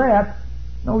thought of that.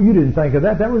 No, you didn't think of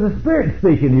that. That was the Spirit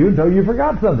speaking to you until you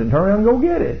forgot something. Turn around and go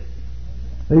get it.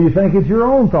 Then you think it's your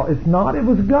own thought. It's not. It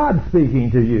was God speaking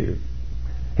to you.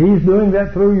 He's doing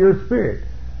that through your spirit.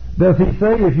 Does He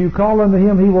say if you call unto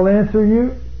Him, He will answer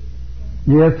you?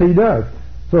 Yes, He does.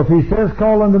 So if He says,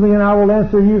 call unto me and I will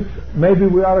answer you, maybe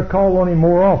we ought to call on Him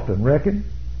more often, reckon?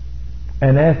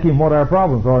 And ask Him what our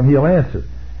problems are and He'll answer.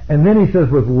 And then He says,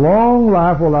 with long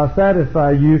life will I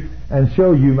satisfy you and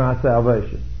show you my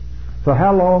salvation. So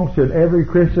how long should every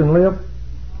Christian live?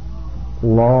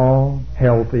 Long,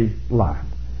 healthy life.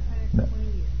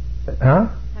 120 years. Huh?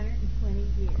 120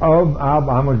 years. Oh,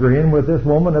 I'm agreeing with this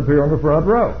woman up here on the front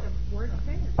row.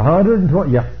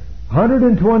 120, yeah.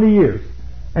 120 years.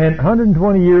 And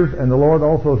 120 years, and the Lord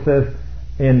also says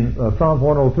in Psalms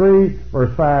 103,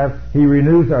 verse 5, He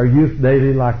renews our youth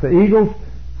daily like the eagles.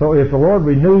 So if the Lord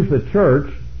renews the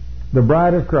church, the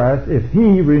bride of Christ, if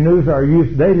He renews our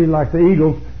youth daily like the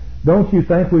eagles, don't you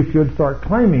think we should start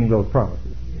claiming those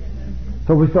promises?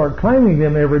 So we start claiming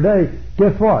them every day.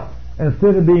 Guess what?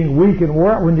 Instead of being weak and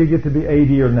wore out when you get to be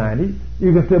 80 or 90,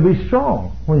 you can still be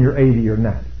strong when you're 80 or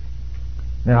 90.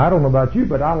 Now, I don't know about you,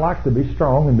 but I like to be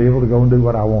strong and be able to go and do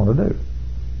what I want to do.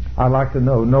 I like to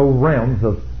know no realms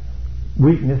of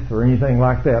weakness or anything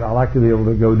like that. I like to be able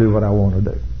to go do what I want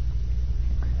to do.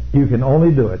 You can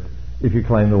only do it if you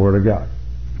claim the Word of God.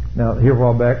 Now, here a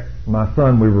while back, my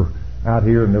son, we were out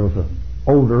here, and there was an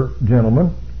older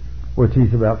gentleman, which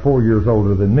he's about 4 years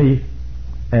older than me,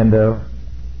 and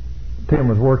Tim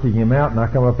was working him out, and I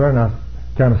come up there and I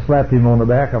kind of slapped him on the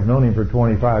back. I've known him for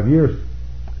 25 years.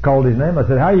 Called his name. I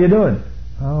said, how you doing?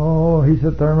 Oh, he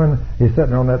said, Thurman, he's sitting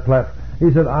there on that platform.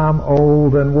 He said, I'm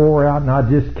old and wore out and I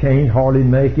just can't hardly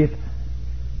make it.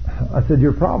 I said,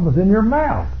 your problem's in your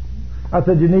mouth. I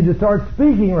said, you need to start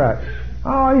speaking right.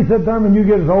 Oh, he said, Thurman, you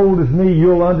get as old as me,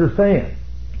 you'll understand.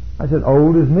 I said,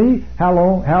 old as me? How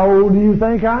old do you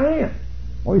think I am?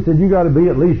 Well, he said, you got to be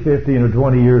at least 15 or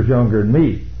 20 years younger than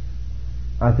me.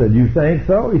 I said, you think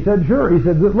so? He said, sure. He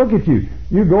said, look at you.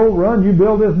 You go run, you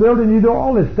build this building, you do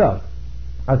all this stuff.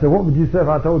 I said, what would you say if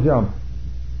I told you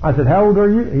I said, how old are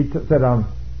you? He said,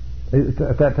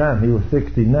 at that time he was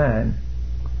 69.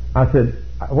 I said,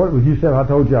 what would you say if I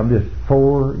told you I'm just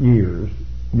 4 years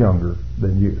younger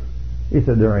than you? He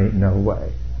said, there ain't no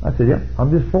way. I said, yeah, I'm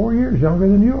just 4 years younger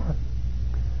than you are.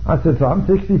 I said, so I'm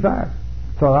 65.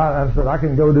 So I said, I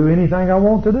can go do anything I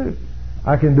want to do.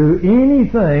 I can do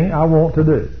anything I want to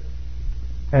do.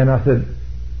 And I said,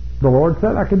 the Lord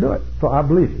said I could do it, so I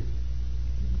believe it.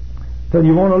 So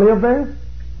you want to live there?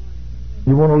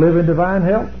 You want to live in divine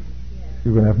health?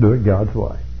 You're going to have to do it God's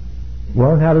way.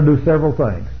 Learn how to do several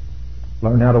things.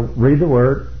 Learn how to read the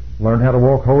Word. Learn how to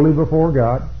walk holy before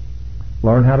God.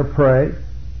 Learn how to pray.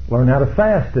 Learn how to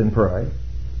fast and pray.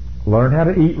 Learn how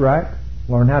to eat right.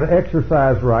 Learn how to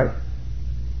exercise right.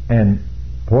 And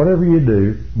whatever you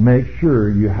do, make sure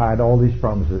you hide all these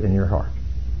promises in your heart.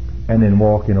 And then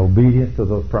walk in obedience to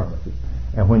those promises.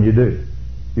 And when you do,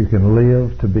 you can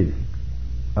live to be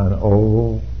an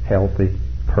old, healthy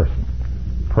person.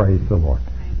 Praise the Lord.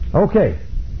 Okay,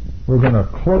 we're going to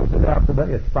close it out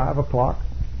today. It's 5 o'clock.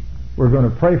 We're going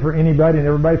to pray for anybody and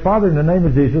everybody. Father, in the name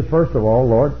of Jesus, first of all,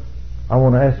 Lord, I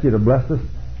want to ask you to bless us.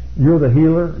 You're the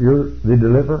healer. You're the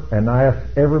deliverer. And I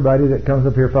ask everybody that comes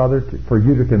up here, Father, for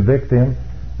you to convict them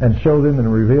and show them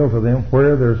and reveal to them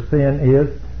where their sin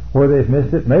is, where they've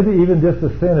missed it. Maybe even just the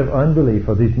sin of unbelief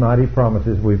of these mighty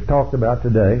promises we've talked about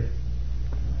today.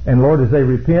 And Lord, as they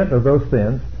repent of those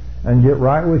sins and get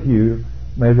right with you,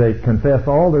 may they confess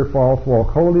all their faults,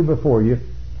 walk holy before you,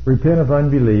 repent of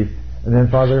unbelief, and then,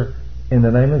 Father, in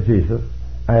the name of Jesus,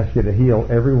 I ask you to heal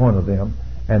every one of them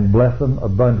and bless them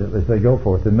abundantly as they go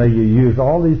forth. And may you use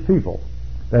all these people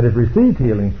that have received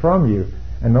healings from you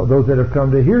and those that have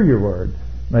come to hear your word,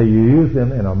 may you use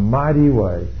them in a mighty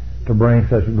way to bring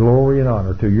such glory and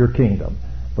honor to your kingdom,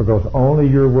 because only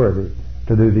you're worthy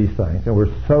to do these things. And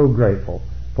we're so grateful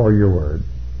for your word.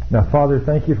 Now, Father,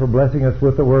 thank you for blessing us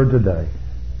with the word today,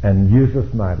 and use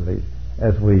us mightily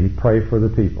as we pray for the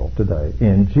people today.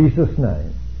 In Jesus'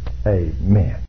 name, amen.